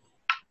damage.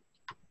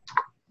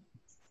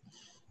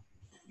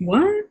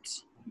 What?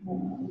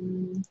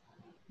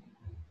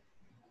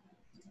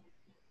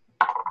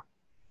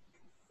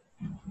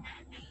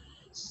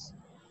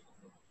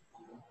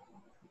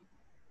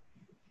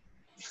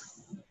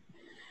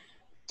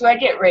 Do I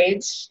get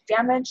rage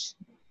damage?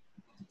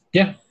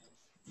 Yeah.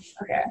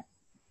 Okay.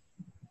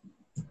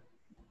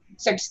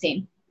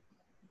 16.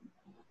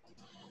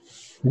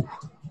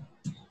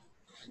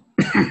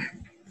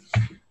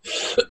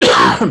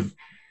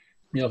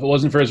 If it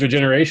wasn't for his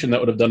regeneration, that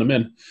would have done him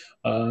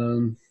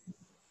in.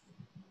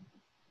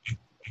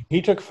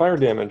 He took fire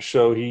damage,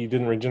 so he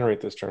didn't regenerate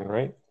this turn,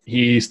 right?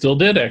 He still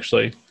did,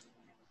 actually.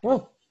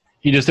 Oh.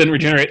 He just didn't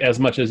regenerate as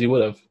much as he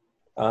would have.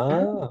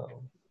 Oh.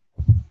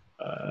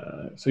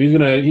 So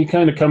he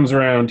kind of comes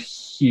around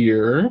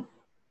here.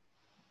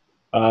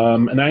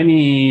 And I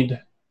need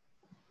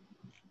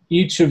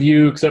each of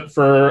you, except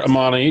for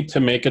Amani, to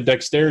make a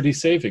dexterity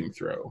saving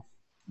throw,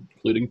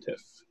 including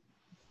Tiff.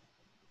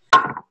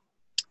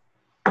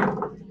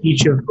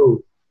 Each of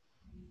who?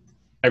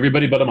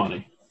 Everybody but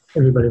Amani.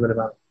 Everybody but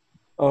about.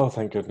 Oh,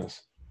 thank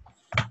goodness.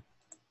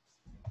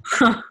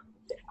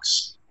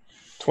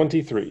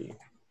 23.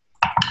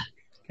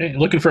 Okay,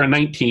 looking for a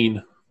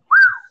 19.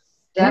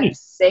 Dex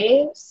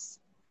saves?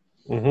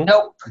 Mm-hmm.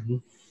 Nope.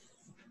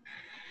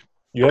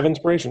 You have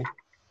inspiration.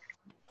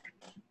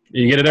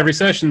 You get it every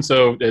session,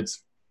 so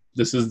this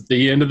is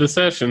the end of the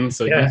session,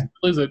 so Yeah. you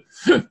lose it.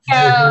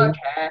 Yeah,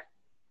 okay.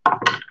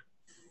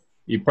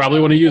 You probably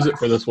want to use it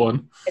for this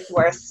one. It's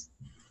worse.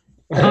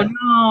 Oh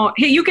no!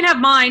 Hey, you can have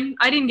mine.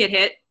 I didn't get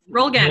hit.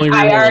 Roll again. Only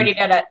I reroll. already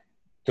did it.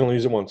 You can only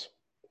use it once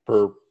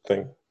per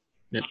thing.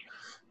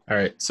 All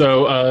right.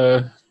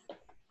 So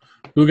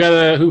who got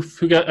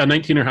a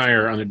 19 or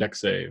higher on their deck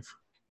save?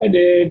 I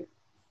did.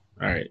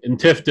 All right, and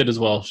Tiff did as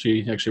well.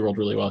 She actually rolled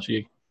really well.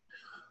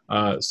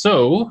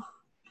 So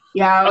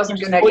Yeah, I wasn't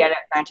going to get it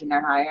 19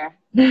 or higher.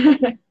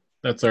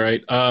 that's all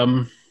right.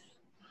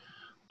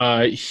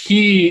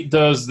 He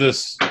does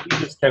this. He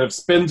just kind of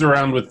spins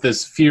around with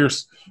this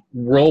fierce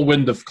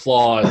whirlwind of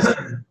claws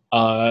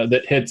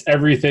that hits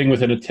everything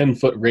within a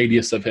 10-foot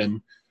radius of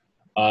him.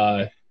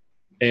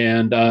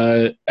 And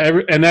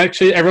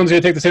actually, everyone's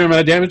going to take the same amount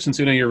of damage. Since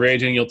you're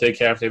raging, you'll take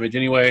half damage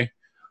anyway.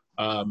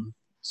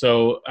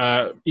 So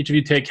each of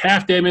you take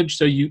half damage.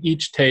 So you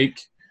each take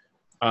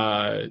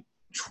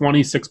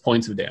 26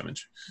 points of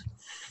damage.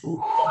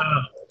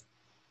 Wow.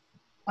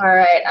 All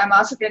right, I'm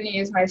also going to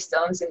use my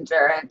Stone's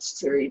Endurance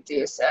to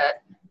reduce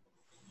it.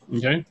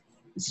 Okay.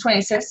 It's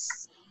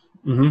 26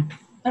 Mm-hmm.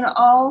 in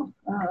all.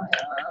 Oh,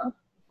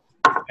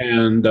 yeah.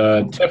 And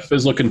Tiff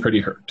is looking pretty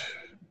hurt.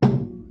 So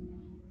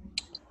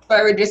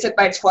I reduce it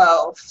by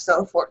 12,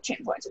 so 14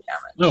 points of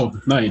damage. Oh,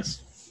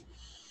 nice.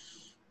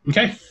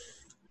 Okay.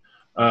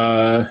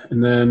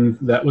 And then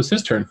that was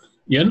his turn.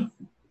 Yin?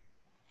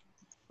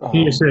 Oh,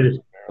 He just said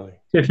barely.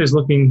 Tiff is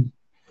looking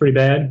pretty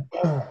bad.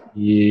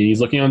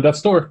 He's looking on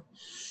death's door.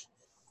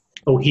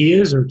 Oh, he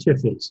is or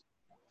Tiff is?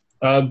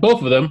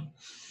 Both of them.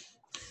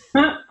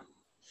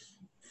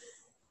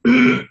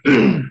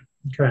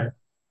 Okay.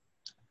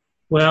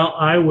 Well,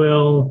 I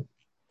will.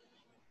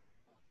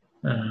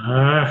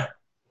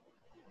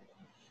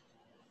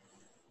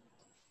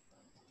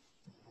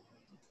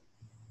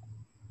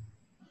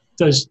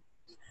 Does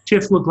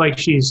Tiff look like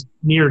she's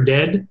near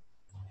dead?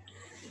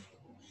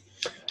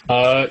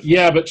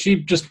 Yeah, but she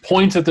just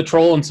points at the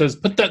troll and says,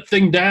 "Put that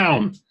thing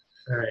down."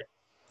 All right.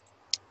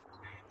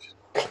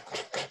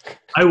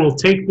 I will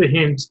take the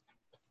hint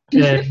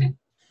and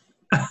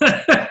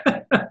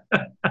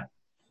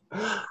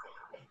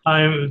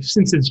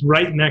since it's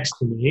right next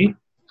to me.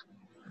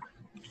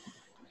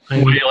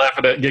 What are you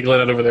laughing at,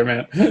 giggling at over there,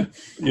 Matt?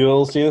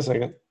 You'll see in a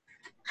second.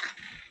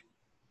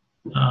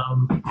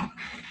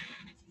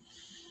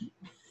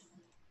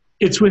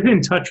 It's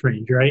within touch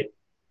range, right?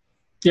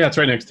 Yeah, it's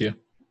right next to you.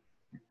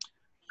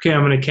 Okay,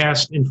 I'm going to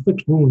cast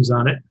Inflict Wounds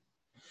on it.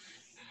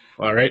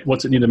 All right,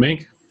 what's it need to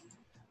make?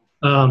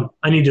 I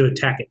need to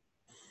attack it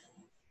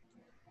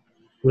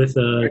with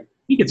I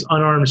think it's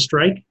Unarmed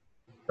Strike,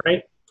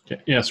 right?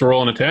 Okay. Yeah, so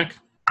roll an attack.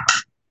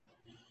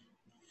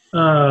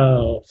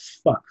 Oh,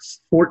 fuck.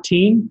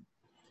 14?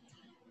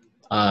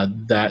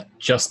 That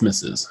just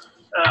misses.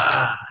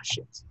 Ah,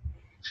 shit.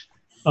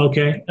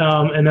 Okay,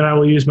 and then I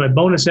will use my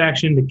bonus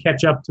action to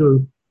catch up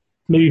to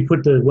maybe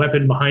put the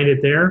weapon behind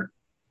it there,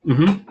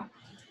 Mm-hmm.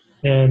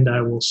 and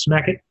I will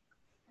smack it.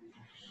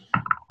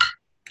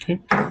 Okay.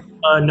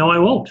 No, I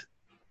won't.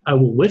 I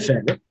will whiff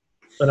at it,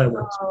 but I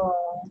won't.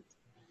 Oh.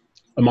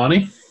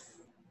 Amani?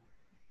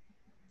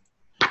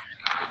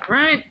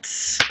 right.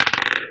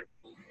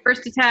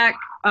 First attack,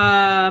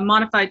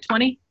 modified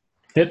 20.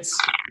 Hits.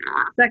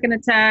 Second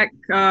attack,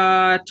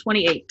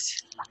 28.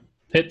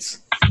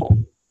 Hits.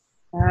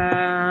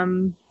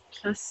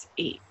 Plus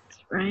 8,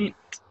 right?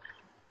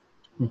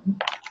 Mm-hmm.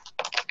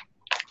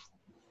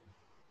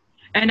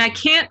 And I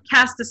can't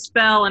cast a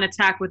spell and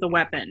attack with a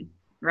weapon,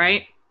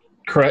 right?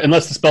 Correct,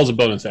 unless the spell's a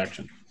bonus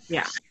action.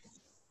 Yeah.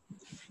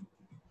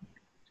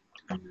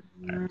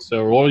 Right,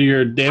 so roll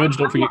your damage.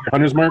 Don't forget your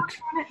hunter's mark.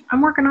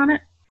 I'm working on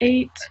it.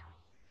 8.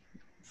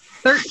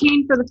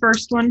 13 for the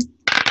first one.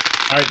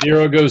 All right, the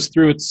arrow goes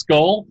through its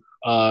skull,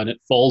 and it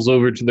falls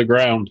over to the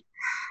ground.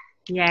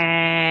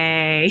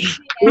 Yay.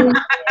 Woo!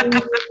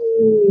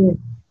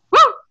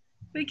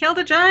 We killed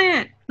a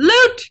giant.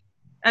 Loot!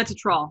 That's a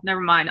troll.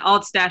 Never mind. All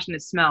it's stashing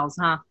is smells,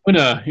 huh?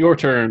 Una, your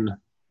turn.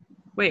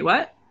 Wait,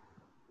 what?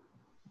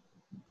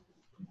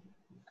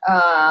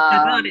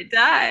 I thought it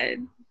died.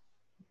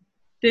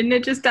 Didn't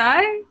it just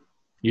die?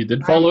 You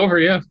did fall over,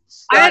 yeah.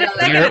 I had a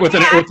second attack.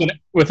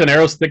 With an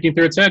arrow sticking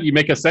through its head. You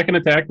make a second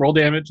attack, roll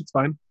damage, it's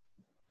fine.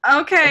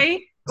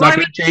 Okay. It's not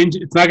going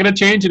to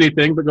change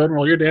anything, but go ahead and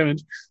roll your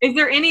damage. Is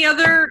there any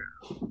other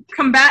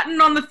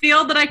combatant on the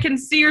field that I can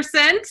see or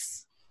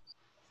sense?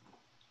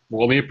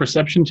 Roll me a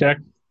perception check.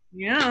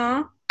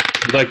 Yeah.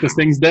 Like this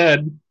thing's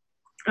dead.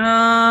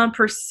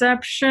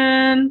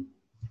 Perception.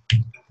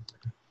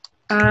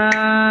 20,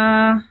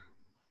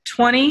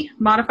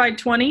 modified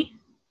 20.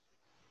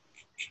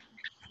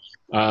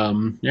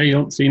 Yeah, you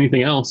don't see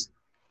anything else.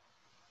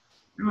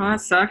 Oh,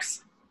 that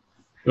sucks.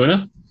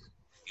 Una?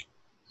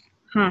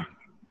 Huh.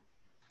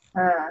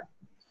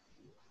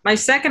 My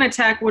second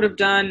attack would have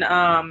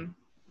done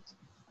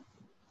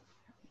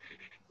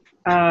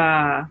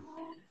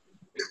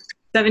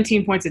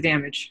 17 points of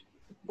damage.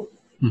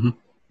 Mm-hmm.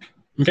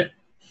 Okay.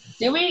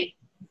 Do we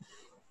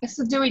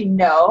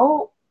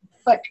know,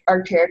 like,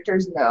 our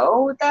characters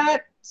know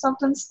that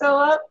something's still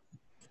up?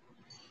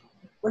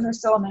 When they're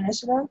still on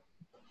initiative?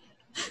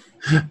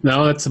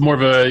 No, that's more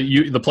of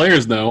the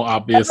players know,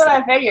 obviously. That's what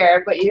I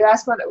figured, but you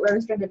asked what I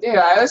was going to do.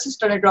 I was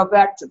just going to go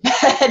back to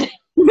bed.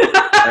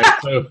 Right,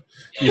 so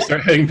you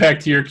start heading back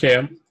to your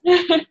camp.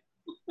 Like,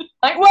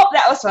 well,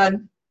 that was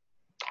fun.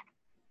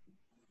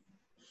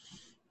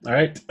 All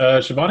right,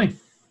 Shivani.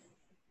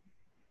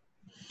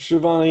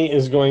 Shivani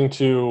is going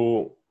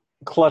to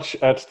clutch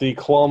at the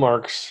claw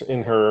marks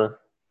in her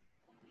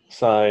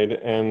side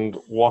and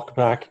limp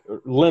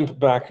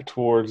back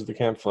towards the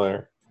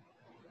campfire.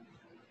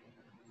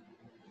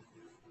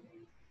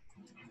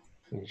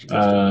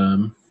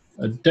 A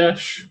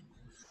dash.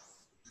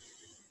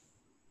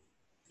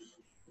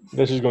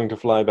 Then she's going to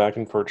fly back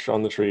and perch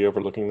on the tree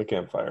overlooking the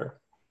campfire.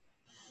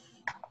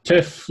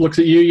 Tiff looks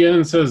at you again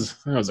and says,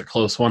 that was a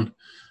close one.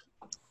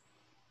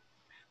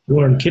 You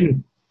weren't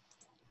kidding.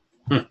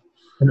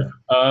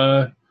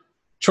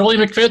 Trolley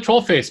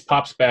Trollface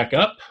pops back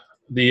up.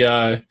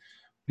 The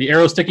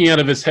arrow sticking out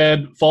of his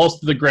head falls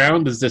to the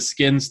ground as the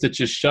skin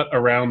stitches shut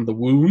around the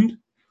wound.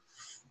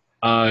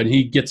 And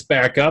he gets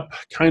back up,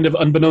 kind of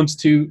unbeknownst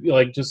to,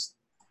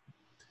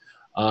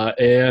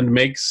 and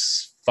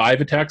makes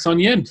 5 attacks on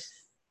Yin.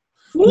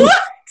 What?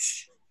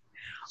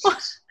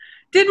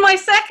 Did my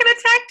second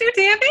attack do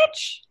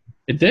damage?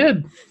 It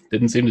did.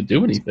 Didn't seem to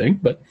do anything,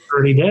 but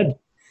Already dead.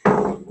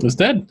 it was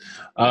dead.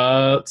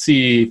 Let's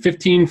see.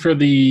 15 for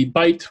the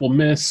bite will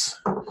miss.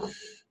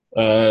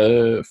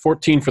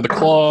 14 for the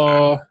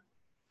claw.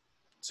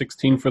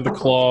 16 for the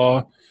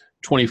claw.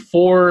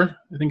 24,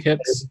 I think,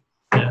 hits.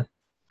 Yeah.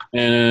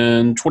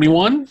 And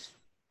 21?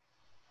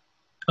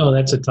 Oh,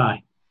 that's a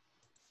tie.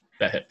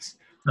 That hits.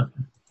 Okay.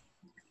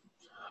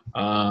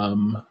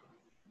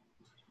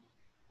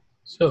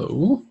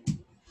 So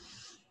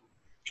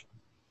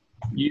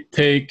you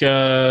take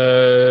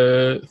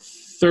 30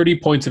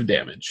 points of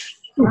damage.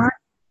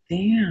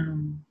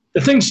 Damn.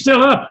 The thing's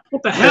still up.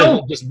 What the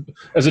hell?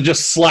 As it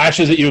just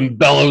slashes at you and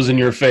bellows in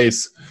your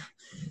face.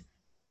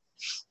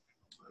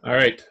 All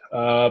right.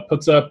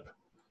 Puts up.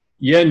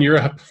 Yen, you're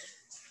up.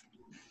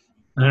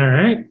 All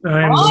right.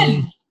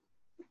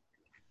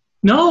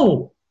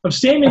 No, I'm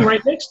standing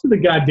right next to the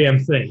goddamn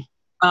thing.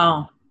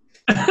 Oh.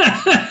 Use an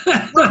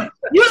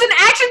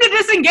action to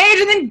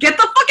disengage and then get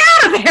the fuck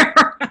out of there.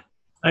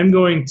 I'm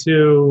going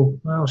to.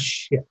 Oh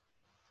shit!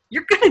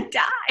 You're gonna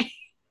die.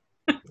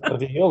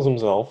 He heals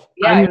himself.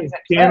 Yeah, I'm going to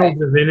channel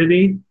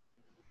divinity.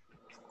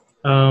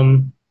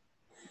 And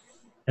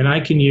I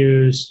can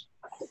use.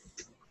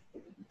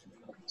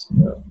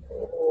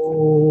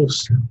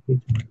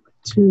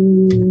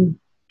 2.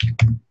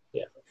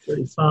 Yeah,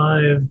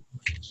 35.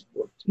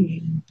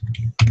 14.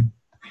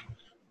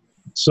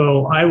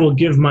 So I will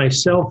give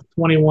myself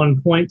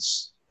 21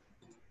 points,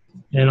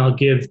 and I'll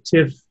give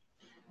Tiff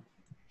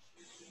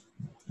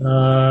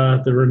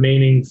the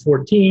remaining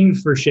 14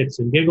 for shits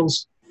and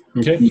giggles.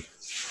 Okay.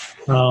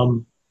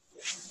 And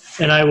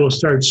I will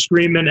start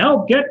screaming,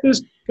 "Help! Get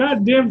this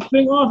goddamn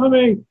thing off of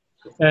me!"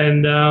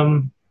 And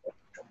do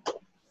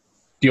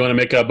you want to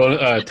make a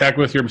attack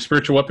with your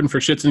spiritual weapon for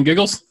shits and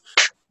giggles?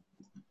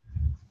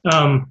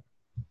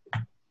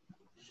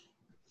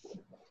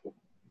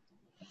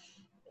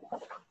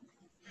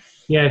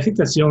 Yeah, I think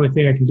that's the only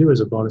thing I can do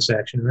as a bonus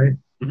action, right?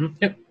 Mm-hmm.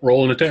 Yep.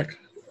 Roll an attack.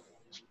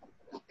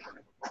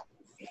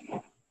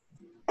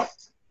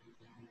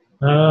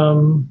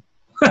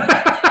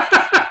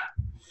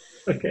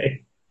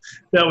 Okay.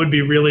 That would be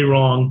really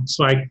wrong,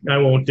 so I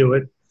won't do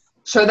it.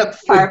 Show the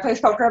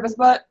fireplace poker up his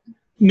butt.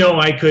 No,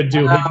 I could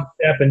do hidden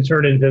step and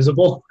turn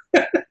invisible,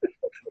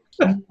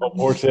 Oh,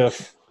 poor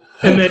Tiff.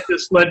 and then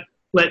just let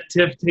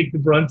Tiff take the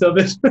brunt of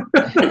it.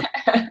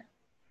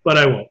 But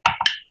I won't.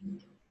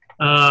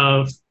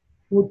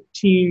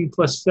 14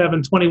 plus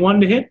 7,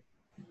 21 to hit.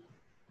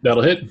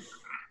 That'll hit.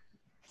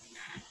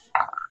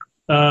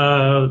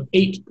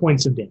 8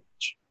 points of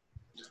damage.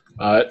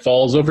 It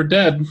falls over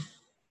dead.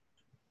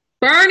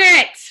 Burn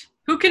it!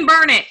 Who can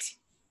burn it?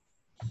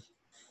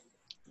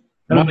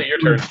 Mona, your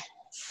turn.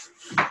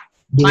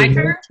 Do My we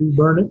turn? want to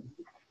burn it?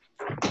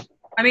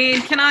 I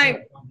mean, can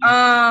I...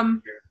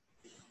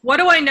 what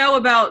do I know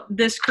about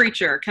this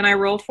creature? Can I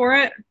roll for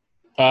it?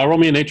 Roll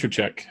me a nature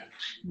check.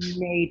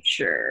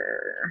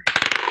 Nature.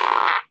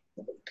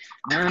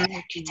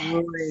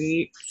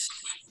 Great.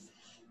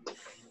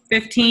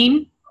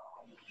 15.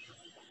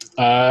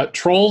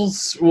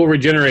 Trolls will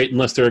regenerate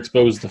unless they're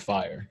exposed to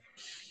fire.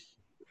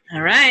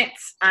 All right.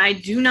 I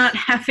do not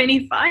have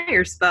any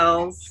fire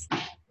spells.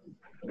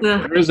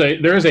 Ugh.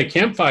 There is a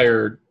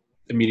campfire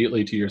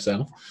immediately to your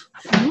south.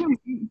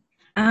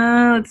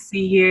 Let's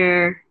see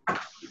here.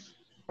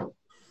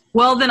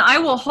 Well, then I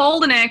will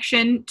hold an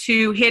action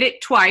to hit it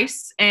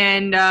twice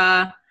and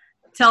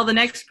tell the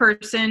next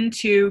person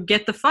to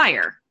get the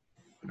fire.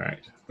 All right.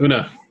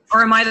 Una.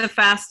 Or am I the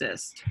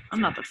fastest?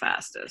 I'm not the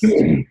fastest.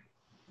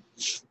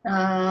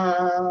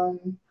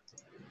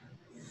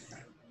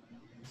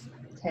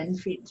 10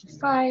 feet to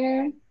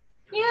fire.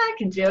 Yeah, I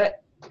can do it.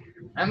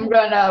 I'm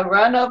gonna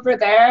run over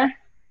there,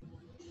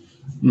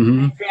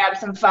 grab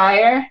some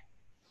fire.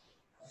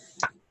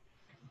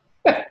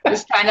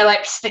 Just kind of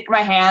like stick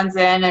my hands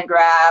in and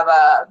grab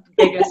the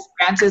biggest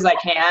branches I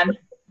can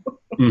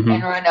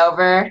and run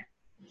over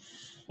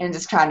and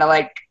just kind of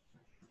like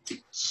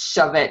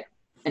shove it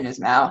in his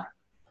mouth.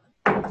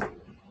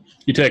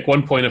 You take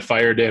 1 point of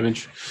fire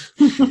damage.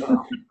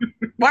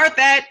 Worth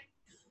it.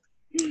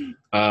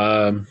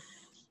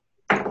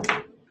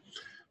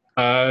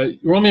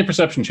 Roll me a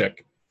perception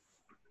check.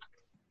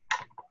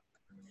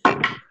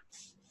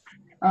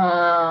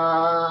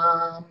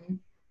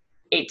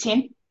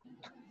 18.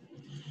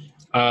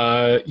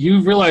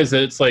 You realize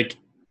that it's like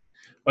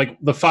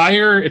the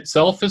fire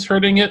itself is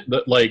hurting it,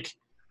 but like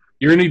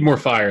you're gonna need more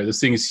fire. This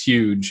thing is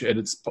huge, and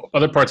it's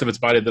other parts of its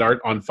body that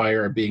aren't on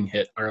fire are being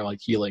hit, are like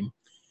healing.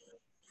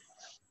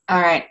 All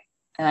right,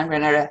 and I'm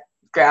gonna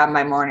grab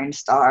my morning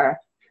star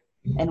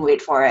and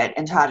wait for it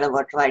and try to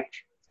look like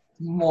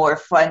more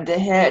fun to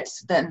hit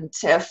than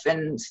Tiff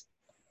and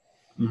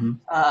and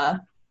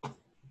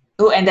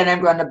then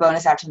I'm going to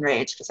bonus action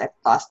rage because I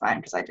lost mine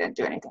because I didn't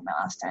do anything my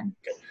last time.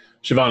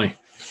 Shivani.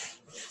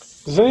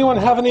 Does anyone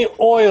have any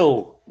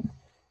oil?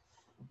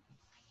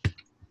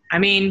 I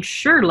mean,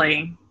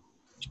 surely.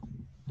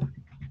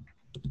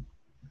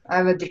 I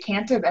have a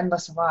decanter of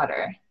endless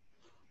water.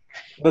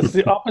 That's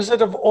the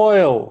opposite of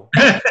oil.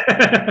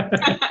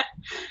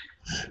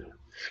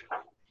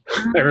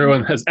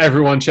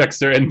 Everyone checks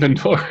their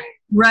inventory.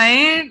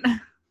 Right?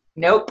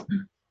 Nope.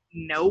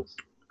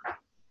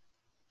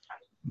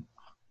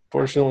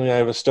 Fortunately, I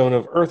have a stone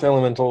of earth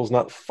elementals,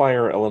 not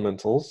fire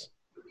elementals.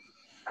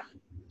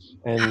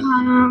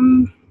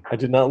 And I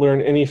did not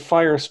learn any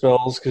fire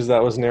spells because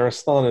that was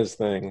Narasthana's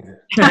thing.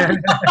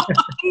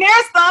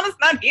 Narasthana's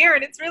not here,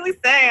 and it's really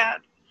sad.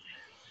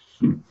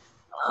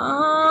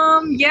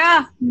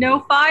 Yeah,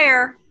 no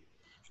fire.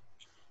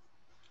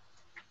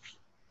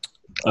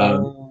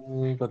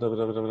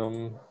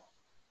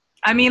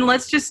 I mean,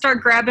 let's just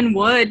start grabbing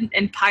wood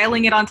and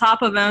piling it on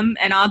top of him,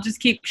 and I'll just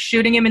keep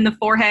shooting him in the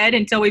forehead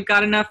until we've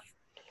got enough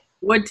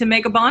wood to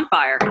make a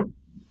bonfire.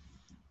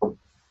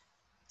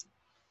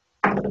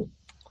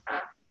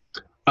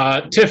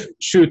 Tiff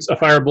shoots a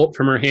firebolt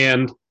from her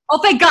hand. Oh,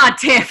 thank God,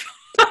 Tiff!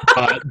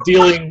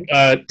 Dealing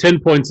 10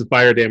 points of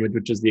fire damage,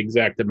 which is the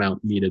exact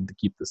amount needed to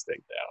keep this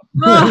thing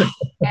down.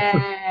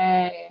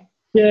 Yay.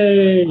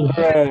 Yay!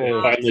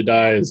 It finally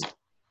dies.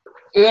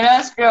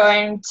 Una's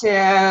going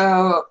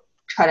to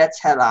cut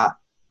its head off.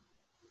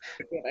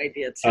 Good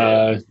idea,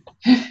 too.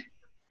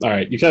 All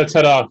right, you cut its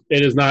head off.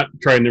 It is not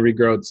trying to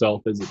regrow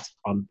itself as it's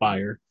on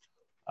fire.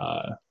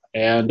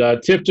 And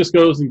Tiff just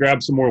goes and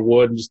grabs some more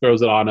wood and just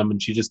throws it on him,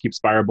 and she just keeps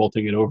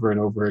firebolting it over and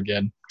over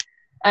again.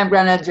 I'm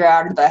going to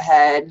drag the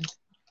head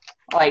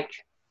like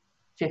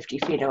 50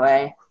 feet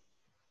away,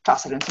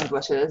 toss it in some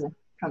bushes, and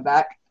come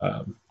back.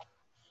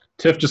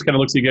 Tiff just kind of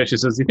looks at you guys. She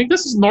says, "You think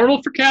this is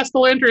normal for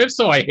Castellandra? If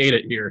so, I hate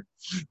it here."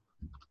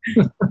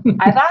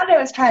 I thought it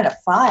was kind of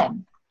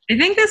fun. I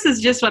think this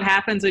is just what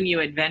happens when you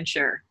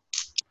adventure.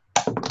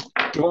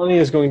 Giovanni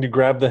is going to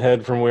grab the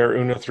head from where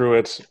Una threw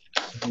it,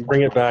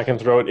 bring it back, and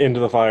throw it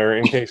into the fire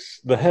in case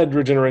the head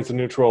regenerates a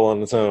new troll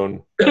on its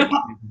own. All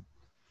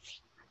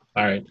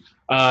right.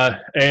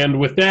 And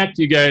with that,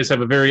 you guys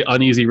have a very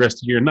uneasy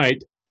rest of your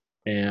night.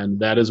 And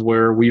that is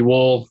where we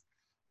will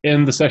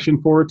end the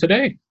session for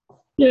today.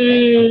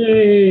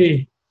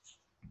 Yay!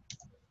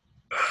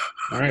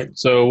 All right,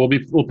 so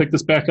we'll pick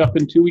this back up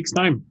in 2 weeks'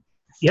 time.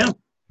 Yeah.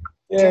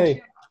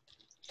 Yay.